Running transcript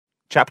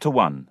Chapter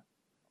 1.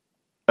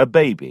 A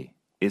Baby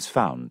is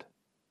Found.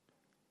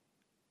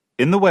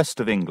 In the west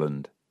of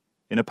England,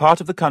 in a part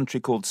of the country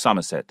called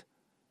Somerset,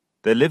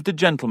 there lived a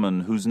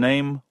gentleman whose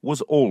name was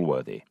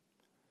Allworthy.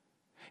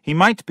 He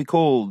might be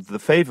called the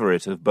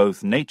favourite of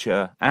both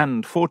nature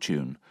and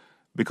fortune,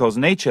 because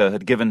nature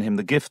had given him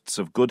the gifts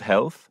of good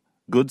health,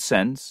 good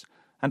sense,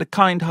 and a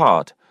kind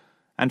heart,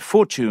 and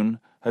fortune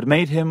had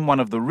made him one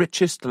of the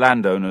richest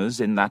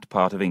landowners in that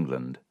part of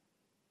England.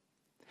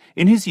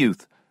 In his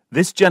youth,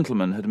 this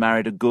gentleman had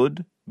married a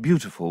good,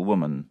 beautiful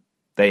woman.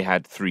 They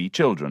had 3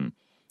 children,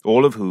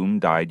 all of whom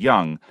died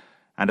young,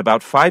 and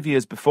about 5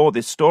 years before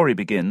this story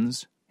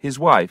begins, his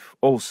wife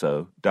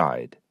also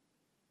died.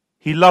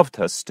 He loved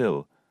her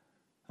still,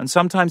 and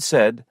sometimes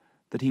said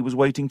that he was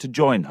waiting to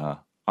join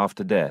her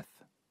after death.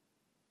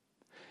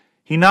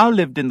 He now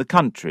lived in the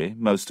country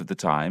most of the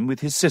time with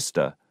his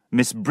sister,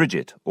 Miss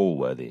Bridget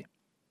Allworthy.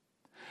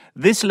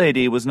 This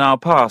lady was now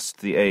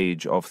past the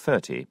age of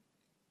 30.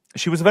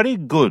 She was a very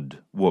good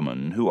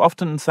woman who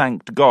often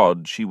thanked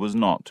God she was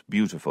not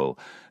beautiful,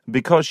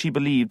 because she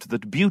believed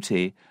that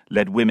beauty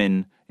led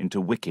women into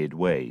wicked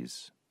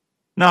ways.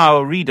 Now,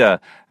 reader,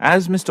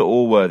 as Mr.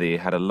 Allworthy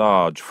had a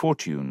large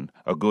fortune,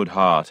 a good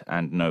heart,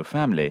 and no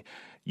family,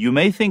 you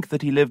may think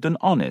that he lived an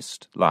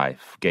honest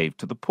life, gave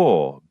to the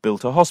poor,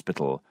 built a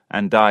hospital,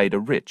 and died a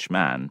rich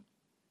man.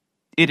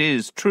 It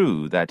is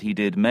true that he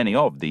did many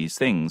of these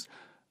things,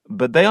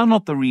 but they are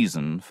not the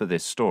reason for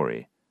this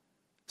story.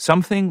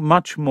 Something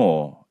much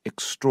more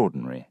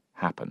extraordinary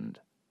happened.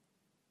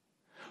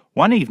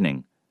 One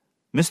evening,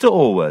 Mr.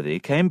 Allworthy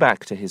came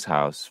back to his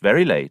house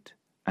very late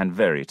and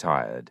very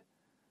tired.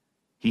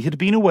 He had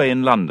been away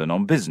in London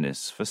on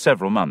business for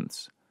several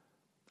months.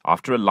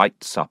 After a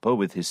light supper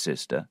with his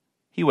sister,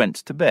 he went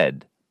to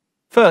bed.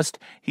 First,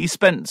 he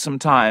spent some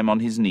time on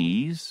his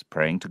knees,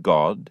 praying to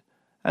God,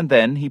 and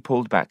then he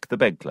pulled back the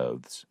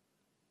bedclothes.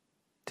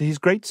 To his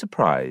great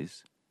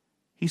surprise,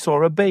 he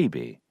saw a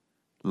baby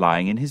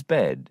lying in his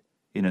bed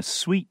in a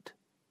sweet,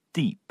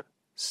 deep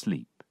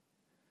sleep.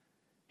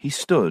 He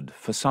stood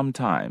for some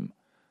time,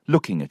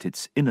 looking at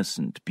its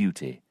innocent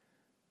beauty,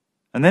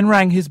 and then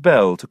rang his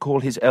bell to call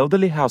his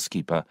elderly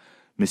housekeeper,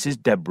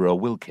 Mrs. Deborah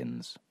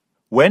Wilkins.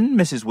 When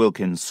Mrs.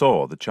 Wilkins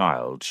saw the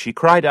child, she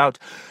cried out,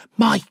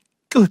 "My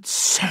good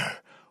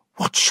sir,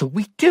 what shall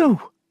we do?"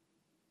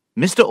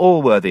 Mr.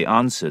 Allworthy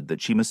answered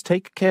that she must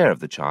take care of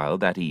the child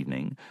that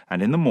evening,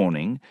 and in the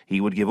morning he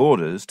would give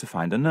orders to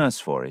find a nurse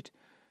for it.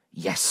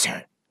 "Yes,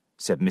 sir,"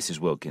 said Mrs.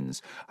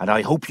 Wilkins, "and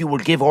I hope you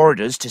will give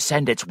orders to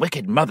send its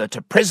wicked mother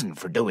to prison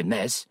for doing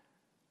this."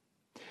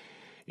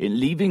 "In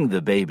leaving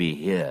the baby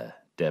here,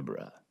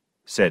 Deborah,"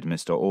 said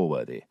Mr.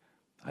 Allworthy,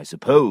 "I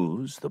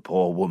suppose the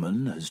poor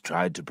woman has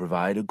tried to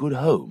provide a good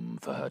home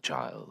for her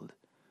child,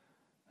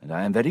 and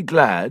I am very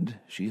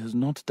glad she has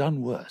not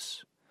done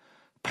worse."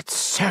 "But,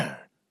 sir,"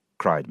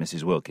 cried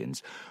Mrs.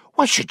 Wilkins,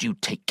 "why should you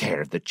take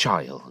care of the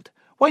child?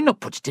 Why not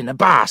put it in a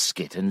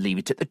basket and leave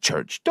it at the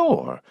church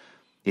door?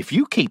 If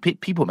you keep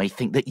it, people may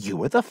think that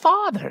you are the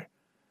father."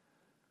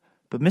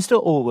 But Mr.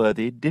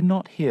 Allworthy did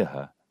not hear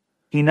her.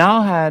 He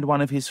now had one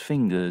of his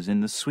fingers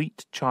in the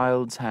sweet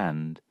child's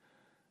hand,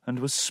 and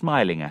was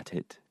smiling at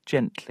it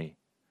gently.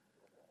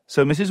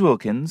 So Mrs.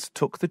 Wilkins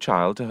took the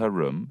child to her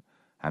room,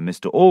 and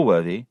Mr.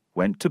 Allworthy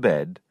went to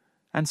bed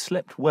and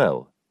slept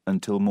well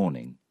until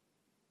morning.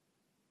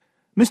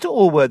 Mr.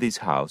 Allworthy's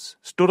house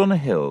stood on a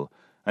hill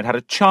and had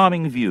a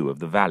charming view of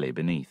the valley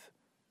beneath.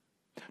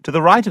 To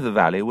the right of the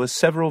valley were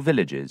several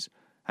villages,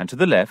 and to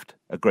the left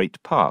a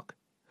great park.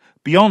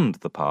 Beyond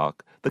the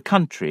park, the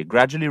country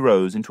gradually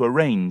rose into a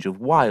range of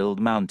wild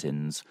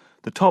mountains,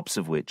 the tops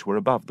of which were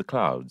above the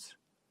clouds.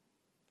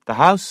 The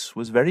house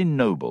was very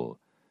noble.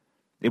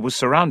 It was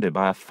surrounded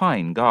by a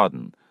fine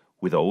garden,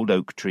 with old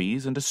oak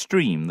trees and a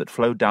stream that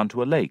flowed down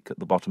to a lake at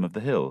the bottom of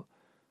the hill.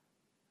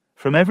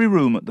 From every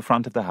room at the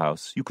front of the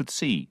house you could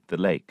see the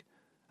lake,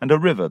 and a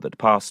river that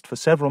passed for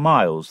several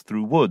miles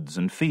through woods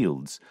and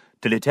fields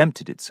till it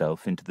emptied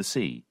itself into the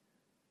sea.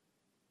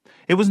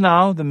 It was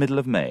now the middle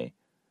of May,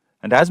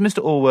 and as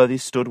Mr. Allworthy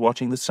stood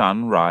watching the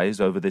sun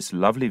rise over this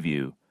lovely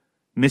view,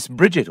 Miss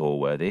Bridget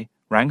Allworthy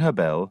rang her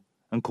bell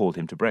and called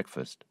him to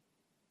breakfast.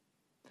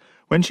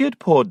 When she had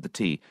poured the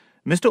tea,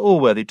 Mr.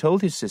 Allworthy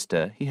told his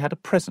sister he had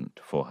a present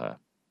for her.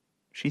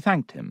 She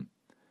thanked him.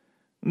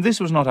 This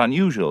was not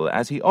unusual,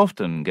 as he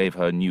often gave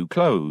her new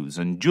clothes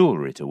and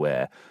jewellery to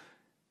wear.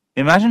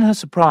 Imagine her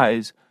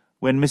surprise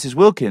when Mrs.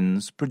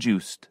 Wilkins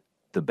produced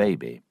the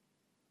baby.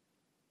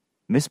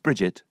 Miss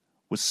Bridget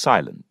was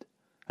silent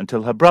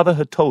until her brother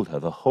had told her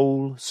the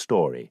whole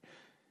story.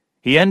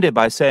 He ended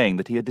by saying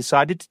that he had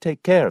decided to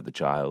take care of the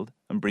child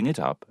and bring it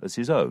up as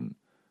his own.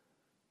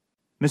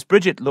 Miss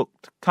Bridget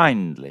looked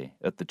kindly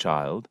at the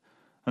child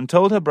and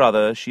told her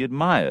brother she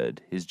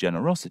admired his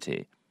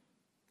generosity.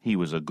 He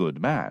was a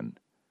good man.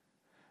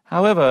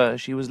 However,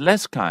 she was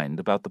less kind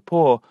about the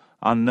poor,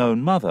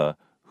 unknown mother,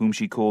 whom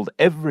she called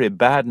every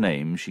bad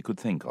name she could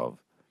think of.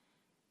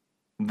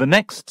 The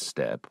next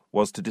step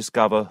was to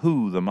discover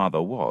who the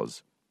mother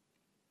was.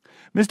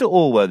 Mr.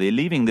 Allworthy,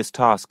 leaving this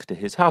task to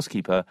his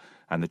housekeeper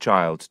and the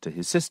child to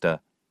his sister,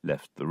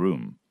 left the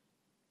room.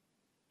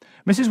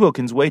 Mrs.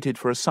 Wilkins waited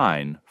for a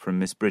sign from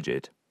Miss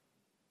Bridget.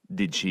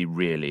 Did she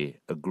really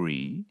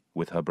agree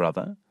with her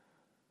brother?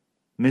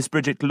 Miss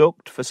Bridget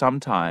looked for some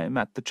time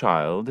at the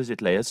child as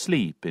it lay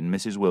asleep in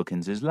Mrs.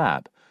 Wilkins's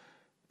lap,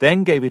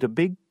 then gave it a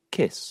big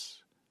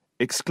kiss,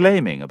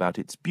 exclaiming about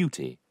its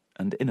beauty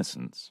and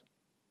innocence.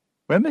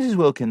 When Mrs.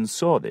 Wilkins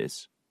saw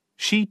this,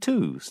 she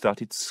too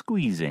started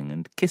squeezing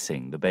and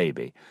kissing the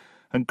baby,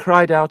 and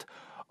cried out,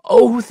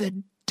 "Oh,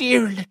 the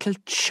dear little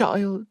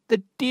child,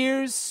 the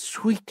dear,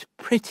 sweet,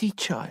 pretty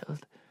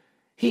child!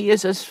 He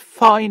is as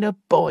fine a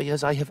boy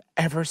as I have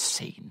ever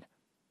seen."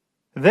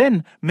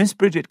 Then Miss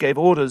Bridget gave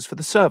orders for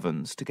the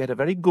servants to get a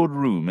very good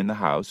room in the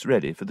house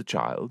ready for the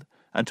child,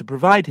 and to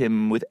provide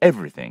him with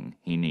everything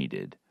he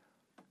needed.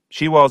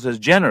 She was as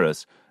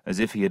generous as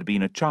if he had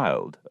been a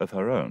child of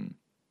her own.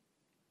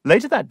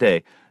 Later that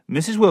day,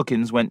 Mrs.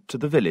 Wilkins went to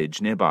the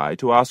village nearby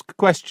to ask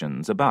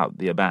questions about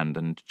the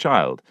abandoned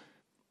child.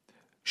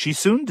 She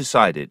soon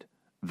decided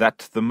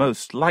that the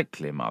most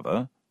likely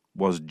mother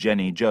was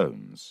Jenny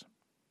Jones.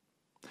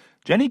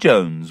 Jenny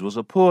Jones was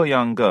a poor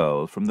young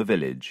girl from the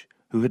village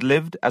who had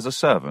lived as a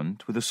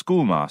servant with a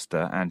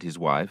schoolmaster and his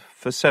wife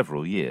for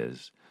several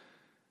years.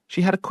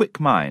 She had a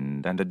quick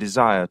mind and a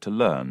desire to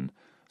learn,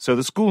 so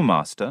the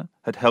schoolmaster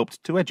had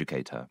helped to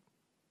educate her.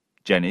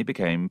 Jenny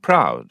became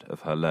proud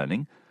of her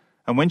learning,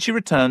 and when she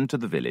returned to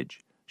the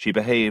village, she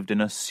behaved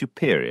in a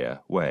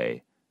superior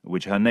way,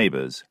 which her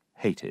neighbours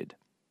hated.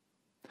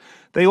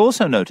 They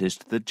also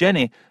noticed that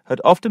Jenny had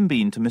often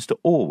been to Mr.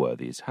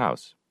 Allworthy's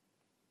house.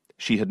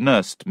 She had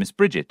nursed Miss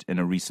Bridget in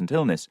a recent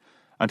illness,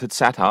 and had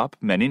sat up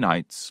many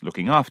nights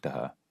looking after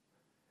her.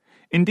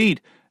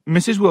 Indeed,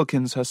 Mrs.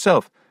 Wilkins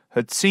herself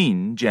had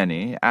seen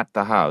Jenny at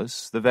the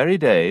house the very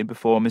day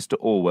before Mr.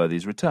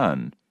 Allworthy's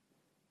return.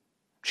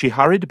 She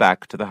hurried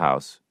back to the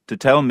house to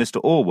tell Mr.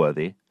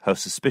 Allworthy her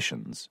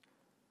suspicions.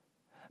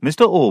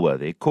 Mr.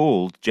 Allworthy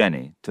called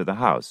Jenny to the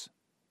house.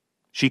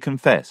 She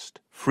confessed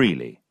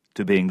freely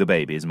to being the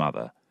baby's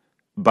mother,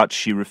 but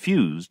she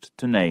refused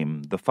to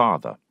name the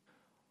father.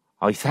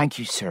 "I thank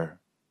you, sir,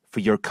 for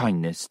your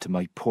kindness to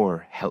my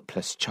poor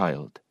helpless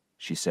child,"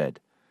 she said.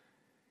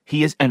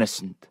 "He is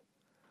innocent,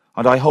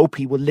 and I hope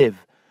he will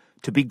live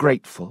to be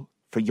grateful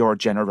for your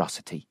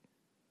generosity.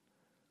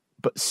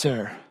 But,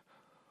 sir,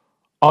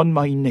 on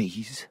my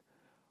knees,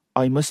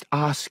 I must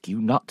ask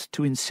you not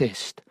to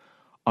insist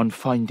on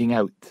finding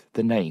out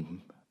the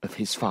name of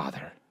his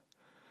father.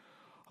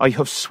 I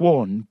have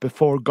sworn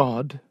before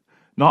God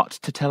not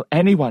to tell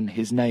anyone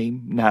his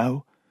name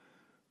now,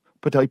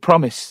 but I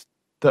promise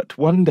that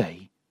one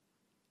day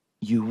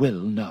you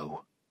will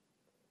know."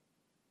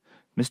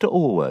 Mr.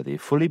 Allworthy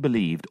fully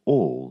believed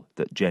all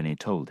that Jenny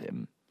told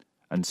him,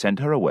 and sent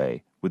her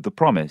away with the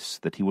promise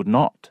that he would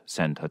not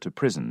send her to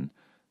prison,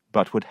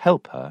 but would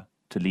help her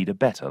to lead a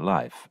better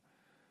life.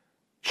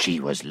 "She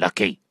was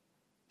lucky,"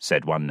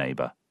 said one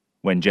neighbour,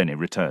 when Jenny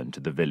returned to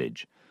the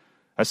village.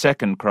 A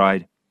second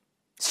cried,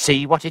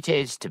 "See what it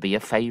is to be a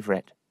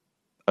favourite."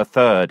 A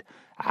third,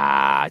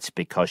 "It's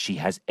because she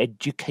has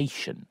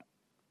education."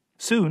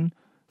 Soon,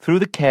 through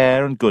the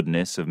care and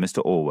goodness of Mr.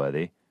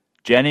 Allworthy,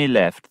 Jenny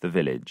left the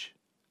village,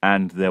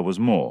 and there was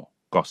more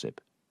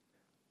gossip.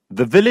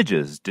 The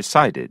villagers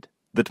decided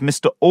that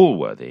Mr.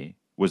 Allworthy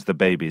was the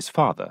baby's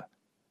father,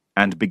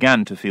 and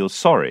began to feel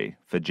sorry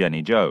for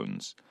Jenny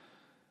Jones.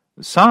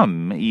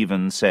 Some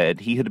even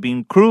said he had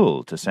been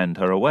cruel to send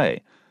her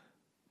away,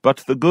 but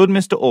the good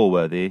Mr.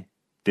 Allworthy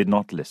did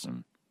not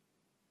listen.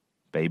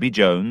 Baby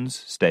Jones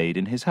stayed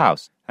in his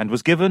house, and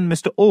was given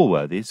Mr.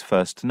 Allworthy's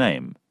first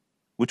name,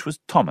 which was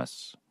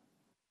Thomas.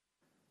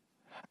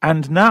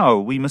 And now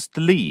we must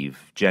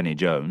leave Jenny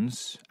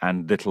Jones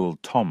and little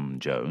Tom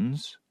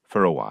Jones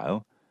for a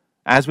while,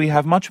 as we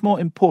have much more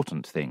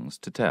important things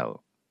to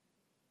tell.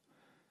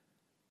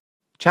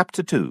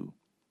 Chapter 2.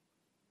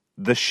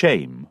 The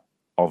Shame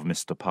of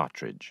Mr.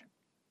 Partridge.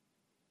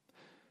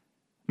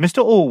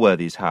 Mr.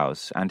 Allworthy's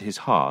house and his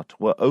heart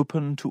were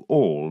open to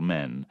all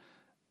men,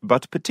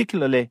 but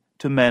particularly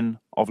to men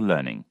of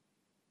learning.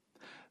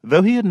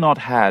 Though he had not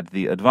had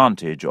the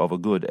advantage of a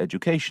good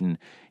education,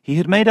 he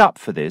had made up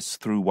for this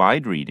through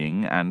wide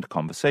reading and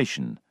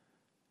conversation.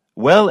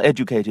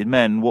 Well-educated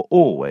men were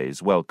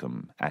always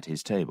welcome at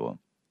his table.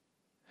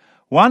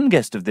 One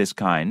guest of this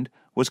kind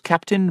was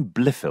Captain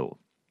Blifil.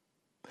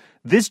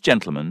 This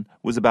gentleman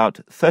was about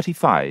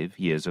 35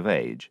 years of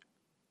age.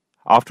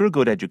 After a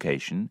good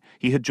education,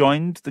 he had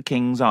joined the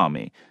King's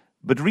army,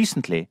 but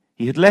recently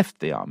he had left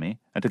the army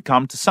and had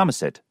come to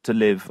Somerset to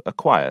live a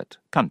quiet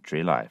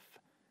country life.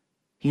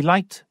 He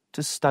liked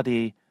to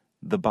study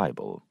the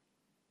Bible.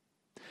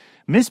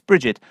 Miss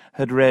Bridget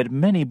had read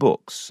many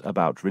books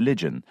about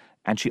religion,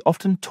 and she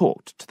often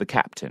talked to the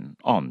captain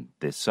on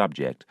this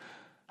subject.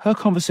 Her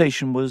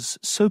conversation was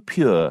so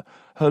pure,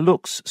 her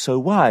looks so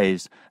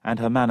wise, and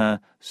her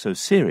manner so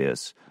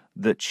serious,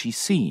 that she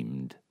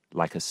seemed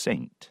like a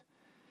saint.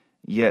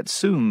 Yet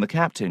soon the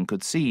captain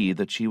could see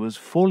that she was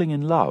falling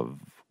in love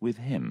with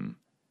him.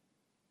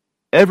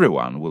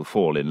 Everyone will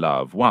fall in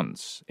love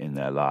once in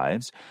their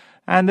lives,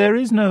 and there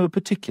is no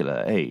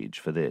particular age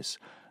for this.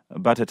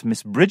 But at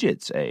Miss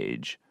Bridget's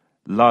age,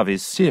 love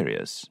is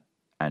serious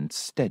and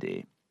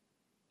steady.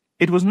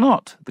 It was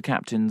not the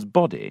captain's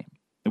body,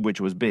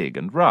 which was big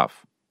and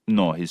rough,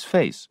 nor his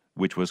face,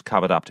 which was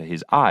covered up to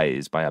his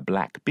eyes by a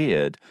black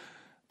beard,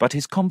 but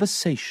his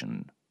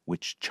conversation,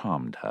 which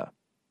charmed her.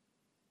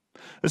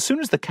 As soon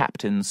as the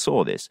captain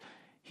saw this,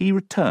 he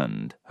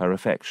returned her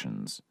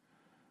affections.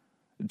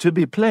 To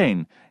be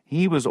plain,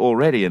 he was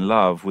already in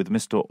love with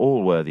Mr.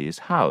 Allworthy's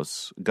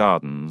house,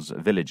 gardens,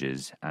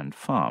 villages, and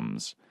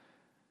farms.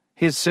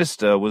 His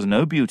sister was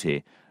no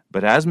beauty,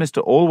 but as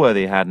Mr.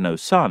 Allworthy had no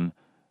son,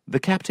 the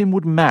captain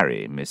would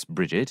marry Miss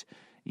Bridget,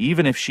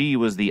 even if she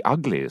was the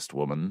ugliest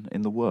woman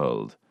in the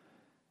world.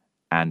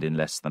 And in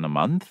less than a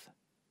month,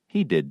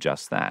 he did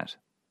just that.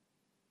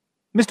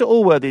 Mr.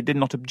 Allworthy did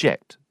not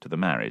object to the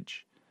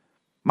marriage.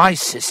 "My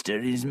sister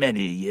is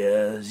many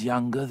years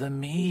younger than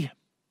me,"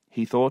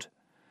 he thought,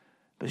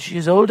 "but she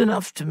is old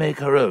enough to make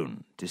her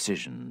own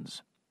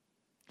decisions.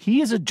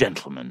 He is a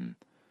gentleman,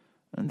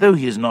 and though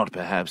he is not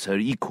perhaps her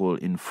equal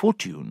in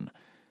fortune,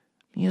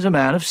 he is a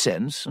man of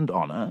sense and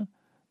honour,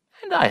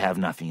 and I have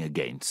nothing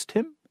against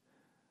him.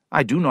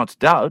 I do not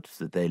doubt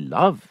that they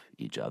love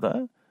each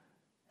other,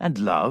 and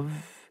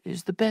love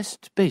is the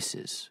best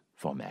basis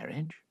for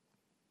marriage."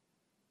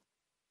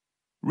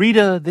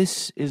 Reader,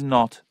 this is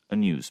not a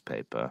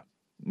newspaper,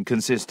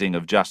 consisting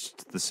of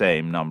just the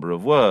same number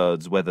of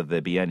words, whether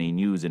there be any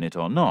news in it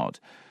or not.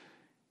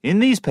 In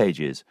these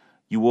pages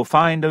you will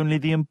find only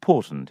the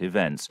important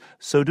events,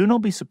 so do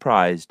not be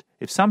surprised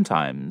if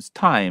sometimes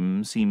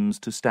time seems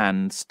to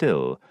stand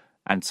still,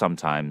 and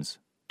sometimes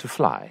to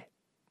fly.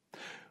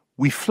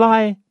 We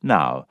fly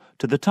now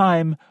to the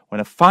time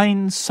when a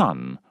fine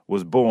son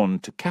was born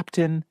to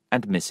Captain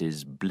and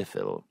Mrs.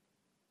 Blifil.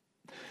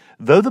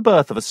 Though the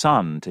birth of a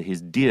son to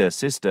his dear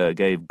sister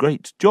gave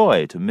great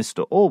joy to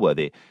Mr.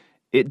 Allworthy,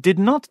 it did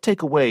not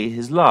take away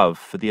his love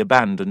for the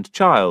abandoned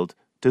child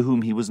to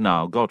whom he was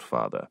now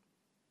godfather.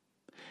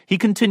 He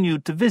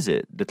continued to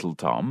visit little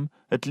Tom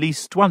at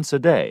least once a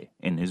day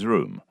in his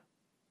room.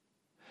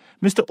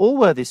 Mr.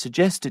 Allworthy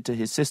suggested to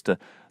his sister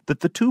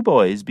that the two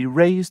boys be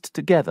raised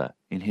together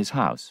in his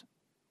house.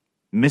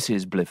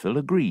 Mrs. Blifil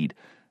agreed,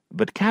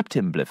 but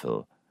Captain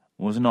Blifil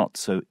was not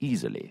so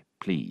easily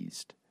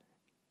pleased.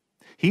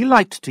 He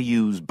liked to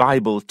use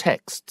Bible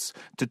texts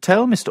to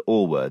tell Mr.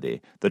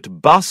 Allworthy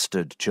that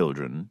bastard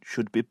children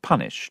should be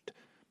punished.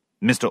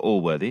 Mr.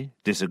 Allworthy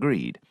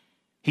disagreed.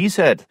 He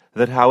said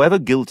that however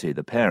guilty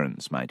the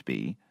parents might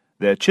be,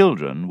 their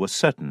children were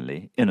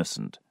certainly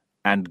innocent,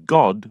 and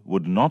God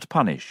would not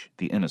punish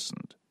the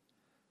innocent.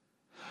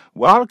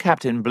 While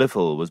Captain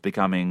Blifil was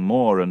becoming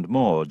more and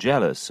more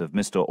jealous of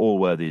Mr.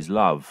 Allworthy's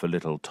love for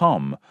little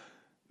Tom,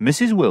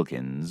 Mrs.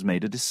 Wilkins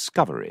made a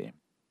discovery.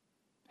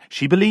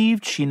 She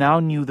believed she now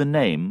knew the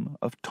name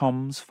of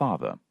Tom's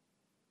father.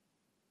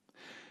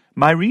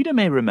 My reader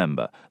may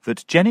remember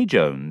that Jenny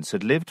Jones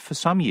had lived for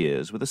some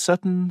years with a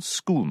certain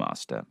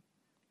schoolmaster.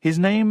 His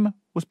name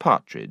was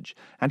Partridge,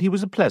 and he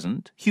was a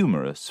pleasant,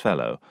 humorous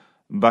fellow,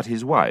 but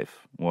his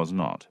wife was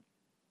not.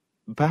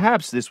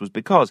 Perhaps this was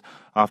because,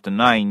 after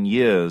 9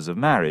 years of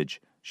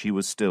marriage, she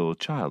was still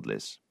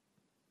childless.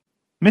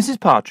 Mrs.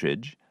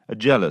 Partridge, a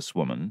jealous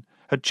woman,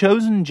 had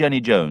chosen Jenny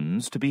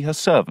Jones to be her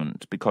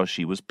servant because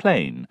she was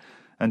plain,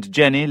 and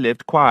Jenny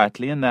lived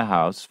quietly in their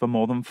house for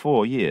more than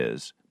 4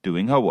 years,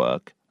 doing her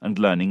work and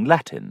learning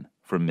Latin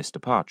from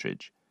Mr.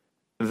 Partridge.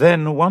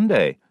 Then, one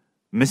day,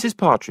 Mrs.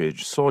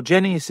 Partridge saw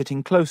Jenny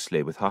sitting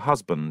closely with her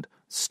husband,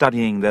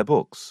 studying their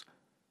books,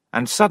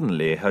 and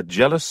suddenly her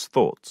jealous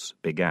thoughts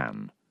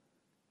began.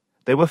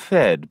 They were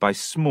fed by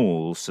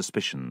small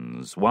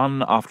suspicions,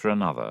 one after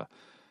another,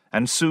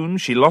 and soon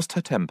she lost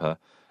her temper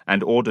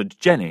and ordered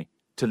Jenny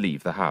to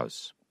leave the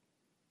house.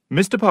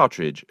 Mr.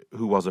 Partridge,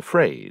 who was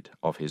afraid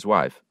of his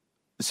wife,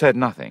 said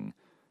nothing,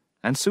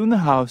 and soon the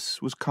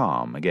house was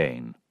calm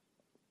again.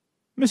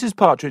 Mrs.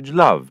 Partridge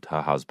loved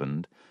her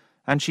husband,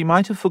 and she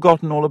might have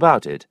forgotten all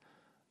about it,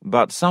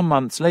 but some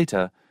months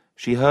later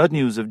she heard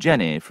news of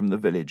Jenny from the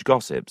village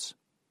gossips.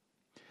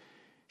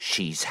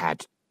 "She's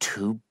had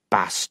 2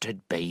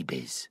 bastard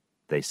babies,"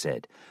 they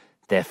said.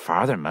 "Their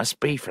father must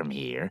be from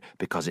here,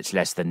 because it's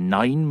less than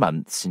 9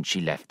 months since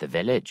she left the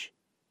village."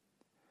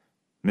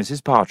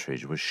 Mrs.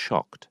 Partridge was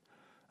shocked,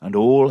 and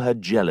all her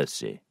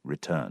jealousy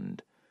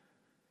returned.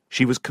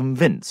 She was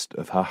convinced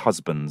of her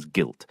husband's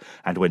guilt,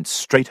 and went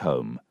straight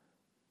home.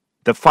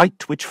 The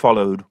fight which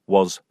followed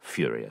was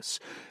furious.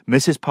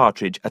 Mrs.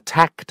 Partridge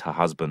attacked her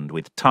husband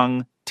with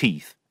tongue,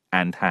 teeth,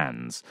 and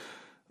hands.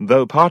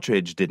 Though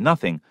Partridge did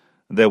nothing,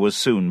 there was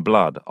soon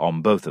blood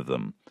on both of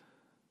them.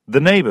 The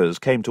neighbours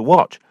came to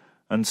watch,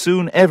 and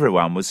soon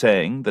everyone was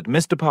saying that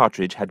Mr.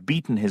 Partridge had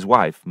beaten his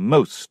wife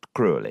most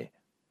cruelly.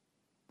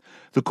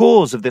 The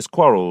cause of this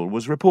quarrel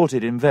was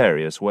reported in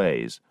various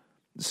ways.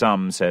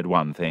 Some said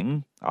one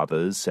thing,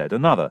 others said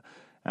another,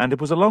 and it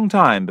was a long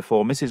time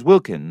before Mrs.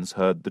 Wilkins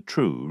heard the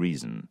true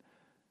reason.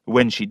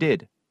 When she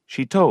did,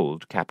 she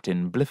told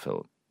Captain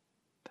Blifil.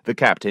 The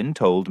captain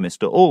told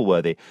Mr.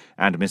 Allworthy,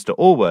 and Mr.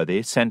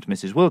 Allworthy sent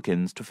Mrs.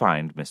 Wilkins to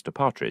find Mr.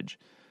 Partridge.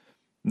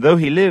 Though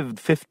he lived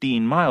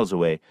 15 miles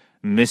away,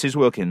 Mrs.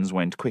 Wilkins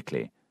went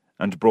quickly,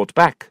 and brought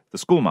back the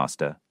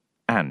schoolmaster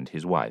and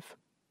his wife.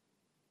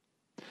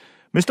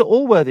 Mr.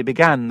 Allworthy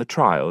began the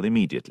trial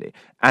immediately,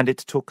 and it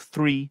took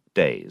 3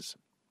 days.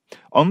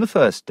 On the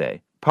first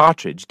day,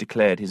 Partridge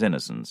declared his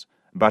innocence,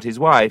 but his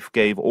wife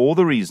gave all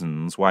the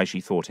reasons why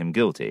she thought him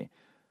guilty.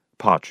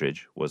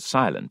 Partridge was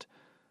silent,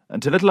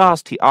 until at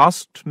last he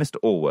asked Mr.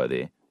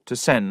 Allworthy to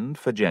send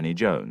for Jenny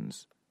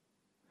Jones.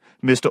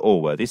 Mr.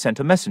 Allworthy sent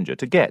a messenger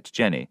to get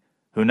Jenny,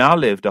 who now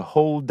lived a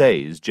whole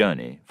day's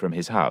journey from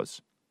his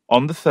house.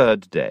 On the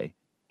third day,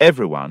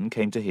 everyone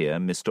came to hear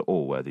Mr.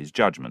 Allworthy's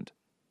judgment.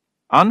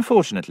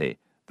 Unfortunately,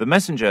 the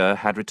messenger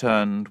had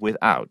returned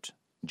without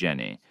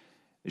Jenny.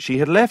 She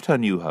had left her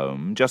new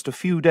home just a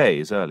few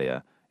days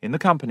earlier, in the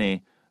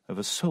company of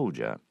a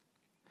soldier.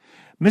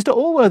 Mr.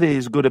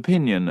 Allworthy's good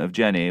opinion of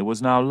Jenny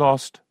was now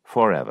lost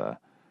forever.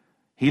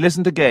 He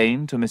listened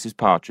again to Mrs.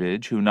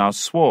 Partridge, who now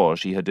swore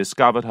she had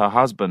discovered her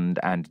husband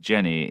and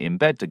Jenny in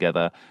bed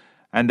together,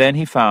 and then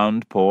he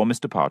found poor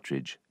Mr.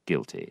 Partridge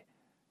guilty.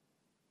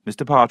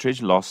 Mr.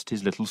 Partridge lost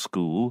his little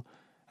school,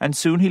 and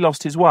soon he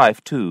lost his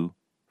wife too,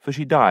 for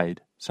she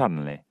died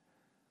suddenly.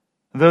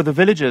 Though the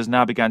villagers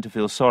now began to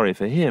feel sorry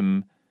for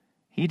him,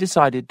 he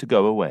decided to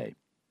go away.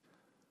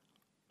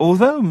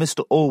 Although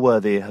Mr.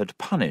 Allworthy had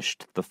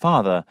punished the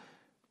father,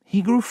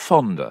 he grew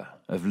fonder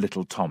of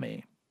little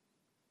Tommy.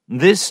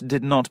 This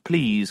did not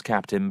please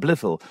Captain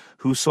Blifil,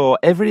 who saw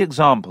every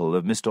example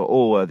of Mr.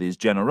 Allworthy's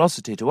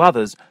generosity to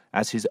others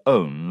as his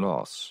own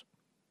loss.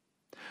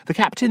 The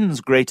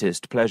captain's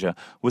greatest pleasure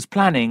was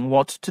planning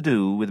what to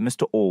do with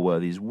Mr.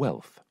 Allworthy's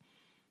wealth.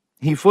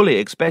 He fully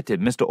expected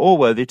Mr.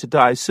 Allworthy to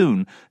die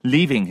soon,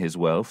 leaving his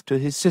wealth to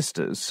his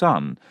sister's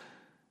son.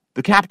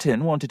 The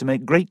captain wanted to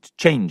make great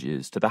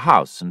changes to the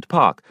house and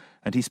park,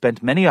 and he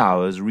spent many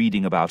hours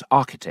reading about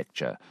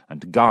architecture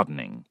and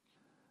gardening.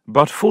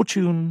 But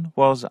fortune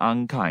was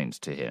unkind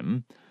to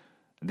him.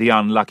 The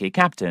unlucky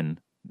captain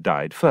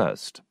died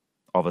first,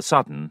 of a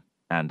sudden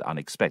and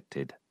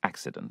unexpected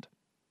accident.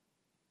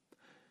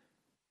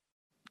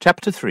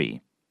 Chapter 3.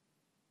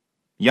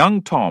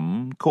 Young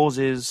Tom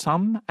causes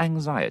some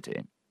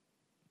anxiety.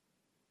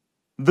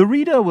 The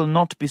reader will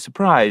not be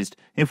surprised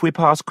if we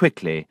pass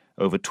quickly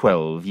over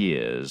 12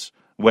 years,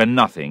 when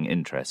nothing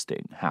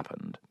interesting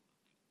happened.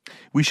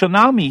 We shall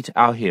now meet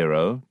our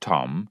hero,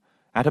 Tom,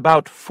 at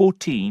about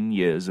 14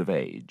 years of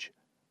age.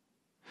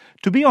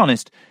 To be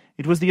honest,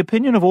 it was the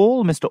opinion of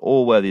all Mr.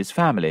 Allworthy's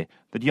family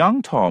that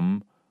young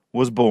Tom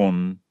was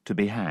born to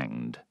be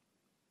hanged.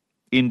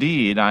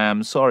 Indeed, I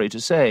am sorry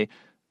to say,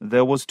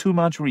 there was too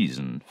much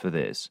reason for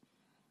this.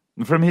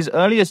 From his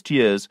earliest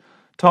years,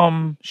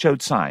 Tom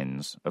showed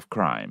signs of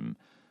crime.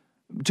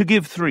 To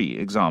give 3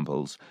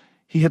 examples,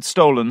 he had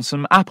stolen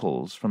some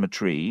apples from a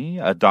tree,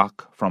 a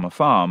duck from a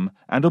farm,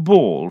 and a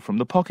ball from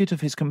the pocket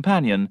of his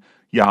companion,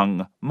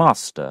 young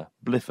Master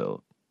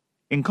Blifil.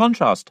 In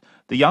contrast,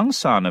 the young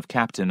son of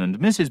Captain and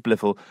Mrs.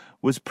 Blifil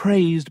was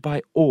praised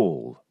by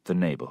all the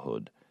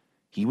neighbourhood.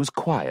 He was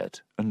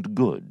quiet and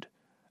good,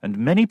 and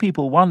many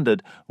people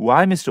wondered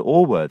why Mr.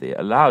 Allworthy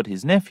allowed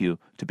his nephew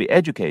to be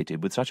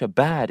educated with such a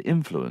bad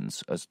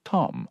influence as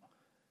Tom.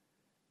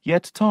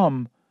 Yet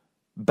Tom,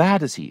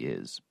 bad as he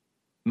is,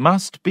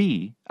 must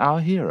be our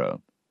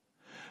hero.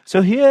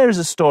 So here is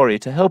a story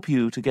to help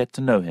you to get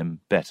to know him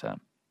better.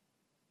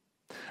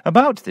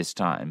 About this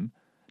time,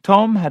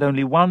 Tom had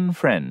only one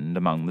friend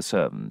among the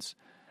servants,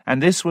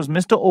 and this was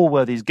Mr.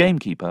 Allworthy's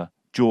gamekeeper,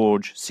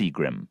 George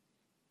Seagrim.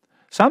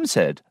 Some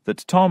said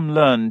that Tom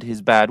learned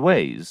his bad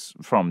ways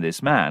from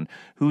this man,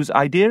 whose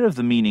idea of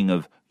the meaning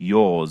of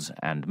yours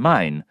and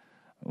mine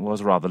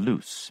was rather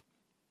loose.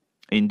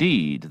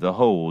 Indeed, the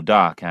whole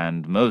duck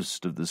and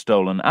most of the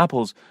stolen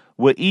apples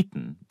were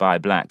eaten by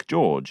Black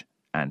George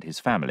and his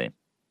family.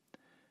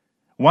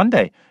 One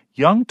day,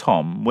 young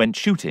Tom went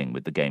shooting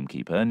with the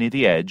gamekeeper near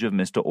the edge of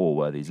Mr.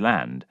 Allworthy's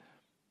land.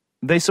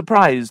 They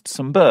surprised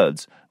some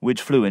birds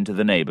which flew into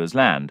the neighbour's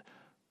land.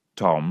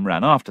 Tom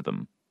ran after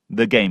them.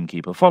 The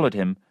gamekeeper followed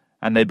him,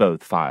 and they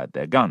both fired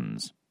their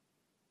guns.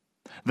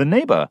 The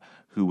neighbour,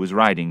 who was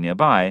riding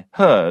nearby,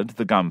 heard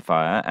the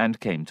gunfire and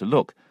came to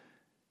look.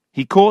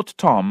 He caught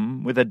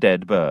Tom with a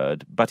dead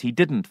bird, but he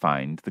didn't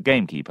find the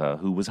gamekeeper,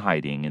 who was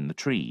hiding in the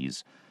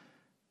trees.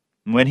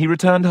 When he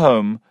returned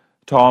home,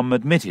 Tom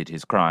admitted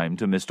his crime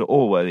to Mr.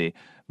 Allworthy,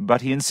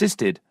 but he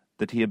insisted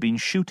that he had been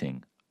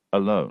shooting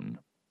alone.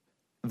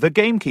 The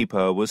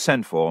gamekeeper was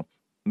sent for,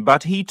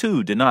 but he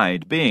too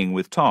denied being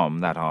with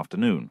Tom that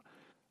afternoon.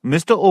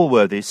 Mr.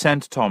 Allworthy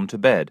sent Tom to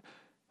bed,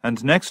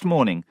 and next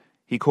morning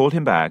he called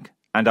him back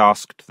and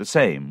asked the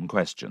same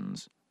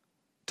questions.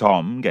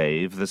 Tom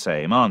gave the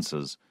same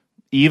answers,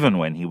 even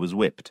when he was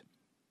whipped.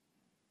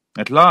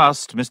 At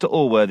last Mr.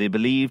 Allworthy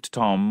believed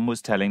Tom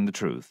was telling the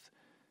truth.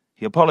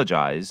 He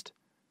apologized,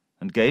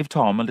 and gave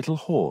Tom a little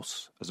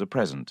horse as a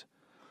present.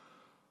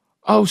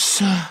 "Oh,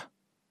 sir,"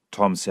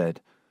 Tom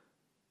said,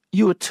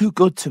 "you are too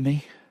good to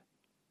me."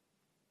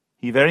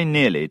 He very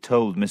nearly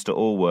told Mr.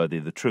 Allworthy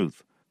the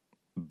truth,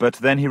 but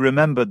then he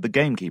remembered the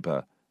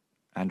gamekeeper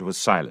and was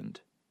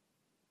silent.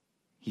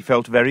 He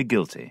felt very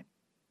guilty.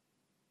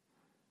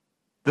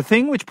 The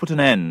thing which put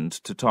an end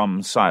to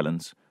Tom's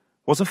silence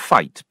was a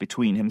fight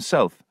between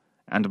himself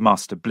and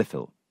Master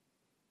Blifil.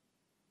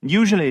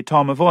 Usually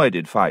Tom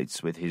avoided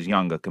fights with his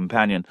younger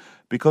companion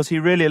because he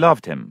really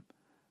loved him,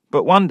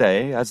 but one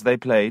day, as they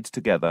played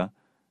together,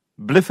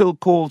 Blifil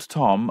called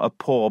Tom a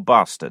poor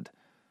bastard.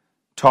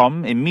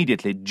 Tom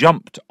immediately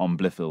jumped on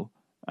Blifil,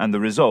 and the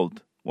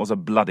result was a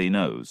bloody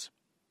nose.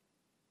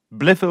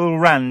 Blifil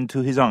ran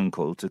to his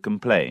uncle to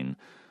complain.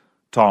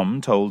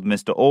 Tom told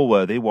Mr.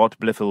 Allworthy what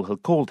Blifil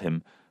had called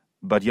him,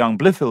 but young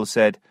Blifil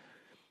said,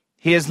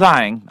 "He is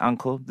lying,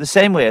 uncle, the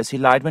same way as he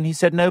lied when he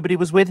said nobody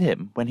was with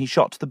him when he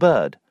shot the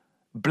bird.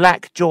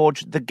 Black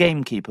George, the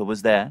gamekeeper,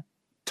 was there.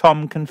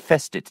 Tom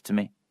confessed it to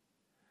me."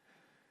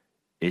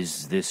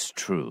 "Is this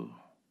true,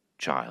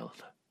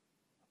 child?"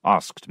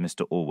 asked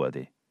Mr.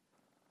 Allworthy.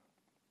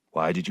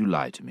 "Why did you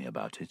lie to me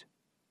about it?"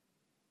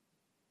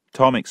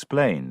 Tom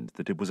explained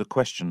that it was a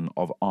question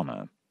of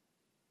honour.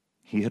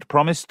 He had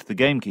promised the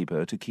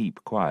gamekeeper to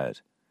keep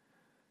quiet.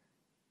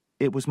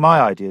 "It was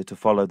my idea to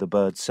follow the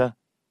bird, sir,"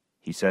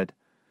 he said.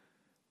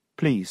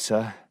 "Please,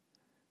 sir,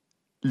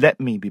 let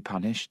me be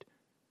punished.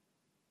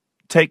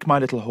 Take my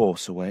little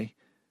horse away.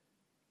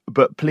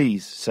 But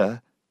please,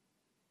 sir,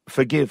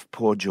 forgive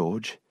poor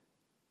George."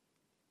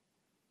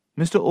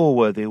 Mr.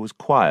 Allworthy was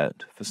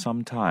quiet for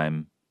some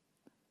time.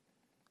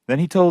 Then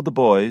he told the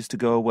boys to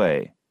go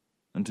away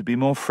and to be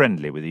more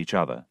friendly with each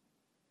other.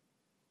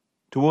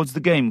 Towards the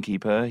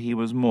gamekeeper he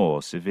was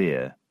more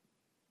severe.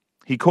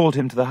 He called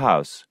him to the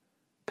house,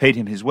 paid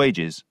him his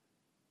wages,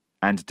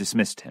 and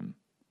dismissed him.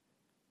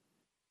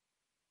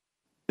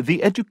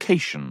 The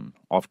education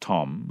of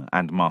Tom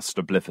and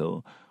Master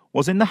Blifil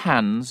was in the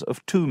hands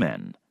of two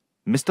men,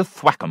 Mr.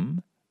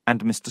 Thwackum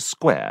and Mr.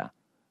 Squire,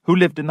 who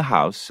lived in the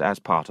house as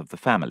part of the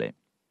family.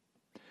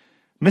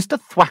 Mr.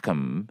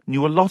 Thwackum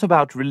knew a lot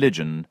about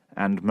religion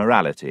and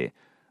morality,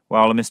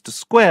 while Mr.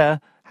 Square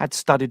had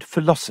studied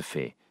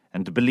philosophy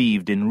and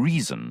believed in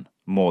reason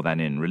more than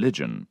in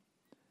religion.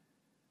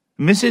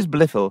 Mrs.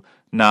 Blifil,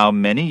 now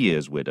many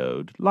years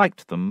widowed,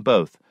 liked them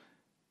both.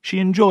 She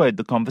enjoyed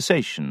the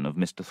conversation of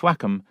Mr.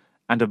 Thwackum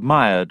and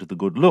admired the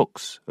good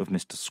looks of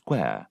Mr.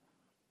 Square.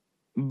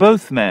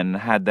 Both men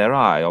had their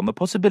eye on the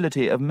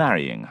possibility of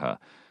marrying her,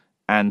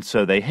 and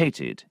so they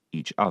hated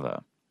each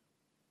other.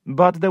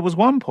 But there was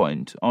one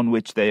point on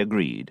which they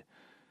agreed.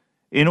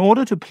 In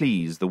order to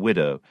please the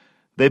widow,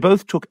 they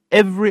both took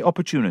every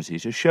opportunity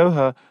to show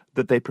her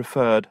that they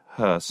preferred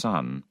her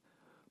son.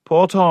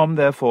 Poor Tom,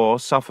 therefore,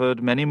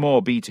 suffered many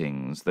more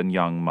beatings than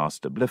young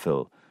Master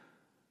Blifil.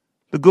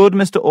 The good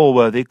Mr.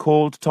 Allworthy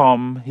called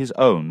Tom his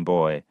own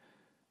boy,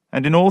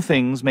 and in all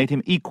things made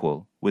him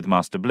equal with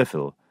Master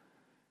Blifil.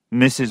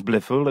 Mrs.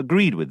 Blifil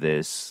agreed with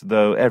this,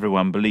 though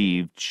everyone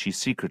believed she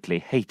secretly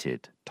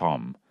hated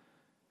Tom.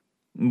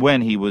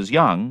 When he was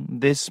young,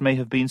 this may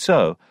have been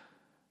so.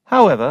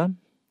 However,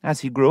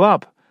 as he grew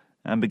up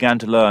and began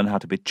to learn how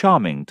to be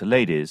charming to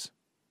ladies,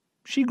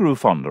 she grew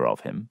fonder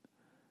of him.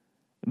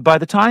 By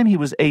the time he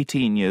was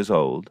 18 years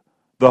old,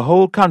 the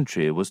whole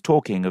country was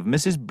talking of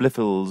Mrs.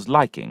 Blifil's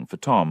liking for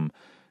Tom,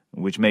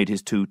 which made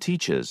his two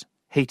teachers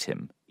hate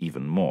him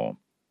even more.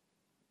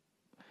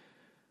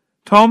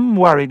 Tom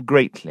worried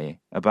greatly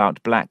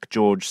about Black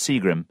George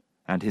Seagrim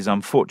and his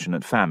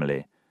unfortunate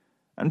family,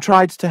 and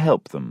tried to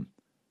help them.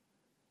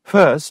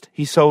 First,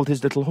 he sold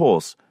his little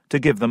horse to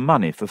give them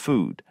money for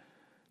food.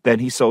 Then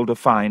he sold a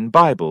fine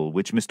Bible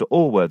which Mr.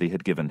 Allworthy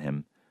had given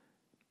him.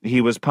 He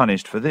was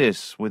punished for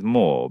this with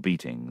more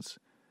beatings.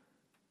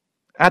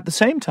 At the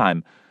same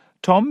time,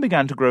 Tom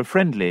began to grow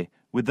friendly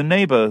with the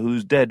neighbour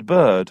whose dead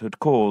bird had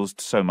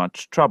caused so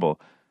much trouble,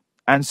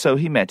 and so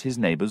he met his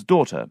neighbour's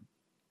daughter.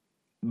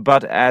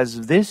 But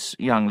as this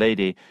young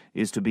lady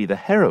is to be the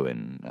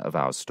heroine of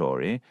our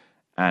story,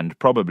 and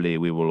probably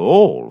we will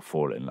all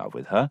fall in love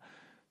with her,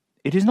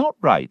 it is not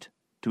right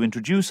to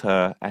introduce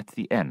her at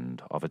the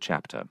end of a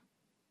chapter.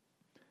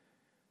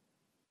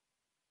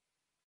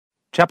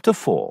 Chapter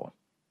 4.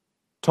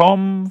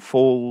 Tom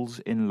Falls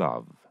in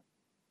Love.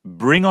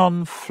 Bring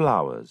on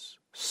flowers,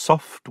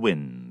 soft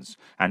winds,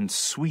 and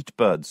sweet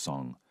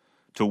birdsong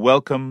to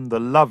welcome the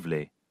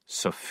lovely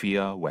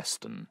Sophia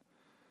Weston.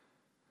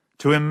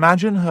 To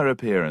imagine her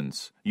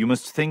appearance, you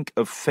must think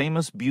of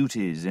famous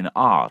beauties in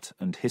art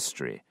and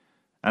history,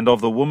 and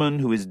of the woman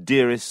who is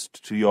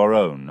dearest to your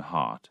own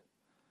heart.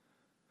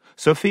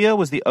 Sophia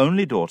was the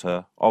only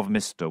daughter of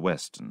Mr.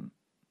 Weston.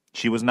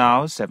 She was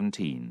now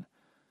 17.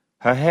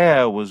 Her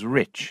hair was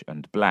rich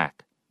and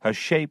black, her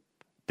shape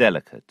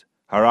delicate,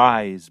 her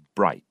eyes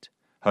bright,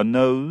 her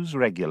nose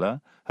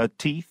regular, her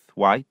teeth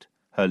white,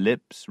 her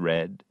lips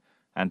red,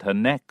 and her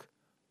neck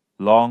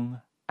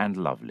long and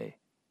lovely.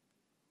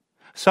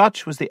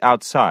 Such was the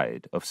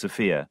outside of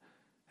Sophia,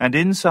 and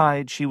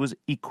inside she was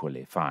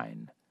equally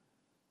fine.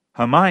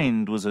 Her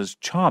mind was as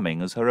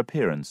charming as her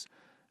appearance,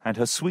 and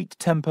her sweet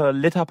temper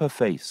lit up her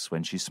face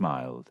when she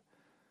smiled.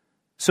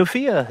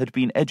 Sophia had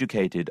been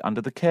educated under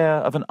the care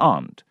of an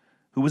aunt,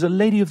 who was a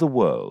lady of the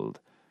world.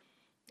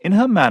 In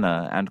her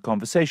manner and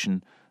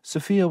conversation,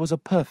 Sophia was a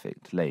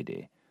perfect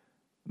lady.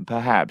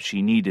 Perhaps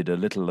she needed a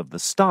little of the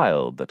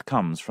style that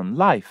comes from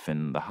life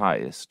in the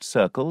highest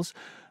circles,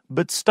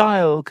 but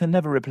style can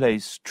never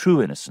replace true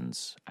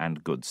innocence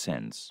and good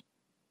sense.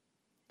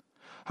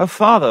 Her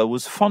father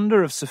was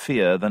fonder of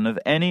Sophia than of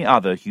any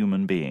other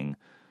human being,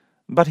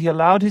 but he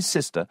allowed his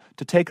sister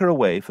to take her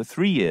away for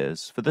 3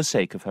 years for the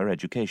sake of her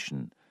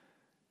education.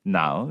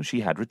 Now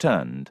she had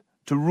returned,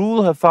 to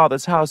rule her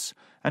father's house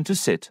and to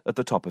sit at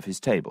the top of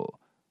his table,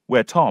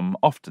 where Tom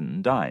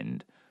often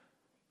dined.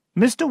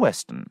 Mr.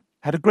 Weston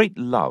had a great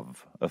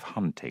love of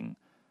hunting,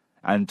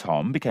 and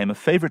Tom became a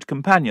favourite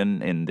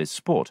companion in this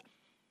sport.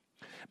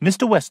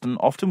 Mr. Weston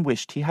often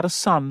wished he had a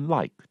son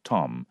like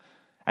Tom,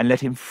 and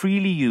let him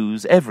freely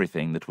use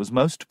everything that was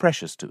most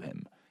precious to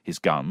him, his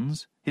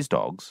guns, his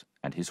dogs,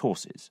 and his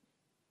horses.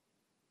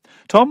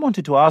 Tom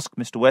wanted to ask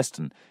Mr.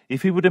 Weston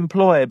if he would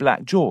employ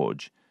Black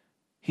George.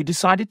 He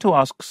decided to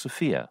ask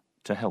Sophia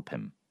to help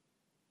him.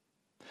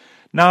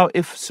 Now,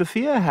 if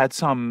Sophia had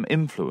some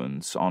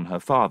influence on her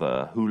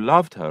father, who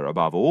loved her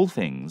above all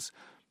things,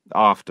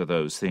 after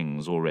those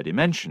things already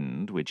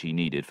mentioned, which he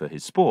needed for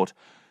his sport,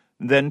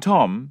 then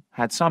Tom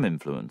had some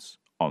influence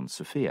on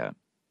Sophia.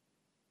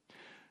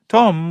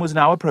 Tom was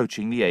now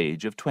approaching the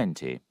age of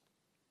 20.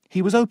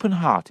 He was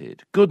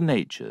open-hearted,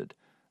 good-natured,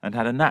 and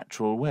had a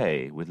natural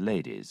way with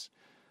ladies.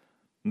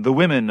 The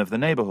women of the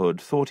neighbourhood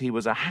thought he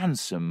was a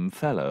handsome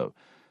fellow,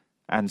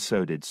 and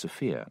so did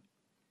Sophia.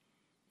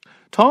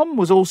 Tom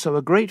was also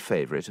a great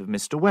favourite of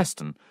Mr.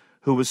 Weston,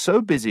 who was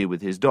so busy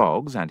with his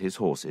dogs and his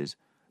horses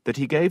that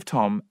he gave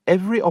Tom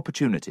every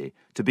opportunity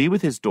to be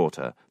with his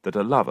daughter that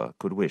a lover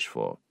could wish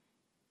for.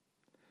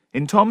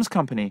 In Tom's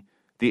company,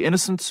 the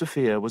innocent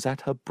Sophia was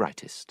at her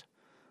brightest.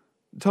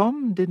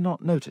 Tom did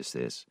not notice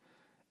this,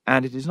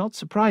 and it is not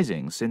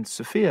surprising, since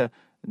Sophia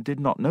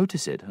did not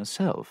notice it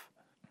herself.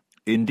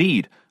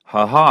 Indeed,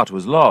 her heart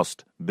was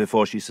lost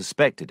before she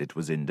suspected it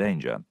was in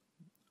danger.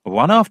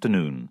 One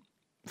afternoon,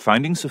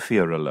 finding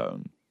Sophia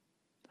alone,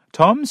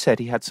 Tom said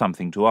he had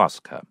something to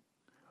ask her.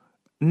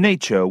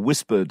 Nature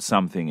whispered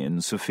something in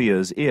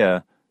Sophia's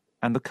ear,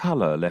 and the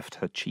colour left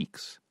her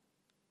cheeks.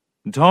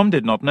 Tom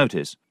did not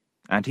notice,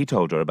 and he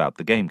told her about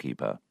the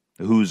gamekeeper,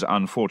 whose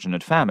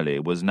unfortunate family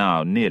was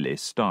now nearly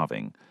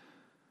starving.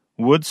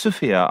 Would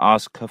Sophia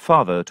ask her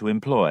father to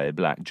employ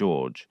Black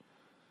George?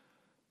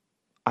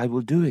 "I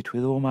will do it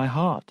with all my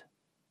heart,"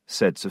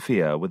 said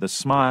Sophia, with a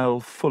smile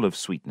full of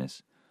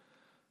sweetness.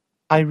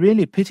 "I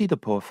really pity the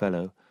poor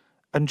fellow,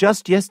 and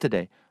just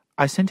yesterday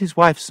I sent his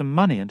wife some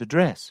money and a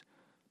dress.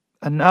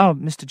 And now,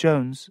 Mr.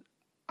 Jones,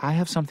 I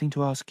have something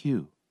to ask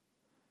you."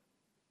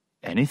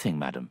 "Anything,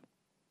 madam,"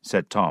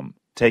 said Tom,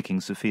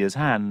 taking Sophia's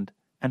hand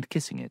and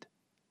kissing it.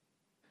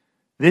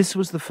 This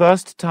was the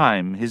first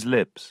time his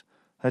lips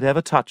had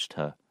ever touched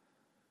her,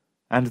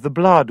 and the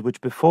blood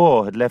which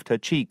before had left her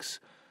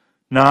cheeks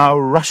now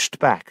rushed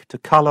back to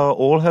colour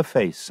all her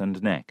face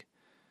and neck.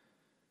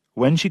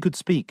 When she could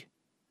speak,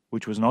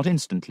 which was not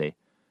instantly,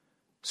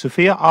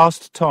 Sophia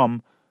asked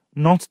Tom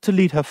not to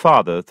lead her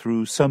father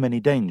through so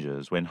many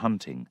dangers when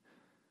hunting.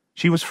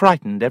 She was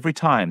frightened every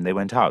time they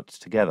went out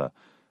together,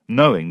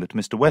 knowing that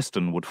Mr.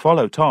 Weston would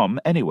follow Tom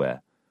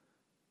anywhere.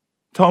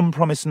 Tom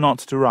promised not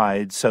to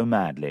ride so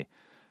madly,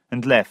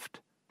 and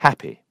left,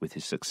 happy with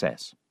his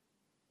success.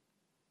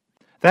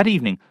 That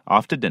evening,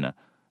 after dinner,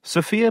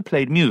 Sophia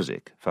played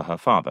music for her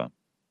father.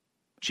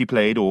 She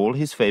played all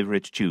his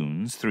favourite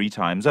tunes 3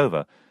 times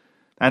over,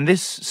 and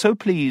this so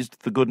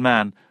pleased the good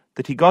man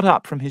that he got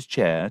up from his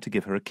chair to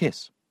give her a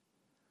kiss.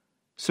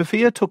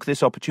 Sophia took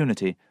this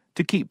opportunity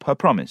to keep her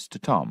promise to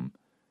Tom.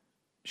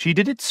 She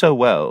did it so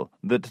well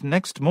that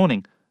next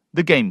morning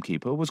the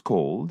gamekeeper was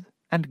called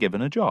and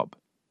given a job.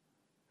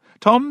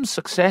 Tom's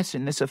success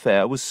in this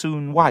affair was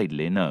soon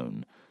widely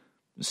known.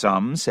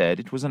 Some said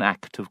it was an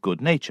act of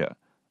good nature.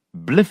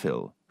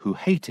 Blifil, who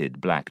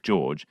hated Black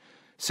George,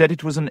 said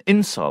it was an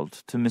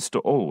insult to Mr.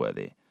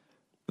 Allworthy.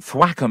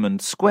 Thwackum and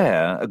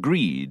Squire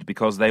agreed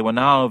because they were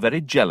now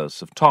very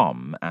jealous of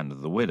Tom and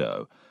the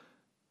widow.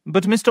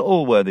 But Mr.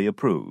 Allworthy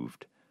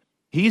approved.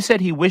 He said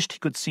he wished he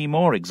could see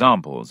more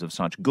examples of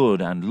such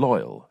good and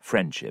loyal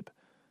friendship.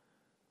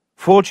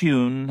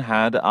 Fortune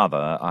had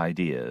other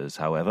ideas,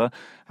 however,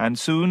 and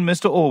soon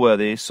Mr.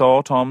 Allworthy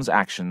saw Tom's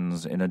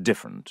actions in a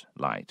different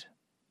light.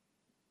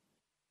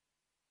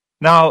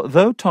 Now,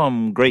 though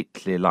Tom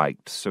greatly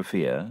liked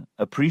Sophia,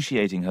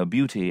 appreciating her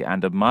beauty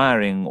and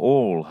admiring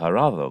all her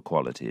other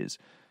qualities,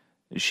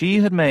 she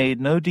had made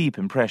no deep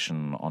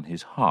impression on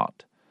his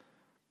heart.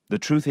 The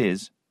truth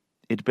is,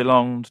 it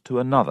belonged to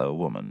another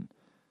woman.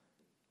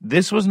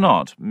 This was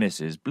not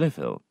Mrs.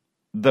 Blifil,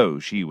 though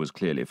she was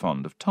clearly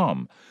fond of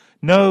Tom.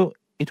 No,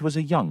 it was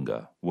a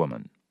younger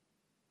woman.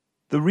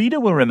 The reader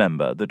will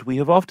remember that we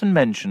have often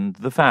mentioned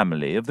the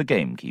family of the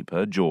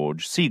gamekeeper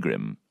George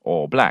Seagrim,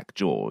 or Black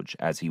George,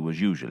 as he was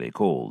usually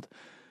called.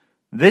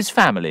 This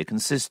family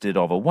consisted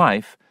of a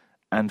wife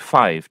and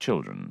 5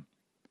 children.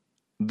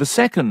 The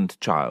second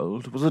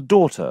child was a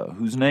daughter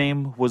whose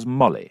name was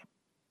Molly.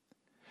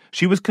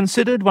 She was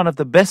considered one of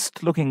the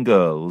best-looking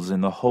girls in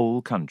the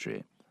whole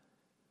country.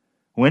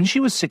 When she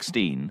was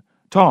 16,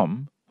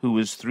 Tom, who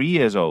was 3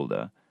 years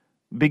older,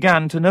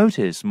 began to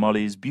notice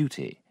Molly's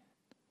beauty.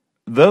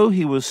 Though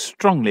he was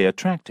strongly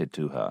attracted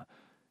to her,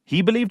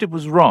 he believed it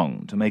was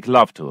wrong to make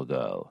love to a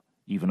girl,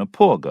 even a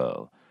poor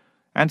girl,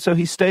 and so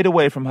he stayed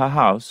away from her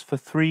house for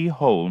 3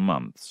 whole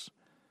months.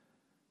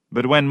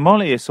 But when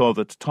Molly saw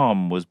that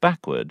Tom was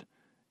backward,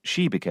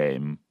 she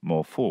became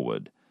more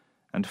forward,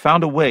 and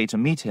found a way to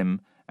meet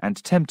him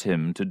and tempt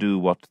him to do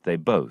what they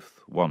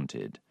both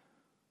wanted.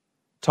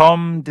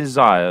 Tom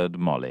desired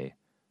Molly,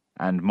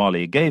 and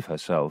Molly gave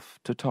herself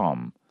to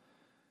Tom.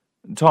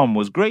 Tom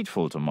was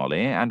grateful to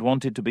Molly and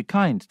wanted to be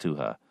kind to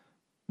her.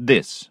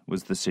 This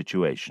was the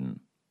situation.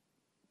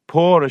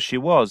 Poor as she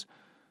was,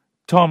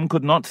 Tom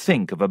could not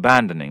think of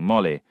abandoning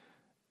Molly,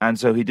 and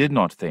so he did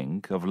not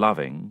think of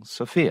loving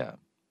Sophia.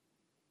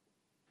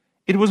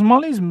 It was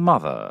Molly's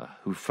mother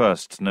who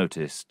first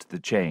noticed the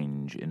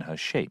change in her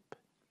shape.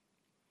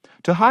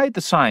 To hide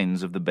the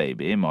signs of the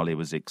baby Molly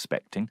was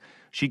expecting,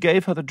 she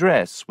gave her the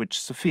dress which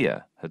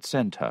Sophia had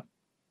sent her.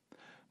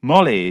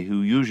 Molly,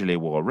 who usually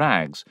wore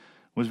rags,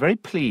 was very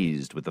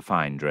pleased with the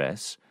fine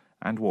dress,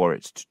 and wore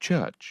it to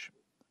church.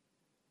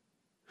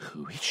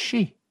 "Who is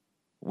she?"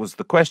 was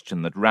the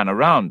question that ran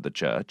around the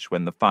church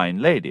when the fine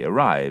lady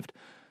arrived.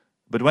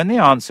 But when the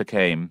answer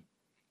came,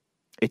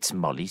 "It's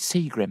Molly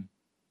Seagrim,"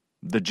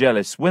 the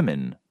jealous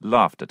women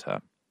laughed at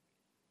her.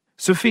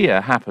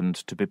 Sophia happened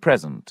to be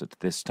present at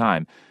this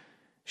time.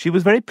 She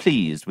was very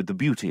pleased with the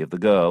beauty of the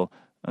girl,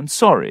 and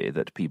sorry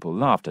that people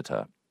laughed at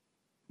her.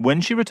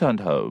 When she returned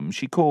home,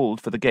 she called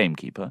for the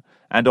gamekeeper,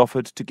 and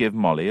offered to give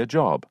Molly a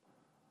job.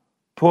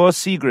 Poor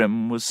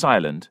Seagrim was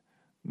silent,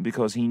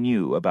 because he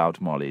knew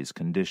about Molly's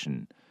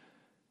condition.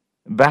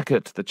 Back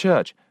at the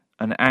church,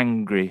 an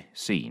angry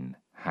scene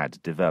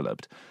had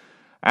developed.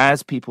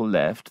 As people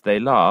left, they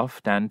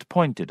laughed and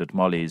pointed at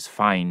Molly's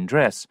fine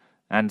dress,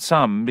 and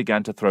some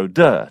began to throw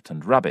dirt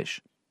and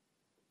rubbish.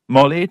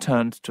 Molly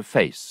turned to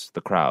face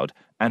the crowd,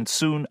 and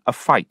soon a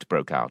fight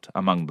broke out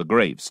among the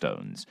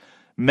gravestones.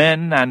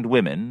 Men and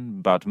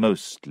women, but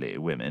mostly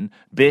women,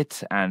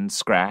 bit and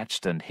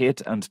scratched and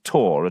hit and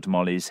tore at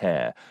Molly's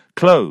hair.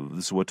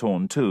 Clothes were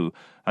torn too,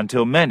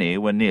 until many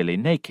were nearly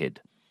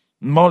naked.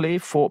 Molly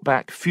fought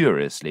back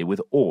furiously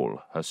with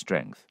all her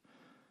strength.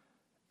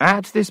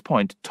 At this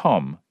point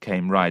Tom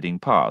came riding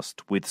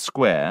past with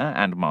Squire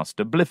and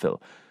Master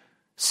Blifil.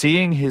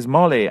 Seeing his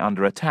Molly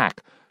under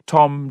attack,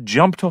 Tom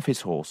jumped off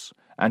his horse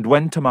and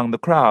went among the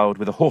crowd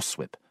with a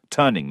horsewhip,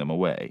 turning them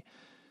away.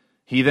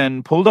 He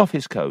then pulled off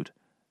his coat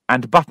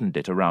and buttoned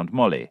it around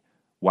Molly,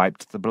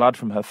 wiped the blood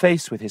from her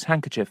face with his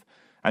handkerchief,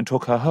 and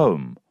took her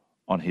home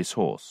on his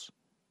horse.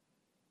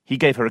 He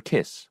gave her a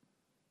kiss,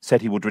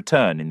 said he would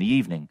return in the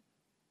evening,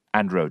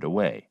 and rode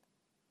away.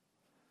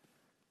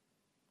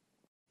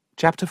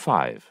 Chapter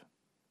 5.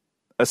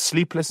 A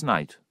Sleepless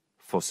Night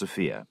for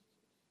Sophia.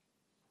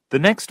 The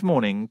next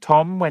morning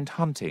Tom went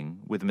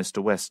hunting with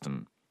Mr.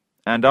 Weston,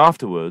 and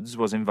afterwards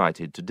was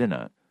invited to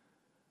dinner.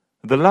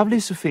 The lovely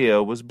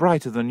Sophia was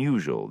brighter than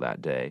usual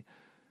that day,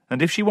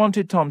 and if she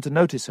wanted Tom to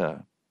notice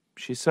her,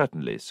 she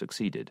certainly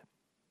succeeded.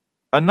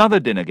 Another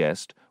dinner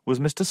guest was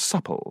Mr.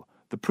 Supple,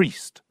 the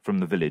priest from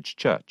the village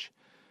church.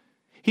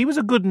 He was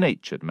a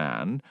good-natured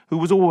man, who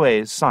was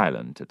always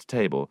silent at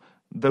table,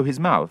 though his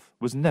mouth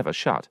was never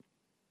shut.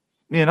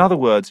 In other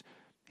words,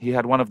 he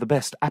had one of the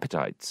best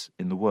appetites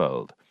in the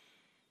world.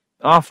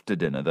 After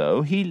dinner,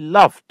 though, he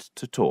loved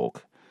to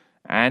talk,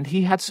 and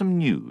he had some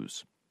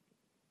news.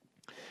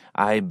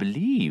 "I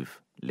believe,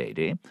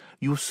 lady,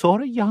 you saw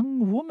a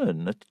young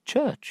woman at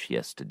church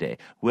yesterday,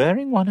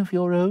 wearing one of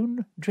your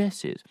own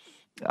dresses.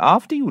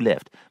 After you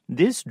left,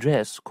 this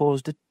dress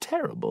caused a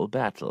terrible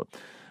battle.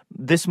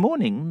 This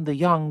morning the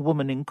young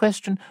woman in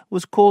question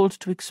was called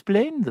to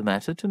explain the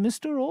matter to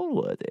Mr.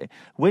 Allworthy.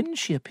 When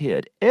she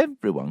appeared,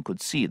 everyone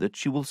could see that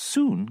she will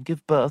soon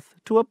give birth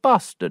to a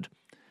bastard.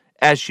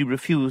 As she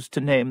refused to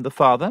name the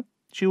father,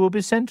 she will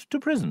be sent to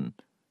prison."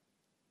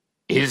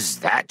 "Is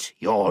that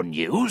your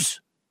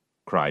news?"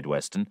 cried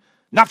Weston.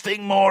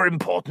 "Nothing more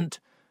important?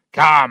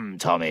 Come,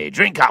 Tommy,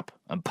 drink up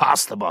and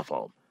pass the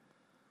bottle."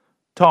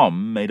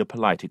 Tom made a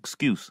polite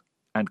excuse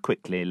and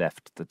quickly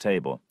left the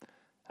table.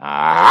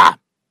 "Ah!"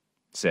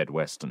 said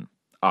Weston,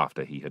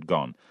 after he had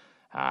gone.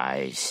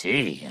 I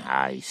see.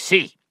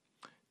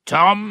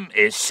 Tom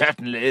is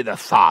certainly the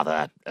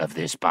father of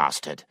this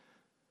bastard."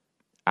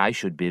 "I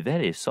should be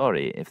very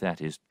sorry if that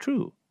is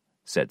true,"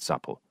 said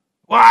Supple.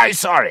 "Why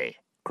sorry?"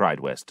 cried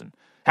Weston.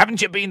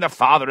 "Haven't you been the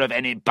father of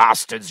any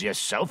bastards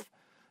yourself?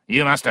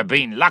 You must have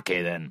been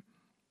lucky, then."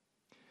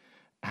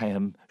 "I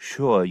am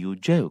sure you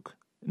joke,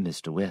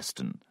 Mr.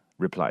 Weston,"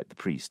 replied the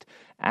priest,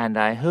 "and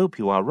I hope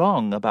you are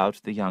wrong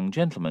about the young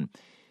gentleman.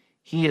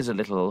 He is a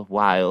little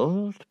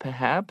wild,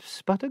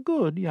 perhaps, but a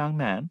good young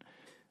man.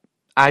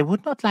 I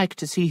would not like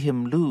to see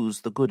him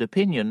lose the good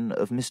opinion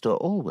of Mr.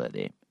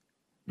 Allworthy."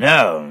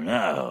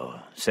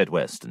 No, said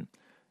Weston.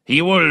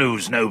 "He will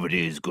lose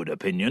nobody's good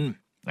opinion.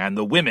 and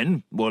the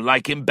women will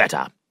like him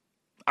better.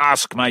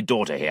 Ask my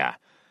daughter here.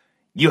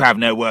 You have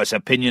no worse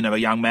opinion of a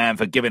young man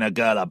for giving a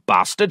girl a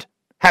bastard,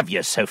 have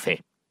you,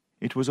 Sophie?"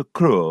 It was a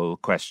cruel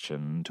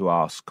question to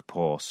ask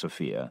poor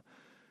Sophia.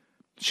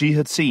 She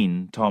had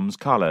seen Tom's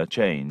colour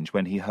change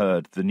when he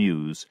heard the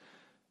news,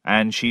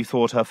 and she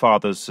thought her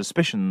father's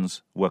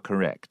suspicions were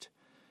correct.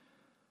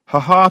 Her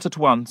heart at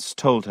once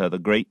told her the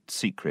great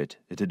secret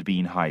it had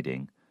been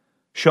hiding.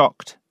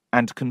 Shocked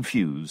and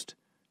confused,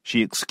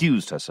 she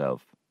excused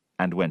herself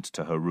and went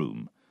to her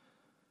room.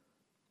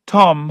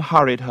 Tom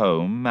hurried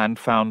home and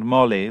found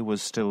Molly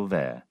was still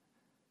there.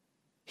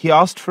 He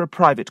asked for a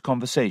private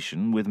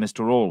conversation with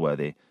Mr.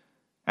 Allworthy,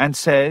 and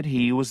said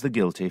he was the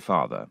guilty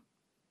father.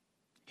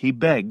 He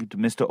begged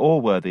Mr.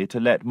 Allworthy to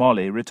let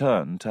Molly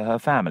return to her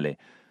family.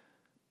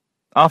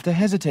 After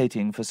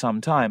hesitating for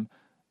some time,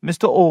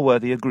 Mr.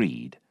 Allworthy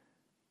agreed.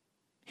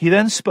 He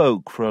then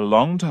spoke for a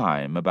long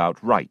time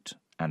about right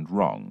and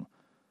wrong.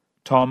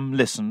 Tom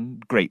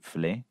listened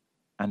gratefully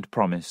and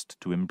promised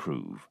to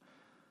improve.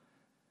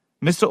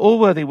 Mr.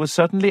 Allworthy was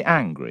certainly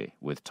angry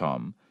with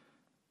Tom,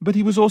 but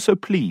he was also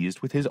pleased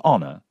with his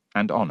honour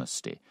and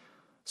honesty,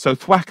 so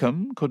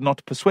Thwackum could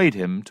not persuade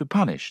him to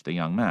punish the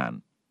young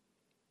man.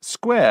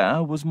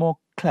 Squire was more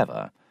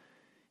clever.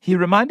 He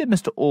reminded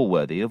Mr.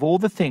 Allworthy of all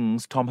the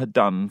things Tom had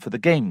done for the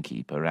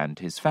gamekeeper and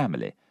his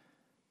family.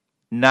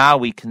 "Now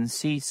we can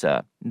see,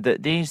 sir,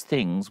 that these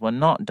things were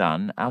not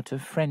done out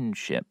of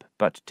friendship,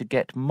 but to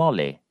get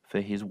Molly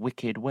for his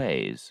wicked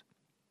ways."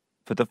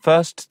 For the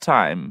first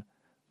time,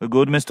 the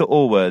good Mr.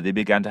 Allworthy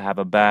began to have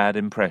a bad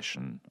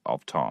impression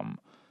of Tom.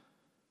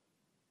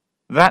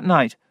 That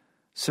night,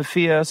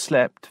 Sophia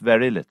slept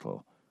very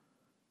little.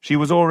 She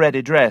was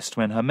already dressed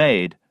when her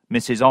maid,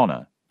 Mrs.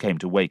 Honour, came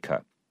to wake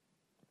her.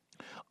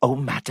 "Oh,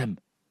 madam,"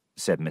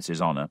 said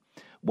Mrs. Honour,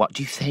 "what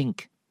do you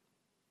think?"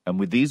 And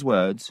with these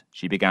words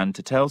she began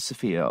to tell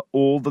Sophia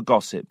all the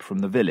gossip from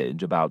the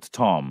village about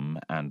Tom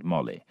and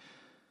Molly.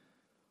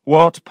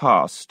 What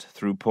passed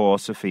through poor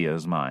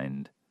Sophia's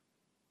mind?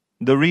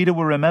 The reader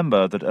will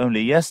remember that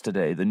only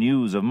yesterday the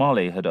news of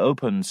Molly had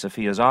opened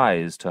Sophia's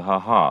eyes to her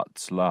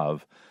heart's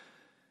love.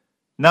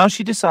 Now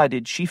she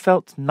decided she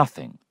felt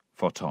nothing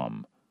for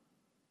Tom.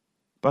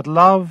 But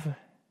love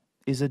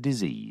is a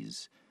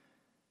disease,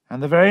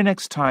 and the very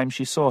next time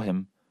she saw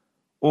him,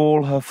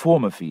 all her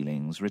former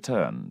feelings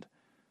returned.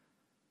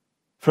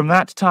 From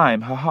that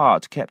time her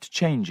heart kept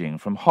changing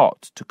from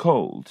hot to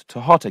cold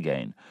to hot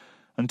again,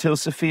 until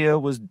Sophia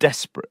was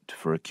desperate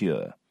for a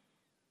cure.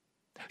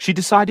 She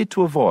decided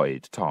to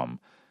avoid Tom,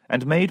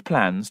 and made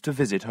plans to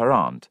visit her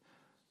aunt,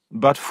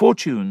 but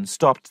fortune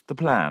stopped the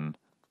plan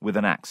with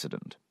an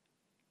accident.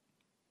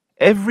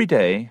 Every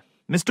day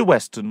Mr.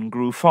 Weston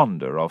grew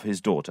fonder of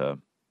his daughter,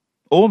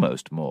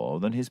 almost more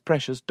than his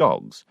precious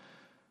dogs.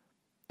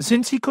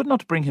 Since he could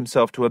not bring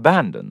himself to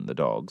abandon the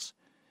dogs,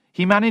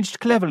 he managed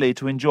cleverly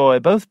to enjoy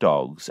both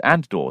dogs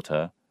and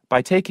daughter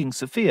by taking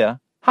Sophia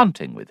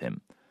hunting with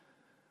him.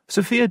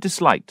 Sophia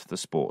disliked the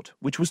sport,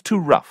 which was too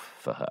rough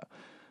for her,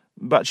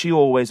 but she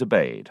always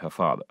obeyed her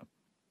father.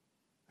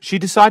 She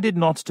decided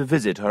not to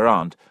visit her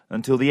aunt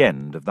until the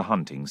end of the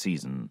hunting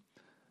season.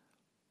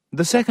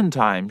 The second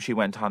time she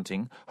went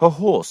hunting, her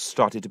horse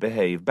started to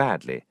behave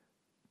badly.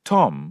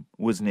 Tom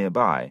was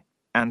nearby,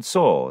 and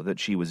saw that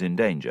she was in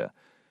danger.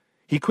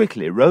 He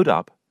quickly rode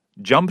up,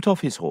 jumped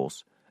off his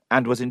horse,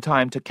 and was in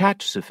time to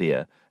catch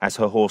Sophia as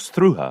her horse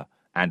threw her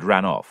and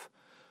ran off.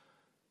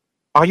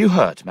 "Are you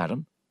hurt,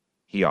 madam?"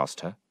 he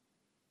asked her.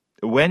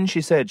 When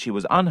she said she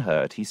was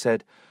unhurt, he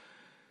said,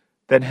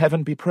 "Then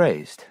heaven be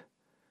praised.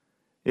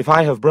 If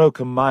I have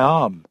broken my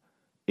arm,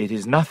 it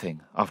is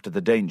nothing after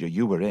the danger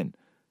you were in."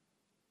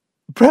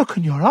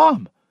 "Broken your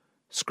arm?"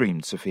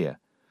 screamed Sophia.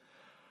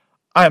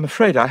 "I am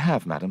afraid I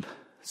have, madam,"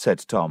 said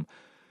Tom,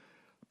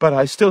 "but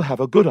I still have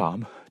a good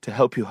arm to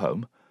help you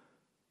home."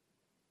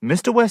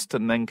 Mr.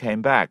 Weston then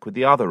came back with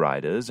the other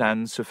riders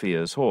and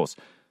Sophia's horse.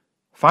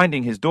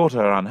 Finding his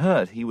daughter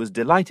unhurt, he was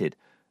delighted,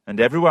 and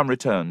everyone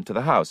returned to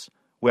the house,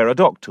 where a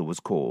doctor was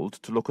called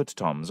to look at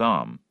Tom's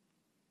arm.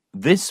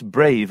 This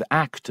brave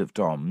act of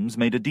Tom's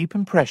made a deep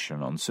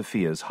impression on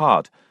Sophia's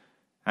heart,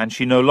 and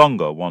she no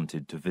longer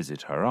wanted to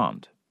visit her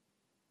aunt.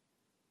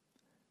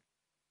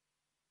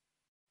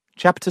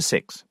 Chapter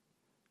 6.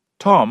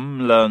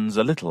 Tom learns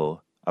a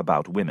little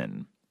about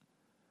women.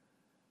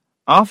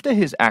 After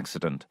his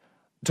accident,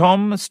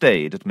 Tom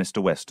stayed at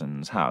Mr.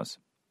 Weston's house.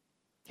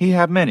 He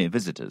had many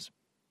visitors.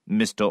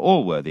 Mr.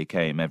 Allworthy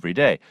came every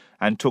day,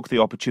 and took the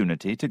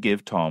opportunity to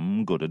give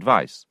Tom good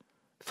advice.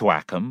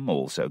 Thwackum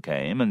also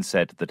came, and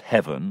said that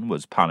heaven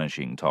was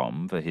punishing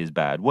Tom for his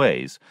bad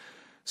ways.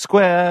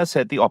 Squire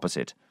said the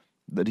opposite,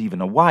 that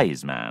even a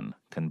wise man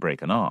can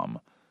break an arm.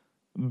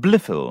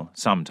 Blifil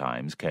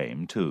sometimes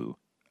came too.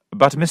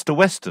 But Mr.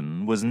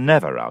 Weston was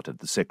never out of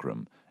the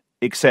sick-room,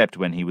 except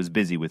when he was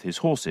busy with his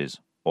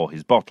horses or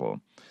his bottle.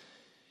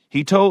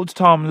 He told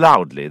Tom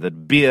loudly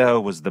that beer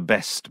was the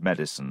best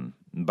medicine,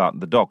 but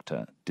the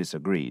doctor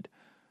disagreed.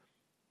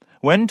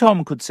 When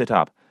Tom could sit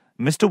up,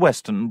 Mr.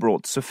 Weston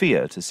brought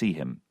Sophia to see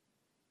him.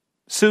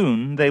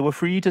 Soon they were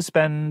free to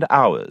spend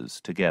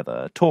hours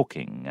together,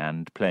 talking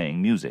and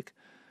playing music.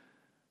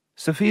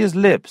 Sophia's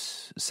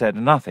lips said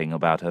nothing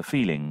about her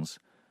feelings,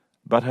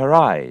 but her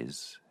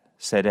eyes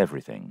said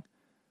everything.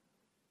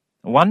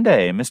 One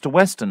day Mr.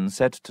 Weston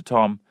said to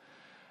Tom,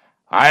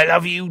 "I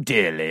love you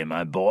dearly,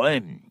 my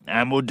boy,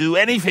 and will do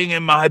anything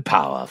in my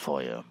power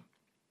for you.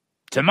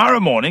 Tomorrow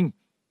morning,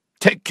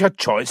 take your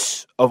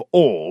choice of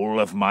all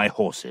of my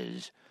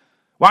horses.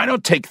 Why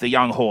not take the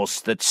young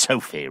horse that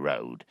Sophie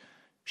rode?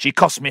 She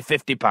cost me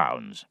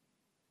 £50.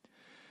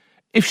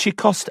 "If she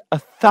cost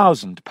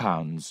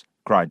 £1,000,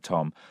 cried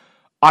Tom,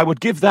 I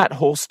would give that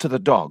horse to the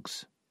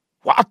dogs."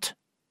 "What?"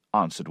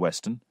 answered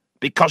Weston.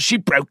 "Because she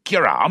broke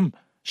your arm?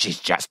 She's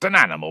just an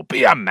animal.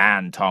 Be a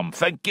man, Tom.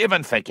 Forgive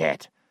and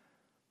forget."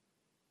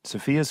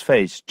 Sophia's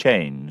face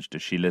changed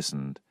as she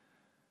listened.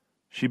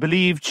 She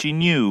believed she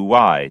knew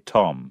why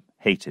Tom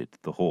hated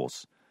the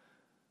horse.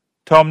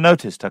 Tom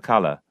noticed her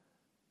colour,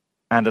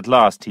 and at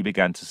last he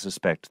began to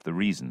suspect the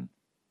reason.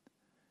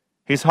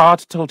 His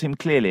heart told him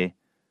clearly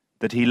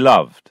that he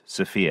loved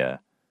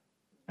Sophia,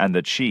 and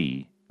that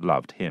she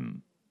loved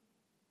him.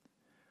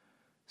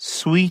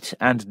 Sweet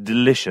and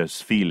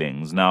delicious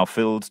feelings now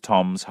filled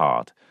Tom's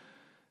heart,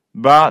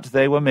 but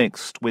they were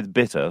mixed with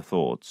bitter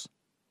thoughts.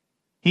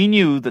 He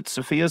knew that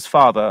Sophia's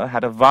father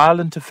had a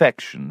violent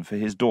affection for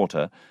his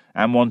daughter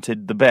and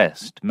wanted the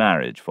best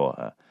marriage for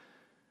her.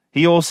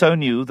 He also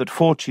knew that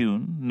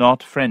fortune,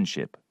 not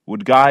friendship,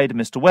 would guide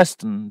Mr.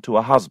 Weston to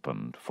a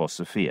husband for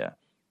Sophia.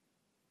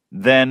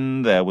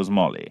 Then there was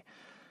Molly.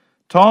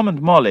 Tom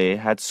and Molly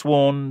had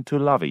sworn to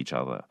love each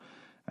other,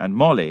 and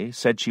Molly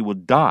said she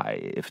would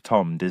die if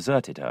Tom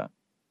deserted her.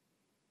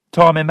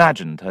 Tom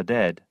imagined her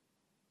dead,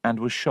 and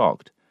was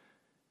shocked.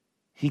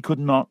 He could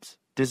not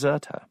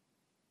desert her.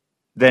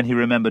 Then he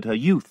remembered her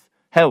youth,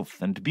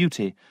 health, and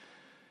beauty,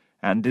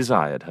 and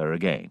desired her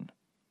again.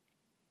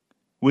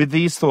 With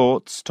these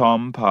thoughts,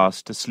 Tom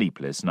passed a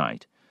sleepless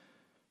night.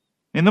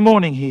 In the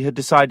morning he had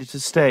decided to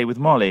stay with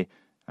Molly,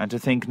 and to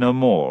think no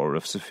more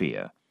of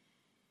Sophia.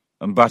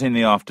 But in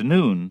the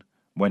afternoon,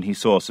 when he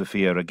saw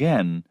Sophia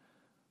again,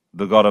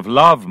 the god of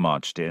love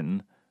marched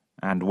in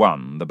and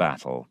won the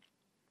battle.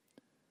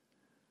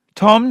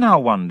 Tom now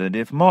wondered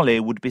if Molly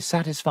would be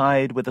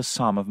satisfied with a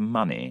sum of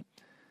money.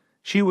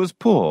 She was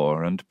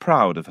poor and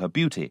proud of her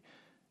beauty,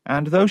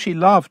 and though she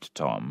loved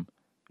Tom,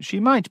 she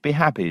might be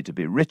happy to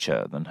be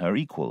richer than her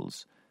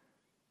equals.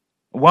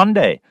 One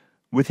day,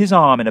 with his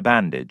arm in a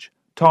bandage,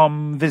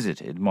 Tom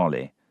visited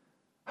Molly.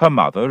 Her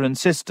mother and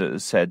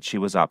sisters said she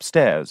was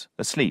upstairs,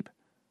 asleep.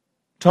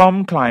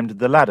 Tom climbed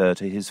the ladder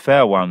to his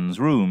fair one's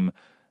room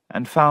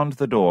and found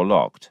the door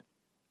locked.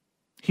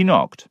 He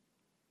knocked.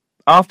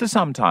 After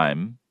some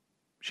time,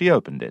 she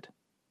opened it.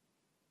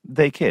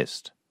 They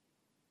kissed.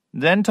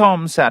 Then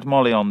Tom sat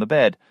Molly on the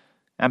bed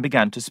and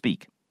began to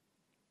speak.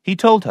 He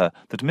told her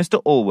that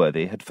Mr.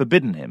 Allworthy had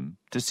forbidden him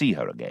to see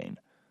her again.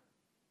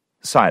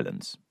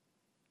 Silence.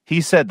 He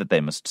said that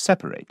they must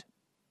separate.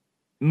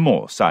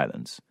 More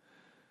silence.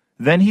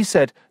 Then he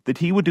said that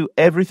he would do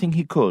everything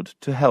he could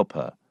to help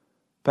her,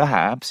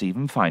 perhaps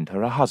even find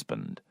her a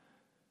husband.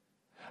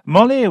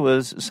 Molly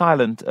was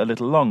silent a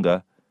little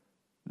longer.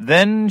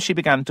 Then she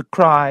began to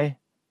cry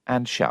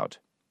and shout.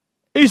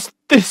 "Is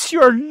this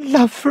your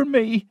love for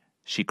me?"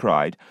 she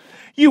cried.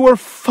 "You are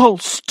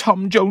false,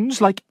 Tom Jones,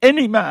 like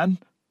any man."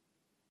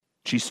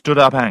 She stood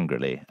up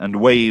angrily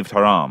and waved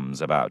her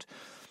arms about.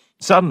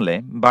 Suddenly,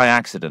 by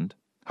accident,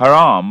 her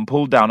arm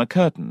pulled down a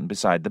curtain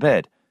beside the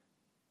bed.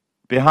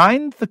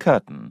 Behind the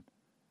curtain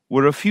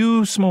were a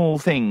few small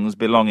things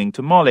belonging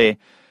to Molly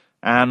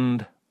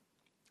and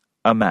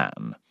a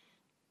man.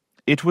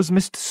 It was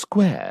Mr.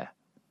 Square.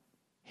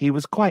 He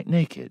was quite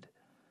naked.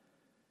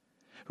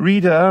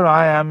 Reader,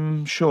 I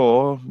am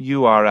sure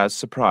you are as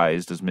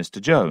surprised as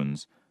Mr.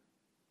 Jones.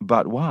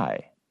 But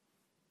why?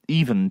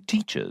 Even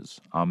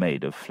teachers are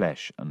made of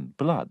flesh and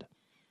blood.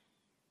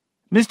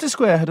 Mr.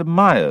 Square had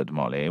admired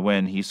Molly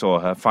when he saw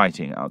her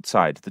fighting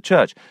outside the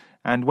church,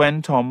 and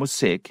when Tom was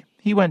sick,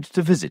 he went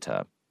to visit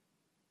her.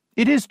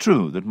 It is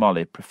true that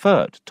Molly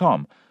preferred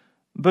Tom,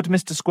 but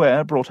Mr.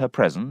 Square brought her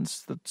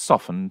presents that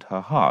softened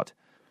her heart.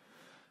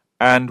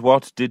 And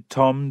what did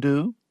Tom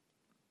do?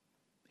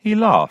 He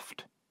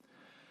laughed.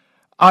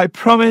 "I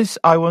promise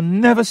I will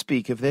never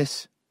speak of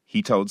this,"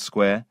 he told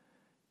Square.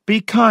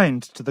 "Be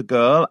kind to the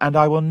girl, and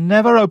I will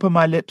never open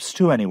my lips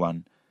to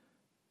anyone.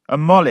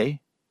 And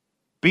Molly,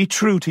 be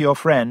true to your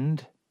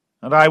friend,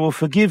 and I will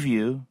forgive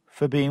you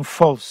for being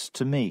false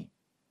to me."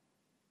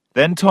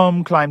 Then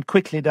Tom climbed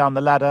quickly down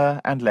the ladder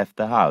and left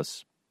the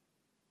house.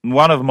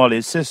 One of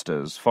Molly's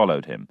sisters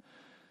followed him.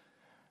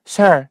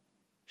 "Sir,"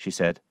 she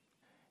said,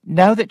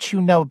 "now that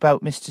you know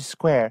about Mr.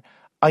 Square,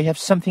 I have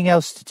something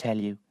else to tell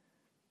you.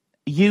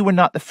 You were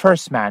not the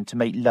first man to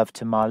make love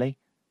to Molly.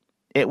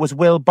 It was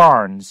Will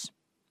Barnes.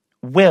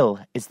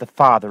 Will is the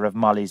father of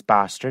Molly's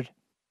bastard."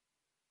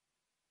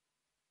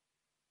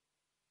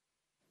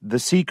 The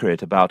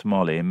secret about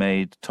Molly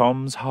made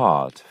Tom's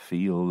heart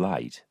feel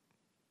light,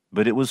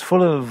 but it was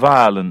full of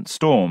violent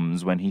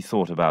storms when he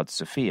thought about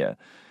Sophia.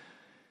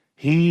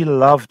 He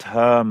loved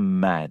her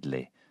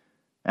madly,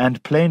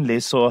 and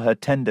plainly saw her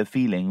tender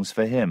feelings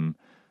for him,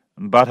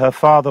 but her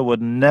father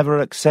would never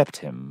accept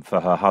him for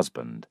her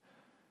husband.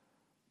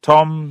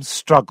 Tom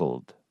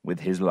struggled with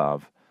his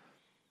love.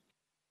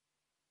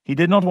 He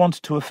did not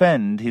want to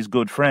offend his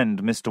good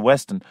friend Mr.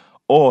 Weston,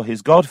 or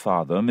his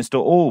godfather Mr.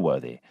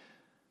 Allworthy.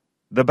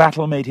 The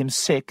battle made him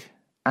sick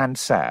and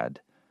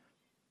sad.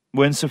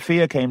 When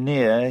Sophia came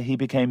near, he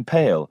became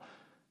pale,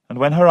 and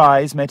when her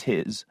eyes met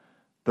his,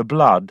 the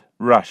blood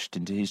rushed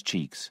into his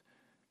cheeks.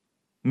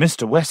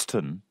 Mr.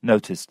 Weston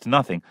noticed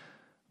nothing,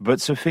 but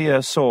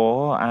Sophia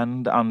saw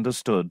and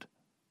understood,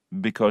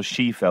 because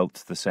she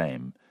felt the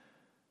same.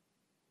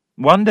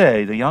 One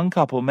day the young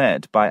couple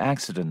met by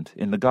accident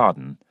in the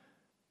garden.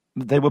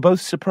 They were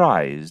both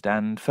surprised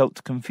and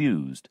felt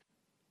confused.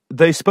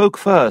 They spoke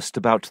first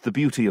about the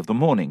beauty of the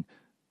morning.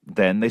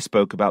 Then they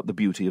spoke about the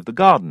beauty of the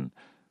garden.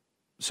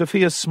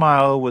 Sophia's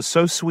smile was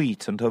so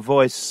sweet and her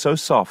voice so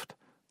soft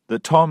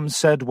that Tom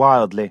said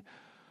wildly,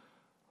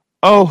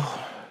 "Oh,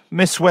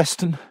 Miss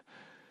Weston,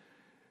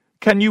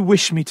 can you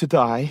wish me to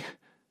die?"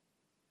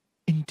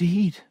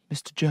 "Indeed,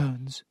 Mr.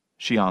 Jones,"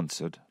 she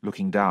answered,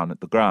 looking down at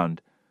the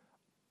ground.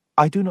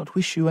 "I do not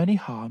wish you any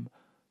harm.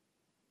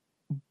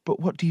 But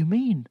what do you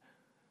mean?"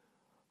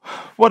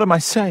 "What am I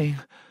saying?"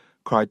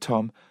 cried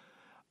Tom.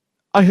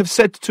 "I have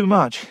said too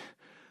much.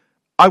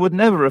 I would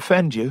never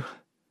offend you."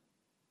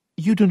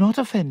 "You do not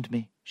offend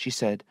me," she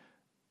said,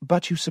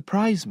 "but you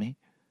surprise me."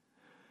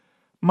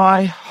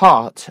 "My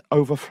heart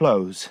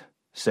overflows,"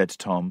 said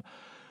Tom.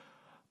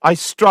 "I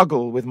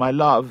struggle with my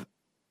love,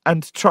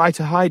 and try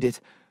to hide it,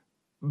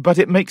 but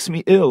it makes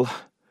me ill.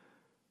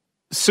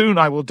 Soon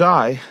I will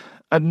die,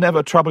 and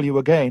never trouble you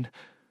again."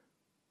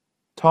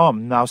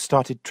 Tom now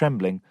started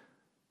trembling,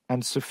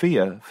 and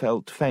Sophia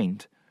felt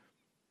faint.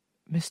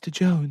 "Mr.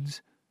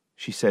 Jones,"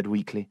 she said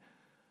weakly,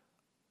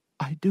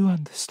 "I do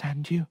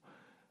understand you,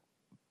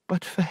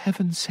 but for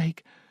heaven's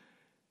sake,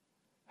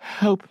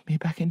 help me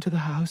back into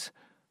the house."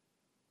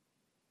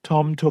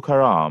 Tom took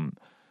her arm,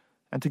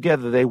 and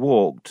together they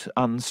walked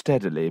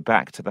unsteadily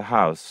back to the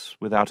house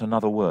without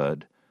another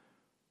word.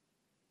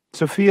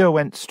 Sophia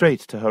went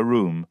straight to her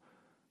room.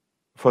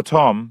 For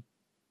Tom,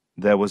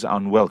 there was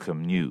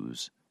unwelcome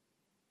news.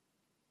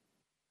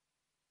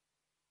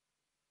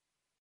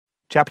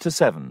 Chapter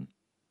 7.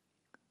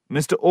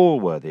 Mr.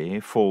 Allworthy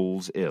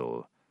falls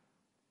ill.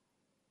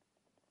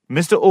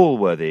 Mr.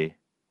 Allworthy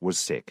was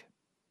sick.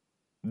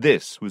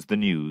 This was the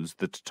news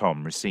that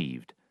Tom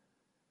received.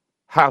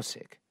 How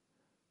sick?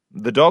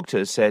 The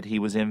doctor said he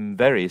was in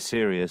very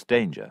serious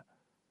danger.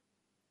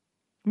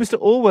 Mr.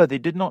 Allworthy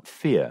did not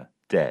fear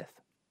death.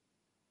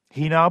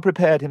 He now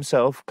prepared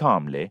himself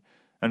calmly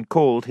and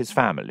called his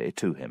family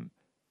to him.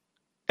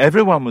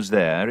 Everyone was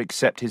there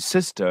except his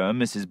sister,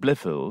 Mrs.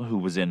 Blifil, who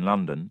was in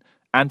London,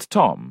 and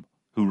Tom,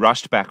 who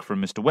rushed back from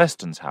Mr.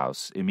 Weston's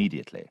house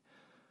immediately.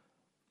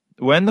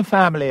 When the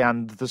family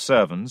and the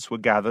servants were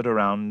gathered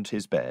around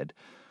his bed,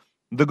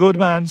 the good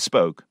man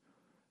spoke,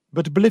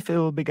 but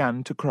Blifil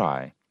began to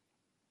cry.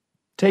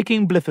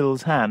 Taking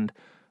Blifil's hand,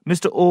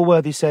 Mr.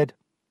 Allworthy said,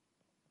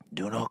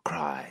 "Do not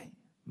cry,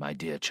 my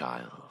dear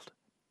child.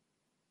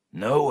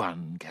 No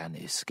one can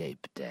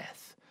escape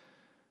death,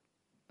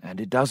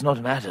 and it does not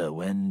matter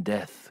when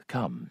death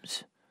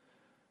comes.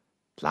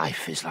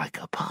 Life is like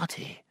a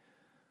party,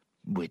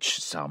 which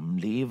some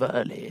leave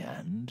early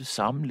and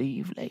some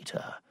leave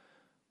later.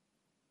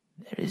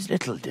 There is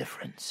little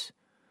difference.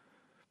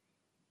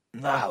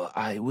 Now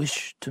I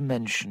wish to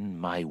mention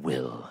my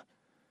will.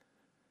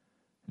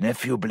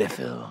 Nephew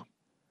Blifil,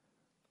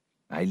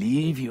 I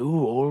leave you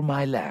all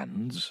my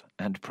lands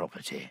and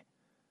property.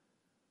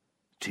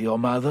 To your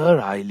mother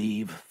I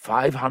leave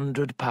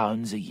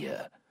 £500 a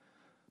year,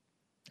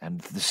 and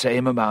the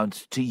same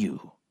amount to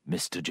you,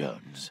 Mr.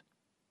 Jones."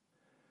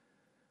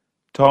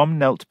 Tom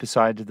knelt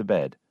beside the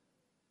bed,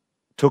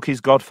 took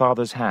his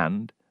godfather's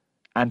hand,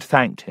 and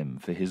thanked him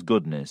for his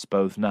goodness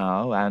both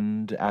now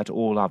and at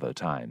all other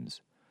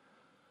times.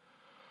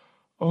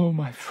 "Oh,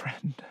 my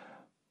friend,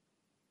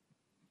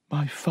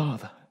 my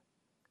father,"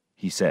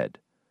 he said.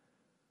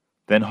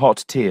 Then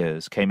hot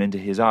tears came into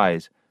his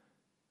eyes,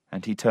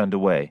 and he turned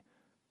away.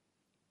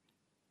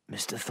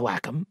 "Mr.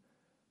 Thwackum,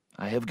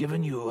 I have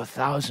given you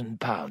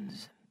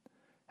 £1,000,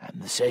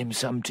 and the same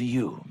sum to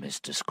you,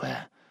 Mr.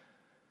 Squire.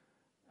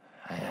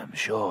 I am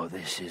sure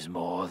this is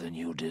more than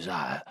you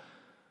desire,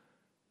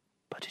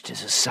 but it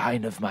is a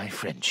sign of my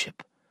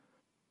friendship.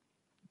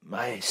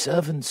 My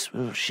servants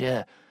will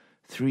share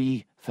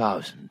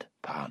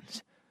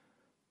 £3,000.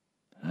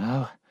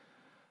 Now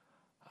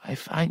I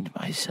find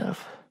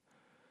myself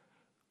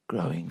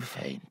growing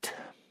faint,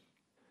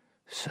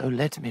 so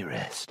let me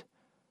rest."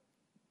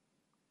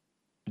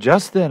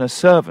 Just then a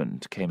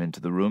servant came into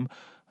the room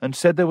and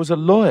said there was a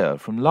lawyer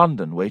from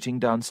London waiting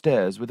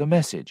downstairs with a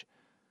message.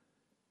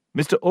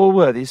 Mr.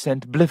 Allworthy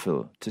sent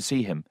Blifil to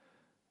see him,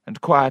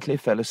 and quietly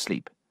fell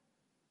asleep.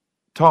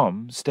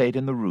 Tom stayed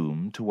in the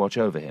room to watch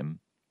over him.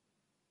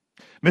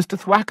 Mr.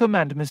 Thwackum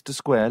and Mr.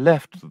 Square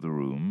left the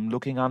room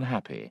looking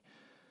unhappy.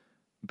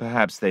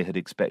 Perhaps they had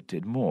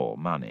expected more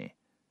money.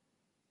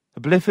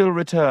 Blifil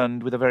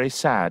returned with a very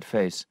sad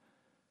face,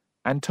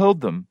 and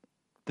told them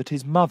that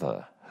his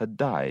mother had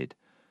died.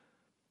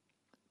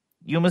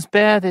 "You must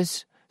bear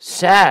this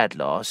sad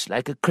loss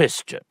like a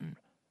Christian,"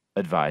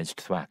 advised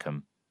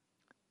Thwackum.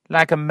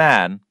 "Like a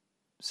man,"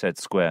 said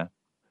Square.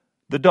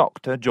 The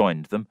doctor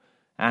joined them,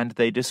 and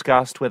they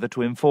discussed whether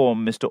to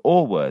inform Mr.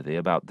 Allworthy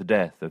about the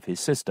death of his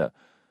sister.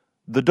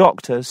 The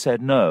doctor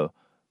said no,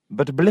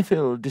 but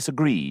Blifil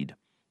disagreed,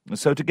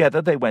 so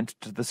together they went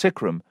to the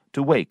sick room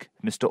to wake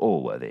Mr.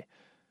 Allworthy.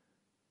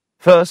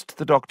 First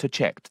the doctor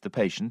checked the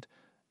patient,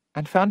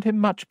 and found him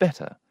much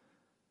better.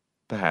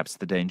 Perhaps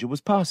the danger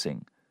was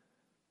passing.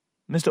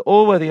 Mr.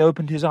 Allworthy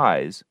opened his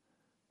eyes,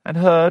 and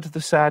heard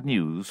the sad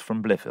news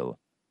from Blifil.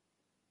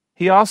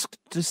 He asked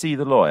to see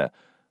the lawyer,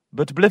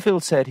 but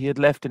Blifil said he had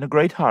left in a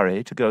great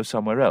hurry to go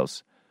somewhere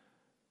else.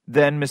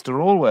 Then Mr.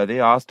 Allworthy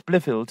asked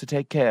Blifil to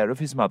take care of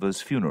his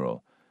mother's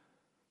funeral.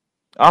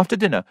 After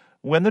dinner,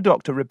 when the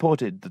doctor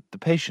reported that the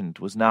patient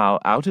was now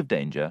out of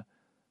danger,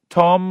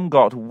 Tom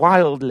got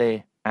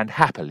wildly and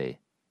happily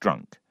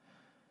drunk.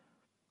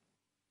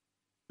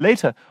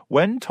 Later,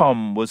 when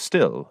Tom was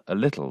still a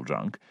little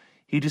drunk,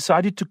 he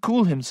decided to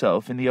cool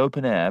himself in the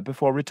open air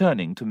before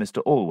returning to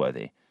Mr.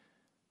 Allworthy.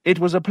 It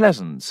was a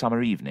pleasant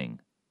summer evening,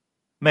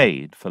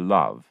 made for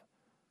love.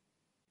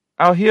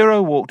 Our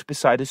hero walked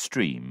beside a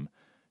stream,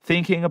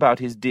 thinking about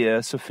his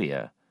dear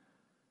Sophia.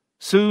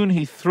 Soon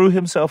he threw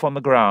himself on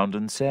the ground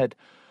and said,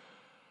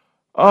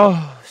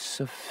 "Oh,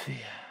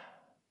 Sophia,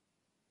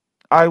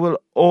 I will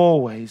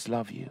always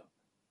love you,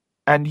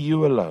 and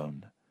you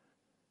alone.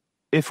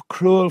 If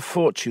cruel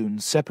fortune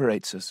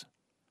separates us,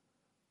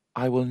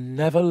 I will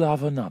never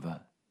love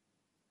another."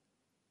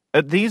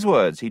 At these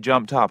words he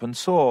jumped up and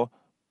saw,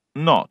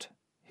 not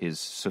his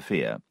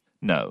Sophia,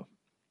 no,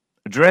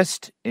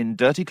 dressed in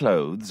dirty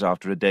clothes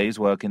after a day's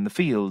work in the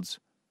fields,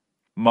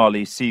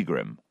 Molly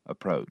Seagrim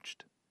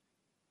approached.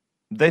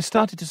 They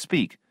started to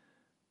speak,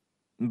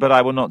 but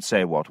I will not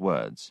say what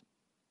words.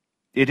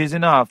 It is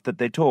enough that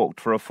they talked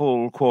for a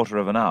full quarter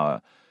of an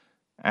hour,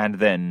 and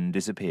then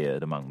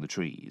disappeared among the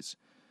trees.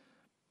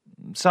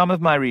 Some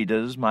of my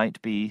readers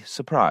might be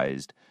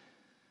surprised,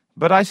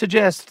 but I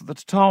suggest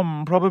that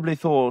Tom probably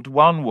thought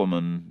one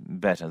woman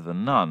better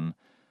than none,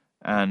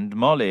 and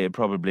Molly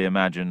probably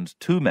imagined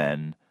two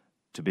men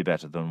to be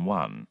better than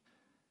one.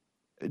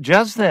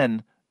 Just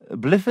then,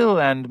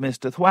 Blifil and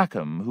Mr.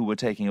 Thwackum, who were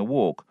taking a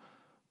walk,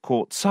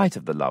 caught sight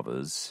of the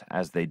lovers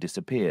as they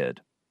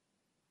disappeared.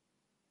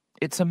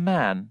 "It's a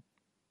man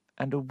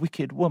and a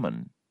wicked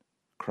woman,"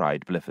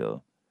 cried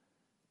Blifil.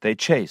 They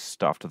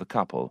chased after the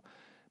couple,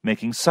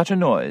 making such a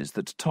noise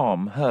that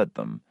Tom heard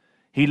them.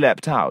 He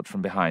leapt out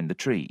from behind the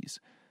trees.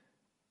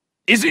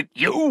 "Is it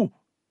you?"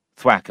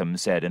 Thwackum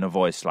said in a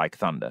voice like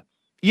thunder.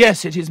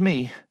 "Yes, it is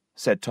me,"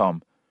 said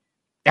Tom.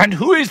 "And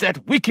who is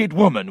that wicked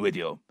woman with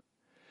you?"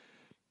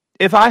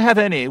 "If I have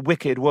any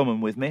wicked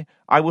woman with me,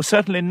 I will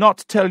certainly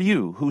not tell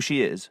you who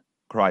she is,"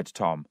 cried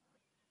Tom.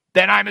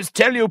 "Then I must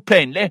tell you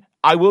plainly,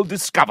 I will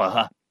discover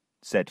her,"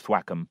 said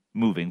Thwackum,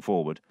 moving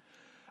forward.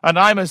 "And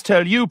I must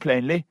tell you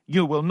plainly,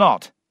 you will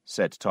not,"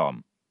 said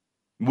Tom.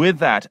 With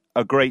that,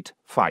 a great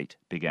fight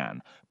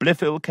began.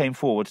 Blifil came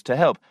forward to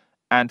help,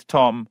 and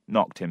Tom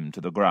knocked him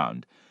to the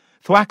ground.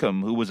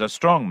 Thwackum, who was a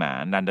strong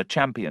man and a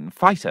champion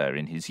fighter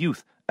in his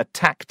youth,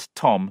 attacked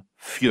Tom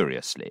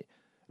furiously.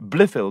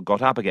 Blifil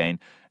got up again,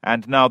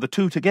 and now the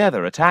two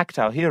together attacked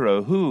our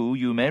hero, who,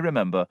 you may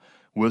remember,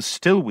 was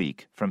still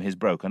weak from his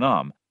broken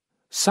arm.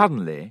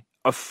 Suddenly,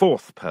 a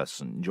fourth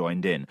person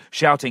joined in,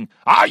 shouting,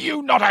 "Are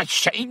you not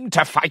ashamed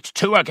to fight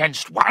two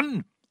against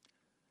one?"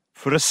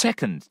 For a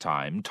second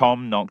time,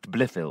 Tom knocked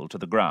Blifil to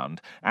the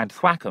ground, and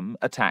Thwackum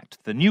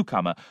attacked the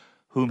newcomer,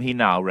 whom he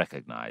now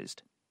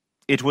recognized.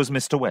 It was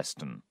Mr.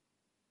 Weston.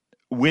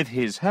 With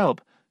his help,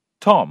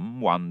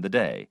 Tom won the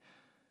day.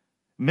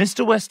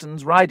 Mr.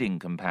 Weston's riding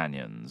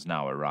companions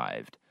now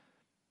arrived.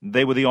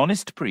 They were the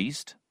honest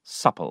priest,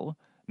 Supple,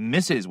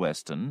 Mrs.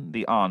 Weston,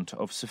 the aunt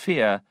of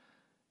Sophia,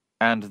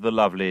 and the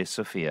lovely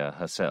Sophia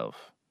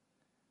herself.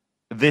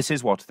 This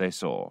is what they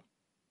saw.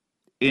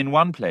 In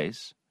one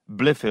place,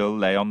 Blifil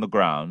lay on the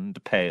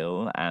ground,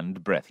 pale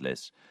and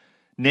breathless.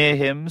 Near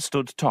him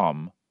stood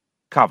Tom,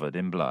 covered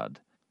in blood.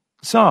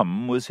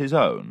 Some was his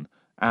own,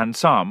 and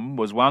some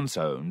was once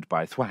owned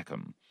by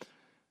Thwackum.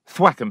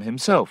 Thwackum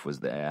himself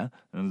was there,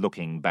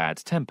 looking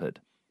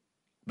bad-tempered.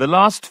 The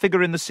last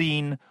figure in the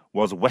scene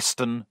was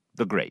Weston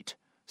the Great,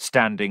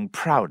 standing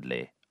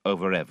proudly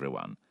over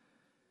everyone.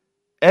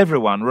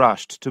 Everyone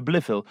rushed to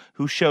Blifil,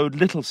 who showed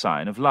little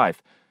sign of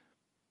life.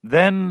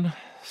 Then,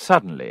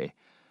 suddenly,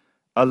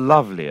 a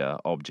lovelier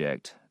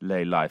object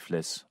lay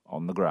lifeless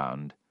on the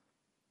ground.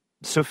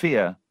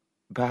 Sophia,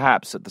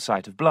 perhaps at the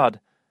sight of blood,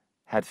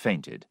 had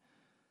fainted.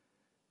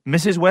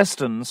 Mrs.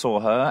 Weston saw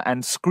her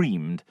and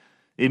screamed.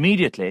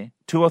 Immediately,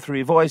 2 or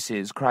 3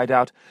 voices cried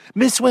out,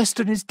 "Miss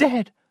Weston is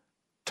dead!"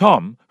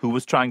 Tom, who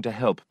was trying to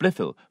help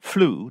Blifil,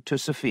 flew to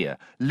Sophia,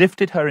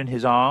 lifted her in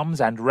his arms,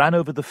 and ran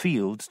over the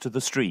fields to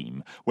the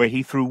stream, where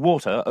he threw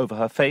water over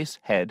her face,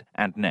 head,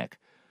 and neck.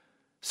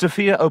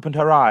 Sophia opened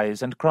her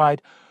eyes and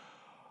cried,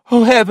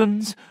 "Oh,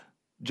 heavens!"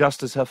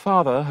 just as her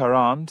father, her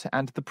aunt,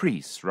 and the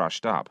priest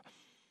rushed up.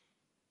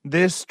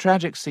 This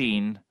tragic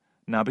scene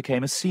now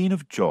became a scene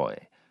of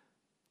joy.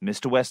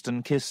 Mr.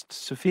 Weston kissed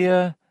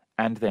Sophia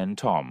and then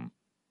Tom.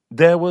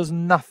 There was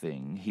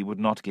nothing he would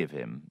not give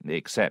him,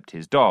 except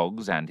his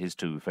dogs and his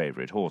 2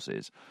 favourite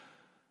horses.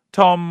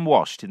 Tom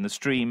washed in the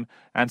stream,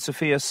 and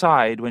Sophia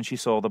sighed when she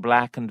saw the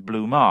black and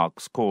blue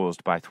marks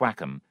caused by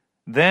Thwackum.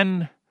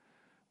 Then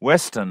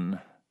Weston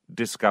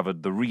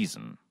discovered the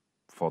reason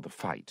for the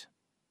fight.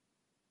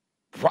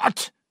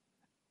 "What?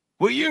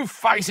 Were you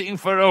fighting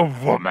for a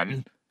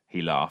woman?"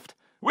 he laughed.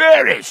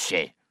 "Where is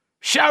she?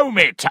 Show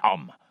me,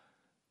 Tom."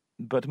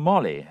 But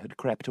Molly had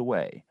crept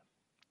away.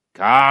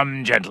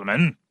 "Come,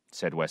 gentlemen,"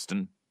 said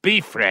Weston.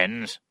 "Be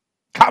friends.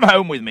 Come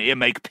home with me and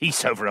make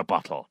peace over a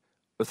bottle."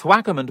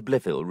 Thwackum and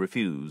Blifil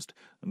refused,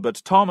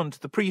 but Tom and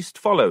the priest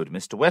followed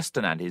Mr.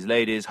 Weston and his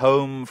ladies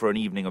home for an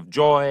evening of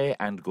joy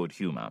and good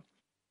humour.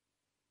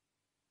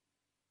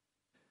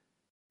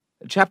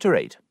 Chapter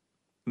 8.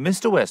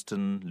 Mr.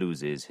 Weston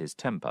loses his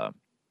temper.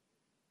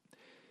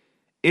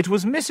 It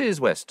was Mrs.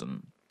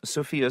 Weston,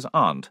 Sophia's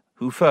aunt,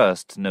 who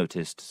first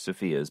noticed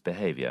Sophia's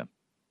behaviour.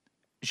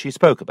 She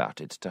spoke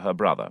about it to her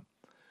brother.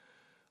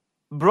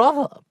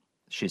 "Brother,"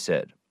 she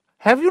said,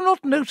 "have you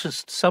not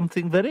noticed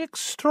something very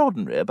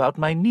extraordinary about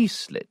my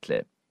niece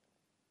lately?"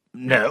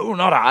 "No,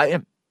 not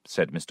I,"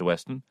 said Mr.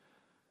 Weston.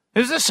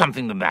 "Is there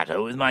something the matter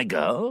with my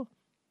girl?"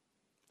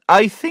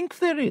 "I think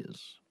there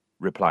is,"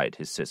 replied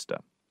his sister.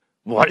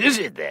 "What is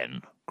it,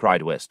 then?"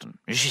 cried Weston.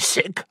 "Is she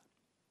sick?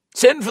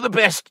 Send for the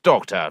best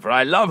doctor, for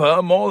I love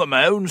her more than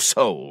my own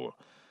soul."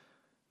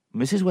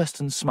 Mrs.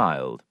 Weston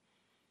smiled.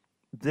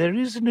 "There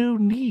is no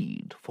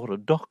need for a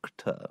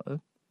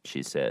doctor,"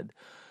 she said,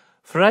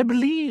 "for I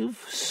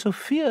believe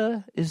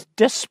Sophia is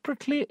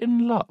desperately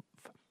in love."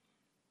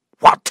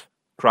 "What?"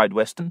 cried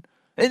Weston.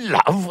 "In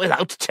love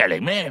without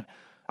telling me?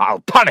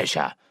 I'll punish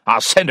her.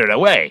 I'll send her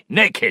away,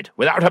 naked,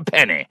 without a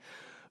penny."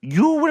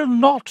 "You will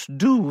not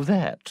do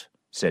that,"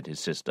 said his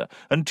sister,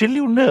 "until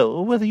you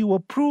know whether you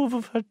approve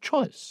of her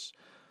choice.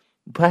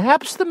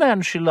 Perhaps the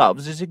man she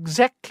loves is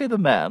exactly the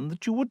man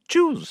that you would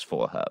choose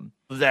for her."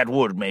 "That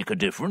would make a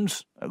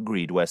difference,"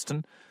 agreed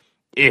Weston.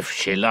 "If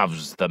she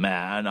loves the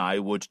man I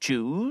would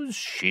choose,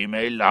 she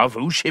may love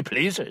who she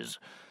pleases."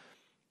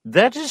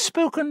 "That is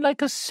spoken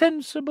like a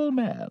sensible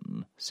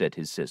man," said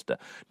his sister.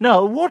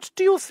 "Now, what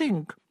do you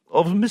think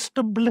of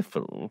Mr.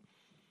 Blifil?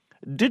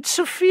 Did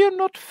Sophia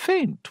not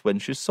faint when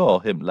she saw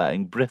him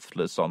lying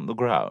breathless on the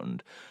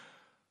ground?"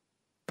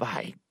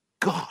 "By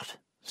God,"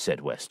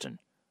 said Weston,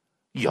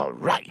 "you're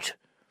right,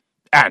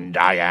 and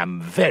I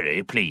am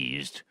very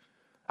pleased.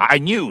 I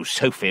knew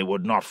Sophie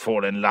would not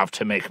fall in love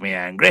to make me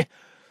angry.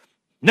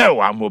 No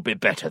one will be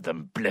better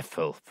than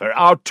Blifil, for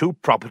our 2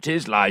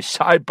 properties lie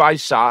side by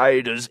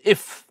side as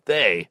if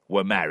they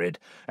were married,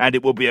 and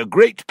it will be a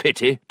great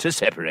pity to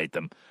separate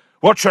them.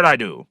 What should I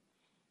do?"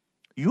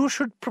 "You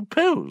should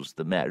propose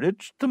the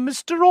marriage to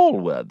Mr.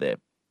 Allworthy."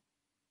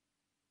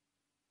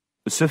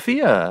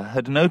 Sophia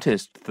had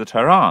noticed that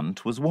her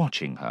aunt was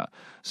watching her,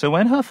 so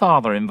when her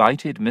father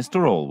invited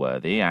Mr.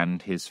 Allworthy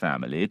and his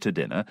family to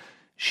dinner,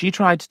 she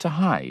tried to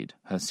hide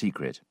her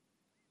secret.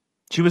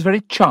 She was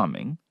very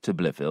charming to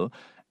Blifil,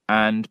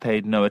 and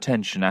paid no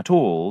attention at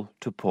all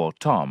to poor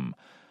Tom.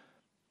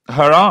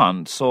 Her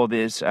aunt saw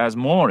this as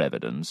more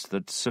evidence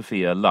that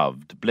Sophia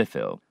loved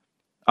Blifil.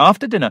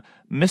 After dinner,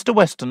 Mr.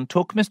 Weston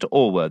took Mr.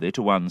 Allworthy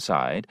to one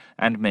side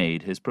and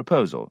made his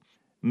proposal.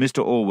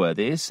 Mr.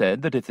 Allworthy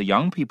said that if the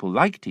young people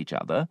liked each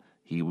other,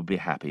 he would be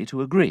happy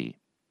to agree.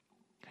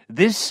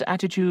 This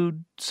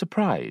attitude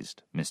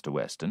surprised Mr.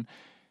 Weston.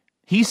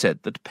 He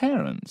said that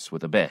parents were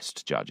the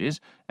best judges,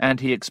 and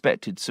he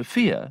expected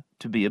Sophia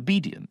to be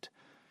obedient.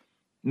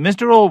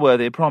 Mr.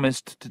 Allworthy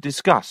promised to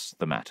discuss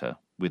the matter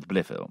with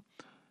Blifil.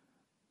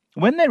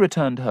 When they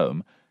returned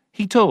home,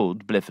 he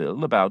told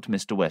Blifil about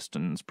Mr.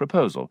 Weston's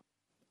proposal.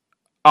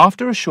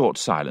 After a short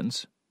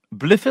silence,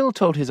 Blifil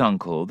told his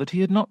uncle that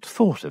he had not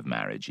thought of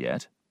marriage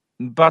yet,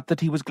 but that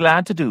he was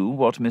glad to do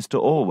what Mr.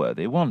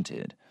 Allworthy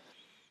wanted.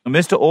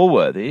 Mr.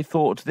 Allworthy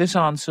thought this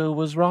answer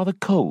was rather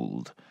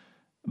cold,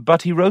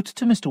 but he wrote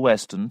to Mr.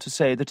 Weston to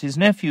say that his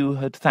nephew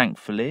had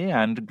thankfully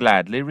and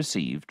gladly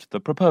received the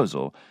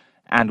proposal,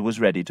 and was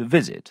ready to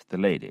visit the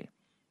lady.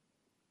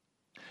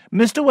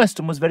 Mr.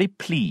 Weston was very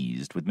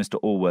pleased with Mr.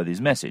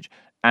 Allworthy's message,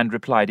 and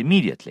replied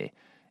immediately,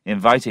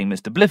 inviting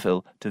Mr.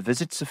 Blifil to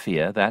visit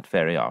Sophia that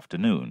very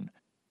afternoon.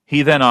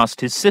 He then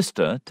asked his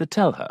sister to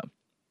tell her.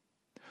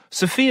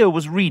 Sophia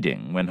was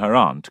reading when her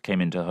aunt came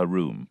into her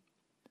room.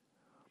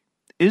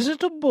 "Is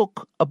it a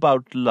book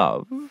about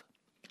love?"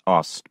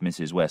 asked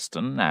Mrs.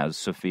 Weston, as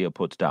Sophia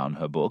put down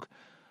her book.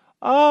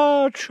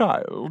 "Ah,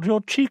 child,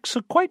 your cheeks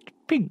are quite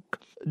pink.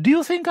 Do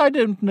you think I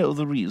don't know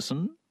the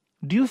reason?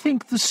 Do you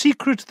think the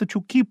secret that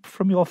you keep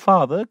from your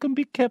father can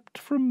be kept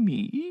from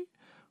me?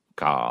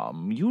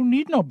 Come, you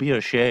need not be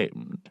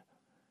ashamed."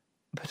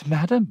 "But,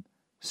 madam,"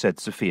 said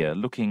Sophia,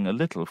 looking a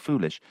little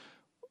foolish,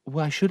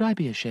 "why should I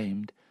be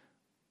ashamed?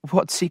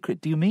 What secret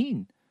do you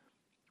mean?"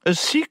 a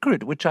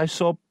secret which I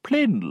saw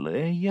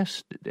plainly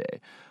yesterday.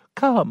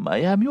 Come, I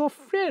am your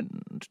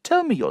friend.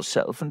 Tell me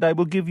yourself, and I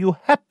will give you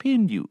happy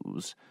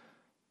news."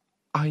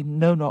 "I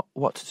know not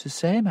what to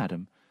say,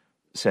 madam,"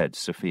 said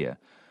Sophia.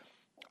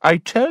 "I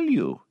tell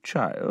you,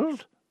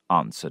 child,"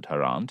 answered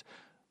her aunt,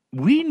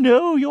 "we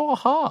know your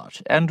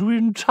heart, and we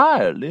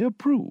entirely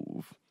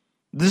approve.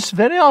 This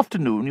very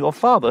afternoon your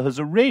father has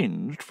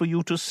arranged for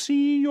you to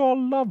see your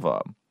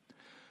lover."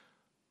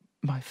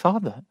 "My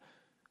father?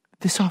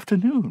 This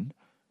afternoon?"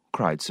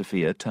 cried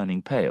Sophia,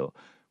 turning pale.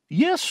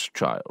 "Yes,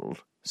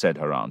 child," said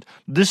her aunt,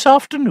 "this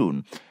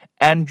afternoon,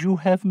 and you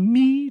have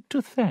me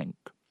to thank.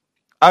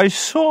 I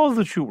saw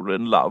that you were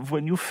in love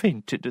when you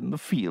fainted in the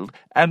field,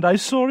 and I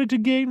saw it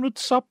again at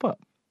supper.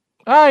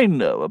 I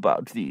know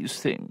about these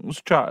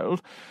things,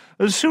 child.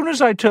 As soon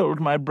as I told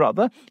my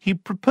brother, he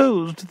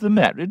proposed the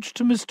marriage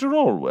to Mr.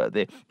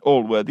 Allworthy.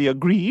 Allworthy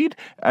agreed,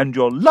 and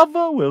your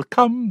lover will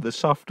come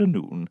this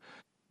afternoon."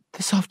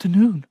 "This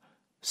afternoon?"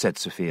 said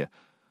Sophia.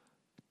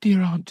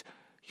 "Dear aunt,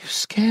 you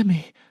scare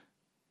me."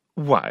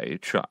 "Why,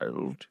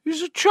 child,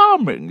 he's a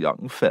charming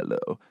young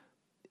fellow."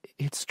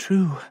 "It's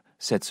true,"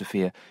 said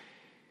Sophia.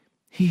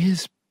 "He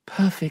is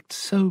perfect,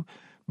 so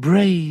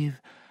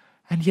brave,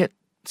 and yet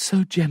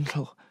so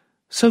gentle,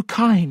 so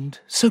kind,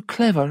 so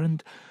clever,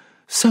 and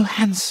so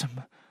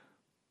handsome.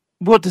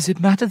 What does it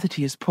matter that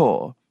he is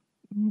poor?"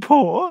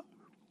 "Poor?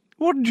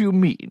 What do you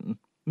mean?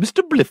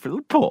 Mr.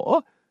 Blifil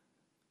poor?"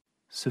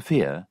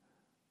 Sophia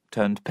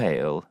turned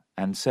pale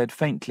and said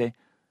faintly,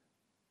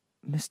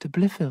 "Mr.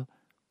 Blifil."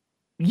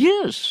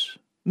 "Yes,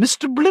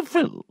 Mr.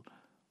 Blifil.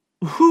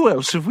 Who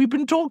else have we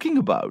been talking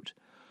about?"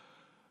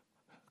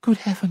 "Good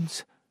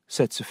heavens,"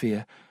 said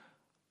Sophia.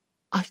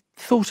 "I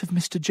thought of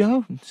Mr.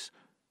 Jones."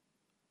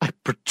 "I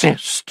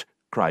protest,"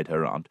 cried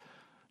her aunt.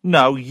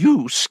 "Now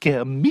you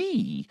scare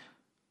me.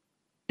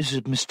 Is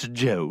it Mr.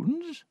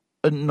 Jones,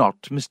 and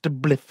not Mr.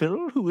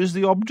 Blifil, who is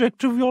the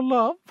object of your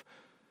love?"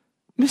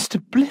 "Mr.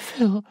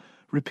 Blifil?"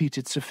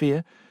 repeated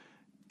Sophia.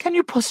 "Can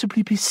you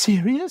possibly be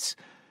serious?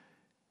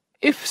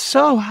 If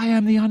so, I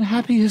am the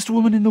unhappiest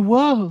woman in the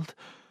world."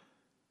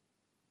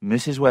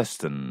 Mrs.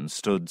 Weston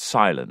stood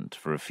silent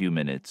for a few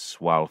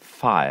minutes while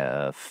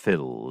fire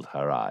filled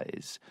her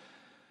eyes.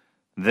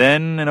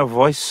 Then, in a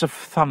voice of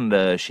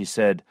thunder, she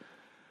said,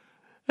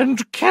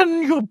 "And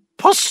can you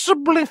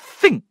possibly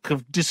think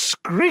of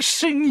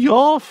disgracing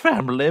your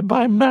family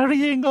by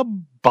marrying a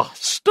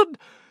bastard?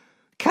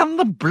 Can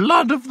the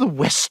blood of the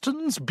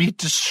Westons be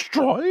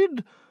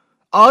destroyed?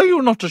 Are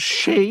you not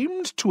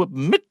ashamed to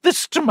admit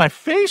this to my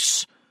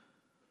face?"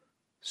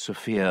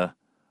 Sophia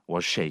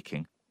was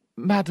shaking.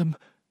 "Madam,"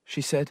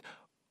 she said,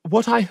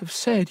 "what I have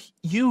said,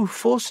 you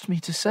forced me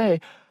to say.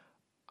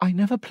 I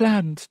never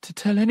planned to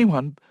tell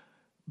anyone,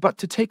 but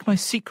to take my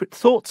secret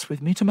thoughts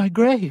with me to my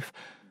grave."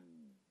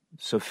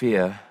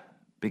 Sophia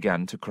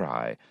began to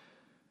cry,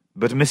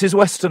 but Mrs.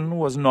 Weston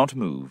was not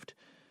moved.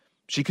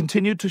 She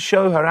continued to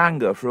show her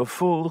anger for a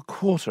full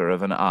quarter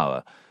of an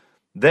hour.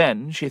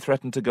 Then she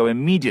threatened to go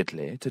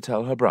immediately to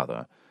tell her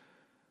brother.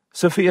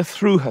 Sophia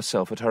threw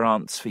herself at her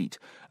aunt's feet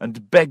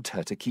and begged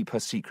her to keep her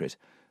secret,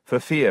 for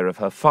fear of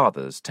her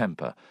father's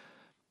temper.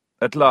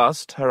 At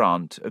last her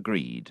aunt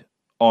agreed,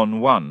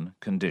 on one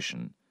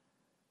condition.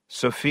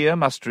 Sophia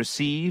must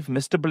receive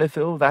Mr.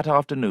 Blifil that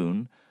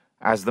afternoon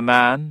as the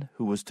man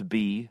who was to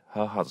be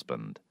her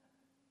husband.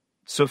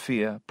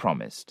 Sophia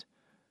promised,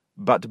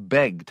 but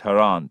begged her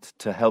aunt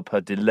to help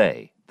her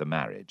delay the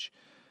marriage.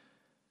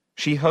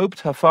 She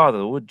hoped her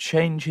father would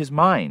change his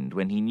mind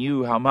when he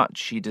knew how much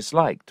she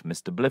disliked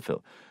Mr.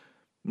 Blifil.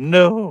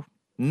 "No,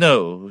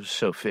 no,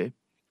 Sophie,"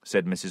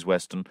 said Mrs.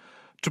 Weston.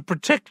 "To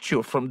protect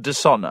you from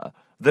dishonour,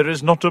 there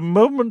is not a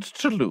moment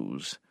to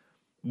lose.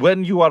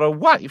 When you are a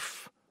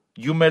wife,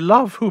 you may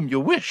love whom you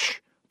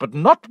wish, but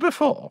not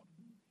before."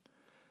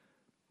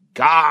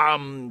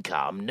 "Come,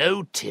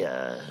 no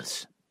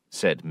tears,"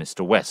 said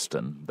Mr.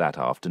 Weston that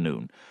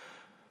afternoon.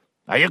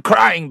 "Are you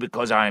crying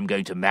because I am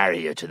going to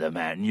marry you to the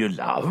man you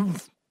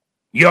love?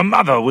 Your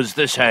mother was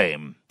the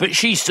same, but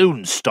she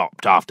soon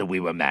stopped after we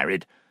were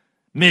married.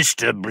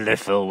 Mr.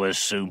 Blifil will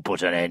soon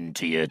put an end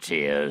to your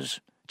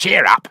tears.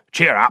 Cheer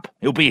up,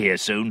 he'll be here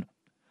soon."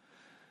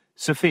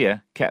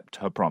 Sophia kept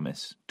her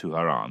promise to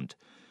her aunt.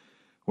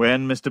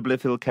 When Mr.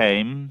 Blifil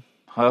came,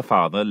 her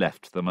father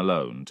left them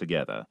alone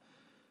together.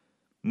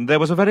 There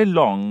was a very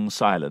long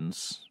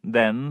silence,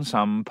 then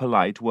some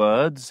polite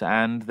words,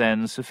 and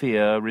then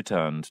Sophia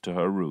returned to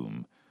her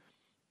room.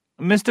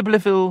 Mr.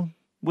 Blifil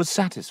was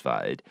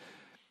satisfied.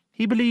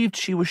 He believed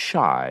she was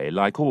shy,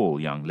 like all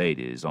young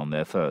ladies on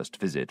their first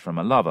visit from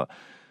a lover.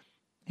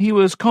 He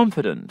was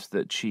confident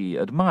that she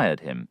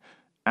admired him,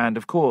 and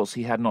of course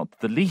he had not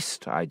the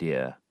least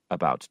idea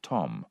about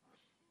Tom.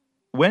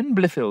 When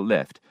Blifil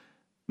left,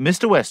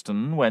 Mr.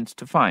 Weston went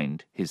to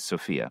find his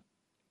Sophia.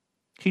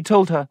 He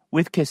told her,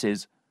 with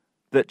kisses,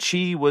 that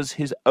she was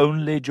his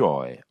only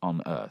joy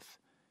on earth.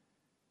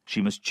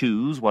 She must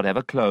choose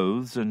whatever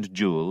clothes and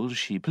jewels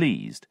she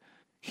pleased.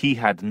 He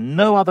had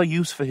no other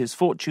use for his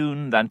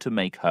fortune than to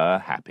make her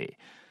happy.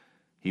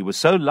 He was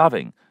so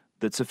loving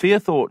that Sophia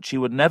thought she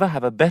would never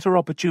have a better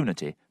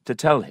opportunity to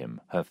tell him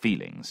her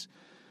feelings.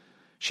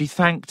 She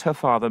thanked her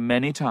father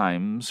many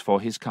times for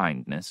his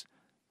kindness,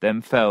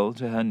 then fell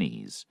to her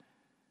knees.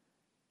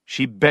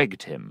 She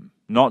begged him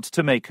not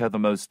to make her the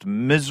most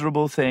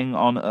miserable thing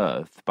on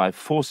earth by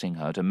forcing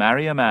her to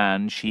marry a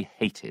man she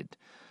hated.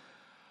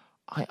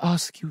 "I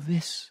ask you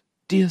this,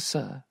 dear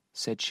sir,"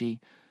 said she,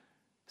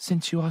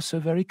 "since you are so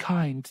very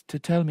kind to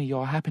tell me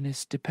your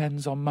happiness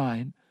depends on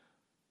mine."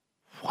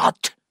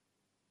 "What?"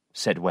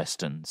 said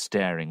Weston,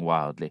 staring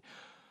wildly.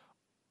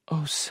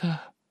 "Oh, sir,"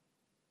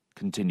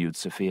 continued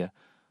Sophia,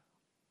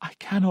 "I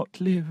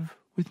cannot live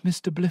with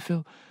Mr.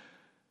 Blifil.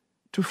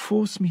 To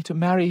force me to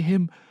marry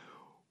him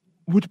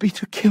would be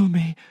to kill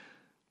me."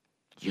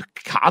 "You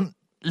can't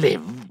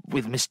live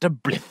with Mr.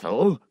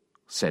 Blifil,"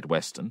 said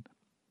Weston.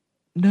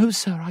 "No,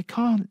 sir, I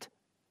can't,"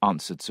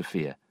 answered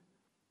Sophia.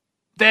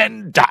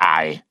 "Then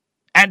die,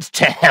 and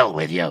to hell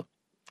with you,"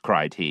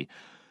 cried he.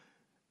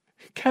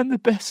 "Can the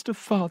best of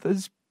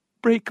fathers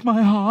break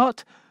my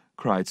heart?"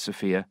 cried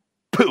Sophia.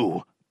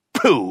 "Pooh,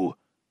 pooh!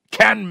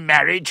 Can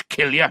marriage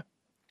kill you?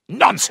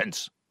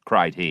 Nonsense!"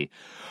 cried he.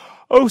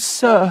 "Oh,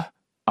 sir,"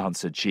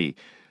 answered she,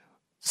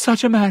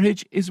 "such a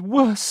marriage is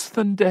worse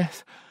than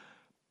death.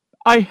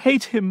 I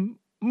hate him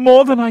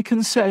more than I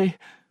can say."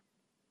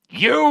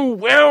 "You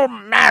will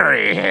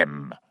marry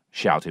him,"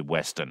 shouted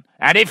Weston,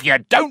 "and if you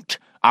don't,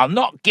 I'll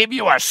not give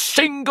you a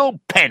single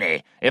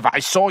penny. If I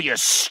saw you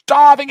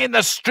starving in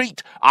the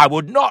street, I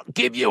would not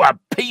give you a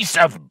piece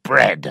of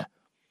bread."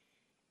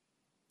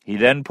 He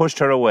then pushed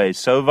her away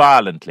so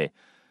violently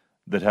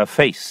that her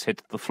face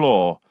hit the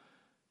floor,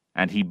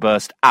 and he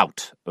burst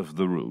out of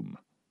the room.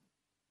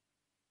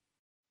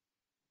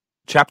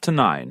 Chapter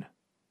 9.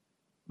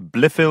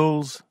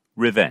 Blifil's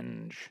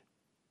Revenge.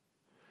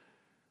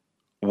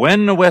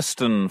 When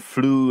Weston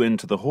flew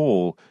into the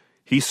hall,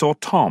 he saw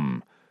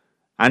Tom,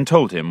 and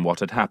told him what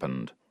had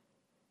happened.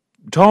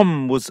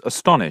 Tom was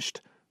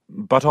astonished,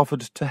 but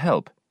offered to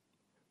help.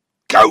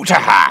 "Go to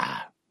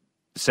her,"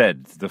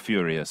 said the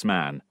furious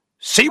man.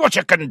 "See what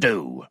you can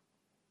do."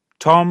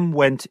 Tom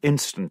went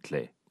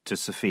instantly to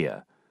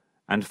Sophia,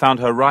 and found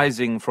her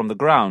rising from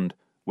the ground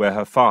where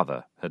her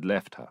father had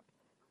left her.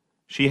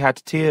 She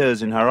had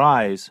tears in her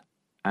eyes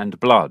and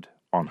blood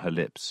on her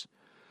lips.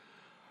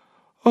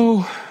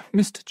 "Oh,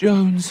 Mr.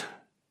 Jones,"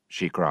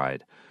 she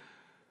cried,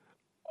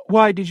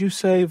 "why did you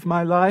save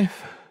my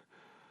life?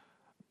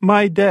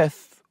 My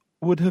death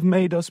would have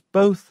made us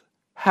both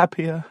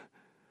happier.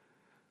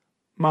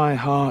 My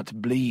heart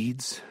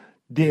bleeds,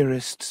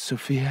 dearest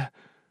Sophia,"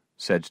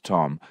 said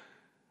Tom.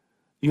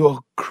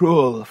 "Your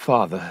cruel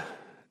father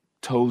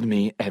told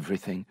me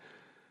everything,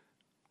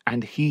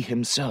 and he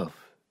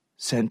himself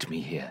sent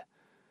me here."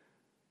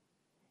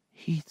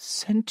 "He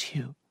sent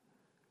you?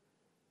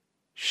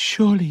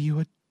 Surely you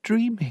are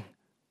dreaming,"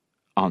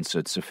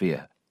 answered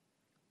Sophia.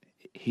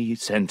 "He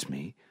sent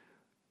me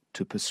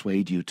to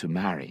persuade you to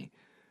marry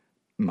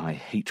my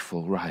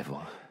hateful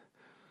rival.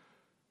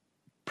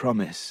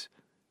 Promise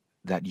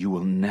that you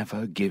will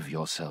never give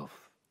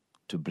yourself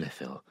to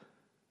Blifil."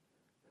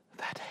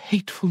 "That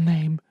hateful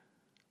name,"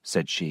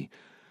 said she.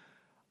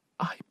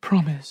 "I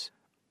promise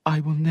I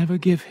will never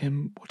give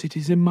him what it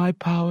is in my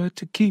power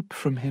to keep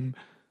from him."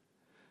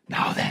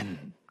 "Now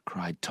then,"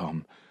 cried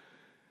Tom,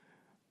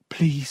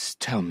 "please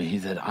tell me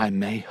that I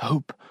may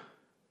hope."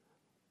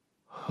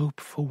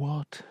 "Hope for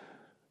what?"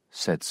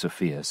 said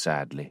Sophia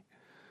sadly.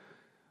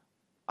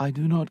 "I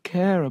do not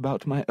care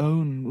about my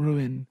own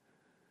ruin,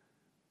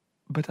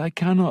 but I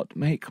cannot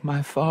make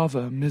my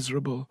father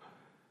miserable."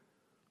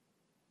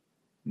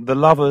 The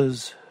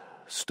lovers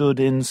stood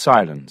in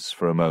silence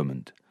for a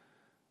moment,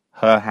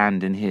 her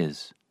hand in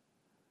his.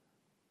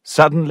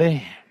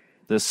 Suddenly,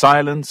 the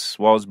silence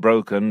was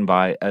broken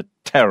by a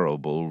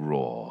terrible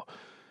roar.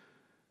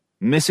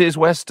 Mrs.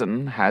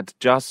 Weston had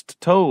just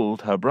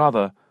told her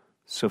brother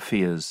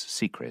Sophia's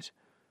secret.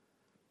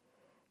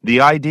 The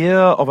idea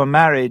of a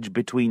marriage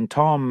between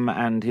Tom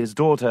and his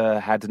daughter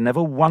had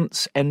never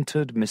once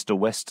entered Mr.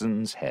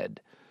 Weston's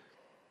head.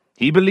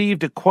 He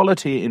believed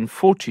equality in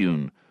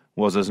fortune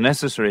was as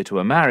necessary to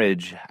a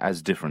marriage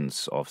as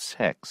difference of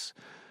sex.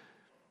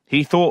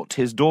 He thought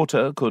his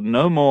daughter could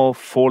no more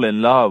fall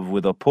in love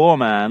with a poor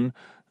man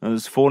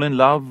as fall in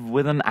love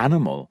with an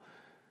animal.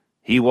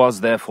 He was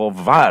therefore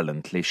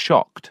violently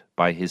shocked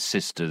by his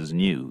sister's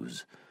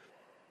news.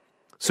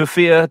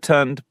 Sophia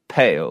turned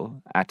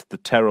pale at the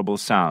terrible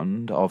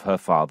sound of her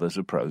father's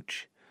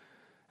approach,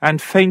 and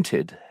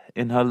fainted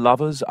in her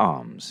lover's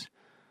arms.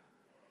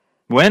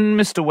 When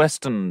Mr.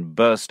 Weston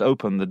burst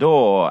open the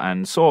door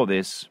and saw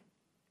this,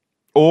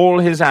 all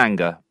his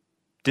anger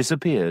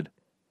disappeared.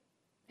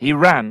 He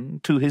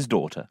ran to his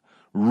daughter,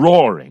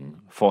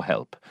 roaring for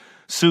help.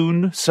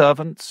 Soon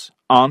servants,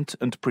 aunt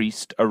and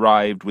priest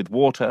arrived with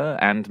water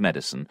and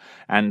medicine,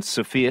 and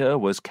Sophia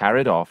was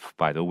carried off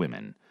by the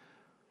women.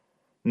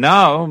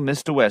 Now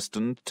Mr.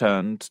 Weston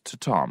turned to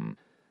Tom,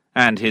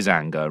 and his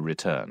anger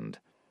returned.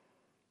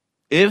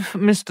 If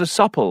Mr.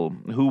 Supple,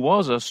 who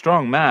was a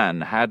strong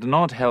man, had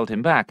not held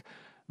him back,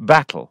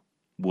 battle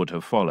would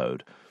have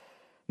followed.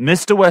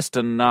 Mr.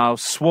 Weston now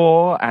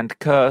swore and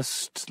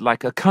cursed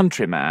like a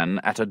countryman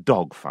at a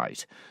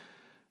dog-fight.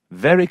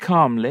 Very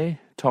calmly,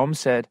 Tom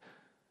said,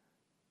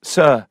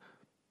 "Sir,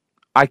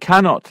 I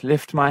cannot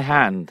lift my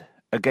hand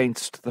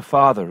against the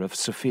father of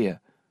Sophia."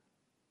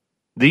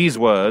 These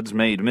words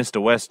made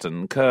Mr.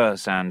 Weston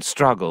curse and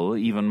struggle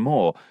even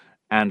more,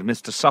 and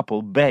Mr.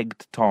 Supple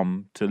begged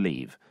Tom to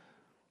leave.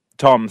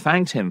 Tom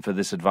thanked him for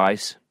this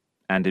advice,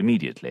 and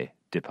immediately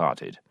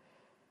departed.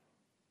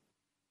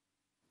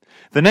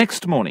 The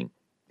next morning,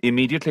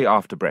 immediately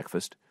after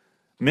breakfast,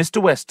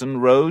 Mr. Weston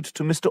rode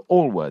to Mr.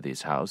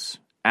 Allworthy's house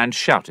and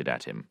shouted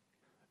at him.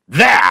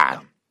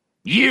 "There!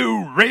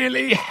 You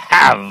really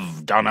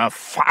have done a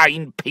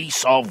fine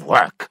piece of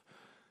work."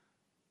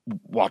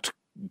 "What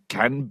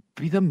can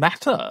be the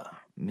matter,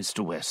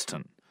 Mr.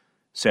 Weston?"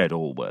 said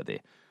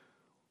Allworthy.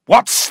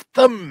 "What's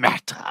the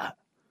matter?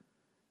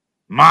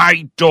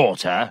 My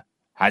daughter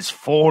has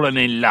fallen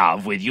in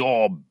love with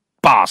your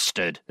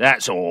bastard,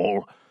 that's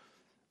all.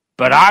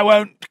 But I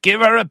won't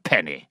give her a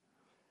penny.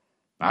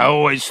 I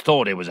always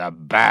thought it was a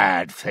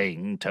bad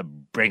thing to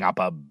bring up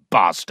a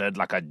bastard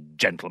like a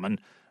gentleman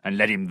and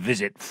let him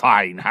visit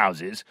fine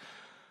houses."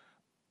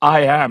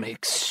 "I am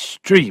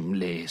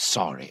extremely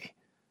sorry,"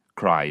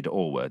 cried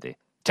Allworthy.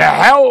 "To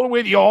hell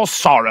with your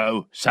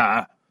sorrow,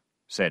 sir,"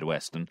 said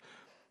Weston.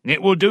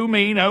 "It will do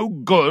me no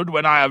good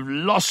when I have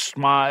lost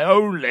my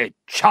only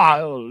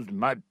child,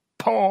 my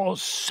poor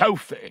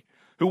Sophie,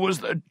 who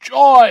was the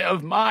joy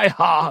of my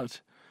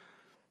heart.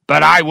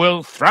 But I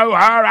will throw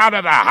her out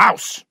of the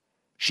house.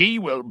 She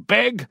will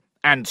beg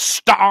and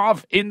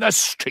starve in the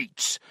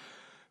streets."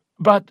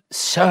 "But,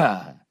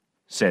 sir,"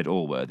 said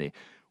Allworthy,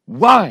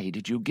 "why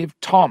did you give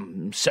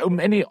Tom so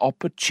many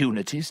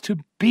opportunities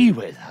to be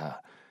with her?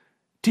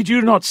 Did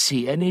you not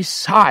see any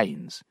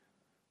signs?"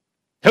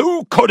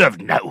 "Who could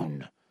have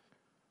known?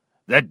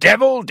 The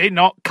devil did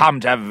not come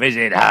to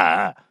visit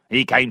her.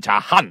 He came to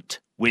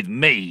hunt with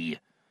me.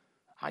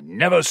 I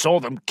never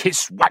saw them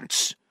kiss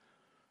once.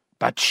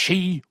 But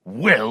she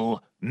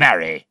will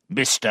marry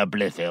Mr.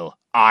 Blifil,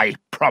 I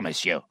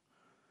promise you.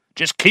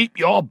 Just keep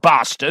your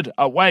bastard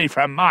away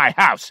from my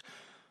house.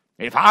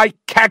 If I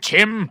catch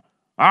him,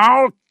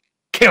 I'll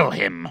kill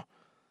him."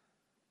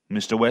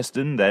 Mr.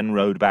 Weston then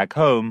rode back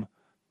home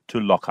to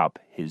lock up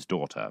his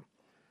daughter.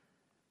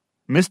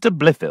 Mr.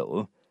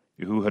 Blifil,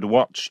 who had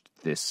watched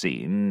this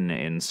scene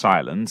in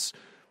silence,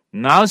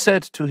 now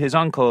said to his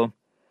uncle,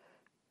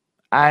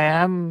 "I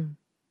am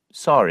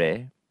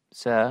sorry,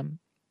 sir,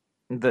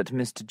 that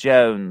Mr.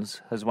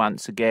 Jones has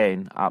once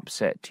again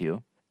upset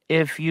you.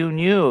 If you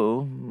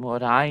knew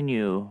what I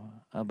knew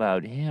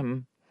about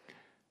him—"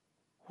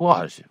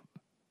 "What?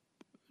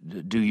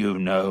 Do you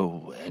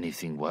know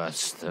anything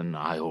worse than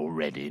I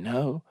already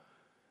know?"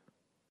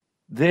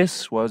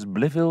 This was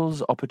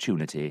Blifil's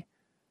opportunity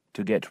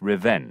to get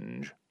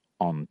revenge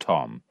on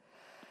Tom.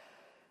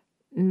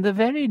 "The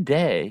very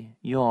day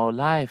your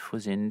life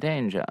was in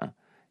danger,"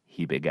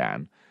 he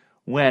began,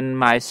 "when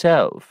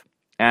myself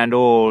and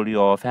all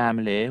your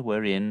family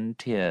were in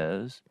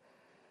tears,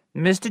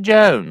 Mr.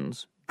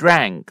 Jones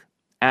drank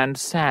and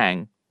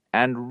sang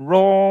and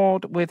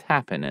roared with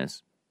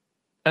happiness,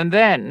 and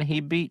then he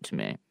beat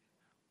me."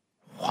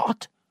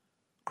 "What?"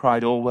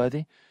 cried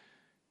Allworthy.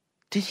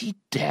 "Did he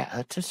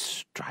dare to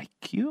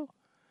strike you?"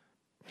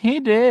 "He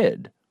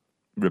did,"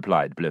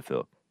 replied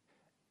Blifil.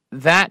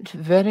 "That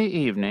very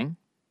evening,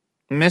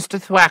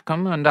 Mr.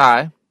 Thwackum and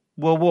I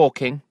were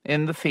walking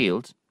in the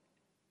fields,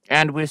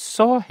 and we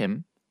saw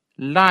him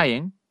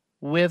lying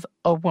with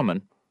a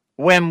woman.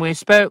 When we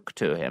spoke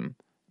to him,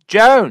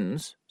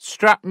 Jones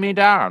struck me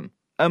down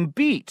and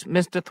beat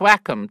Mr.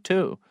 Thwackum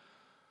too."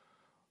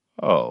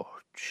 "Oh,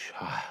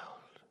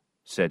 child,"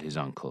 said his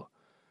uncle,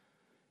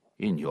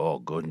 "in your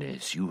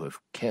goodness you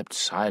have kept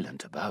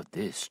silent about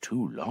this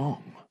too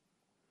long."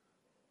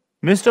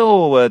 Mr.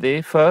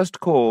 Allworthy first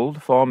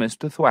called for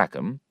Mr.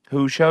 Thwackum,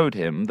 who showed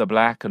him the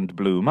black and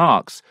blue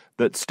marks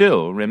that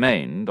still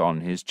remained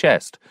on his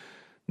chest.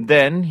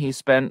 Then he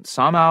spent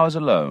some hours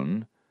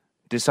alone,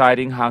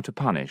 deciding how to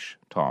punish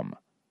Tom.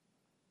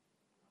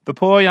 The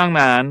poor young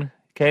man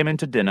came in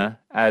to dinner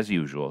as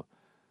usual,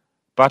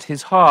 but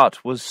his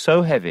heart was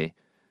so heavy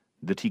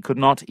that he could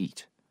not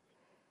eat.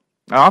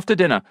 After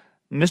dinner,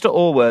 Mr.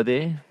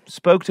 Allworthy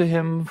spoke to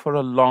him for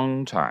a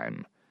long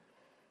time.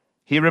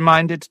 He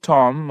reminded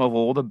Tom of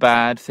all the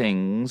bad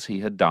things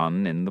he had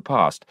done in the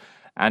past,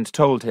 and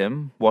told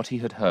him what he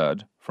had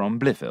heard from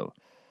Blifil.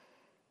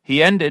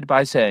 He ended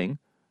by saying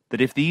that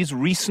if these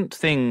recent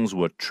things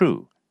were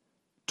true,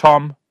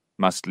 Tom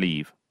must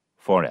leave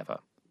forever.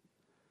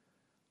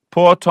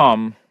 Poor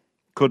Tom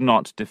could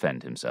not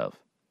defend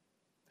himself,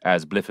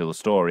 as Blifil's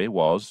story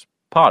was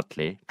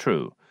partly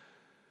true.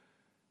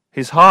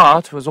 His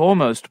heart was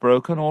almost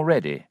broken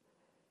already,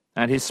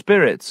 and his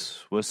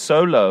spirits were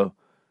so low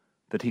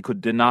that he could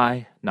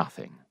deny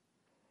nothing.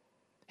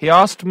 He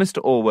asked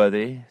Mr.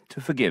 Allworthy to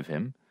forgive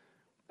him,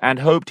 and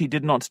hoped he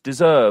did not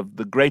deserve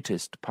the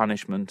greatest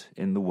punishment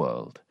in the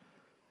world.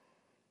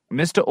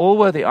 Mr.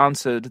 Allworthy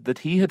answered that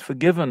he had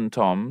forgiven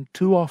Tom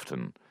too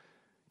often,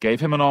 gave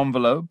him an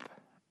envelope,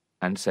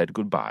 and said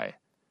goodbye.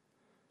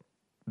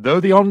 Though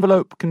the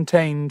envelope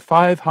contained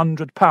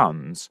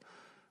 £500,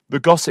 the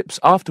gossips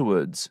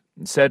afterwards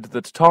said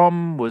that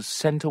Tom was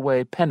sent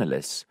away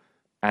penniless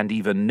and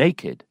even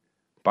naked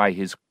by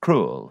his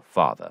cruel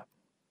father.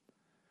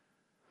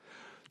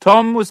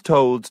 Tom was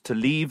told to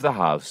leave the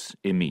house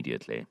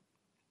immediately.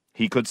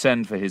 He could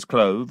send for his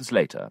clothes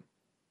later.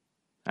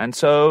 And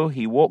so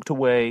he walked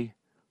away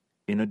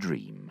in a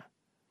dream.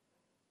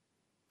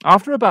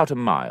 After about a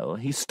mile,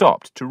 he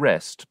stopped to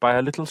rest by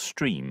a little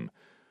stream.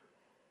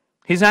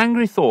 His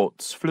angry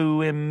thoughts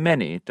flew in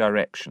many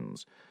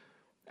directions,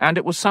 and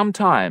it was some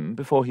time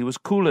before he was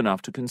cool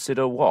enough to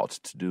consider what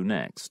to do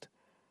next.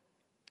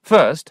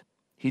 First,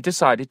 he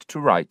decided to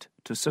write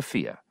to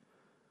Sophia.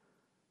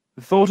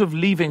 The thought of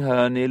leaving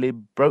her nearly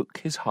broke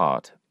his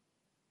heart,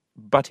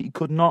 but he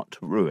could not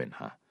ruin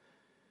her.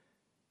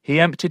 He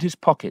emptied his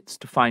pockets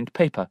to find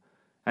paper,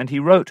 and he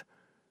wrote,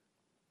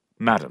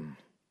 "Madam,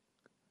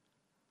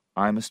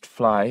 I must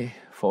fly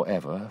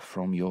forever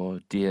from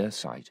your dear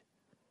sight.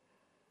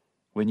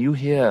 When you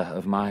hear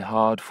of my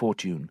hard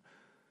fortune,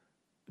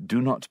 do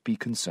not be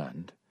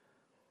concerned.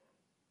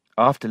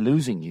 After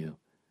losing you,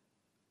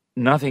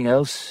 nothing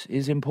else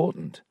is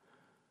important.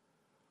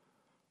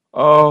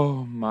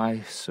 Oh,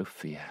 my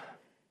Sophia,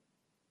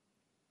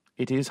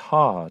 it is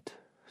hard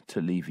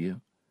to leave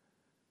you.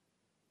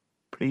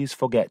 Please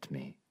forget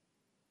me.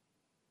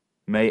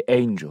 May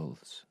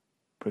angels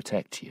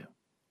protect you."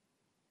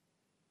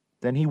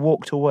 Then he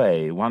walked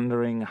away,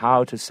 wondering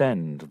how to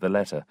send the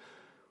letter.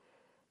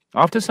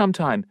 After some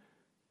time,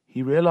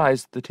 he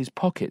realized that his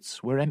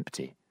pockets were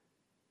empty.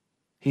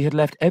 He had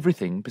left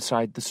everything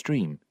beside the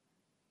stream.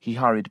 He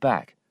hurried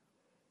back.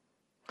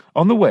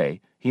 On the way,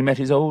 he met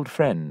his old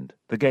friend,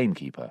 the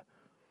gamekeeper.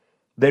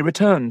 They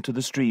returned to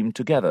the stream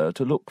together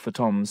to look for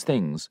Tom's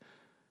things.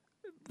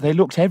 They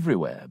looked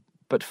everywhere,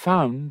 but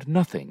found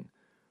nothing.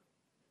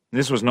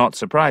 This was not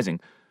surprising,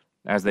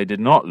 as they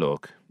did not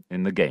look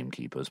in the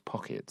gamekeeper's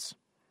pockets.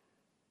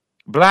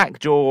 Black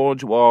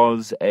George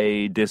was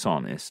a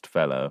dishonest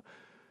fellow,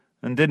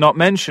 and did not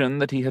mention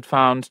that he had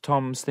found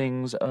Tom's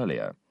things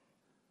earlier.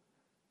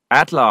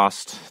 At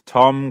last,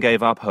 Tom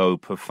gave up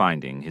hope of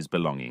finding his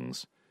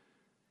belongings.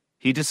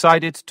 He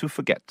decided to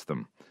forget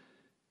them,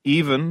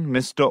 even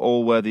Mr.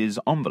 Allworthy's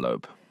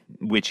envelope,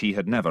 which he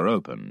had never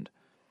opened.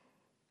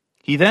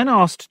 He then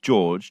asked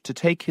George to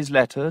take his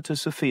letter to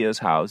Sophia's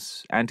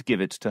house and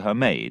give it to her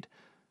maid.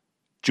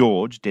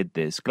 George did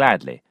this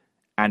gladly,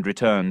 and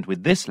returned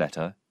with this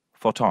letter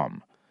for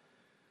Tom.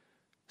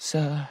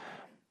 "Sir,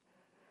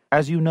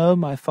 as you know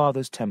my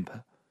father's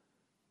temper,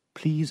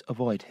 please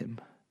avoid him.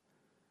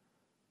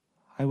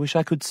 I wish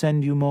I could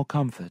send you more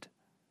comfort,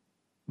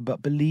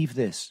 but believe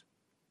this: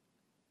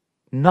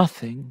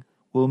 nothing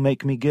will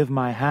make me give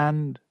my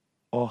hand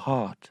or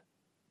heart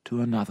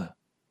to another."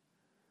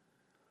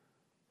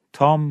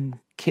 Tom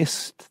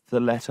kissed the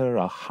letter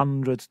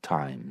 100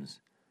 times,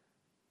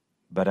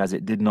 but as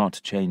it did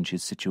not change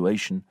his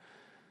situation,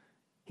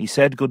 he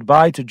said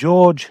goodbye to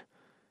George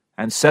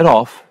and set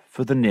off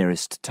for the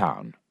nearest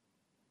town.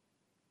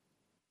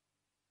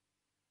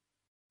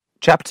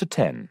 Chapter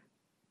 10.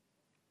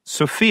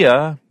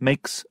 Sophia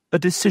makes a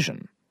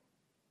decision.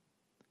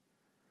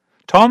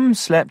 Tom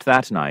slept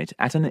that night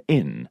at an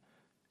inn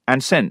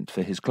and sent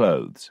for his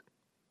clothes.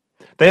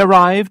 They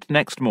arrived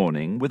next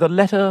morning with a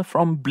letter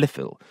from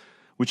Blifil,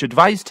 which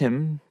advised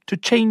him to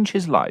change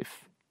his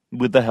life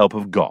with the help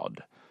of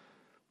God.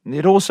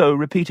 It also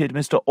repeated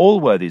Mr.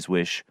 Allworthy's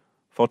wish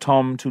for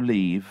Tom to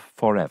leave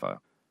forever.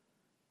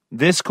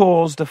 This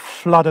caused a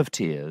flood of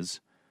tears,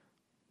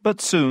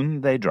 but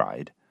soon they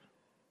dried.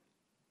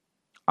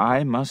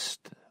 "I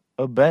must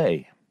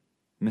obey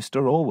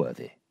Mr.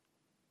 Allworthy,"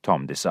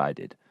 Tom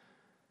decided.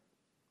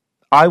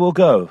 "I will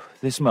go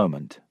this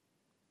moment.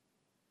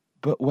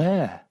 But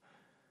where?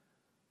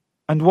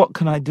 And what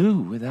can I do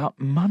without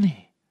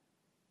money?"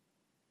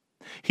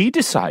 He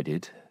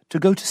decided to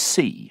go to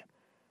sea.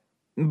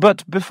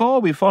 But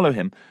before we follow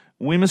him,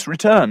 we must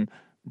return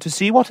to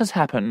see what has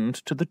happened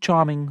to the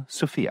charming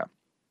Sophia.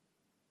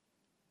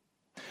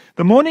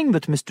 The morning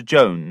that Mr.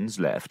 Jones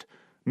left,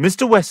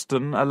 Mr.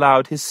 Weston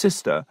allowed his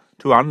sister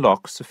to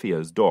unlock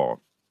Sophia's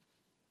door.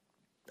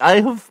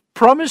 "I have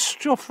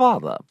promised your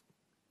father,"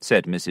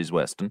 said Mrs.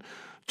 Weston,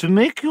 "to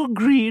make you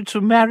agree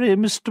to marry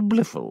Mr.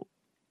 Blifil.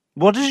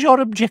 What is your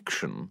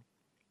objection?"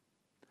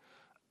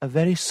 "A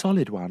very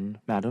solid one,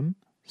 madam,"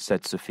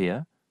 said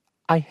Sophia.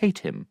 "I hate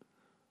him."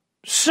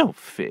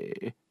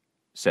 "Sophie,"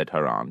 said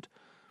her aunt,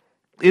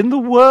 "in the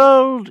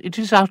world it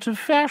is out of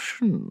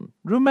fashion,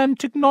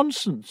 romantic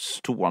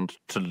nonsense, to want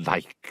to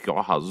like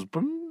your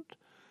husband."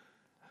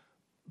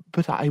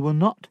 "But I will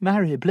not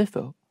marry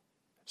Blifil,"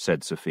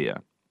 said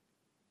Sophia.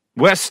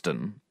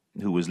 Weston,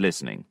 who was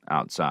listening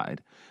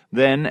outside,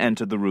 then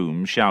entered the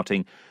room,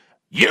 shouting,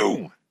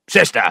 "You,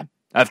 sister,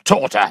 have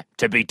taught her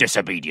to be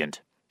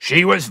disobedient.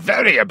 She was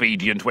very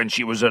obedient when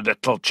she was a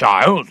little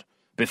child,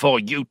 before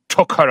you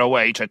took her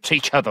away to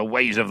teach her the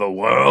ways of the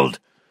world."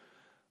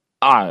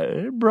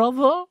 "I,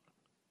 brother?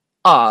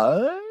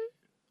 I?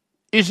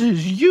 It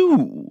is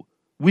you,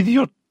 with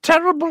your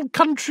terrible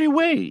country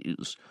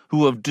ways,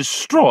 who have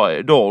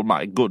destroyed all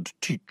my good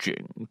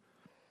teaching."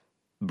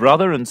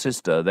 Brother and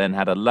sister then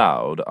had a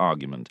loud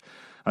argument,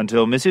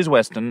 until Mrs.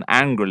 Weston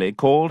angrily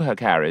called her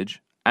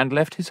carriage and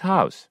left his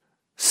house.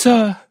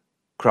 "Sir,"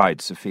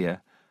 cried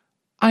Sophia,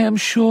 "I am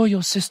sure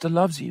your sister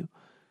loves you.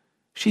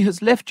 She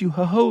has left you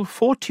her whole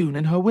fortune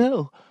in her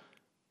will."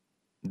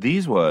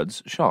 These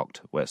words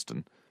shocked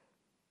Weston.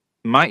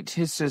 Might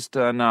his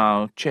sister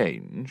now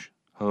change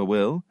her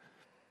will?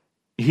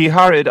 He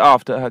hurried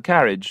after her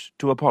carriage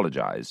to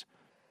apologize.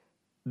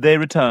 They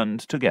returned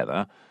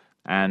together,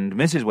 and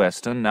Mrs.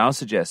 Weston now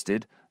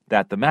suggested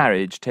that the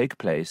marriage take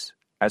place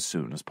as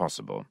soon as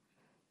possible.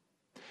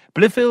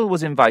 Blifil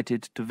was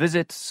invited to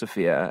visit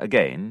Sophia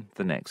again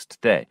the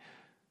next day.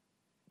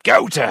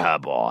 "Go to her,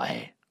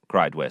 boy,"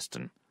 cried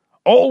Weston.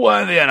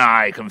 "Allworthy and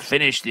I can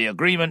finish the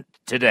agreement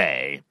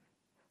today.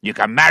 You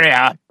can marry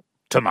her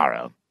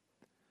tomorrow."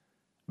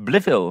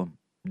 Blifil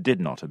did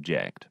not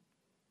object.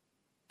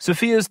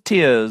 Sophia's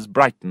tears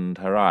brightened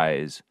her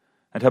eyes,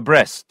 and her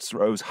breasts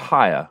rose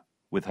higher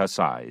with her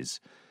sighs.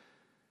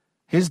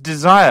 His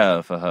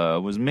desire for her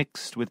was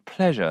mixed with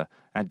pleasure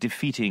at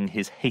defeating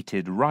his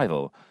hated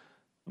rival,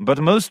 but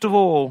most of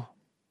all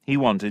he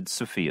wanted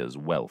Sophia's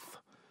wealth.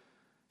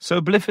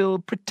 So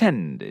Blifil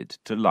pretended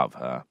to love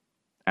her,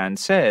 and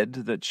said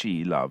that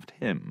she loved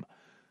him.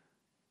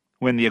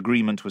 When the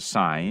agreement was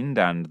signed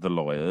and the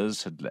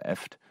lawyers had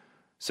left,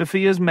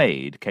 Sophia's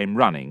maid came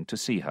running to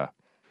see her.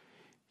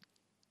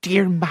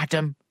 "Dear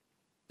madam,"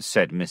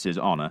 said Mrs.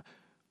 Honour,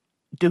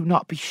 "do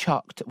not be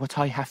shocked at what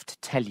I have to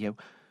tell you.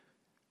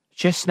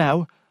 Just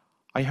now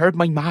I heard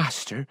my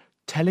master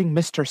telling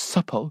Mr.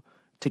 Supple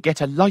to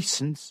get a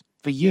licence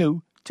for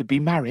you to be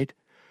married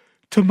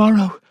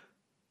tomorrow."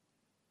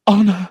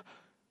 "Honour,"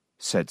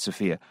 said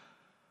Sophia,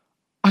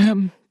 "I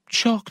am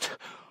shocked.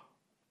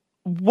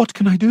 What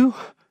can I do?"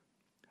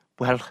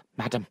 "Well,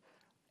 madam,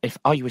 if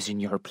I was in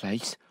your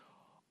place,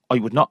 I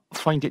would not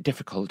find it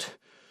difficult,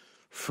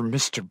 for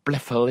Mr.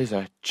 Blifil is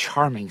a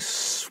charming,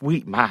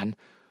 sweet man."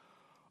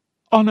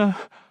 "Honour,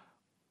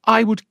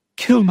 I would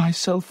kill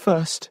myself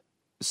first,"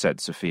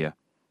 said Sophia.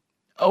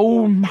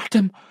 "Oh,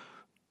 madam,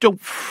 don't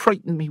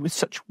frighten me with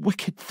such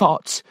wicked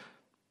thoughts."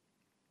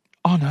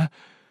 "Honour,"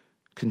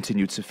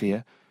 continued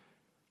Sophia,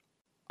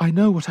 "I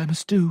know what I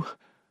must do.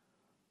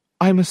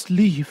 I must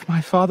leave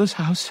my father's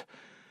house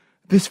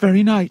this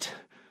very night,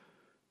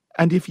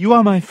 and if you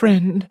are my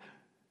friend,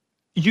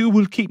 you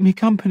will keep me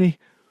company."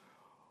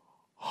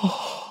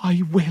 "Oh,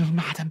 I will,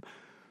 madam,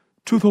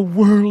 to the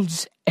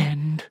world's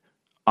end,"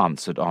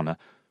 answered Honour.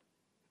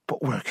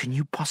 "But where can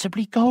you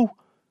possibly go?"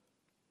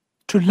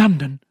 "To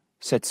London,"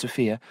 said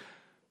Sophia.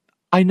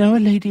 "I know a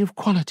lady of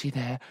quality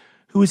there,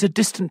 who is a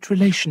distant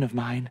relation of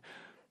mine.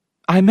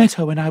 I met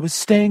her when I was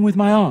staying with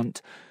my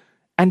aunt,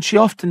 and she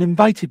often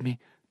invited me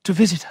to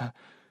visit her.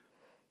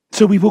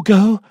 So we will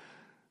go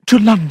to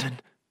London."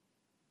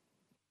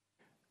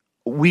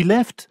 We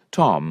left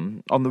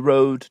Tom on the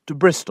road to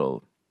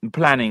Bristol,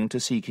 planning to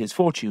seek his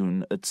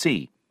fortune at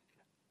sea.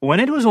 When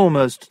it was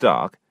almost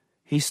dark,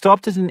 he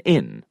stopped at an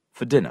inn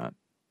for dinner,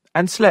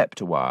 and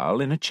slept a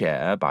while in a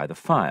chair by the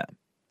fire.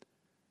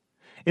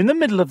 In the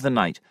middle of the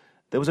night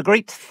there was a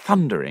great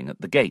thundering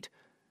at the gate,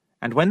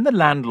 and when the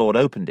landlord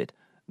opened it,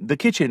 the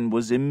kitchen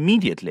was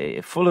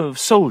immediately full of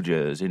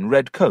soldiers in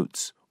red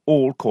coats,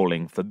 all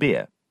calling for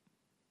beer.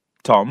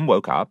 Tom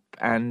woke up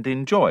and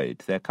enjoyed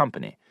their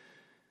company.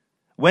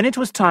 When it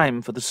was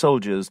time for the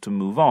soldiers to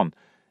move on,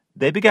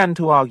 they began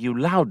to argue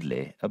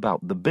loudly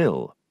about the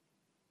bill.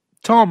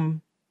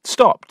 Tom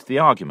stopped the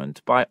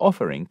argument by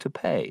offering to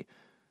pay.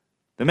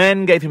 The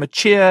men gave him a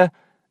cheer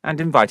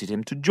and invited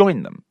him to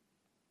join them.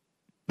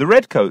 The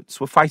redcoats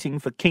were fighting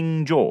for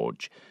King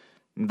George.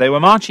 They were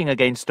marching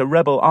against a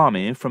rebel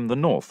army from the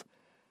north.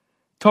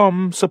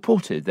 Tom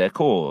supported their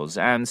cause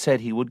and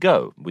said he would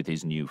go with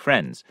his new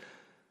friends.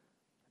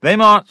 They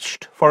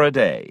marched for a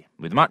day,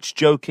 with much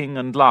joking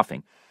and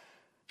laughing,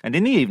 and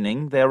in the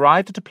evening they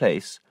arrived at a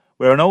place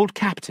where an old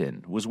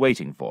captain was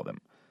waiting for them.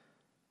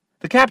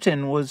 The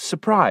captain was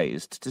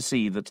surprised to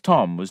see that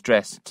Tom was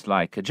dressed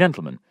like a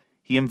gentleman.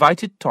 He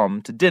invited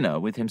Tom to dinner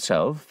with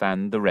himself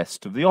and the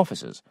rest of the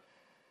officers.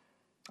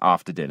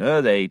 After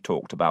dinner they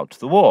talked about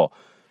the war.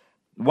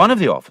 One of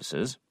the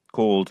officers,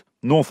 called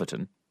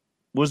Northerton,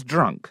 was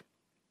drunk.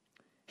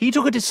 He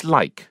took a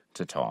dislike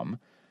to Tom,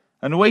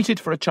 and waited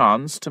for a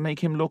chance to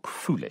make him look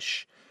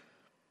foolish.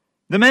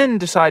 The men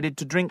decided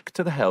to drink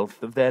to the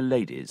health of their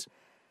ladies.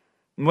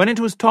 When it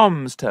was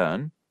Tom's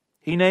turn,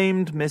 he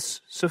named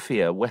Miss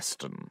Sophia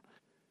Weston.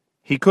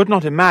 He could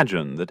not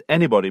imagine that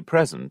anybody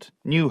present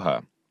knew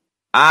her.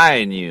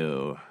 "I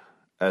knew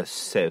a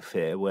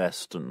Sophia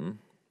Weston,"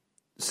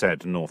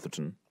 said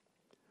Northerton.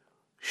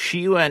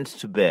 "She went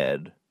to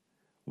bed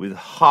with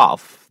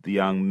half the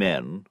young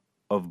men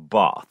of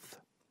Bath.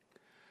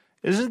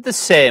 Is it the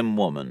same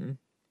woman?"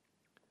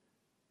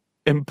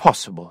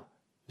 "Impossible,"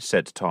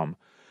 said Tom.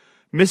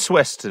 "Miss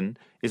Weston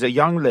is a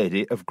young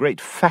lady of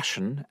great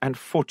fashion and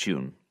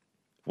fortune."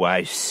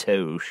 "Why,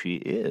 so she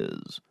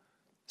is,"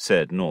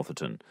 said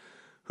Northerton,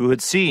 who had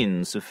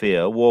seen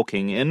Sophia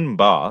walking in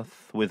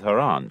Bath with her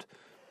aunt.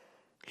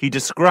 He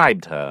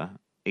described her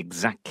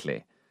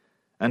exactly,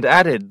 and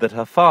added that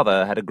her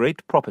father had a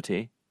great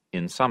property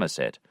in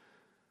Somerset.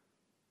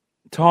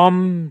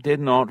 Tom did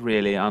not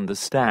really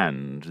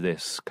understand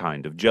this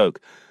kind of joke,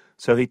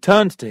 so he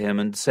turned to him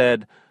and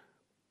said,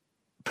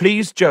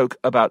 "Please joke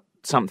about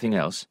something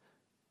else."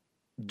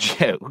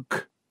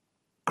 "Joke?"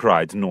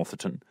 cried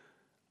Northerton.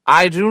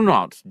 "I do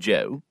not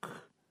joke.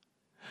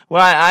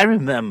 Why, I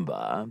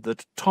remember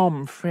that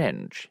Tom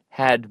French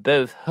had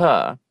both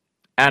her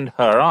and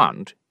her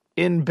aunt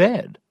in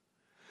bed."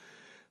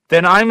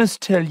 "Then I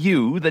must tell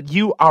you that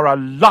you are a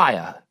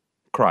liar,"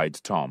 cried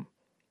Tom.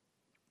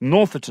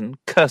 Northerton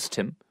cursed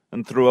him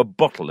and threw a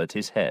bottle at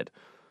his head.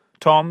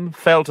 Tom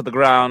fell to the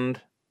ground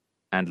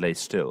and lay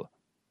still.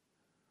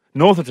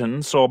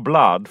 Northerton saw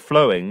blood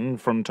flowing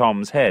from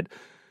Tom's head,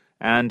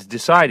 and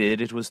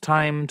decided it was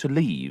time to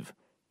leave.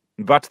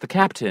 But the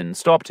captain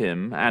stopped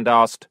him and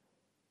asked,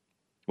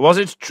 "Was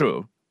it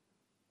true?"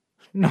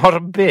 "Not a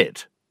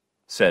bit,"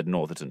 said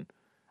Northerton.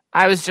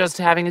 "I was just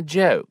having a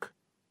joke."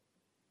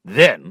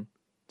 "Then,"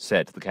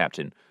 said the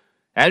captain,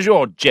 "as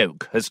your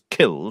joke has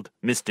killed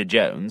Mr.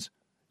 Jones,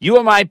 you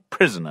are my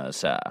prisoner,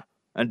 sir,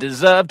 and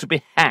deserve to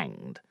be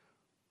hanged."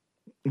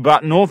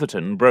 But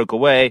Northerton broke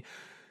away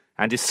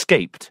and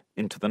escaped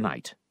into the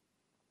night.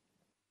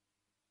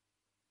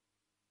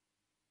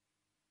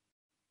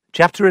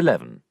 Chapter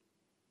 11.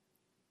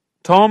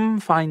 Tom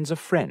finds a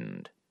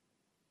friend.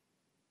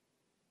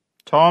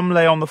 Tom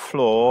lay on the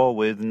floor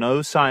with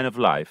no sign of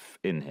life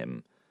in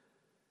him.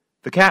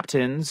 The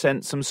captain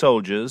sent some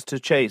soldiers to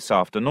chase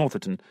after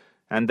Northerton,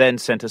 and then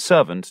sent a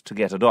servant to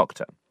get a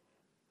doctor.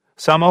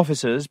 Some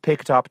officers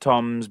picked up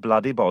Tom's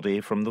bloody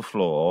body from the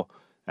floor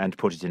and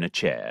put it in a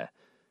chair.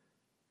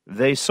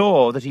 They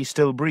saw that he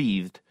still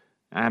breathed,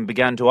 and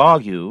began to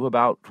argue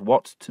about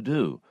what to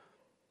do.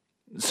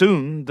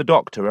 Soon the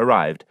doctor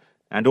arrived,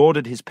 and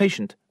ordered his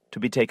patient to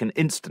be taken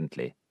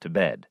instantly to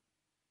bed.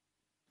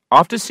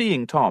 After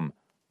seeing Tom,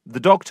 the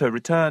doctor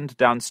returned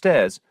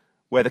downstairs,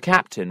 where the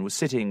captain was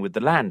sitting with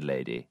the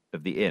landlady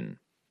of the inn.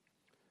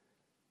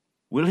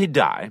 "Will he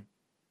die?"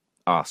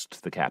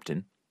 asked the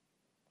captain.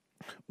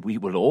 "We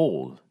will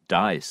all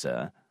die,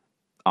 sir,"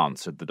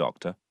 answered the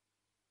doctor.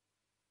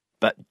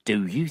 "But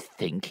do you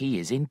think he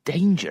is in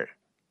danger?"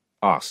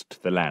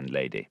 asked the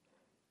landlady.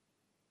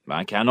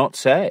 "I cannot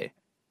say,"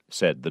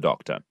 said the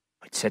doctor.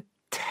 "It's a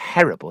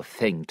terrible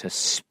thing to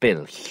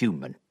spill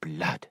human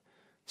blood,"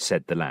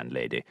 said the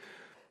landlady,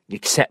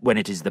 "except when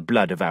it is the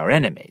blood of our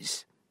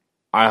enemies.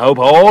 I hope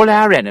all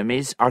our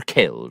enemies are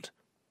killed,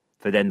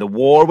 for then the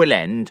war will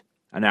end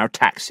and our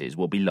taxes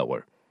will be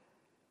lower."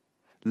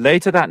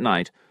 Later that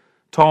night,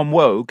 Tom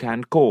woke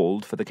and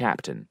called for the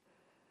captain.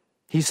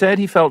 He said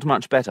he felt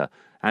much better,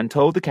 and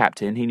told the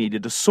captain he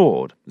needed a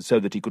sword so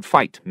that he could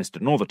fight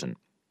Mr. Northerton.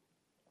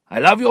 "I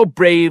love your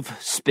brave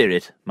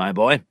spirit, my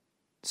boy,"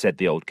 said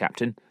the old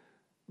captain,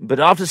 "but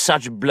after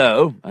such a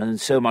blow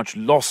and so much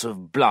loss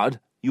of blood,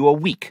 you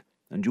are weak,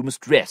 and you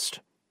must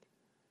rest."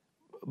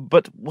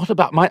 "But what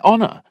about my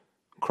honour?"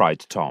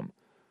 cried Tom.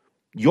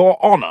 "Your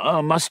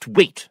honour must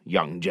wait,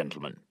 young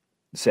gentleman,"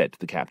 said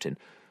the captain,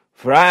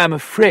 "for I am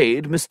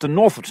afraid Mr.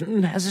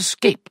 Northerton has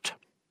escaped."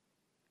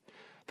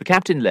 The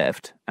captain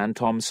left, and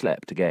Tom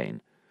slept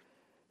again.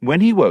 When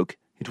he woke,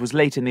 it was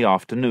late in the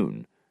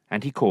afternoon,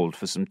 and he called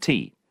for some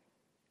tea.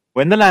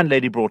 When the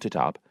landlady brought it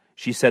up,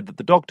 she said that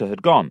the doctor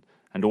had gone,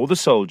 and all the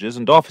soldiers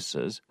and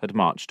officers had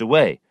marched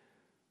away.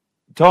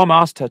 Tom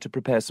asked her to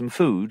prepare some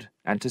food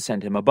and to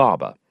send him a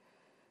barber.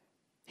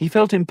 He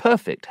felt in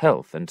perfect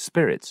health and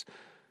spirits.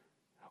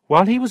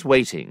 While he was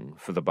waiting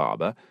for the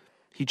barber,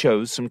 he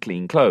chose some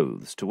clean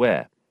clothes to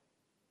wear.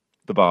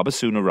 The barber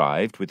soon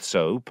arrived with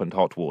soap and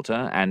hot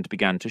water and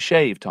began to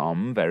shave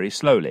Tom very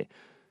slowly.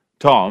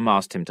 Tom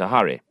asked him to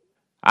hurry.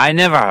 "I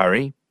never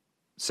hurry,"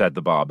 said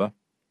the barber.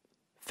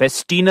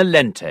 "Festina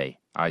lente,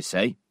 I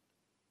say."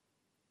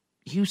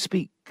 "You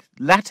speak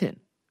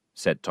Latin,"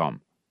 said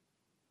Tom.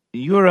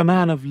 "You are a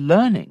man of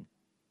learning."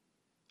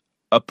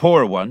 "A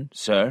poor one,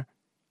 sir,"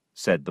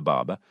 said the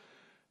barber.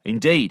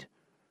 "Indeed,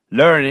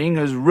 learning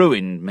has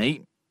ruined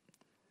me.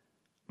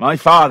 My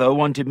father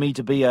wanted me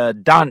to be a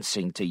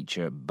dancing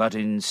teacher, but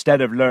instead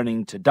of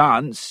learning to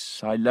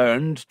dance, I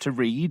learned to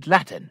read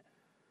Latin.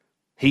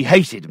 He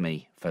hated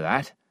me for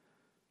that,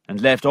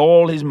 and left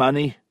all his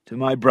money to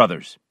my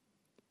brothers."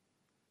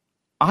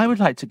 "I would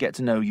like to get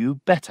to know you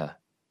better,"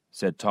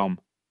 said Tom.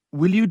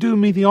 "Will you do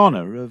me the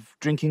honour of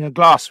drinking a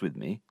glass with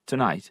me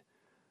tonight?"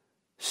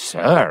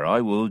 "Sir,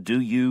 I will do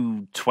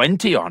you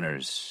 20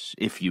 honours,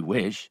 if you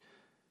wish."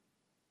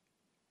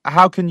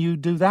 "How can you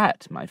do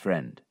that, my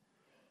friend?"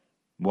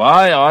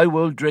 "Why, I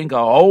will drink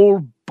a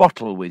whole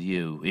bottle with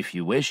you, if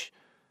you wish,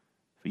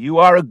 for you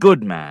are a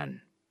good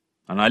man,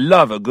 and I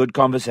love a good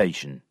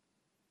conversation."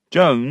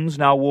 Jones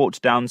now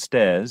walked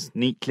downstairs,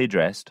 neatly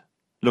dressed,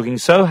 looking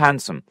so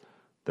handsome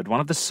that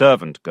one of the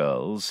servant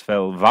girls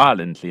fell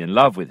violently in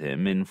love with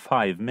him in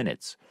 5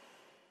 minutes.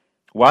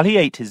 While he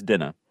ate his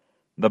dinner,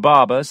 the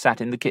barber sat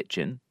in the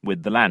kitchen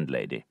with the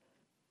landlady.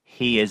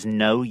 "He is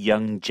no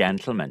young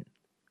gentleman,"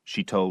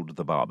 she told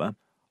the barber.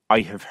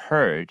 "I have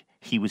heard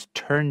he was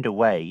turned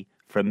away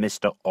from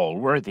Mr.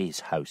 Allworthy's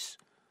house."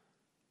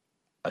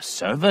 "A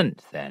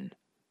servant, then?"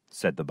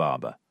 said the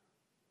barber.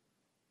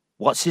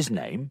 "What's his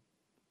name?"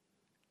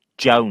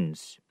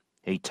 "Jones,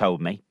 he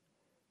told me.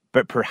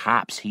 But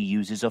perhaps he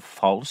uses a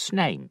false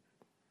name."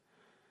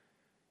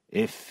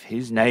 "If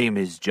his name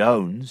is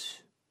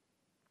Jones,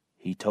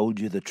 he told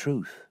you the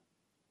truth,"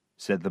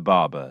 said the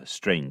barber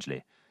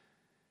strangely.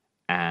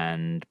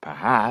 "And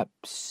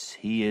perhaps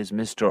he is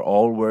Mr.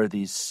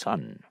 Allworthy's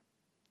son."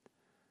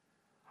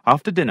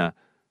 After dinner,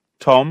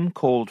 Tom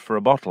called for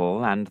a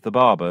bottle, and the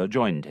barber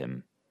joined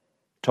him.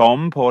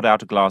 Tom poured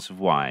out a glass of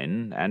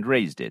wine and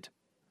raised it.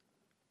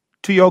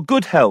 "To your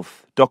good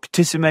health,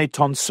 doctissime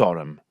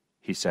tonsorum,"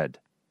 he said.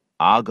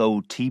 "Ago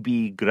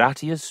tibi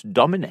gratias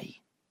domine,"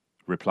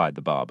 replied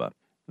the barber.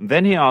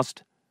 Then he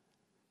asked,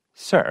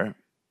 "Sir,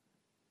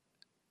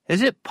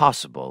 is it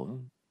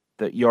possible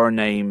that your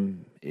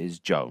name is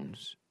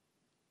Jones?"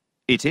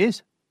 "It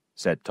is,"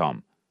 said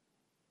Tom.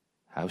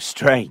 "How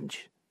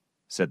strange,"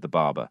 said the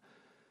barber.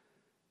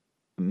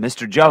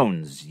 "Mr.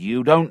 Jones,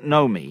 you don't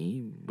know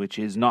me, which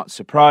is not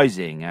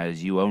surprising,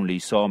 as you only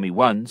saw me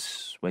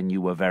once, when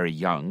you were very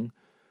young.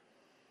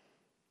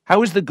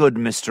 How is the good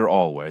Mr.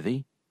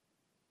 Allworthy?"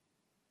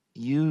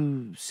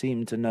 "You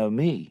seem to know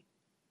me,"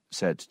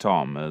 said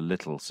Tom a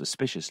little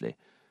suspiciously.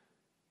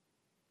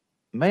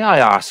 "May I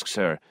ask,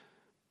 sir,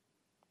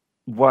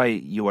 why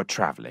you are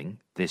travelling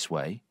this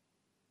way?"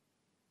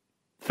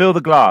 "Fill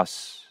the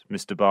glass,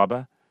 Mr.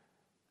 Barber,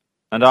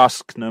 and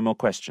ask no more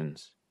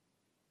questions."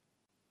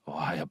 "Oh,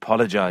 I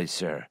apologize,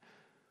 sir.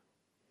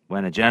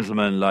 When a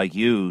gentleman like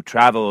you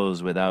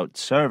travels without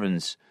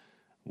servants,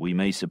 we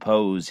may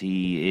suppose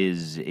he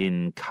is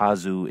in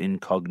casu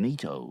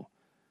incognito.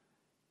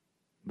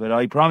 But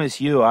I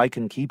promise you I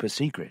can keep a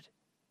secret.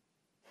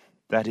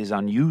 That is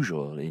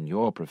unusual in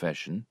your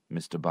profession,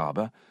 Mr.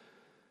 Barber."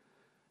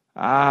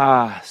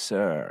 "Ah,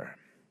 sir,"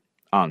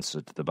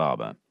 answered the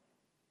barber,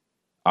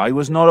 "I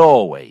was not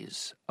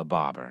always a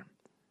barber.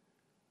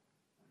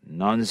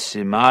 Non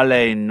si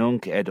male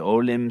nunc et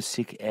olim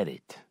sic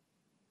erit.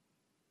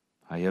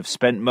 I have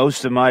spent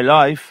most of my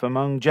life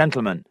among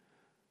gentlemen.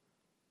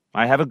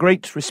 I have a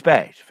great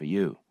respect for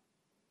you.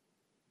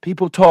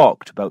 People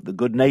talked about the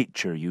good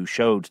nature you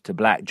showed to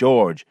Black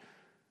George,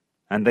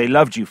 and they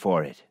loved you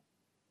for it.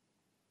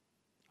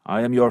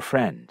 I am your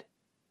friend."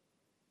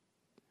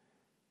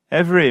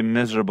 Every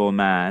miserable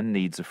man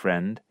needs a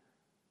friend.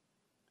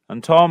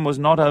 And Tom was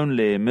not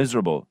only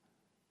miserable,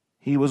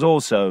 he was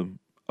also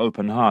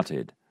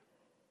open-hearted.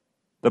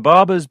 The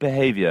barber's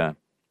behaviour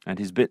and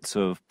his bits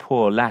of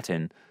poor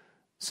Latin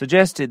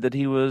suggested that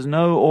he was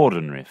no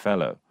ordinary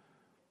fellow.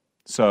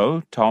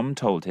 So Tom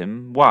told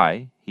him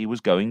why he was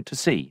going to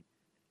sea.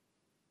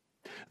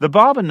 The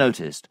barber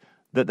noticed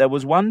that there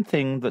was one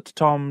thing that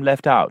Tom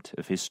left out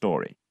of his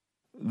story.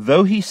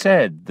 Though he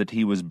said that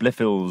he was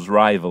Blifil's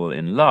rival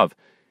in love,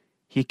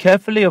 he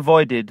carefully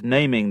avoided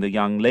naming the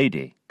young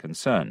lady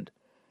concerned.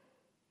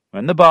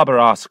 When the barber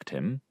asked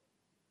him,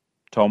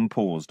 Tom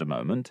paused a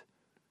moment,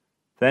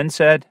 then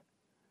said,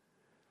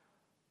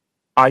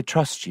 "I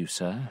trust you,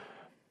 sir.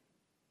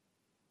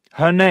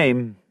 Her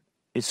name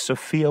is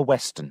Sophia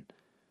Weston."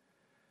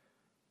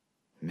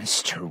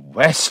 "Mr.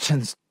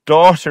 Weston's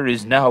daughter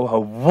is now a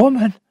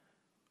woman?"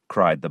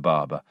 cried the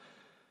barber.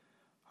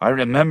 "I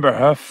remember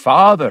her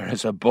father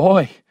as a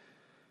boy.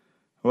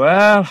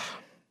 Well,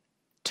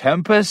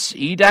 tempus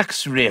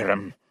edax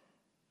rerum."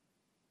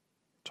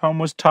 Tom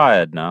was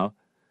tired now,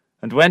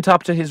 and went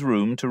up to his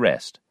room to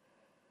rest.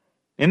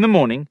 In the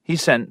morning he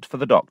sent for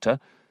the doctor,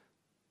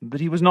 but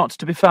he was not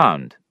to be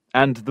found,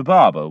 and the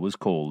barber was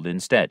called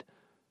instead.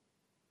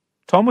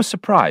 Tom was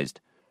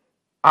surprised.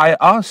 "I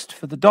asked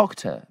for the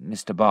doctor,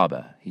 Mr.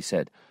 Barber," he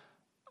said.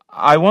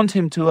 "I want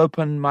him to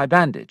open my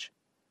bandage."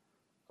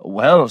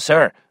 "Well,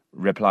 sir,"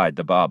 replied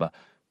the barber,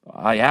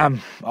 "I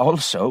am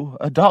also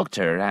a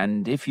doctor,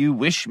 and if you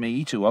wish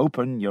me to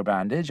open your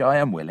bandage, I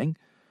am willing."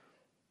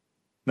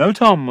 Though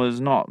Tom was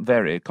not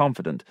very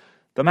confident,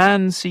 the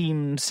man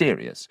seemed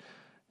serious,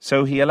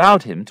 so he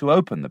allowed him to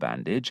open the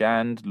bandage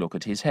and look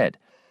at his head.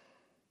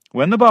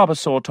 When the barber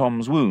saw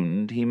Tom's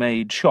wound, he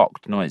made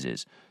shocked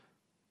noises.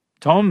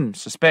 Tom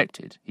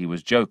suspected he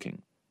was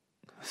joking.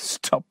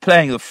 "Stop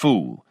playing the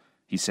fool,"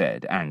 he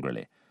said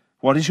angrily.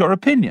 "What is your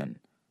opinion?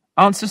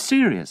 Answer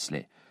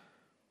seriously."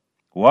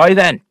 "Why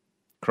then,"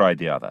 cried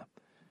the other,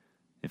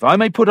 "if I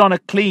may put on a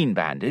clean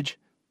bandage,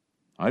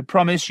 I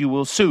promise you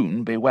will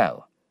soon be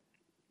well."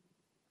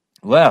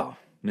 "Well,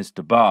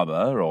 Mr.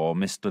 Barber, or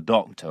Mr.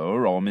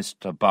 Doctor, or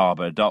Mr.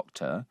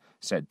 Barber-Doctor,"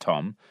 said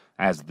Tom,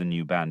 as the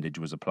new bandage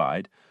was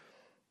applied,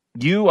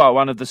 "you are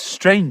one of the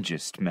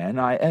strangest men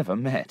I ever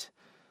met.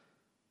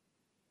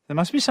 There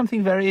must be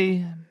something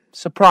very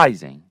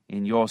surprising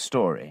in your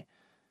story.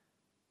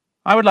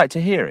 I would like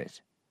to hear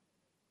it."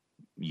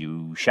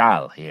 "You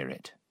shall hear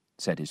it,"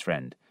 said his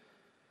friend.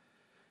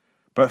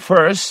 "But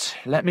first,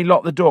 let me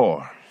lock the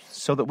door,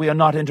 so that we are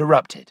not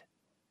interrupted."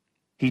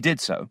 He did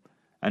so,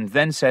 and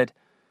then said,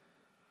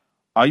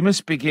 I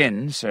must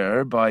begin,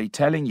 sir, by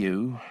telling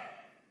you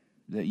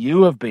that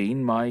you have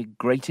been my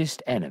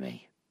greatest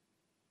enemy.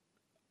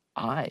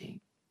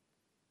 I?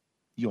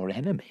 Your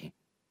enemy?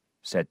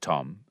 Said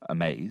Tom,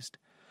 amazed.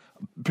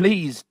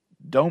 Please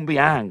don't be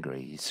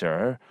angry,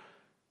 sir,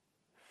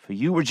 for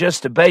you were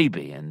just a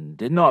baby and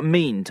did not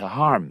mean to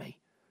harm me.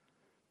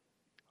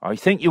 I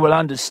think you will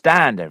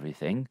understand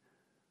everything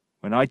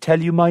when I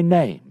tell you my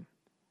name.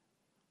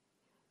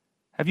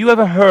 Have you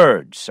ever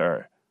heard,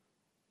 sir,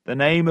 the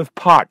name of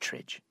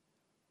Partridge?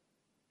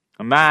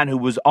 A man who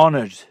was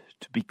honoured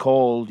to be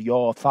called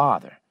your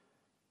father,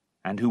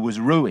 and who was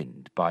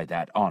ruined by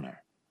that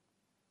honour.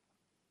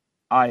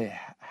 I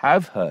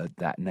have heard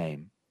that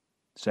name,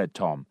 said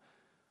Tom,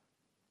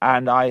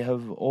 and I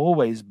have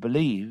always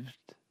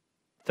believed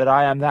that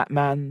I am that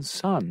man's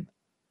son.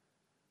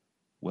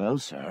 Well,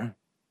 sir,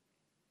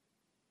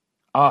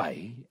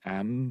 I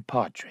am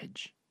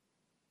Partridge.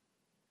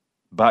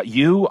 But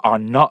you are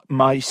not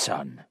my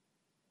son.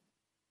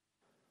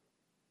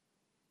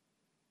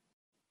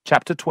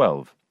 Chapter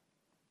 12.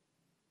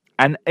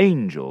 An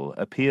angel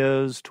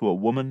appears to a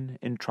woman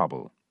in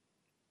trouble.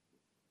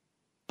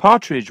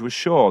 Partridge was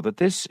sure that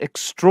this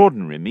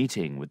extraordinary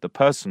meeting with the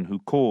person who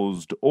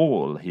caused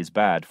all his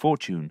bad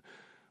fortune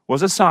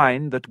was a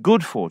sign that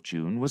good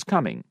fortune was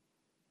coming,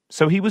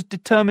 so he was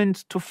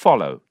determined to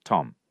follow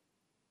Tom.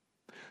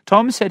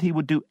 Tom said he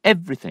would do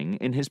everything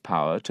in his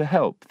power to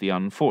help the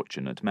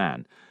unfortunate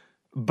man.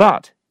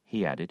 But,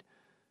 he added,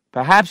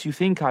 perhaps you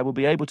think I will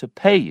be able to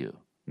pay you,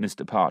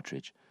 Mr.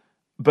 Partridge,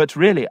 but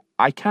really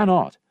I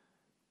cannot.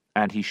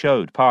 And he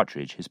showed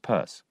Partridge his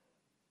purse.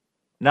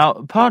 Now,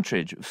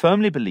 Partridge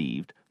firmly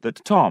believed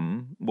that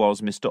Tom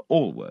was Mr.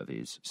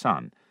 Allworthy's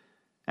son,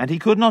 and he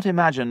could not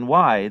imagine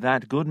why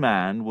that good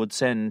man would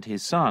send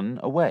his son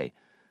away.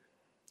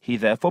 He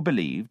therefore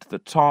believed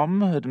that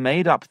Tom had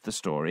made up the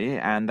story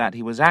and that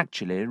he was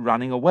actually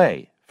running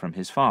away from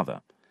his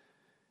father.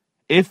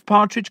 If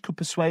Partridge could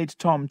persuade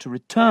Tom to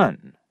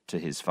return to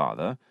his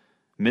father,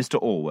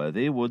 Mr.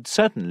 Allworthy would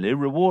certainly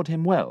reward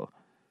him well.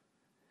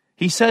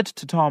 He said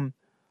to Tom,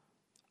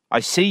 "I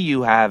see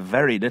you have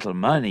very little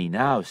money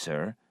now,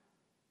 sir,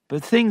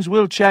 but things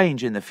will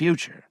change in the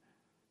future.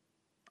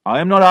 I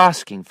am not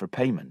asking for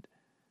payment.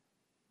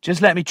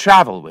 Just let me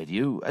travel with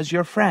you as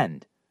your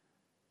friend."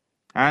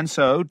 And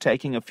so,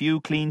 taking a few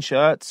clean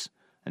shirts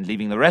and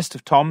leaving the rest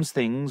of Tom's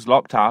things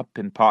locked up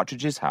in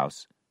Partridge's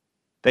house,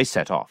 they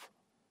set off.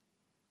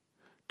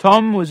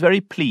 Tom was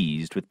very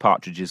pleased with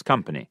Partridge's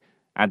company,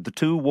 and the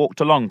two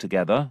walked along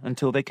together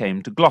until they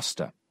came to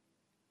Gloucester.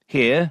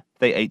 Here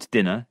they ate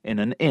dinner in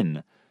an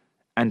inn,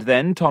 and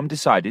then Tom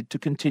decided to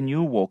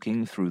continue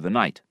walking through the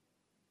night.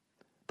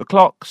 The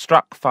clock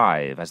struck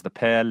 5 as the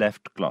pair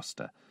left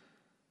Gloucester.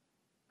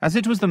 As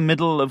it was the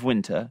middle of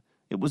winter,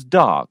 it was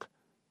dark,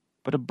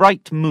 but a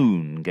bright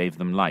moon gave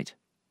them light.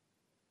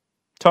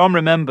 Tom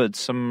remembered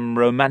some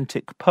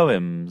romantic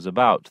poems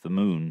about the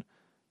moon.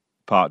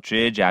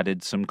 Partridge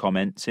added some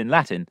comments in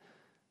Latin,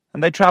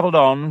 and they travelled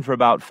on for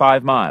about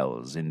 5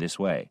 miles in this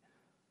way.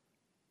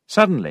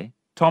 Suddenly,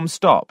 Tom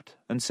stopped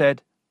and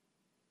said,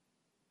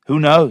 "Who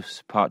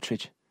knows,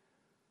 Partridge?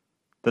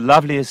 The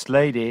loveliest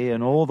lady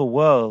in all the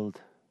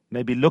world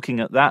may be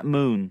looking at that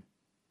moon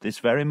this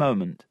very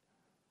moment."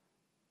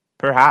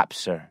 "Perhaps,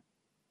 sir,"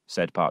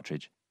 said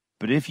Partridge.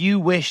 "But if you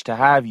wish to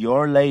have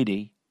your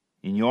lady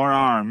in your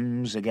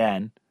arms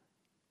again,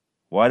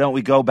 why don't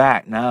we go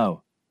back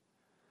now?"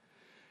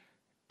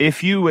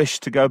 "If you wish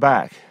to go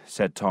back,"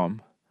 said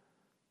Tom,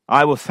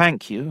 "I will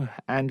thank you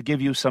and give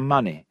you some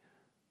money.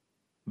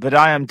 But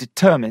I am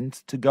determined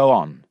to go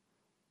on."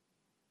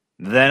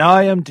 "Then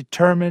I am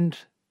determined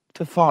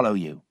to follow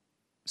you,"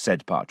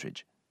 said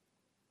Partridge.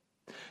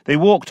 They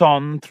walked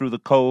on through the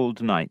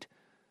cold night,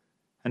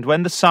 and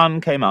when the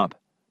sun came up,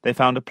 they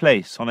found a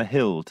place on a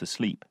hill to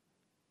sleep.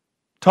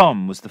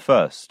 Tom was the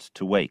first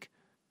to wake.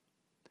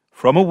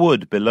 From a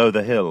wood below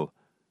the hill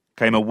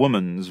came a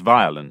woman's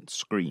violent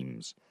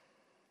screams.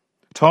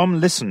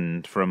 Tom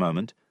listened for a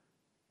moment,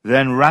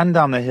 then ran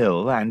down the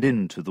hill and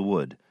into the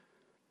wood.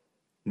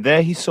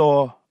 There he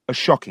saw a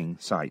shocking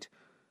sight.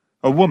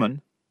 A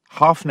woman,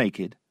 half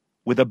naked,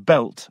 with a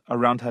belt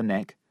around her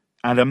neck,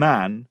 and a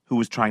man who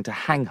was trying to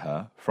hang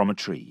her from a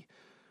tree.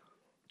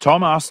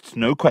 Tom asked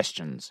no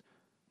questions,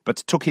 but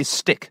took his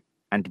stick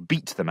and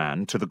beat the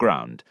man to the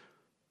ground.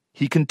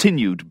 He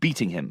continued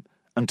beating him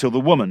until the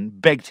woman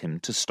begged him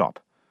to stop.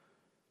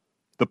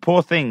 The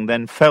poor thing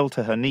then fell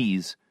to her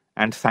knees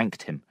and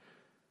thanked him.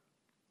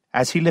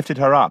 As he lifted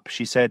her up,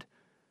 she said,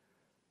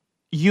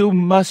 "You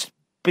must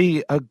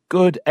be a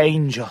good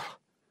angel."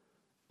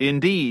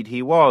 Indeed,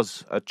 he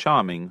was a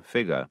charming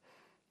figure,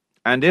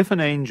 and if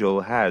an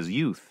angel has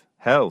youth,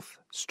 health,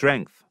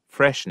 strength,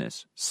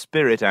 freshness,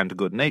 spirit, and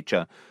good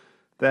nature,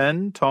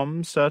 then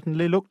Tom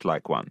certainly looked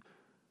like one.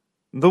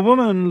 The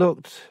woman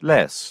looked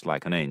less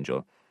like an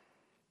angel.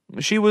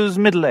 She was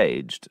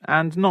middle-aged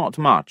and not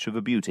much of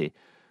a beauty,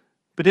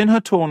 but in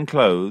her torn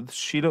clothes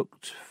she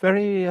looked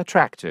very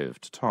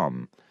attractive to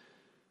Tom.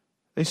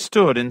 They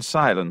stood in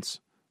silence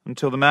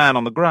until the man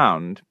on the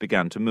ground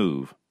began to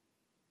move.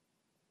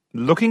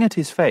 Looking at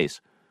his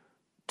face,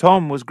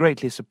 Tom was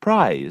greatly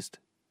surprised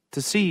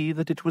to see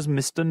that it was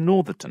Mr.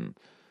 Northerton.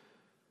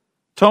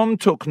 Tom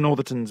took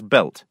Northerton's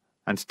belt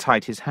and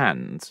tied his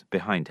hands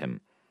behind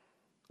him.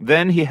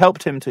 Then he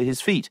helped him to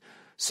his feet,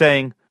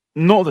 saying,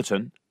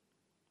 "Northerton,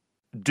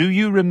 do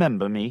you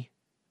remember me?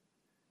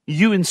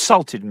 You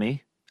insulted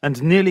me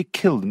and nearly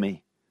killed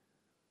me.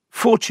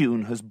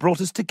 Fortune has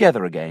brought us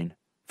together again,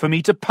 for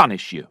me to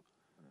punish you."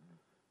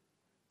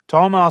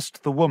 Tom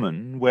asked the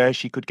woman where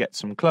she could get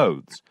some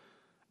clothes,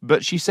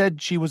 but she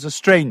said she was a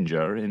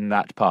stranger in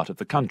that part of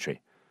the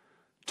country.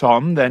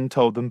 Tom then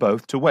told them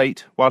both to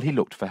wait while he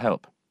looked for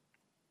help.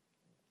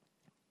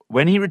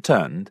 When he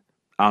returned,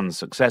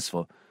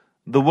 unsuccessful,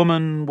 the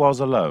woman was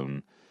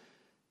alone.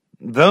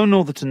 Though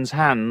Northerton's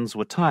hands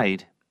were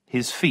tied,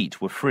 his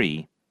feet were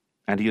free,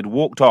 and he had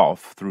walked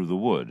off through the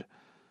wood.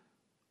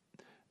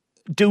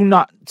 "Do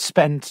not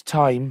spend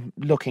time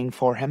looking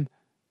for him,"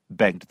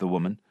 begged the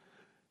woman.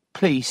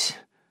 "Please,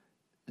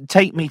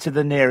 take me to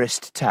the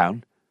nearest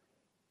town."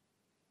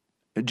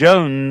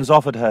 Jones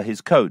offered her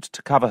his coat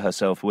to cover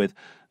herself with,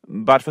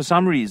 but for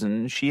some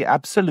reason she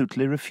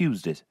absolutely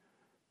refused it.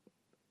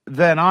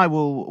 "Then I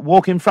will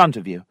walk in front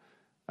of you,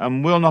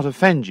 and will not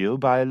offend you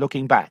by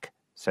looking back,"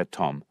 said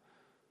Tom.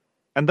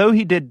 And though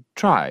he did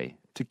try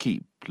to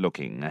keep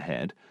looking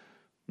ahead,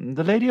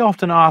 the lady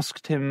often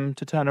asked him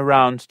to turn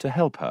around to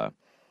help her.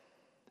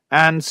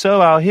 And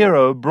so our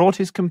hero brought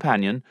his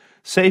companion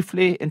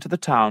safely into the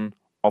town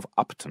of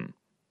Upton.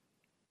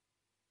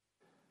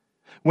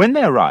 When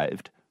they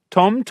arrived,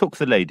 Tom took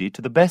the lady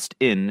to the best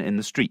inn in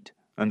the street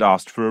and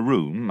asked for a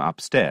room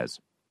upstairs.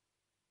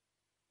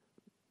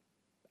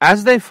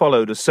 As they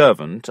followed a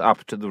servant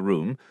up to the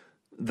room,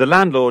 the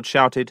landlord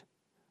shouted,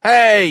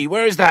 "Hey,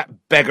 where's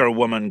that beggar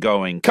woman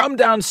going? Come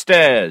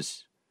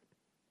downstairs!"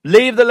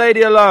 "Leave the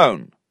lady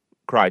alone!"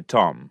 cried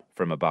Tom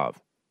from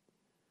above.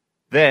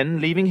 Then,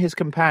 leaving his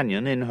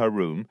companion in her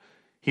room,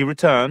 he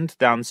returned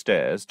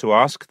downstairs to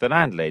ask the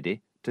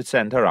landlady to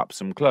send her up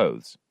some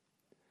clothes.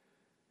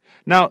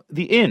 Now,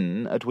 the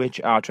inn at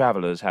which our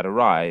travellers had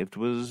arrived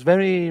was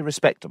very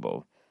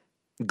respectable.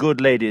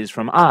 Good ladies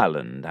from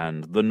Ireland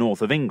and the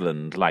north of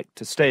England liked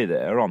to stay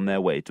there on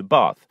their way to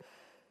Bath.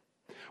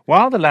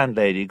 While the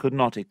landlady could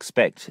not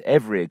expect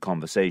every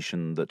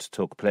conversation that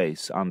took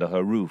place under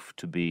her roof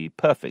to be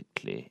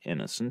perfectly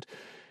innocent,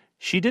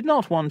 she did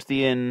not want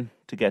the inn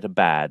to get a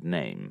bad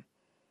name.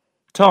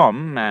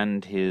 Tom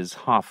and his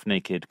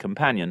half-naked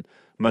companion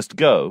must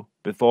go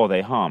before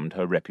they harmed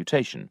her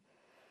reputation.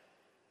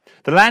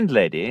 The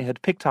landlady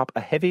had picked up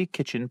a heavy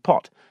kitchen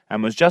pot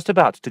and was just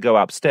about to go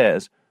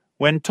upstairs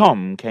when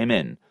Tom came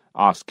in,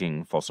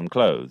 asking for some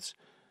clothes.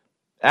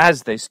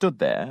 As they stood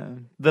there,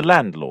 the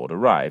landlord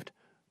arrived,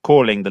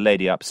 calling the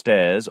lady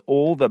upstairs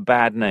all the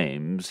bad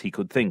names he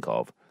could think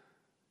of.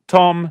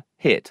 Tom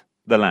hit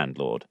the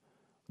landlord.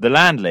 The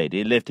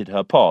landlady lifted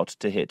her pot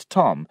to hit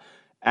Tom,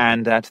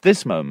 and at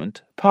this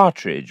moment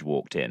Partridge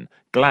walked in,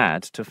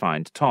 glad to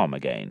find Tom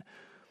again.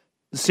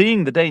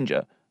 Seeing the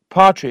danger,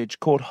 Partridge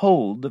caught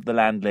hold of the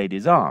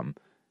landlady's arm.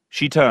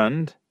 She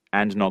turned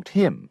and knocked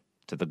him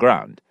to the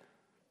ground.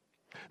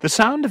 The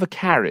sound of a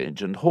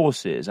carriage and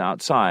horses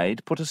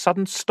outside put a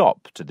sudden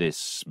stop to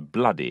this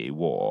bloody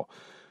war.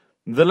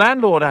 The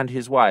landlord and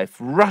his wife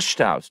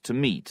rushed out to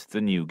meet the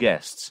new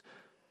guests.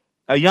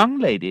 A young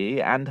lady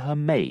and her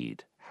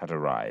maid had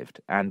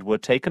arrived, and were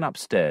taken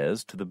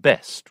upstairs to the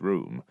best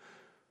room.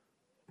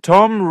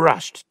 Tom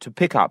rushed to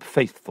pick up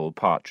faithful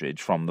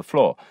Partridge from the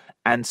floor,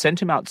 and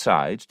sent him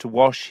outside to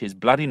wash his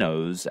bloody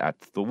nose at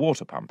the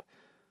water-pump.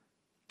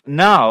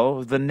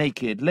 Now the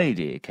naked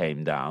lady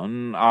came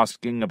down,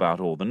 asking about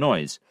all the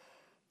noise.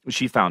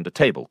 She found a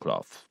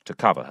tablecloth to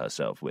cover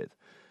herself with.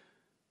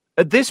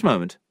 At this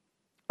moment,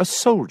 a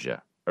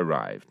soldier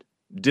arrived,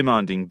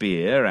 demanding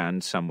beer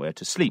and somewhere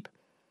to sleep.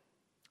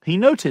 He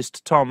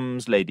noticed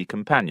Tom's lady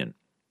companion.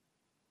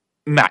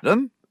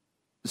 "Madam,"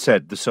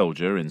 said the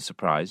soldier in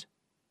surprise,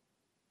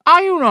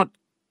 "are you not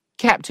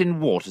Captain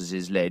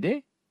Waters's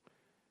lady?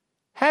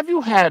 Have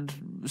you had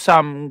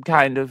some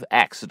kind of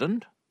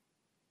accident?"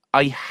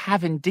 "I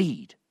have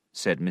indeed,"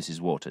 said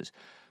Mrs. Waters,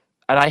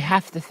 "and I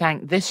have to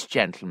thank this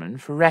gentleman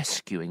for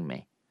rescuing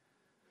me."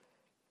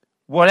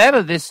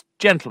 "Whatever this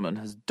gentleman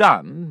has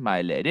done,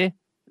 my lady,"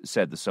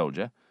 said the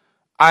soldier,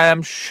 "I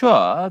am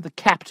sure the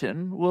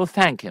captain will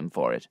thank him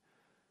for it.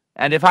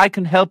 And if I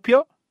can help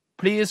you,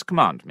 please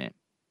command me."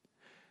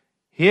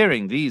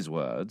 Hearing these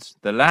words,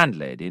 the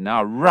landlady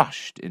now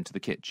rushed into the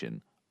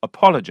kitchen,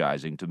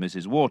 apologizing to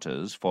Mrs.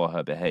 Waters for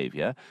her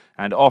behaviour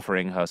and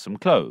offering her some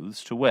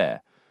clothes to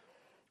wear.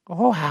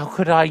 "Oh, how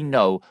could I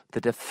know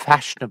that a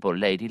fashionable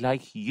lady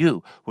like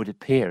you would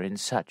appear in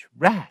such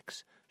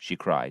rags?" she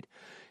cried.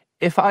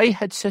 "If I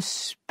had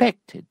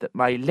suspected that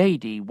my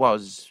lady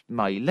was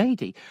my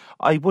lady,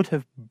 I would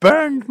have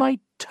burned my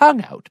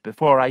tongue out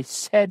before I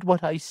said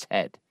what I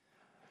said."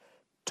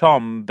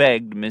 Tom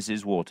begged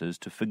Mrs. Waters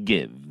to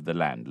forgive the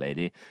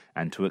landlady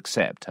and to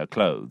accept her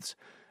clothes,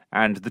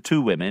 and the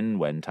two women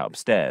went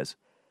upstairs.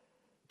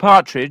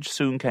 Partridge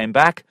soon came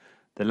back,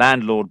 the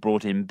landlord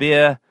brought in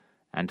beer,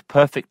 and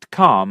perfect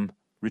calm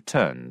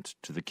returned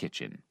to the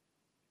kitchen.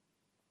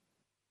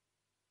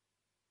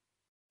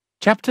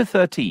 Chapter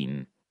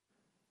 13.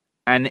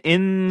 An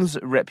inn's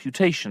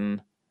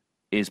reputation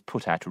is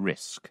put at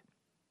risk.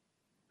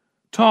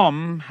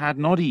 Tom had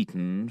not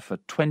eaten for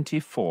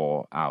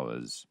 24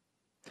 hours.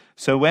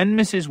 So when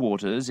Mrs.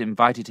 Waters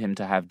invited him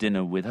to have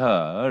dinner with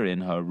her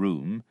in her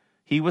room,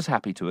 he was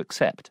happy to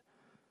accept.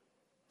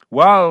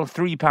 While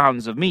 3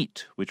 pounds of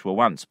meat, which were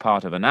once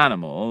part of an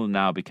animal,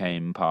 now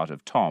became part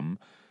of Tom,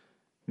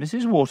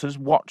 Mrs. Waters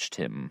watched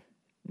him,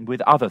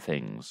 with other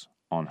things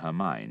on her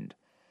mind.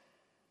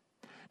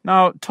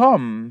 Now,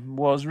 Tom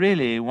was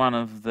really one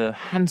of the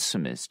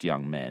handsomest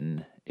young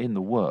men in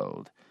the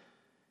world.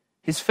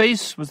 His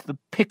face was the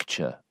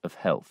picture of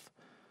health,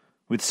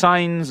 with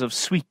signs of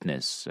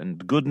sweetness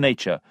and good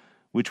nature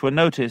which were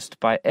noticed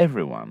by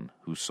everyone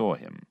who saw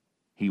him.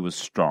 He was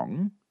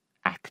strong,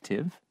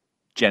 active,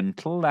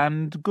 gentle,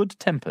 and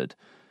good-tempered,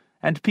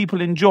 and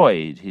people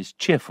enjoyed his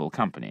cheerful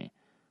company.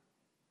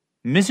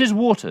 Mrs.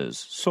 Waters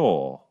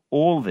saw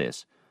all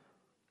this,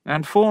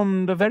 and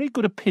formed a very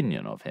good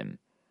opinion of him.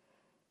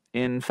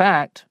 In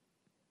fact,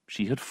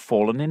 she had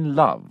fallen in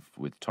love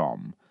with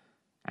Tom,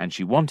 and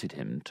she wanted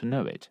him to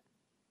know it.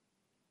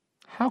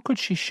 How could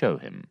she show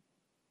him?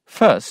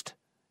 First,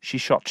 she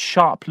shot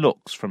sharp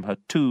looks from her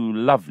 2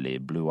 lovely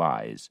blue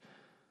eyes,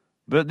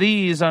 but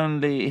these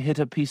only hit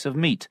a piece of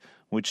meat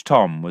which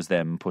Tom was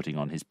then putting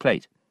on his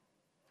plate.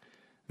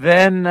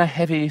 Then a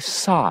heavy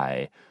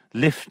sigh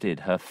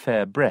lifted her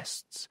fair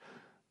breasts,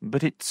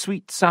 but its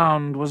sweet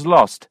sound was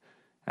lost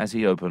as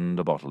he opened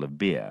a bottle of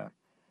beer.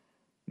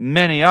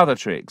 Many other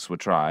tricks were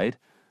tried,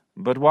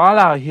 but while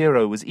our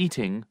hero was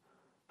eating,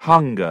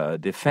 hunger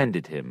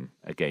defended him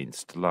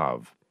against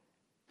love.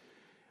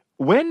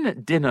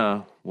 When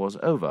dinner was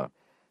over,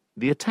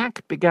 the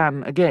attack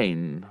began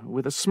again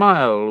with a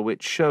smile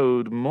which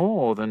showed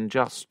more than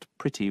just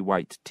pretty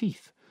white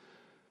teeth.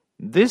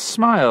 This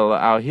smile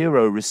our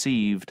hero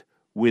received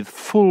with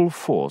full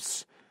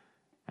force,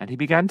 and he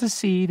began to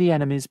see the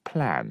enemy's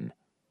plan.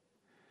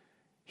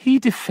 He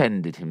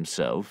defended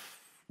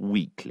himself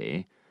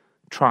weakly,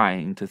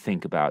 trying to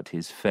think about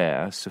his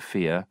fair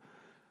Sophia,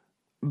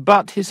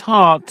 but his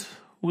heart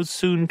was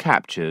soon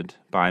captured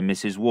by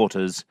Mrs.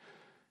 Waters,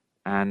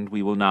 and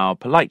we will now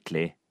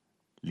politely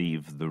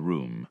leave the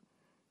room.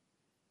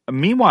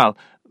 Meanwhile,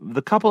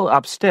 the couple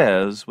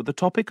upstairs were the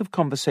topic of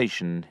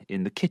conversation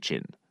in the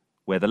kitchen,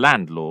 where the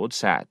landlord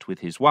sat with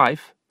his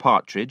wife,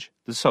 Partridge,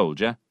 the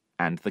soldier,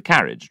 and the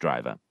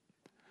carriage-driver.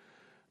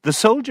 The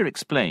soldier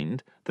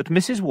explained that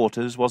Mrs.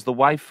 Waters was the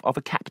wife of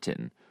a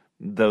captain,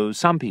 though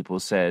some people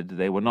said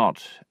they were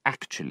not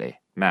actually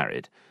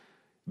married.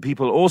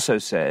 People also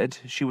said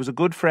she was a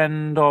good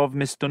friend of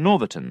Mr.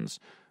 Northerton's,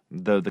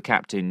 though the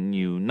captain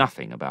knew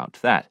nothing about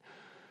that.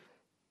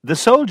 The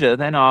soldier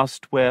then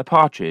asked where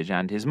Partridge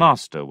and his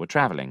master were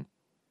travelling.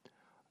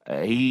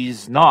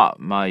 "He's not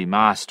my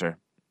master,"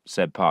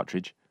 said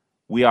Partridge.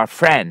 "We are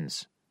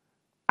friends.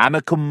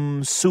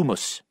 Amicum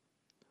sumus.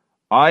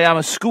 I am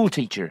a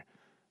school-teacher,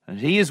 and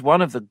he is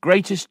one of the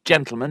greatest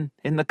gentlemen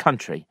in the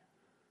country."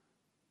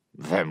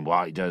 "Then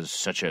why does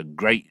such a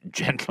great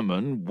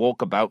gentleman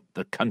walk about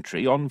the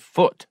country on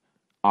foot?"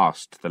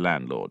 asked the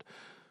landlord.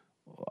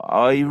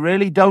 "I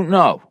really don't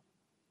know,"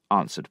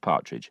 answered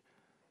Partridge.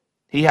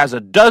 "He has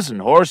a dozen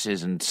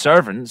horses and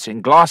servants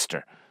in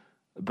Gloucester,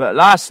 but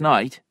last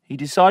night he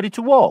decided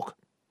to walk."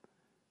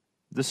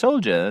 The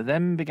soldier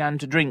then began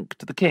to drink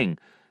to the king,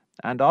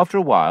 and after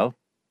a while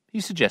he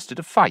suggested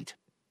a fight.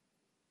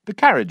 The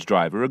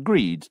carriage-driver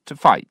agreed to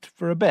fight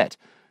for a bet,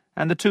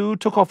 and the two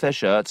took off their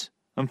shirts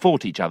and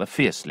fought each other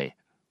fiercely,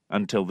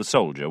 until the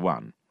soldier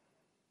won.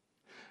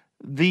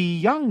 The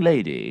young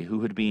lady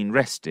who had been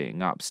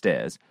resting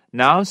upstairs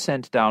now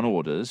sent down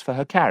orders for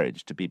her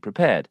carriage to be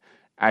prepared,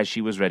 as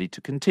she was ready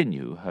to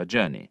continue her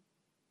journey.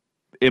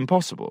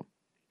 Impossible.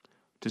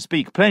 To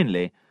speak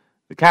plainly,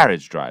 the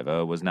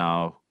carriage-driver was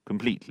now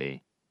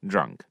completely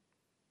drunk.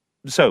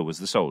 So was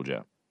the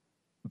soldier.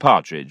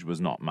 Partridge was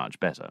not much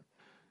better.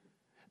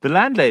 The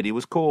landlady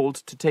was called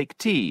to take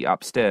tea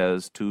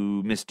upstairs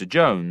to Mr.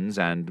 Jones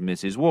and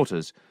Mrs.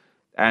 Waters,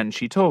 and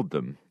she told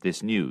them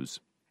this news.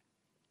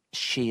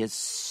 "She is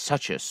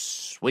such a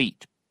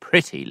sweet,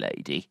 pretty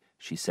lady,"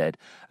 she said,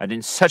 "and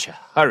in such a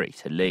hurry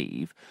to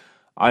leave.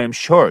 I am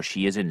sure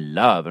she is in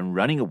love and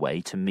running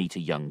away to meet a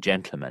young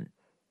gentleman."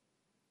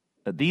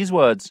 At these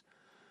words,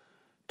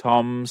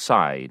 Tom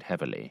sighed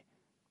heavily.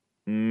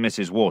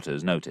 Mrs.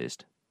 Waters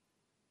noticed.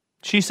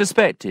 She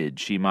suspected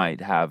she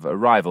might have a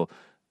rival,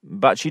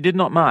 but she did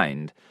not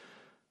mind.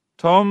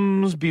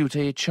 Tom's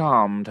beauty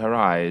charmed her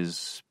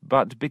eyes,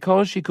 but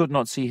because she could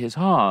not see his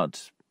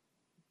heart,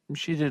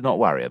 she did not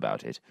worry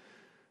about it.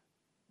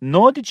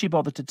 Nor did she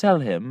bother to tell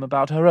him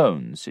about her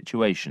own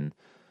situation.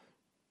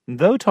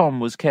 Though Tom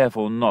was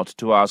careful not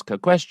to ask her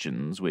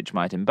questions which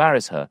might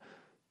embarrass her,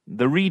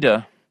 the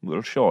reader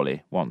will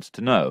surely want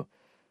to know.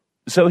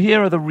 So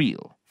here are the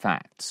real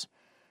facts.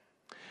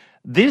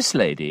 This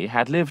lady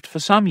had lived for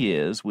some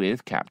years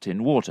with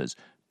Captain Waters,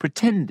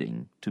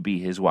 pretending to be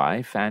his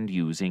wife and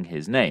using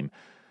his name.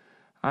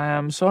 I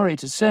am sorry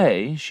to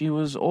say she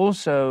was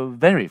also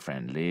very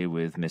friendly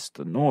with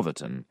Mr.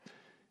 Northerton.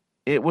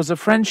 It was a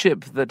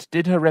friendship that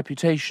did her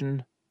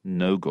reputation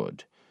no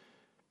good.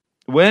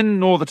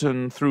 When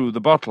Northerton threw the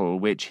bottle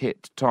which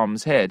hit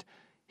Tom's head,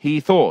 he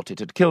thought it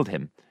had killed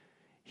him.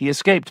 He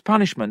escaped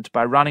punishment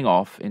by running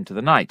off into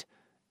the night,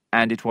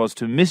 and it was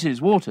to Mrs.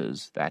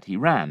 Waters that he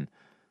ran.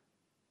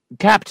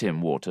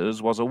 Captain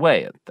Waters was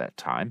away at that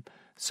time,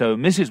 so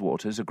Mrs.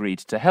 Waters agreed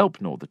to help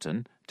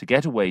Northerton to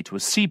get away to a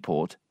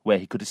seaport where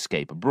he could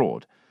escape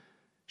abroad.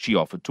 She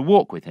offered to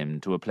walk with him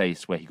to a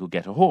place where he could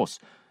get a horse,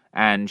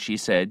 and she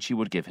said she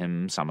would give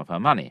him some of her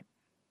money.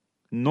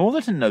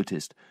 Northerton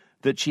noticed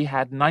that she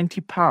had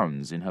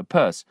 £90 in her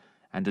purse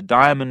and a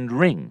diamond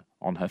ring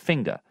on her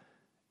finger,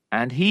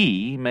 and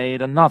he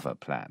made another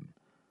plan.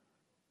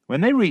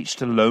 When they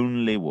reached a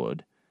lonely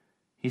wood,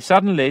 he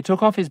suddenly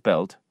took off his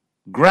belt,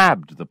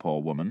 grabbed the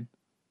poor woman,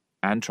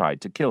 and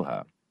tried to kill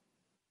her.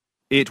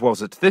 It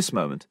was at this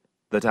moment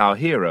that our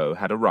hero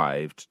had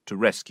arrived to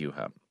rescue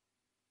her.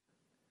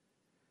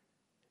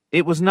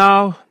 It was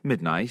now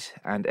midnight,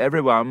 and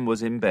everyone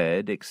was in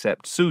bed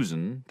except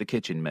Susan, the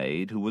kitchen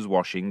maid, who was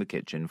washing the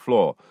kitchen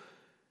floor.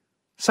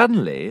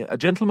 Suddenly, a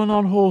gentleman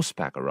on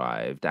horseback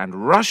arrived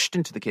and rushed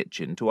into the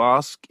kitchen to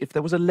ask if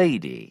there was a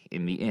lady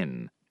in the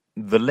inn.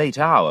 The late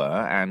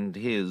hour and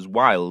his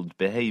wild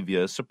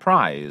behaviour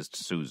surprised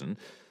Susan,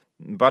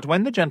 but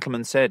when the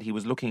gentleman said he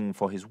was looking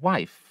for his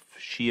wife,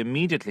 she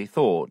immediately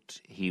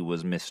thought he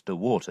was Mr.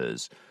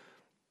 Waters.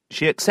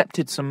 She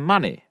accepted some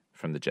money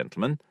from the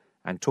gentleman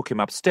and took him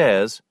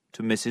upstairs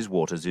to Mrs.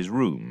 Waters's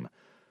room.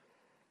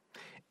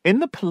 In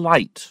the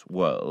polite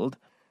world,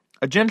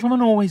 a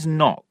gentleman always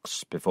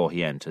knocks before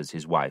he enters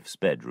his wife's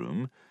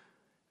bedroom.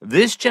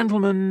 This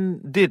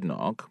gentleman did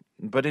knock,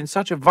 but in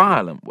such a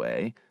violent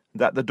way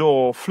that the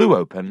door flew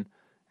open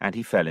and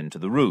he fell into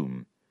the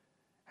room.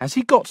 As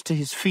he got to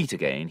his feet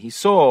again, he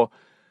saw,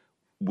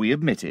 we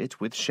admit it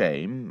with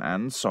shame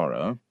and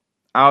sorrow,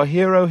 our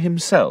hero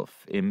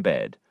himself in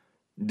bed,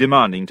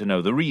 demanding to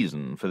know the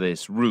reason for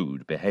this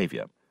rude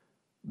behaviour.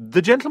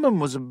 The gentleman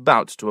was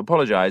about to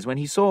apologize when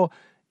he saw,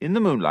 in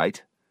the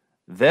moonlight,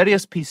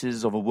 various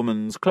pieces of a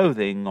woman's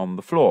clothing on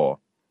the floor.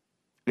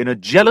 In a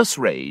jealous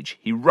rage,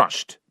 he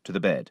rushed to the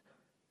bed.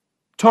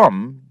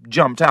 Tom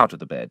jumped out of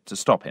the bed to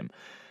stop him,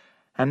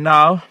 and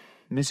now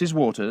Mrs.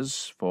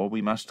 Waters, for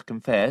we must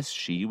confess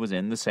she was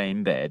in the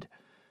same bed,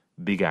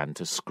 began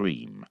to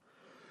scream,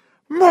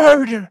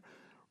 "Murder!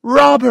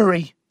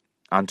 Robbery!"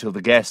 until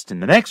the guest in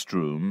the next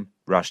room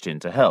rushed in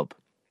to help.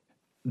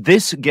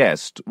 This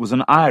guest was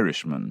an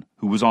Irishman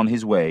who was on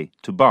his way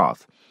to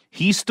Bath.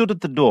 He stood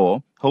at the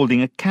door,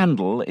 holding a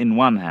candle in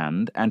one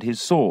hand and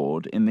his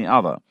sword in the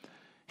other.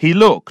 He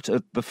looked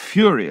at the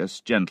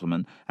furious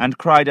gentleman and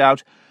cried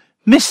out,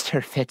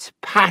 "Mr.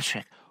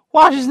 Fitzpatrick,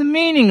 what is the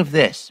meaning of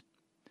this?"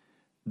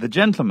 The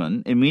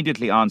gentleman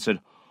immediately answered,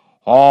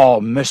 "Oh,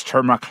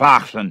 Mr.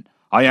 MacLachlan,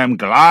 I am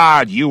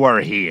glad you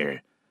are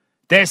here.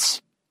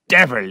 This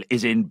devil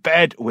is in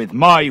bed with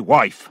my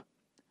wife."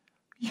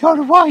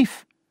 "Your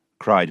wife?"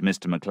 cried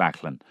Mr.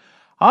 MacLachlan.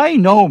 "I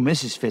know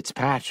Mrs.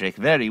 Fitzpatrick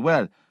very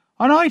well,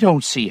 and I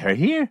don't see her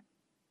here."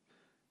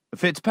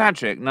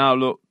 Fitzpatrick now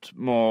looked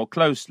more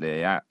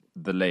closely at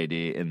the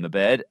lady in the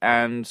bed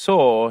and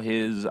saw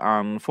his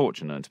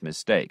unfortunate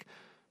mistake.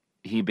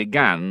 He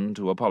began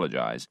to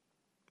apologize.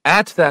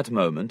 At that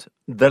moment,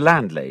 the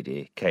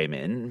landlady came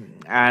in,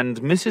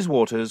 and Mrs.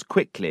 Waters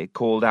quickly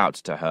called out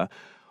to her,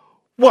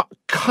 "What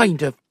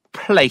kind of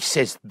place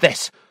is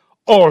this?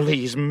 All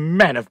these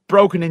men have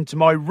broken into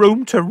my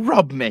room to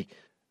rob me."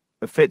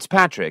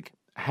 Fitzpatrick,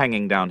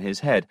 hanging down his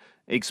head,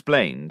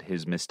 explained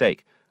his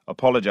mistake,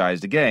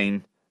 apologized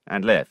again,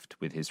 and left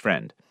with his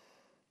friend.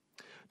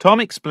 Tom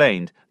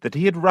explained that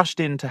he had rushed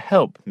in to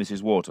help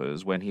Mrs.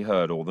 Waters when he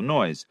heard all the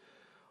noise.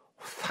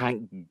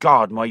 "Thank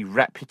God my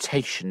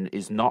reputation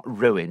is not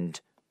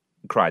ruined,"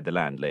 cried the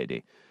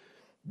landlady.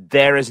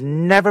 "There has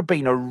never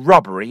been a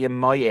robbery in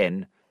my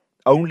inn.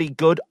 Only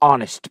good,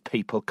 honest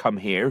people come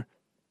here."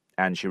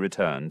 And she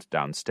returned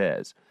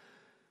downstairs.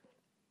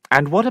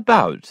 And what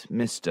about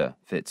Mr.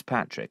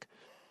 Fitzpatrick?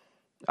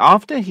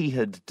 After he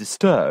had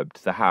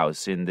disturbed the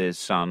house in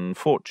this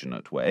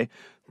unfortunate way,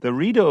 the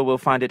reader will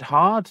find it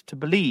hard to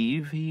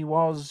believe he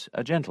was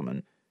a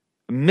gentleman.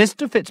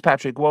 Mr.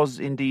 Fitzpatrick was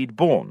indeed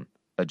born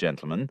a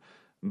gentleman,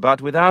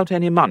 but without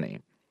any money.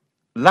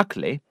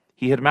 Luckily,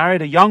 he had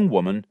married a young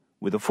woman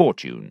with a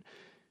fortune.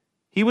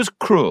 He was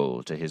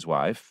cruel to his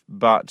wife,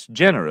 but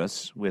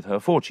generous with her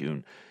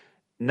fortune.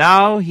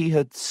 Now he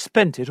had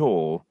spent it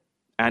all,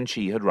 and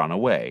she had run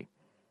away.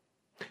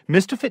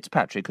 Mr.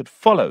 Fitzpatrick had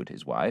followed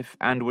his wife,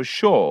 and was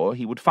sure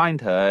he would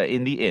find her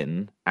in the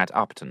inn at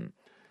Upton.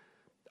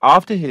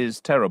 After his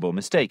terrible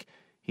mistake,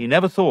 he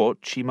never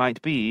thought she might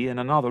be in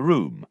another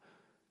room.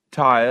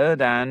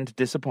 Tired and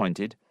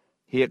disappointed,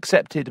 he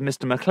accepted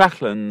Mr.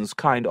 MacLachlan's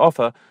kind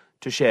offer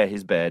to share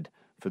his bed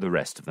for the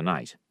rest of the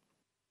night.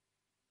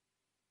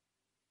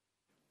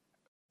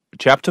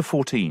 Chapter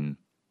 14.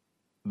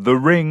 The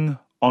Ring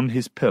on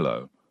His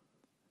Pillow.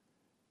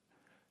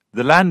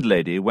 The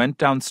landlady went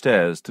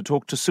downstairs to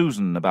talk to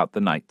Susan about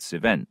the night's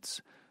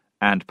events,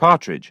 and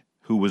Partridge,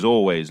 who was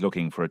always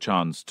looking for a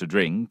chance to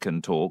drink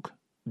and talk,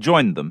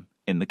 joined them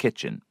in the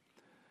kitchen.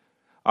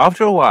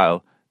 After a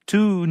while,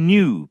 2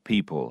 new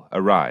people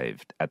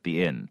arrived at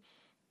the inn,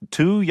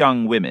 2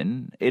 young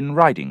women in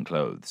riding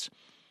clothes.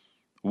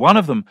 One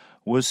of them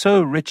was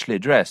so richly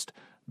dressed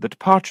that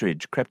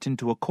Partridge crept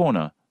into a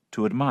corner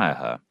to admire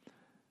her.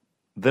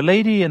 The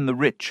lady in the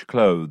rich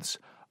clothes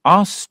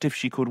asked if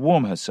she could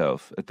warm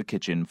herself at the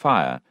kitchen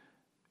fire.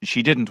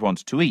 She didn't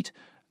want to eat,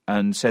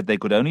 and said they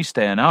could only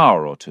stay an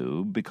hour or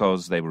 2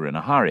 because they were in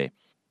a hurry.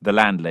 The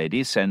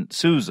landlady sent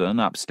Susan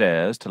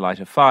upstairs to light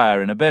a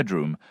fire in a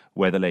bedroom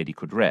where the lady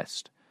could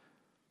rest.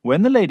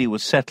 When the lady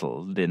was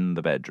settled in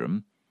the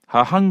bedroom,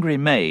 her hungry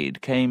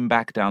maid came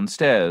back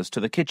downstairs to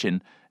the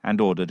kitchen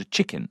and ordered a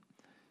chicken.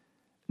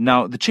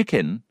 Now the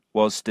chicken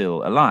was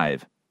still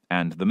alive,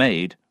 and the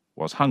maid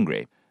was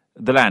hungry.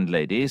 The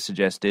landlady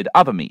suggested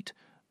other meat,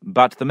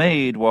 but the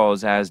maid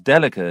was as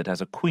delicate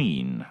as a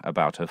queen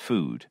about her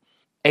food.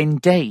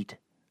 "Indeed,"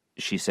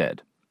 she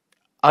said,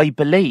 "I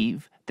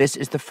believe this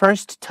is the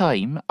first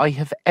time I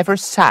have ever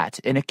sat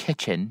in a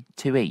kitchen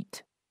to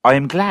eat. I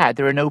am glad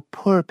there are no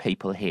poor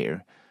people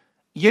here.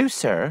 You,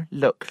 sir,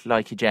 look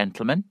like a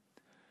gentleman."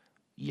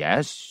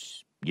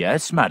 Yes,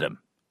 madam,"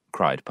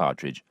 cried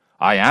Partridge.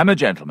 "I am a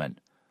gentleman.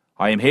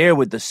 I am here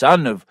with the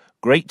son of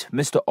great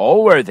Mr.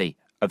 Allworthy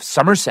of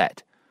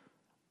Somerset."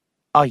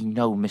 "I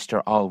know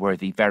Mr.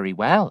 Allworthy very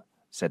well,"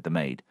 said the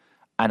maid,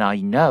 "and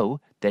I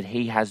know that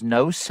he has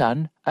no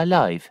son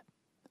alive."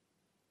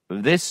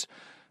 This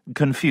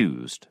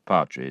confused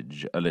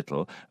Partridge a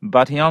little,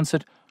 but he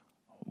answered,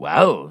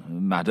 "Well,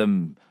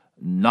 madam,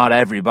 not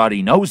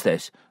everybody knows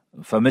this,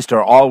 for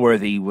Mr.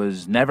 Allworthy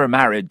was never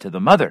married to the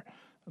mother,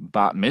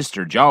 but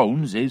Mr.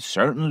 Jones is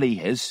certainly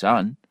his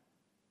son."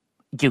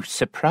 "You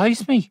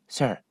surprise me,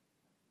 sir,"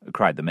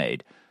 cried the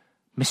maid.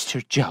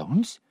 "Mr.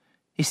 Jones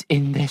is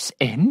in this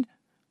inn?"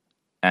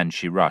 And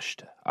she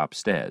rushed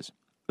upstairs.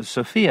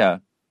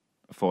 Sophia,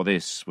 for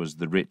this was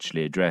the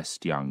richly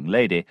dressed young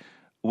lady,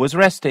 was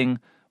resting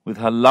with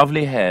her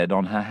lovely head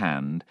on her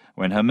hand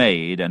when her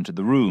maid entered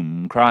the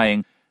room,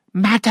 crying,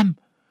 "Madam,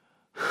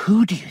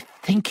 who do you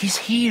think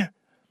is here?"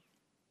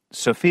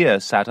 Sophia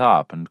sat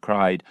up and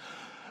cried,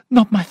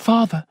 "Not my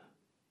father."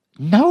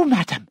 "No,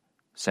 madam,"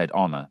 said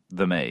Honor,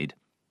 the maid.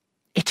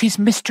 "It is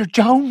Mr.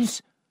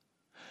 Jones."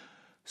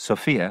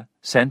 Sophia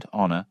sent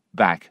Honor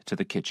back to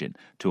the kitchen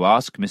to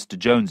ask Mr.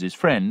 Jones's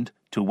friend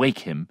to wake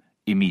him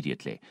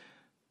immediately.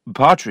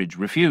 Partridge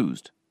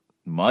refused.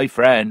 "My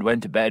friend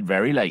went to bed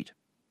very late."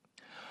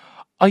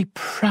 "I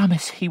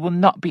promise he will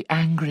not be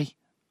angry,"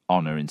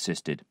 Honor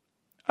insisted.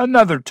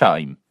 "Another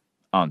time,"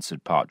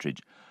 answered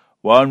Partridge.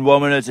 "One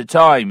woman at a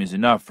time is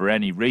enough for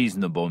any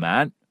reasonable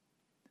man."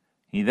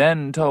 He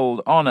then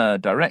told Honor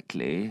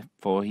directly,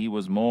 for he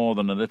was more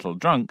than a little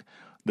drunk,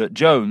 that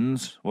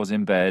Jones was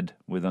in bed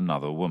with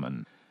another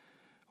woman.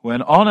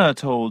 When Honor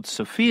told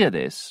Sophia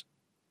this,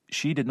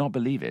 she did not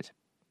believe it.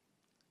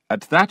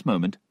 At that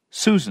moment,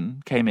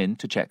 Susan came in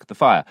to check the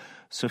fire.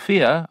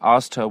 Sophia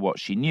asked her what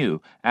she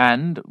knew,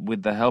 and,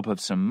 with the help of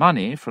some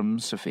money from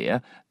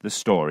Sophia, the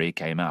story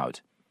came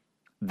out.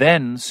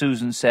 Then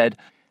Susan said,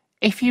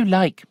 "If you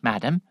like,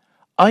 madam,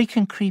 I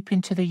can creep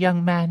into the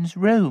young man's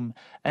room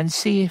and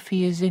see if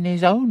he is in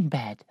his own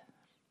bed."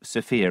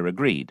 Sophia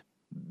agreed,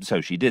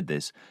 so she did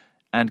this,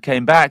 and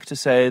came back to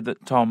say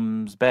that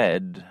Tom's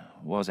bed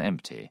was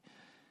empty.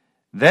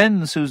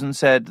 Then Susan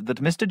said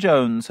that Mr.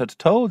 Jones had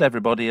told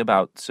everybody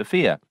about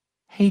Sophia.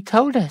 "He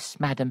told us,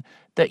 madam,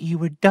 that you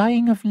were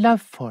dying of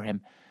love for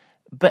him,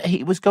 but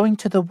he was going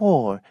to the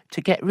war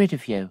to get rid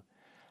of you.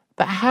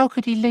 But how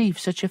could he leave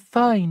such a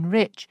fine,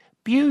 rich,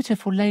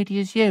 beautiful lady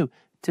as you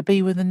to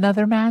be with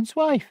another man's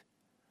wife?"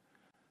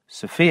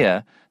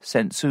 Sophia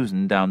sent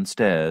Susan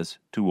downstairs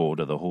to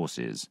order the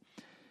horses.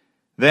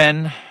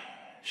 Then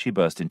she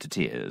burst into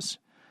tears.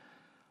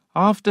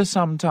 After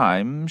some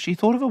time, she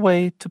thought of a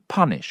way to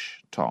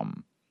punish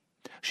Tom.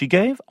 She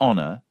gave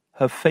Honor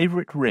her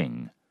favourite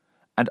ring,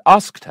 and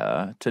asked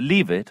her to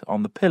leave it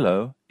on the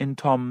pillow in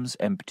Tom's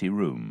empty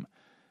room.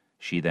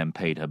 She then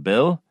paid her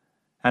bill,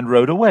 and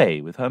rode away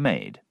with her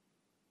maid.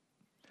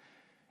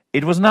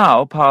 It was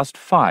now past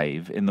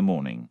 5 in the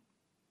morning.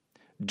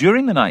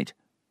 During the night,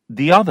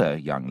 the other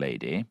young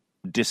lady,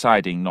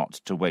 deciding not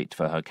to wait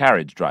for her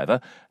carriage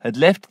driver, had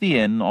left the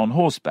inn on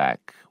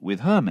horseback with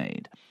her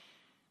maid.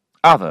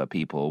 Other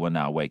people were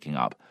now waking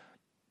up.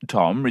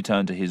 Tom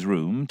returned to his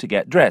room to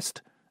get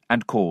dressed,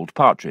 and called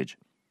Partridge.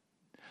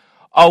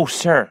 "Oh,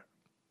 sir,"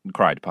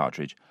 cried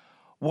Partridge,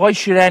 "why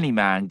should any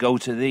man go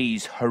to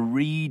these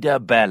horrida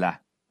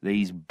bella,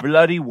 these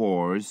bloody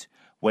wars,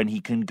 when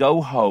he can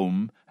go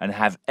home and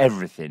have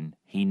everything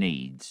he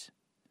needs?"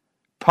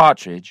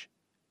 "Partridge,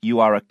 you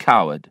are a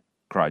coward,"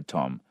 cried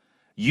Tom.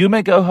 "You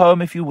may go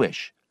home if you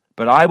wish,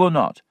 but I will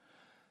not."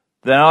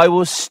 "Then I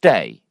will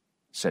stay,"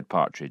 said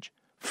Partridge,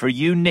 "for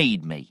you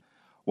need me.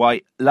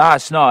 Why,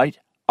 last night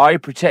I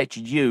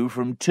protected you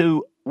from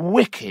 2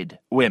 wicked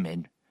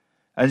women.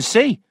 And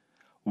see,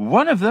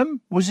 One of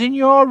them was in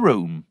your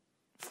room,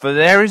 for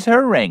there is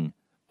her ring."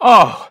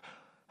 "Oh,